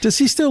 Yeah. Does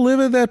he still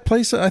live at that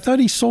place? I thought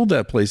he sold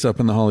that place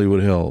up in the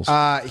Hollywood Hills.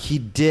 He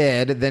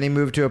did. Then he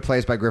moved to a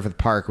place by Griffith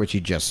Park, which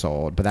he just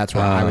sold. But that's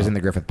where I was in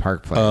the Griffith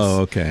Park place. Oh,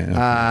 okay.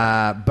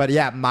 But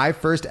yeah, my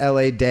first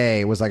LA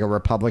day was like a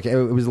Republican.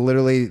 It was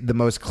literally the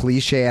most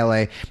cliche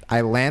LA. I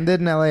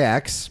landed in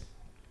LAX.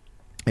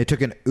 I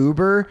took an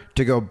Uber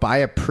to go buy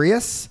a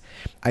Prius.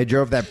 I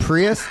drove that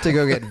Prius to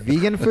go get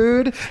vegan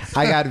food.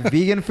 I got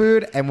vegan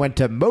food and went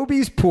to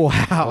Moby's pool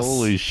house.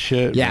 Holy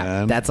shit, yeah,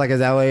 man. that's like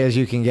as LA as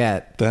you can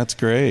get. That's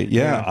great.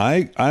 Yeah.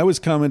 I was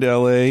coming to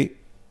LA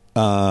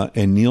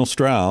and Neil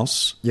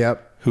Strauss,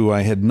 Yep. who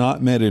I had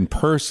not met in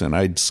person.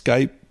 I'd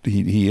Skyped.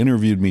 He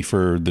interviewed me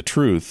for The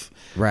Truth.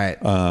 Right.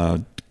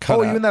 Cut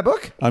you in that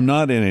book? I'm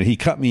not in it. He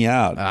cut me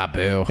out. Ah,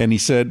 boo. And he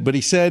said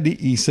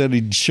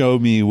he'd show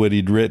me what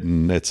he'd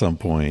written at some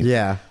point.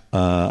 Yeah.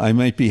 I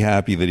might be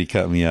happy that he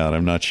cut me out.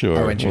 I'm not sure.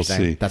 Oh, interesting.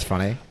 We'll see. That's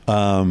funny.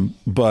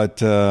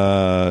 But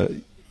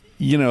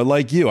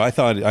like you, I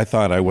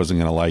thought I wasn't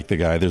going to like the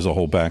guy. There's a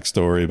whole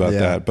backstory about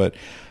that, but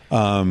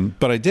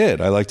I did.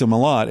 I liked him a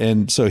lot,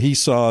 and so he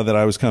saw that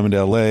I was coming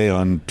to LA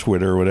on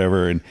Twitter or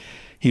whatever, and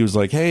he was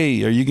like,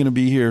 "Hey, are you going to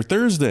be here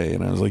Thursday?"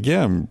 And I was like,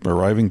 "Yeah, I'm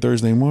arriving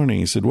Thursday morning."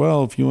 He said,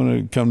 "Well, if you want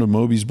to come to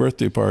Moby's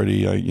birthday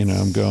party,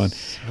 I'm going."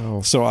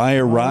 So I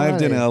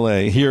arrived in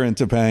LA, here in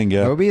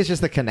Topanga. Moby is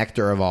just the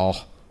connector of all.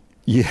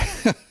 Yeah.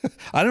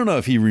 I don't know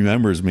if he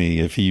remembers me,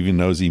 if he even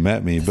knows he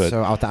met me, but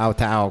So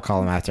I'll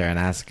call him after and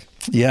ask.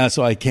 yeah,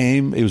 so I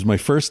came. It was my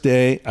first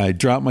day. I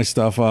dropped my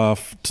stuff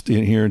off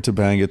here in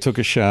Topanga, took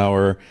a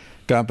shower,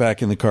 got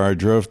back in the car,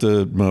 drove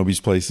to Moby's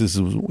place. This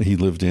is he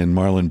lived in,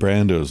 Marlon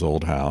Brando's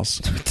old house.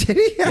 Did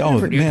he? I Oh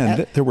never knew man,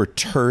 that. there were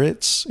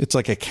turrets. It's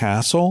like a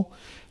castle.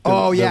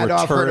 Oh There yeah, were no,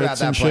 I've heard about turrets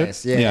that and shit.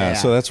 place. Yeah.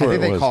 So that's where I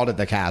think it they was. called it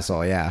the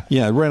castle. Yeah.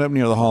 Yeah, right up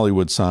near the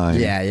Hollywood sign.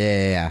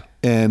 Yeah.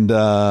 And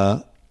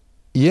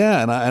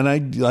and I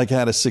like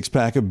had a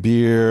 6-pack of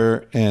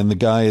beer, and the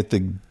guy at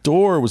the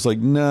door was like,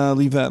 "No,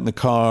 leave that in the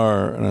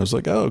car." And I was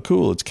like, "Oh,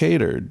 cool, it's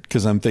catered,"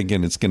 because I'm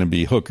thinking it's going to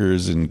be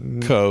hookers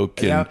and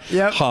coke and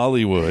Yep.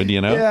 Hollywood,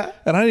 Yeah.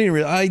 And I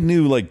didn't. I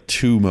knew like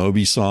 2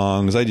 Moby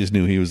songs. I just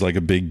knew he was like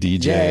a big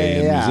DJ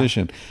and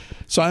musician.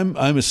 So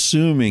I'm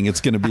assuming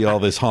it's going to be all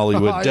this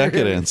Hollywood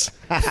decadence.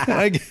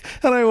 And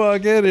I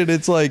walk in, and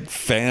it's like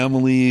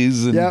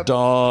families and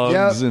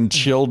dogs and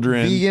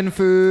children. Vegan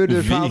food.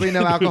 There's probably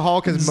no alcohol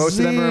because most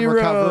of them are in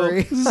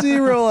recovery.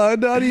 Zero.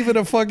 Not even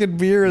a fucking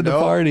beer at the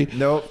party.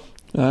 Nope.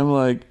 I'm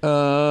like,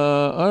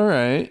 all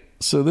right.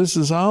 So this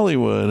is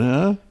Hollywood,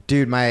 huh?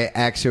 Dude, my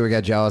ex who would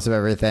get jealous of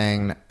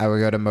everything, I would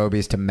go to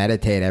Moby's to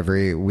meditate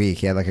every week.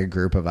 He had like a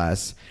group of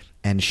us.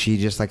 And she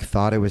just like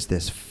thought it was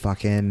this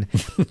fucking,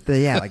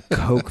 like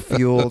coke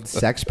fueled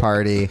sex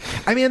party.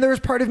 I mean, there was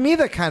part of me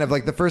that kind of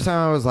like the first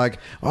time I was like,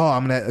 oh,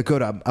 I'm going to go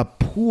to a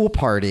pool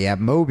party at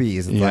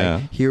Moby's. And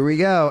like, here we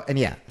go. And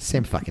yeah,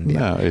 same fucking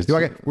deal.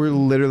 No, we're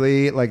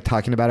literally like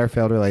talking about our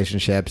failed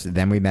relationships.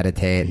 Then we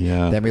meditate.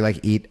 Yeah. Then we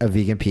like eat a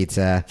vegan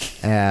pizza.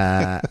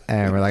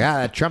 And we're like,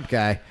 that Trump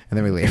guy. And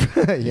then we leave.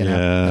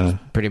 That's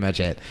pretty much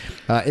it.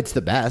 It's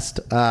the best.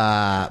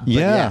 But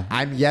yeah,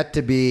 I'm yet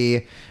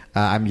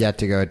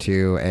to go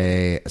to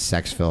a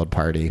sex-filled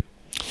party.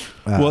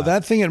 Well,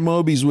 that thing at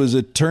Moby's was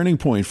a turning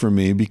point for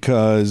me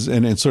because,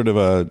 and it's sort of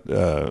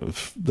a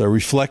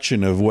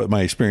reflection of what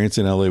my experience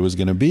in LA was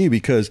going to be,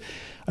 because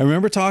I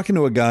remember talking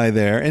to a guy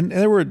there, and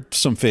there were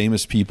some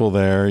famous people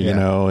there, you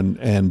know,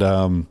 and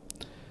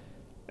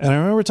I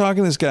remember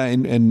talking to this guy,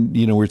 and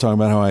you know, we were talking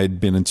about how I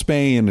had been in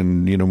Spain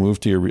and, you know,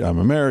 moved here. I'm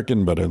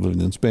American, but I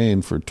lived in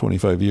Spain for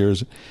 25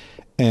 years.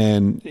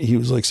 And he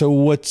was like, so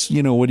what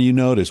do you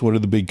notice? What are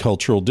the big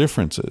cultural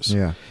differences?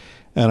 Yeah.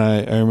 And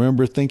I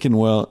remember thinking,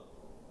 well,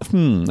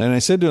 and I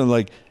said to him,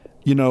 like,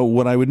 you know,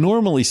 what I would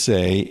normally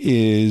say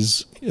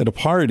is at a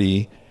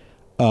party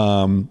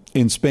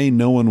in Spain,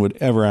 no one would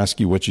ever ask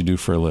you what you do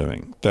for a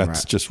living.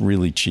 That's just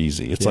really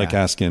cheesy. It's like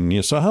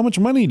asking, so how much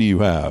money do you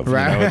have?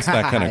 Right. You know, it's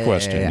that kind of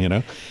question, you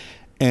know?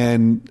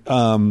 And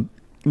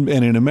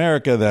in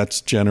America, that's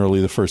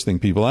generally the first thing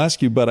people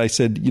ask you. But I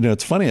said, you know,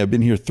 it's funny. I've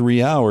been here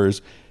 3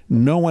 hours.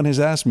 No one has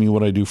asked me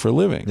what I do for a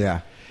living. Yeah.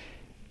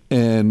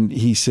 And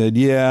he said,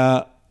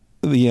 yeah.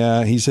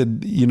 He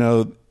said, you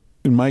know,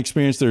 in my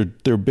experience, there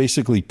are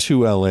basically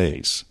two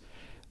LAs.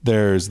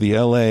 There's the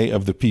LA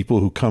of the people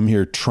who come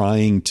here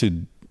trying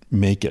to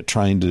make it,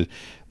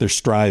 they're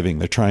striving,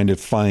 they're trying to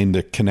find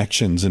the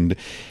connections. And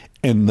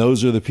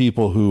those are the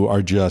people who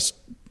are just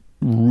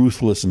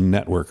ruthless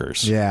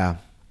networkers. Yeah.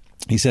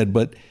 He said,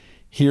 but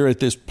here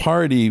at this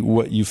party,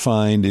 what you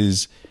find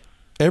is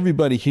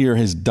everybody here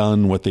has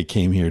done what they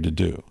came here to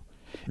do.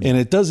 And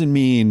it doesn't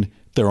mean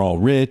they're all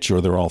rich or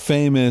they're all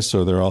famous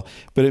but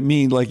it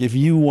means like if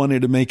you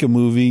wanted to make a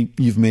movie,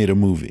 you've made a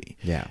movie.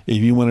 Yeah. If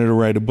you wanted to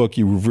write a book,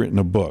 you've written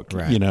a book,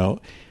 you know.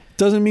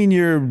 Doesn't mean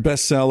you're a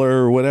bestseller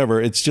or whatever.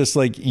 It's just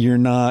like you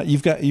got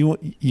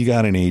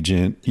an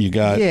agent, you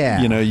got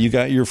you know, you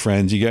got your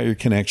friends, you got your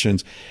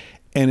connections.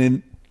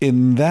 And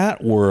in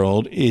that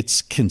world,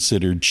 it's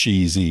considered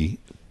cheesy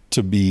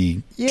to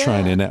be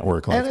trying to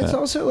network like that. And it's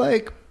also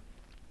like,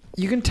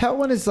 you can tell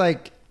when it's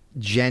like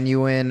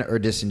genuine or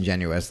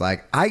disingenuous.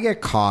 Like I get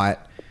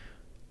caught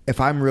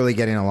if I'm really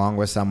getting along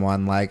with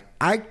someone, like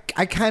I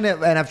kind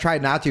of, and I've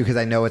tried not to because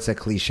I know it's a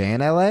cliche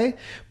in LA,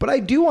 but I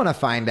do want to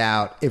find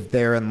out if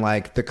they're in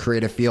like the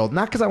creative field,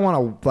 not because I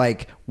want to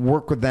like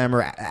work with them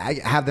or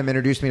have them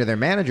introduce me to their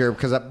manager,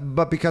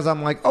 but because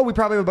I'm like, oh, we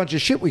probably have a bunch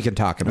of shit we can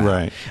talk about.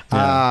 Right.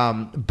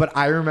 Yeah. But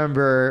I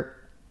remember,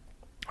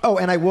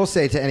 and I will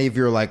say to any of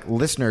your like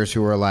listeners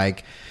who are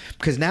like,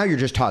 because now you're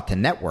just taught to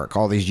network,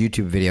 all these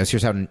YouTube videos.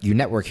 Here's how you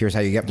network. Here's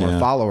how you get more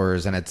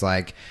followers. And it's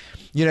like,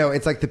 you know,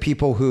 it's like the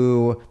people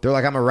who, they're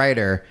like, I'm a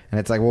writer. And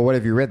it's like, well, what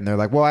have you written? They're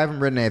like, well, I haven't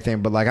written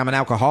anything, but like, I'm an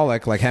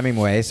alcoholic like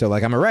Hemingway. So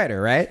like, I'm a writer,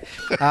 right?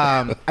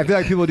 I feel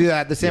like people do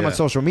that the same on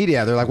social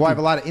media. They're like, well, I have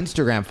a lot of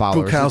Instagram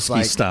followers. Bukowski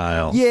like,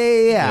 style.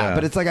 Yeah.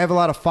 But it's like, I have a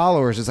lot of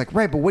followers. It's like,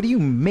 right, but what do you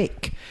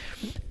make?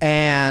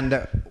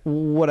 And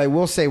what I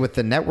will say with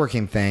the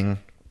networking thing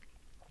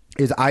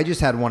is I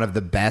just had one of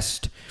the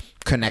best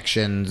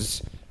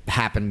connections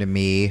happen to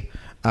me,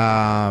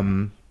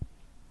 not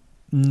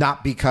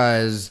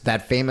because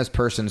that famous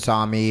person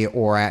saw me it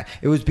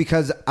was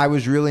because I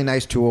was really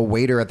nice to a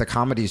waiter at the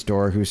Comedy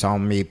Store who saw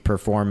me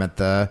perform at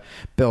the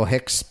Bill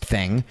Hicks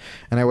thing,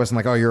 and I wasn't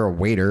like, oh, you're a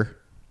waiter,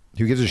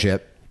 who gives a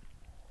shit?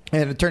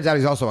 And it turns out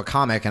he's also a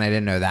comic, and I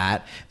didn't know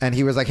that. And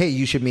he was like, hey,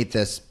 you should meet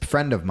this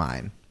friend of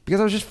mine, because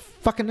I was just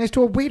fucking nice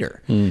to a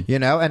waiter, you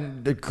know?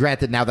 And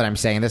granted, now that I'm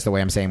saying this, the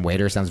way I'm saying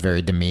waiter sounds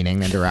very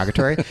demeaning and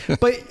derogatory,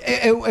 but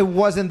it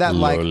wasn't that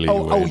like,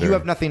 oh, you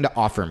have nothing to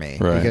offer me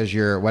because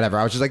you're whatever.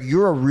 I was just like,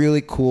 you're a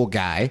really cool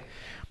guy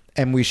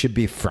and we should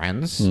be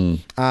friends.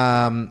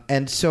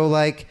 And so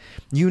like,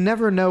 you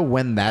never know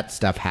when that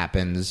stuff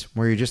happens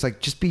where you're just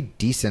like, just be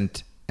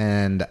decent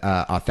and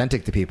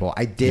authentic to people.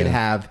 I did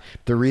have,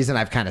 the reason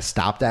I've kind of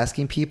stopped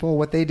asking people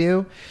what they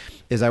do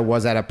is I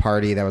was at a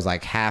party that was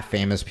like half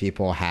famous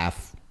people,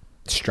 half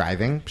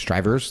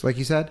strivers, like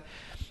you said.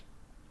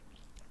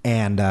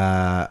 And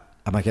I'm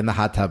like in the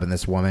hot tub, and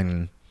this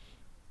woman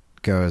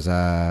goes,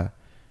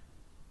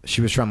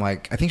 she was from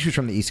like, I think she was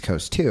from the East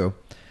Coast too.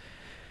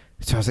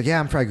 So I was like,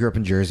 yeah, I grew up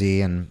in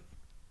Jersey. And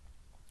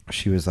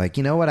she was like,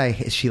 you know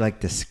what? She like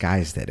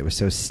disguised it. It was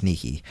so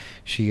sneaky.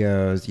 She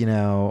goes, you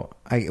know,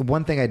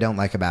 one thing I don't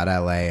like about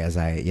LA is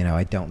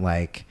I don't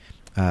like,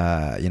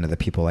 the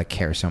people like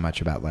care so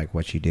much about like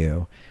what you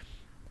do.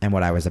 And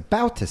what I was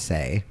about to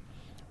say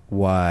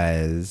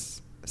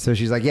was, so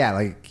she's like, yeah,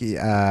 like,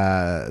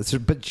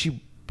 but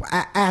she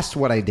asked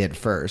what I did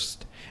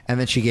first. And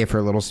then she gave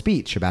her little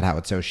speech about how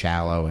it's so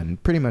shallow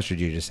and pretty much what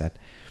you just said.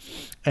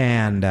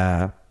 And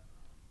I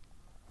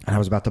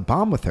was about to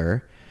bomb with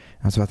her.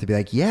 I was about to be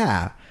like,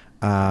 yeah,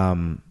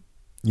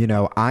 you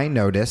know, I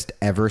noticed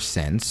ever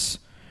since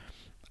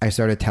I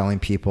started telling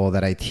people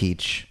that I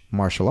teach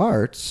martial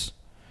arts,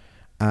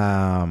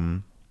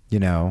 you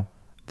know,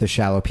 the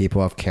shallow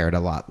people have cared a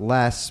lot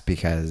less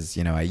because,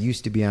 you know, I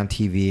used to be on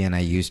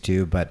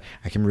TV but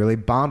I can really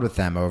bond with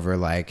them over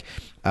like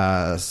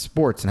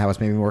sports and how it's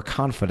made me more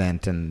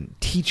confident and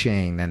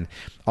teaching and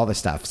all this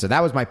stuff. So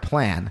that was my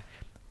plan.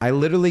 I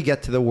literally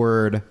get to the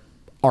word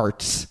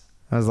arts.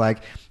 I was like,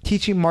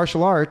 teaching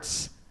martial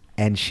arts.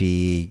 And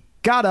she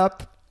got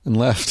up and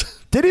left.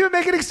 Didn't even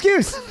make an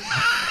excuse.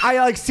 I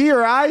like see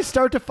her eyes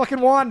start to fucking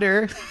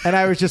wander, and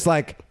I was just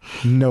like,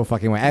 no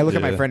fucking way. I look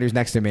at my friend who's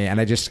next to me, and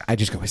I just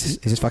go, is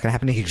this fucking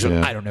happening? He goes,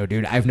 I don't know,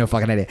 dude. I have no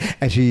fucking idea.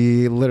 And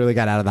she literally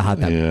got out of the hot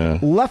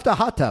tub, left a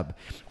hot tub,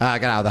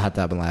 got out of the hot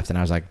tub and left. And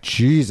I was like,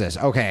 Jesus,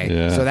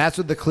 okay, so that's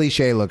what the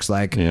cliche looks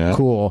like.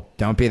 Cool,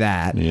 don't be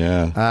that.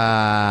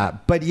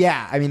 But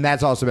yeah, I mean,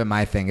 that's also been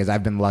my thing is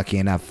I've been lucky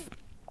enough,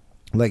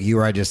 like you,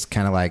 where I just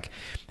kind of like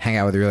hang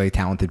out with really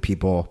talented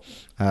people.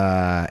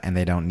 And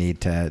they don't need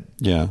to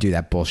do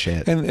that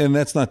bullshit. And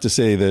that's not to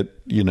say that,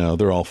 you know,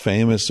 they're all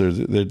famous or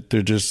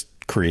they're just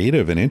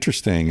creative and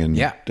interesting and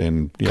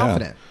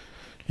confident.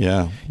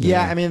 Yeah.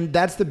 I mean,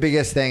 that's the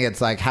biggest thing.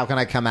 It's like, how can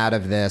I come out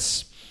of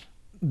this,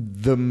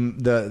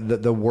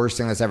 the worst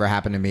thing that's ever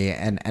happened to me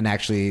and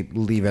actually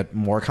leave it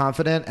more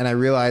confident? And I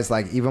realized,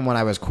 like, even when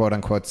I was quote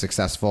unquote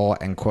successful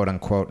and quote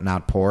unquote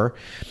not poor,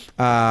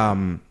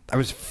 I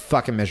was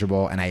fucking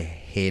miserable and I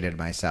hated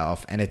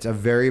myself. And it's a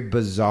very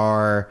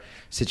bizarre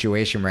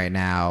situation right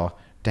now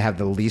to have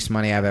the least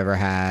money I've ever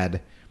had,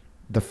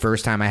 the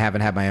first time I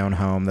haven't had my own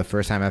home, the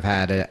first time I've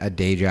had a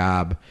day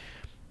job,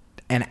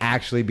 and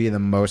actually be the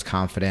most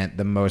confident,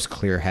 the most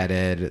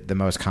clear-headed, the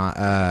most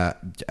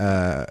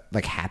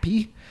like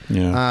happy.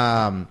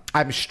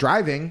 I'm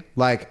striving.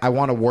 Like, I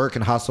want to work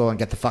and hustle and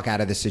get the fuck out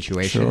of this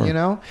situation, you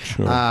know?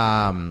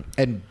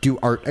 And do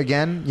art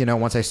again. You know,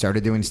 once I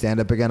started doing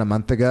stand-up again a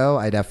month ago,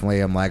 I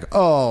definitely am like,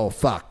 oh,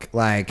 fuck.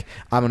 Like,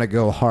 I'm going to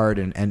go hard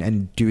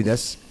and do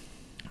this.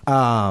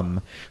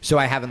 So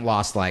I haven't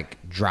lost,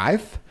 like,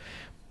 drive.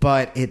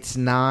 But it's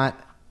not...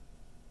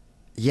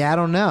 Yeah, I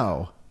don't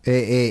know.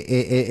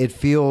 It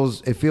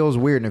feels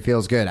weird and it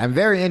feels good. I'm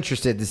very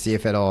interested to see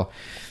if it'll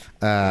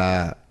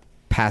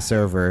pass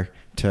over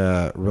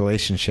to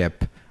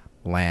relationship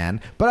land.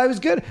 But I was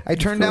good. I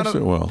turned down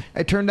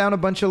a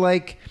bunch of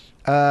like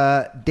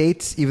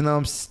dates, even though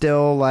I'm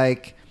still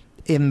like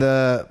in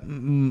the,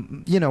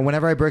 you know,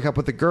 whenever I break up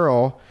with a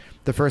girl,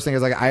 the first thing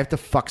is like I have to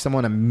fuck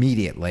someone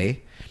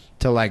immediately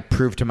to like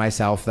prove to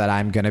myself that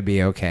I'm gonna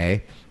be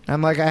okay.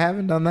 I'm like, I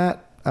haven't done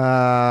that.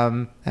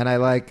 And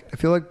I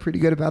feel like pretty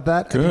good about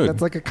that. Good. I think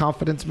that's like a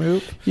confidence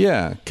move.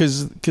 Yeah,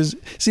 because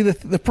see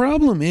the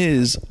problem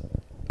is,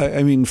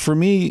 I mean, for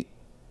me,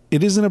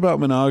 it isn't about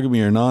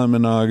monogamy or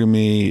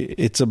non-monogamy.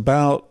 It's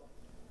about,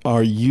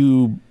 are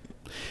you?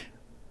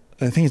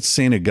 I think it's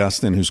Saint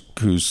Augustine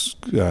who's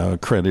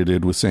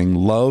credited with saying,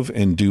 "Love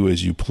and do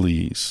as you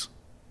please."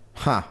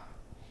 Huh.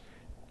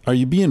 Are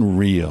you being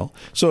real?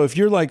 So if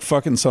you're like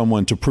fucking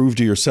someone to prove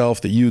to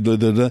yourself that you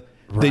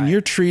then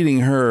you're treating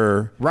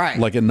her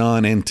like a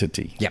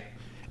non-entity. Yep.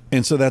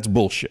 And so that's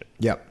bullshit.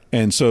 Yep.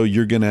 And so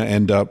you're going to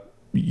end up,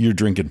 you're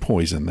drinking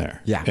poison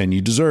there. Yeah. And you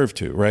deserve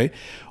to, right?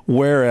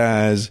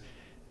 Whereas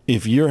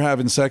if you're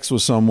having sex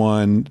with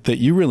someone that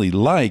you really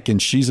like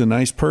and she's a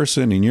nice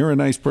person and you're a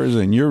nice person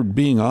and you're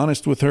being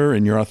honest with her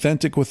and you're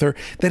authentic with her,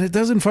 then it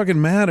doesn't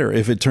fucking matter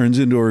if it turns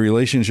into a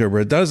relationship or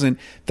it doesn't.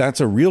 That's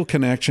a real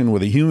connection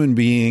with a human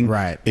being.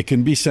 Right. It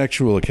can be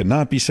sexual. It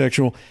cannot be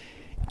sexual.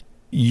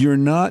 You're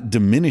not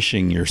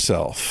diminishing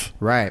yourself.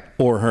 Right.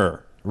 Or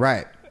her.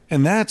 Right.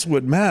 And that's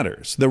what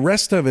matters. The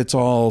rest of it's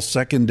all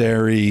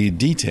secondary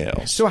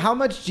details. So how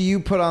much do you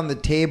put on the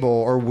table,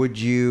 or do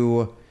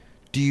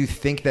you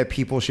think that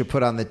people should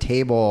put on the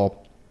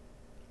table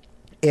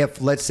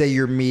if, let's say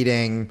you're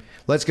meeting,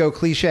 let's go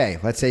cliche,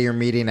 let's say you're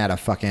meeting at a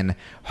fucking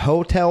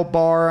hotel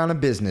bar on a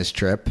business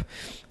trip.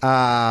 You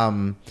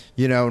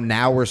know,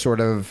 now we're sort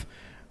of,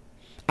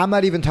 I'm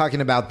not even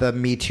talking about the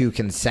Me Too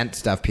consent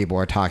stuff people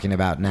are talking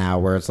about now,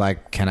 where it's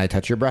like, can I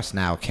touch your breast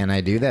now? Can I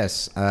do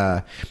this?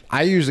 I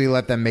usually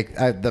let them make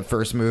the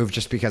first move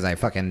just because I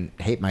fucking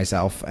hate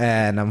myself.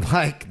 And I'm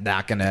like,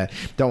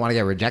 don't want to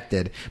get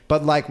rejected.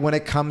 But like when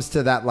it comes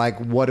to that, like,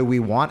 what do we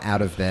want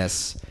out of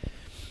this?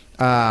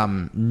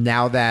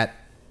 Now that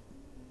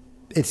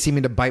it's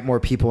seeming to bite more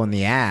people in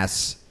the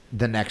ass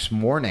the next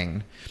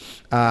morning,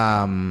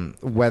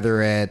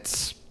 whether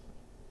it's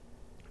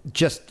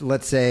just,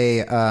 let's say,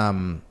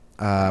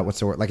 what's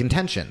the word? Like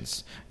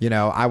intentions. You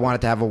know, I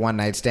wanted to have a one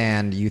night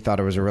stand. You thought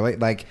it was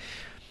like,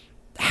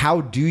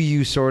 how do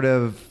you sort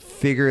of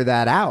figure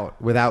that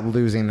out without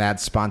losing that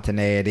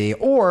spontaneity?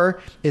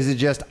 Or is it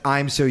just,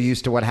 I'm so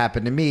used to what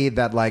happened to me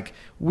that like,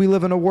 we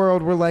live in a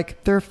world where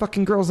like, there are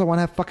fucking girls that want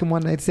to have fucking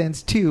one night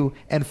stands too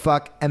and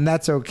fuck, and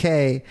that's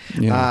okay.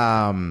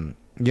 Yeah.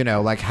 You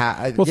know, like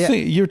how? Well,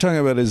 you're talking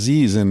about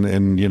Aziz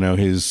and you know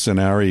his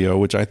scenario,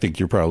 which I think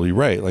you're probably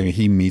right. Like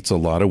he meets a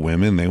lot of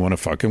women, they want to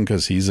fuck him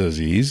because he's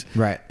Aziz,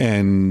 right?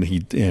 And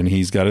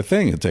he's got a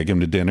thing. He'll take him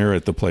to dinner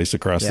at the place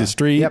across the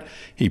street. Yep.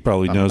 He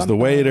probably knows the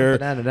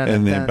waiter,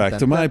 and then back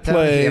to my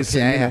place.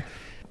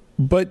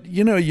 But,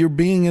 you know, you're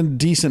being a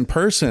decent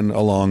person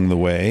along the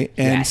way.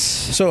 And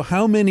so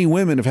how many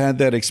women have had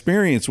that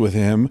experience with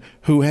him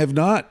who have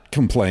not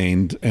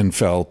complained and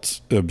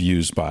felt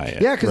abused by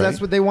it? Yeah, because that's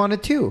what they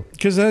wanted too.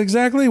 Because that's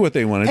exactly what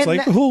they wanted. It's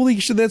like, holy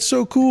shit, that's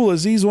so cool.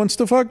 Aziz wants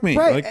to fuck me.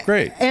 Right. Like,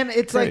 great. And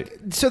it's like,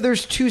 so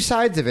there's two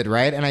sides of it,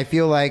 right? And I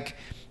feel like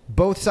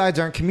both sides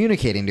aren't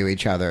communicating to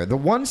each other. The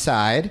one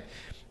side...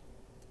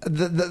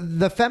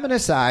 The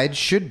feminist side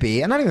should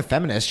be, and not even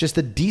feminist, just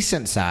the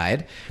decent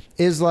side,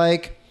 is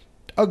like...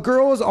 A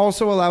girl is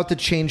also allowed to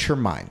change her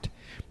mind.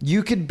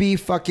 You could be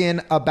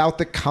fucking about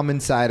to come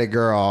inside a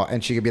girl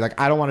and she could be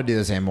like, I don't want to do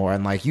this anymore.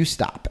 And like, you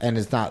stop. And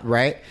it's not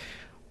right.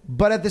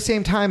 But at the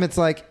same time, it's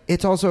like,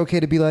 it's also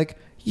okay to be like,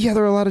 yeah,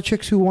 there are a lot of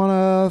chicks who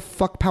want to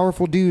fuck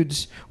powerful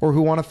dudes or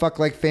who want to fuck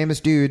like famous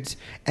dudes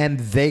and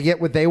they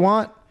get what they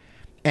want.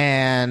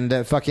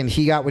 And fucking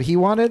he got what he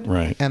wanted.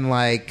 Right. And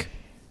like,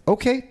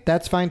 okay,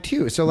 that's fine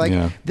too. So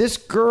like this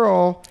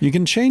girl. You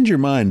can change your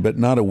mind, but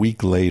not a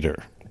week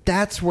later.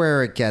 That's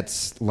where it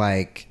gets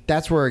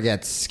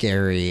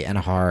scary and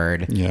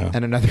hard. Yeah.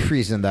 And another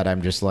reason that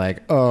I'm just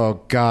like,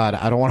 oh God,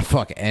 I don't want to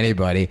fuck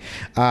anybody.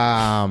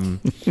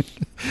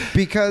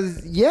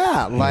 Because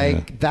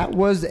that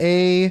was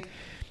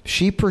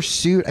she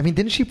pursued, I mean,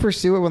 didn't she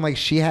pursue it when like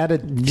she had a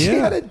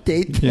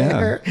date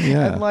there?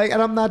 Yeah.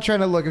 And I'm not trying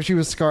to look if she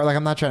was scarred, like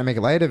I'm not trying to make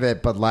light of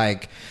it, but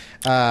like,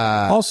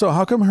 also,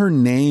 how come her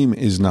name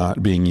is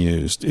not being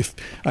used?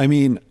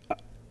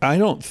 I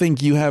don't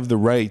think you have the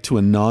right to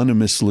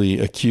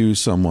anonymously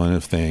accuse someone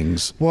of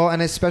things. Well,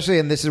 and especially,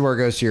 and this is where it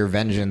goes to your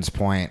vengeance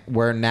point,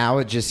 where now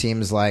it just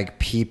seems like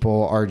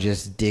people are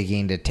just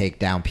digging to take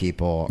down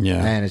people. Yeah.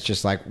 And it's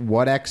just like,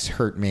 what ex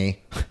hurt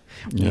me?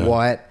 Yeah.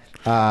 What?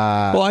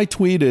 Well, I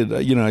tweeted,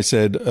 I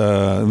said,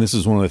 and this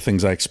is one of the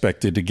things I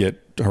expected to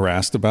get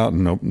harassed about,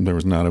 and nope, there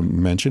was not a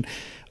mention.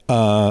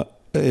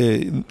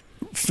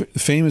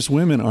 Famous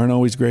women aren't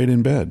always great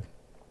in bed.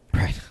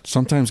 Right.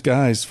 Sometimes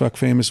guys fuck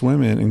famous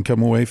women and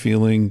come away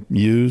feeling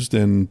used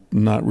and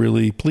not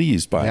really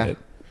pleased by it.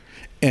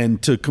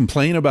 And to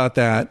complain about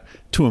that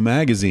to a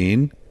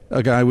magazine,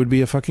 a guy would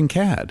be a fucking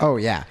cad. Oh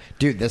yeah,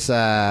 dude. This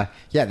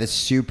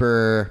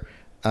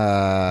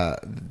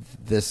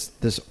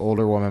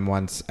older woman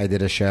once. I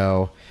did a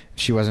show.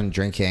 She wasn't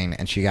drinking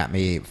and she got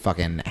me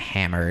fucking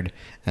hammered.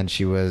 And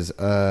she was,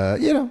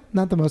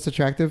 not the most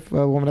attractive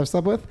woman I've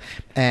slept with.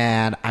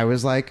 And I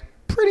was like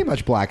pretty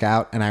much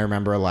blackout. And I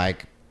remember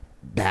like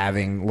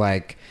having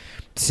like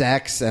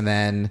sex and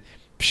then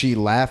she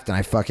left and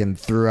I fucking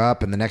threw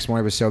up and the next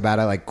morning it was so bad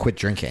I like quit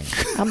drinking.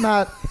 I'm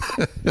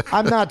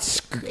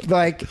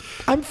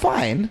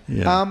fine.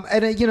 Yeah.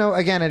 And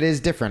again, it is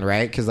different,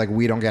 right? Because like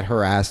we don't get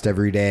harassed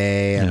every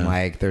day and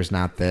like there's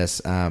not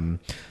this I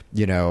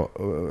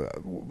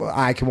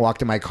can walk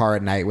to my car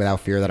at night without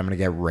fear that I'm gonna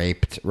get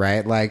raped,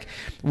 right? Like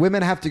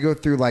women have to go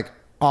through like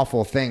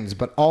awful things,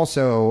 but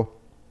also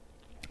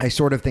I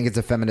sort of think it's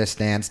a feminist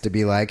stance to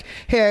be like,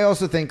 hey, I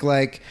also think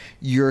like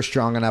you're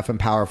strong enough and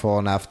powerful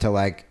enough to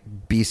like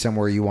be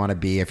somewhere you want to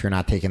be if you're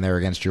not taken there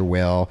against your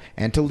will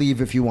and to leave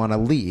if you want to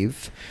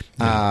leave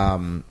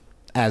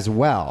as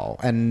well.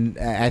 And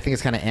I think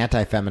it's kind of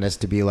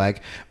anti-feminist to be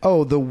like,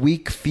 oh, the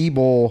weak,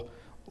 feeble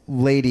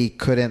lady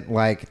couldn't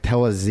like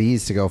tell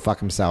Aziz to go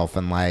fuck himself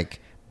and like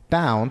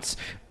bounce.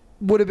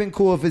 Would have been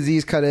cool if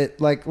Aziz cut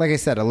it like I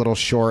said, a little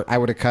short. I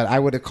would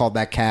have called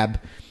that cab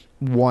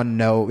one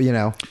no,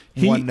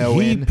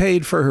 he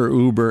paid for her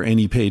Uber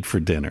and he paid for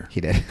dinner. He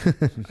did.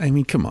 I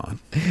mean, come on.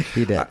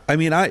 He did. I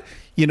mean,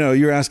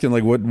 you're asking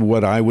like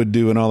what I would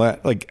do and all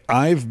that. Like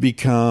I've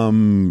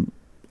become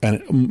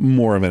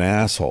more of an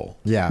asshole.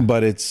 Yeah.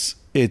 But I think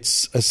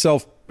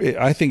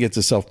it's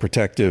a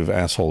self-protective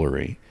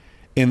assholery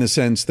in the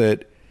sense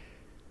that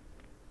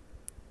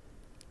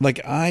like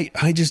I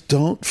just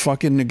don't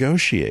fucking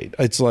negotiate.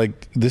 It's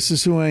like, this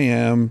is who I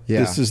am.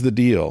 Yeah. This is the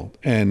deal.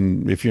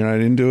 And if you're not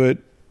into it,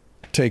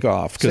 take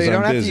off. So you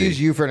don't have busy. to use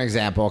you for an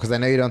example because I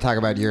know you don't talk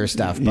about your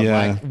stuff. But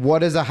like, what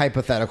does a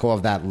hypothetical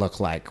of that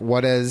look like?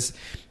 What is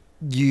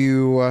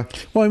you?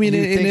 Well, I mean,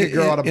 you think a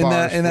girl at a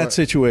bar in that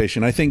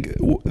situation, I think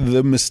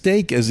the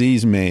mistake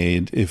Aziz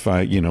made, if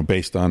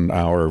based on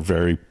our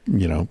very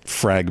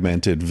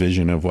fragmented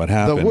vision of what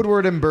happened, the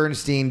Woodward and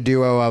Bernstein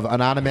duo of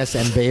Anonymous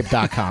and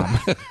Babe.com,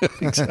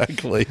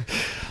 exactly,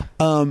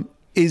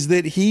 is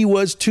that he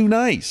was too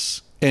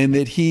nice and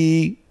that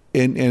he.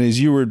 And as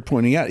you were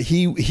pointing out,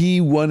 he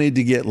wanted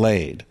to get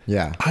laid.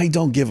 Yeah. I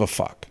don't give a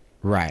fuck.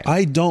 Right.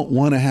 I don't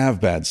want to have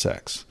bad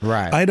sex.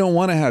 Right. I don't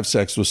want to have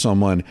sex with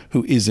someone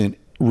who isn't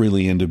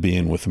really into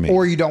being with me.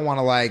 Or you don't want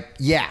to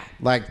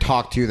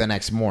talk to the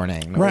next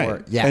morning. Right.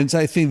 Or, yeah. And so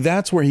I think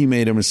that's where he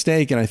made a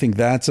mistake. And I think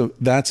that's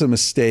a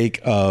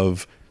mistake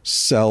of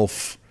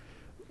self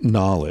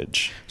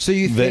knowledge. So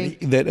you think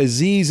that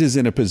Aziz is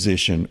in a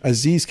position,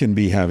 Aziz can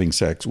be having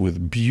sex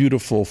with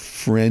beautiful,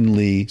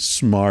 friendly,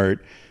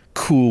 smart,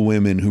 cool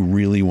women who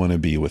really want to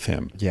be with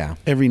him. Yeah.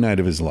 Every night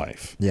of his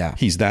life. Yeah.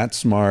 He's that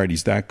smart,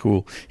 he's that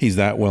cool, he's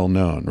that well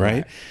known,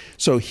 right?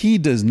 So he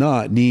does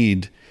not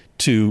need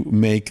to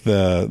make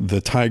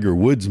the Tiger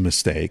Woods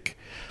mistake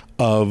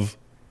of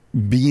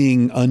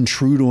being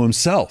untrue to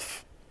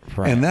himself.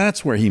 Right. And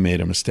that's where he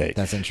made a mistake.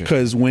 That's interesting.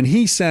 Because when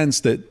he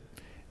sensed that,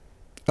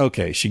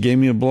 okay, she gave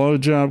me a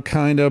blowjob,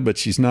 kind of, but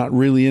she's not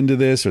really into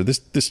this, or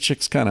this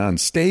chick's kind of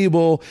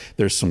unstable.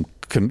 There's some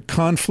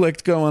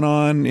conflict going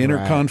on,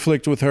 inner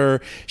conflict with her.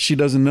 She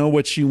doesn't know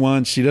what she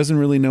wants. She doesn't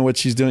really know what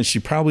she's doing. She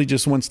probably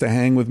just wants to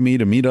hang with me,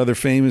 to meet other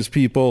famous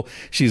people.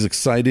 She's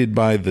excited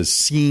by the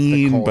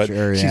scene, The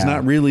culture, but she's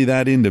not really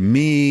that into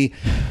me.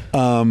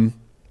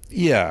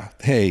 Yeah.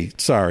 Hey,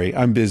 sorry,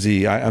 I'm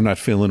busy. I'm not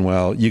feeling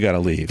well. You got to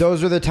leave.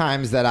 those are the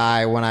times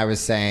that when I was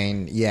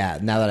saying,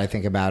 now that I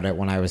think about it,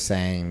 when I was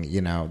saying,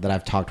 that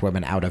I've talked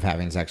women out of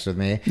having sex with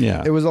me,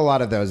 Yeah. it was a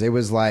lot of those. It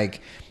was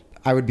like,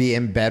 I would be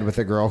in bed with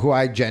a girl who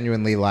I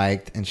genuinely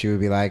liked, and she would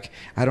be like,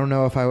 I don't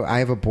know if I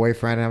have a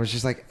boyfriend. And I was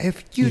just like,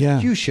 if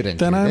you shouldn't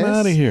Then do I'm this.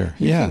 outta here.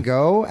 You Yeah. can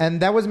go. And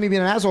that wasn't me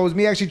being an asshole. It was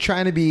me actually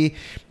trying to be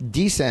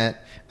decent.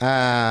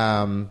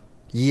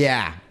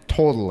 Yeah,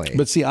 totally.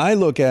 But see, I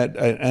look at,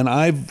 and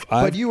I've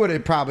But you would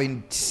have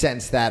probably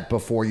sensed that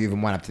before you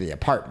even went up to the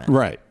apartment.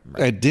 Right.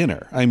 At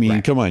dinner. I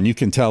mean, come on, you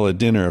can tell at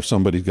dinner if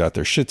somebody's got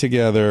their shit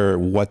together,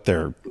 what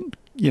they're,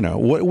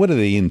 what are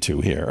they into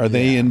here? Are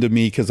they into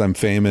me because I'm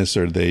famous,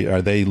 or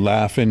are they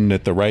laughing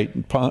at the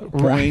right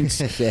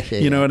points?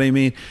 You know what I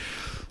mean?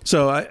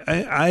 So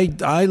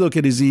I look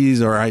at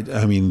Aziz, or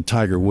I mean,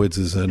 Tiger Woods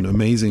is an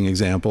amazing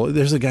example.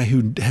 There's a guy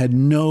who had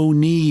no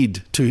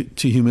need to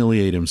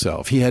humiliate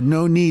himself. He had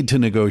no need to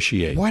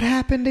negotiate. What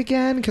happened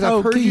again? Because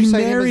I've heard you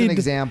say him as an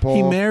example.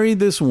 He married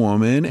this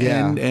woman,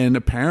 and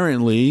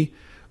apparently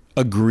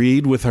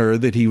agreed with her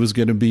that he was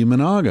going to be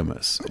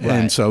monogamous. Right.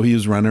 And so he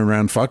was running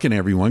around fucking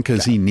everyone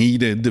because he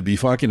needed to be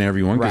fucking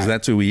everyone, because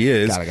that's who he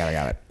is. Got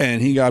it.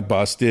 And he got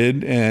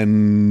busted,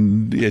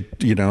 and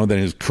then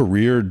his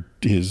career,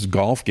 his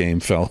golf game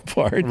fell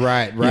apart.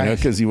 Right.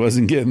 Because he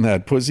wasn't getting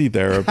that pussy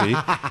therapy.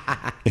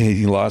 And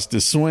he lost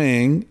his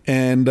swing,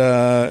 and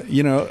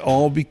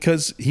all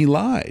because he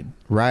lied.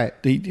 Right.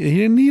 He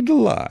didn't need to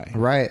lie.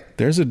 Right.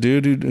 There's a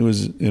dude who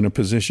was in a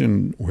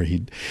position where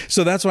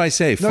so that's why I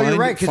say, You're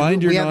right,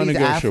 find your we have these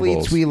non-negotiables.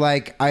 athletes we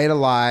like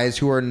idolize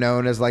who are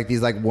known as like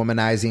these like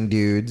womanizing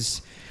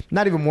dudes.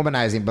 Not even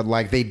womanizing, but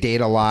like they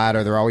date a lot,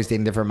 or they're always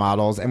dating different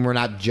models, and we're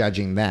not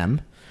judging them.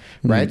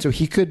 Right. So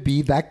he could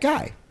be that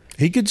guy.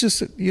 He could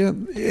just,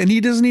 and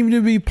he doesn't even need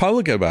to be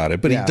public about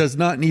it, but he does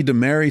not need to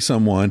marry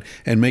someone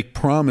and make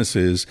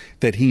promises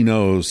that he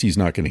knows he's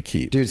not going to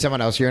keep. Dude, someone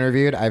else you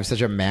interviewed, I have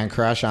such a man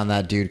crush on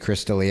that dude,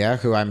 Chris D'Elia,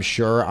 who I'm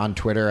sure on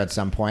Twitter at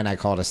some point I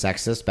called a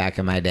sexist back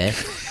in my day.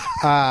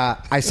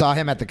 I saw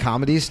him at the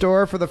Comedy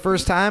Store for the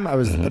first time. I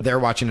was there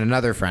watching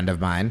another friend of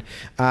mine,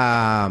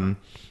 and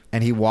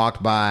he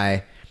walked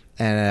by.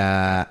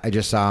 And I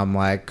just saw him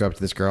like go up to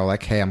this girl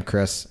like, hey, I'm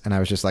Chris. And I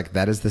was just like,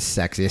 that is the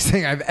sexiest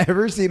thing I've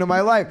ever seen in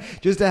my life.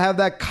 Just to have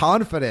that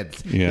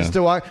confidence. Yeah. Just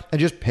to walk and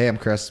just, hey, I'm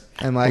Chris.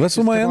 And like,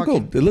 Listen to my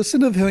uncle.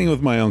 Listen to the thing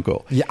with my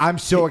uncle. Yeah, I'm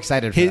so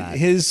excited for that.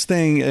 His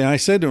thing, and I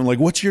said to him, like,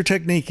 what's your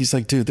technique? He's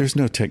like, dude, there's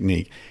no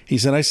technique. He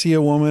said, I see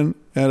a woman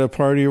at a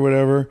party or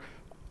whatever.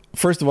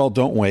 First of all,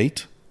 don't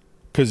wait.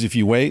 Because if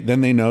you wait, then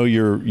they know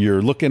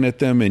you're looking at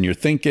them and you're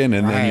thinking,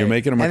 and then you're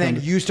making them. And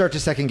then you start to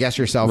second guess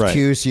yourself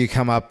too, so you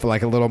come up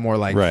like a little more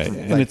like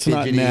and it's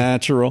fidgety. not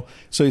natural.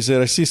 So he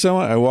said, I see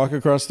someone, I walk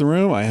across the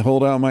room, I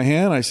hold out my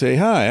hand, I say,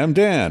 hi, I'm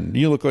Dan.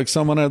 You look like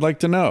someone I'd like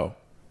to know.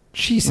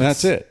 Jesus. And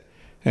that's it.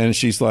 And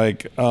she's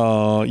like,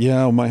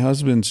 yeah, my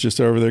husband's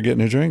just over there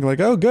getting a drink. Like,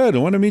 oh, good. I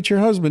want to meet your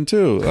husband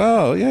too.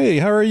 Oh, hey,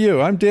 how are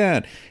you? I'm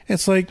Dan.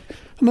 It's like,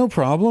 no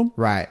problem.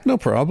 Right. No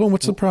problem.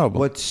 What's the problem?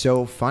 What's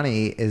so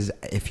funny is,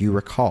 if you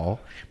recall,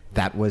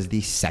 that was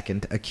the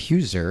second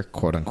accuser,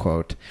 quote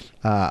unquote,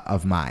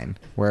 of mine,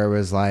 where it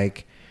was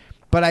like,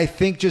 but I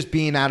think just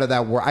being out of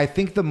that world, I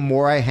think the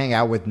more I hang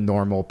out with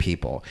normal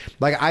people,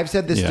 like I've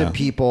said this to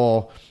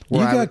people. You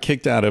got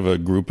kicked out of a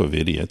group of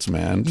idiots,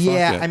 man. Fuck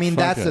it. I mean,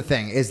 that's the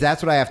thing, is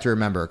that's what I have to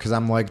remember, because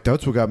I'm like,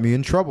 that's what got me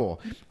in trouble.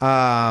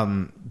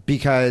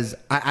 Because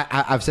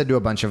I've said to a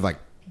bunch of like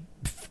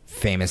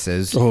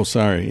famouses. Oh,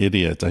 sorry,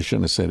 idiot. I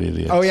shouldn't have said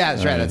idiot. Oh, yeah,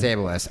 that's right. That's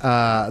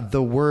ableist.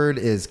 The word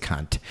is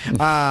cunt.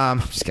 I'm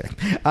just kidding.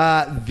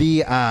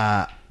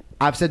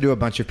 I've said to a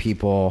bunch of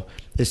people,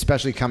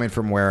 especially coming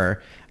from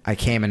where I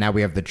came, and now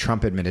we have the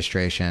Trump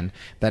administration,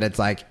 that it's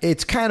like,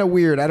 it's kind of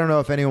weird. I don't know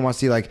if anyone wants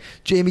to see like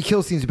Jamie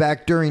Kilstein's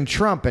back during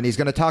Trump and he's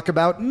going to talk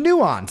about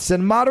nuance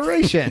and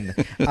moderation.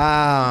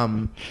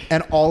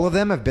 And all of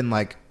them have been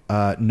like,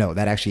 no,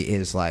 that actually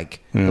is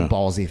like the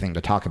ballsy thing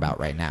to talk about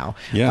right now.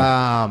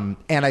 Yeah.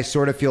 And I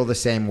sort of feel the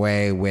same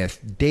way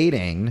with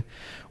dating,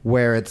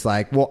 where it's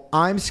like, well,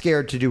 I'm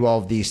scared to do all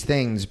of these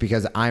things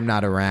because I'm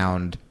not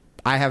around.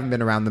 I haven't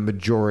been around the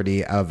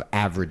majority of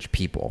average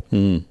people.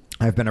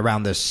 I've been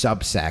around this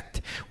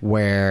subsect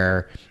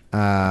where,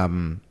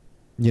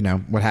 you know,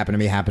 what happened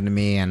to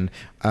me, and,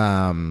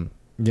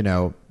 you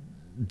know,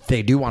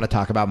 they do want to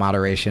talk about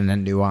moderation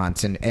and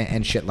nuance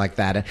and shit like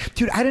that. And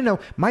dude, I don't know.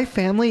 My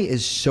family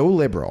is so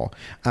liberal.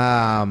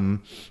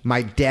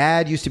 My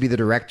dad used to be the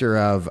director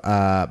of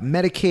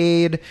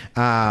Medicaid.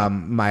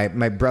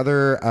 My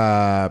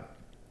brother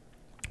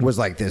was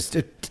like this.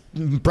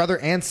 Brother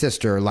and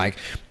sister like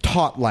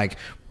taught like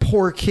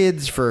poor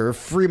kids for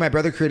free. My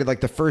brother created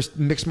like the first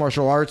mixed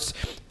martial arts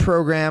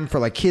program for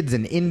like kids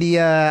in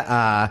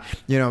India.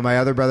 You know, my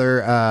other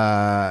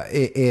brother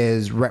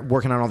is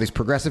working on all these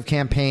progressive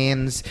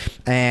campaigns,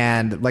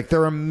 and like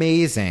they're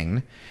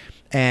amazing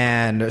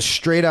and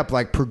straight up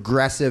like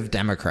progressive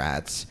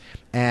Democrats.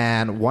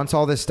 And once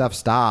all this stuff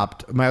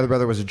stopped, my other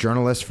brother was a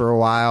journalist for a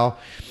while.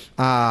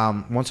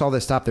 Once all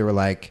this stopped, they were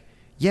like,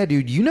 yeah,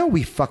 dude, you know,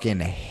 we fucking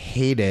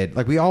hated,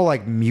 like, we all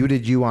like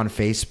muted you on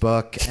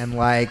Facebook, and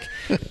like,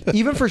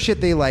 even for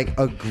shit they like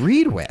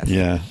agreed with.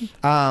 Yeah.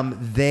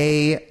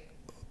 They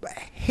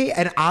hate,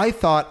 and I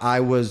thought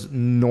I was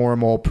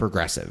normal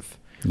progressive.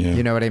 Yeah.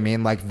 You know what I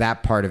mean? Like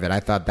that part of it, I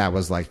thought that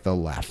was like the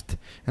left.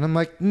 And I'm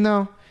like,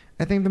 no,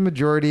 I think the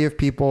majority of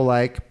people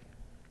like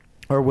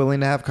are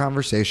willing to have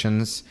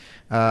conversations,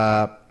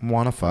 want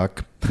to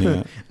fuck,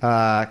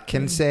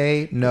 can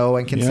say no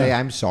and can say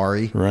I'm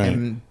sorry. Right.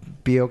 And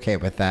be okay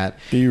with that.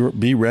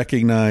 Be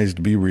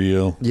recognized. Be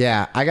real.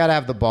 Yeah, I gotta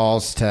have the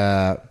balls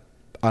to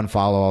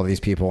unfollow all these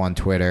people on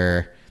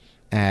Twitter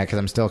because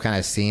I'm still kind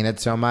of seeing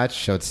it so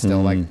much. So it's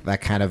still like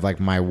that kind of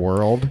like my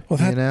world. Well,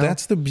 you know?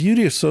 that's the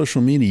beauty of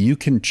social media. You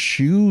can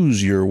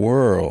choose your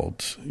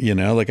world. You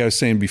know, like I was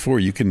saying before,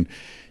 you can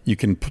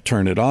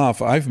turn it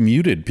off. I've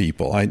muted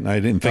people. I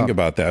didn't think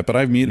about that, but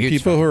I've muted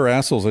people who are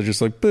assholes. I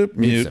just like, boop,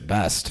 mute. the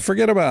best.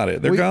 Forget about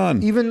it. They're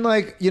gone. Even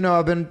like, you know,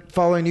 I've been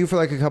following you for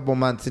like a couple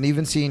months, and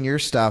even seeing your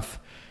stuff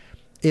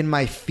in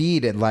my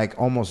feed, it like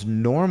almost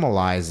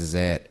normalizes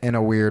it in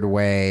a weird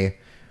way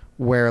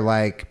where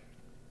like,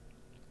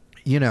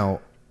 you know,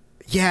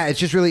 yeah, it's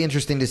just really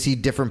interesting to see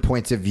different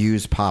points of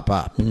views pop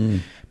up.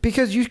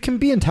 Because you can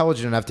be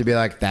intelligent enough to be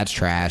like, that's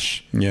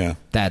trash. Yeah.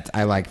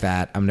 I like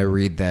that. I'm going to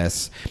read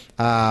this.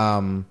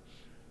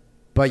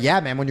 But yeah,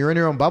 man, when you're in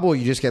your own bubble,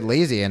 you just get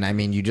lazy. And I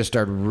mean, you just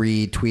start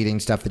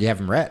retweeting stuff that you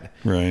haven't read.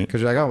 Right.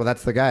 Because you're like, oh, well,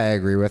 that's the guy I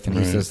agree with. And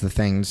he says the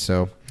things.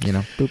 So, you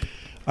know, boop.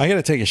 I got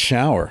to take a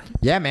shower.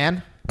 Yeah,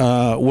 man.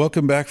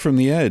 Welcome back from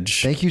the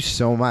edge. Thank you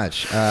so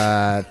much.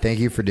 Thank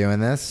you for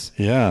doing this.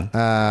 Yeah.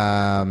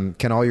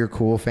 Can all your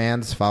cool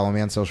fans follow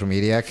me on social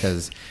media?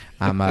 Because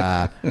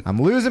I'm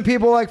losing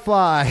people like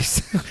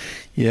flies.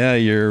 Yeah,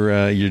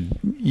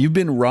 you've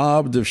been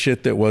robbed of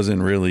shit that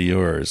wasn't really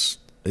yours.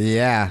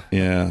 Yeah.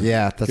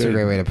 That's a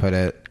great way to put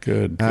it.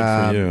 Good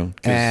for you.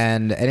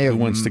 And any who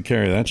wants to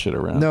carry that shit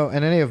around? No,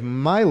 and any of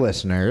my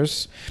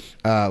listeners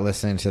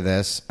listening to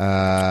this,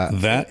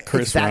 that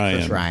Chris Ryan.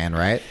 Chris Ryan,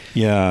 right?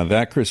 Yeah,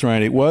 that Chris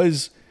Ryan. It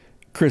was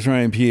Chris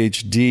Ryan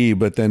PhD,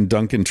 but then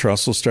Duncan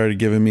Trussell started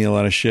giving me a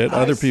lot of shit.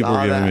 Other people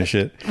were giving me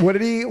shit. What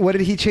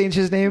did he change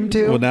his name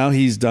to? Well, now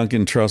he's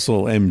Duncan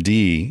Trussell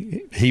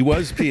MD. He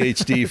was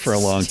PhD for a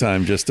long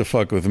time just to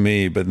fuck with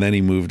me, but then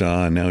he moved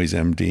on. Now he's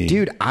MD.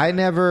 Dude, I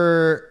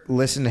never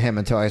listened to him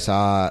until I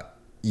saw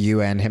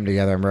you and him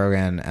together on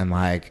Rogan, and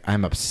like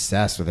I'm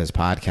obsessed with his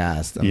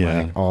podcast and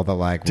like all the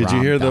like did you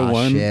hear the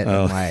one shit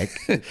and like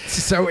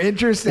it's so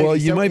interesting. Well,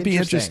 you might be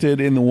interested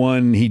in the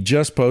one he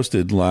just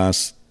posted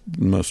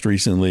most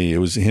recently. It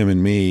was him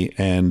and me,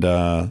 and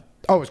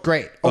it's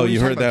great. You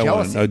heard that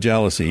Jealousy. One? Oh,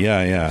 Jealousy.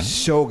 Yeah.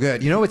 So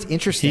good. You know what's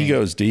interesting? He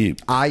goes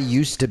deep. I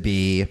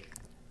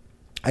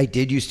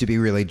did used to be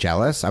really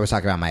jealous. I was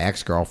talking about my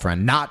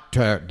ex-girlfriend, not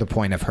to the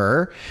point of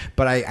her,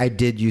 but I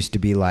did used to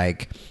be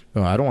like,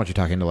 oh, I don't want you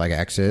talking to like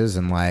exes,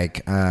 and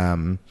like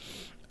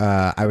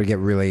I would get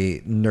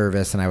really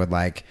nervous, and I would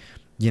like,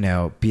 you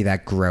know, be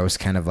that gross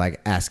kind of like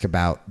ask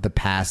about the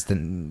past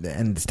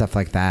and stuff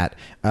like that.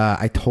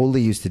 I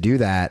totally used to do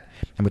that.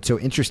 And what's so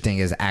interesting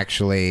is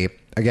actually,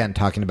 again,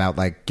 talking about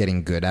like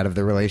getting good out of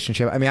the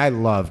relationship. I mean, I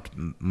loved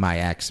my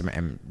ex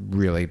and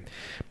really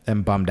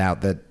am bummed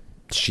out that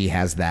she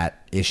has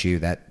that issue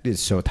that is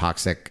so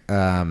toxic.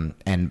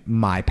 And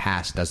my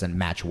past doesn't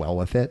match well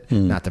with it.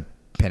 Not to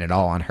pin it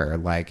all on her.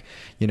 Like,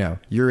 you know,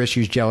 your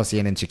issues, jealousy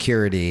and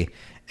insecurity,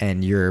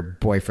 and your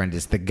boyfriend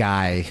is the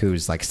guy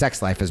whose like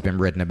sex life has been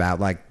written about,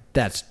 like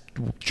that's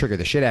trigger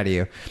the shit out of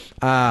you.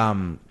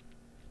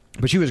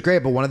 But she was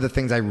great. But one of the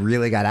things I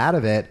really got out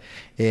of it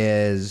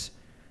is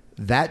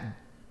that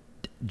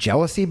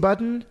jealousy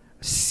button,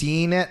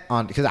 seeing it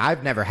on, because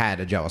I've never had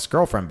a jealous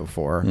girlfriend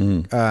before.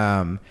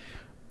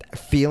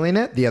 Feeling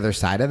it, the other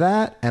side of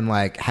that, and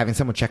like having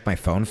someone check my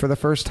phone for the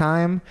first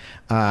time,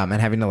 and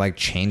having to like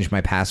change my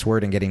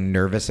password and getting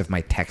nervous if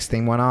my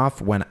texting went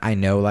off when I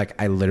know like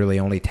I literally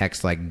only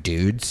text like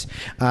dudes.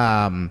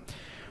 I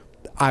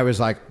was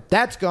like,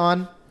 that's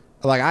gone.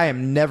 Like I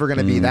am never going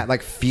to be that,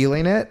 like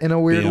feeling it in a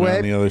weird way.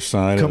 On the other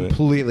side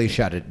completely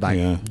shut it,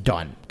 like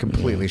done.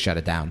 Completely shut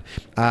it down.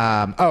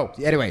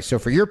 Anyway, so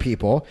for your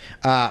people,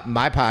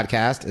 my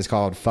podcast is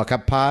called Fuck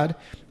Up Pod.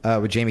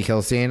 with Jamie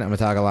Kilstein. I'm going to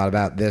talk a lot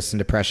about this and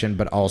depression,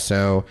 but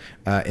also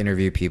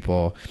interview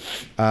people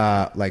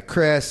like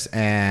Chris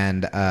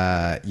and,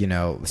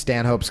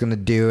 Stanhope's going to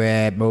do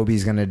it.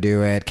 Moby's going to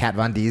do it. Kat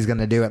Von D's going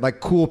to do it. Like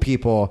cool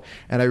people.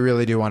 And I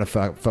really do want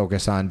to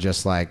focus on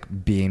just like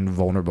being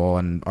vulnerable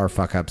and our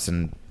fuck ups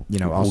and,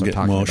 also get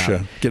talking Moshe.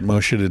 about. Get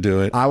Moshe to do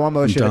it. I want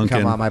Moshe to Duncan.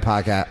 come on my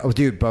podcast. Oh,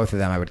 dude, both of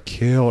them I would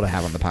kill to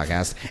have on the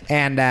podcast.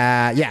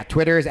 And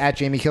Twitter is at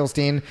Jamie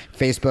Kilstein.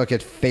 Facebook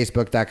at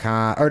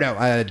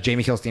facebook.com.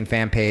 Jamie Kilstein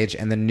fan page.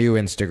 And the new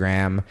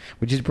Instagram,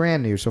 which is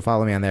brand new, so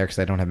follow me on there because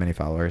I don't have many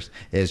followers,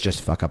 is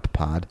just Fuck Up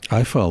Pod.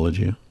 I followed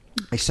you.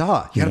 I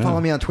saw. You got to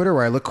follow me on Twitter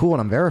where I look cool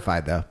and I'm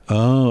verified, though.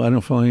 Oh, I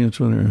don't follow you on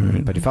Twitter.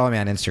 Right. But you follow me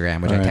on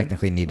Instagram, which I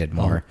technically needed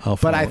more. I'll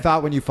but I follow.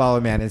 thought when you follow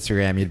me on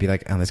Instagram, you'd be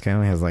like, oh, this guy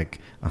only has like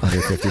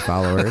 150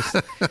 followers.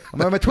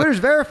 My Twitter's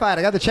verified.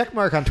 I got the check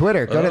mark on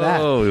Twitter. Go to that.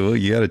 Oh, well,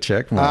 you got a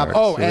check mark.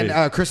 Sweet.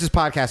 And Chris's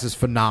podcast is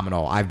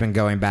phenomenal. I've been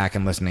going back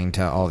and listening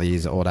to all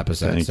these old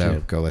episodes, Thank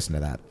you. go listen to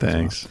that.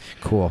 Thanks.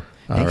 Cool.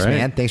 All Thanks, right.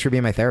 man. Thanks for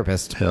being my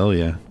therapist. Hell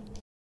yeah.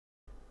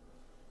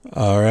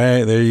 All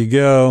right, there you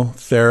go.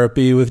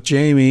 Therapy with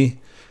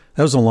Jamie.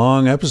 That was a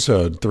long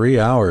episode, 3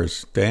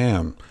 hours.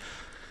 Damn.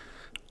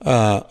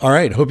 All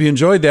right, hope you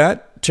enjoyed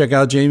that. Check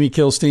out Jamie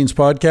Kilstein's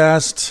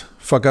podcast,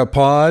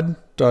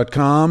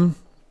 fuckuppod.com.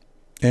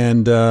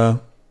 And I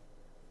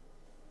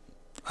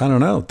don't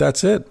know,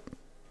 that's it.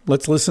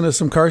 Let's listen to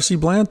some Carsey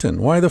Blanton.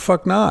 Why the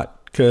fuck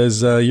not?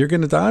 Because you're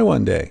going to die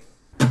one day.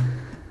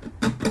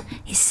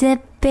 He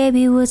said,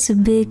 baby, what's a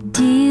big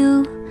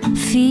deal?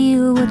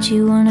 Feel what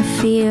you want to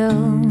feel.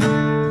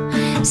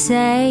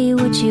 Say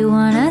what you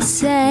want to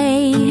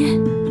say.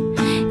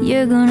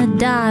 You're gonna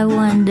die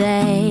one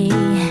day.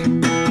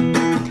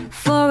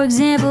 For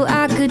example,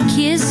 I could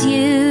kiss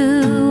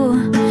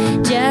you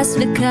just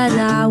because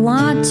I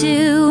want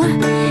to.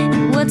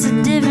 What's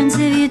the difference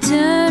if you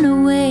turn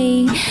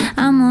away?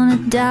 I'm gonna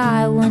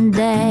die one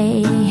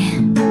day.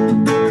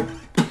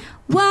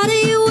 Why do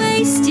you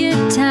waste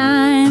your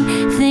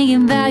time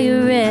thinking about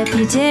your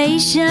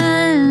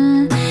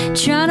reputation?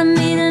 Trying to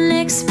meet an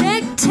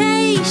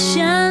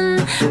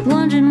expectation,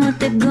 wondering what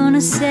they're gonna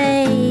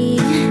say.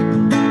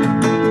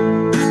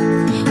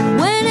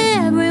 When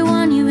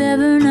everyone you've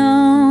ever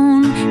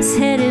known is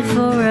headed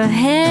for a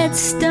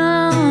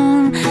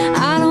headstone.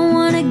 I don't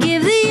wanna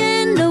give the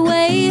end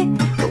away,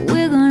 but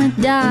we're gonna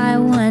die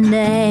one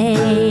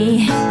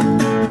day.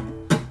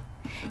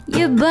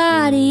 Your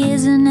body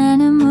is an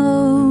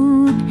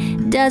animal,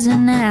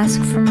 doesn't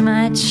ask for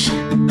much.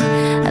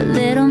 A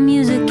little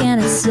music and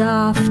a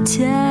soft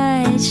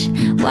touch.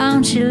 Why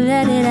don't you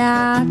let it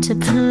out to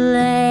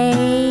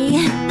play?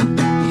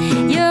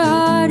 Your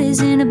heart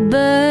is in a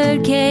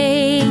bird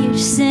cage,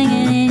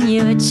 singing in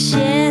your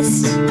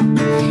chest.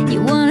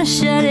 You wanna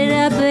shut it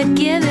up but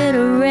give it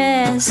a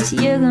rest.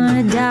 You're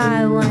gonna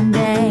die one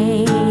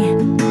day.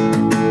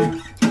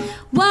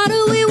 Why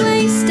do we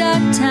waste our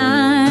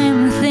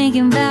time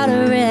thinking about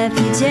a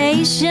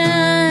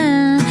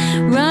reputation?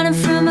 Running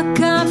from a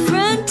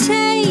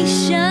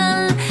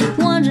confrontation,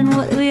 wondering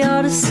what we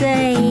ought to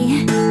say.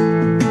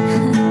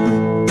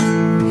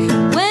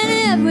 When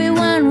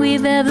everyone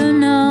we've ever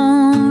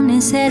known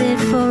is headed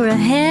for a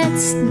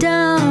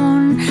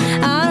headstone.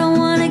 I don't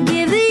want to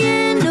give the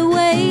end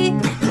away,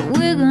 but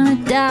we're gonna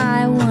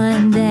die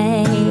one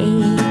day.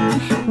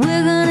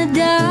 We're gonna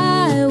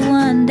die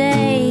one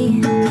day.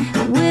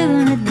 We're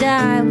gonna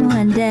die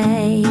one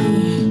day.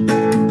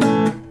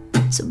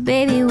 So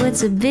baby,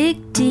 what's a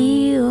big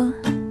deal?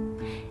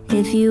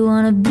 If you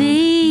wanna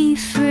be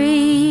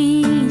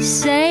free,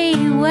 say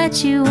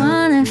what you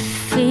wanna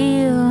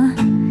feel.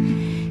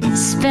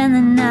 Spend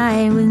the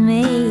night with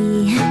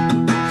me.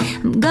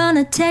 I'm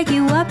gonna take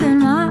you up in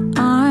my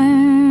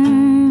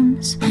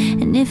arms.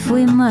 And if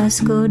we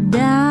must go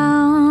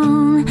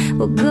down,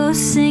 we'll go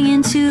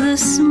singing to the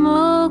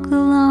smoke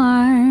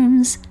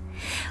alarms.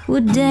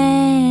 We'll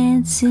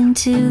dance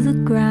into the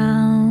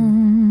ground.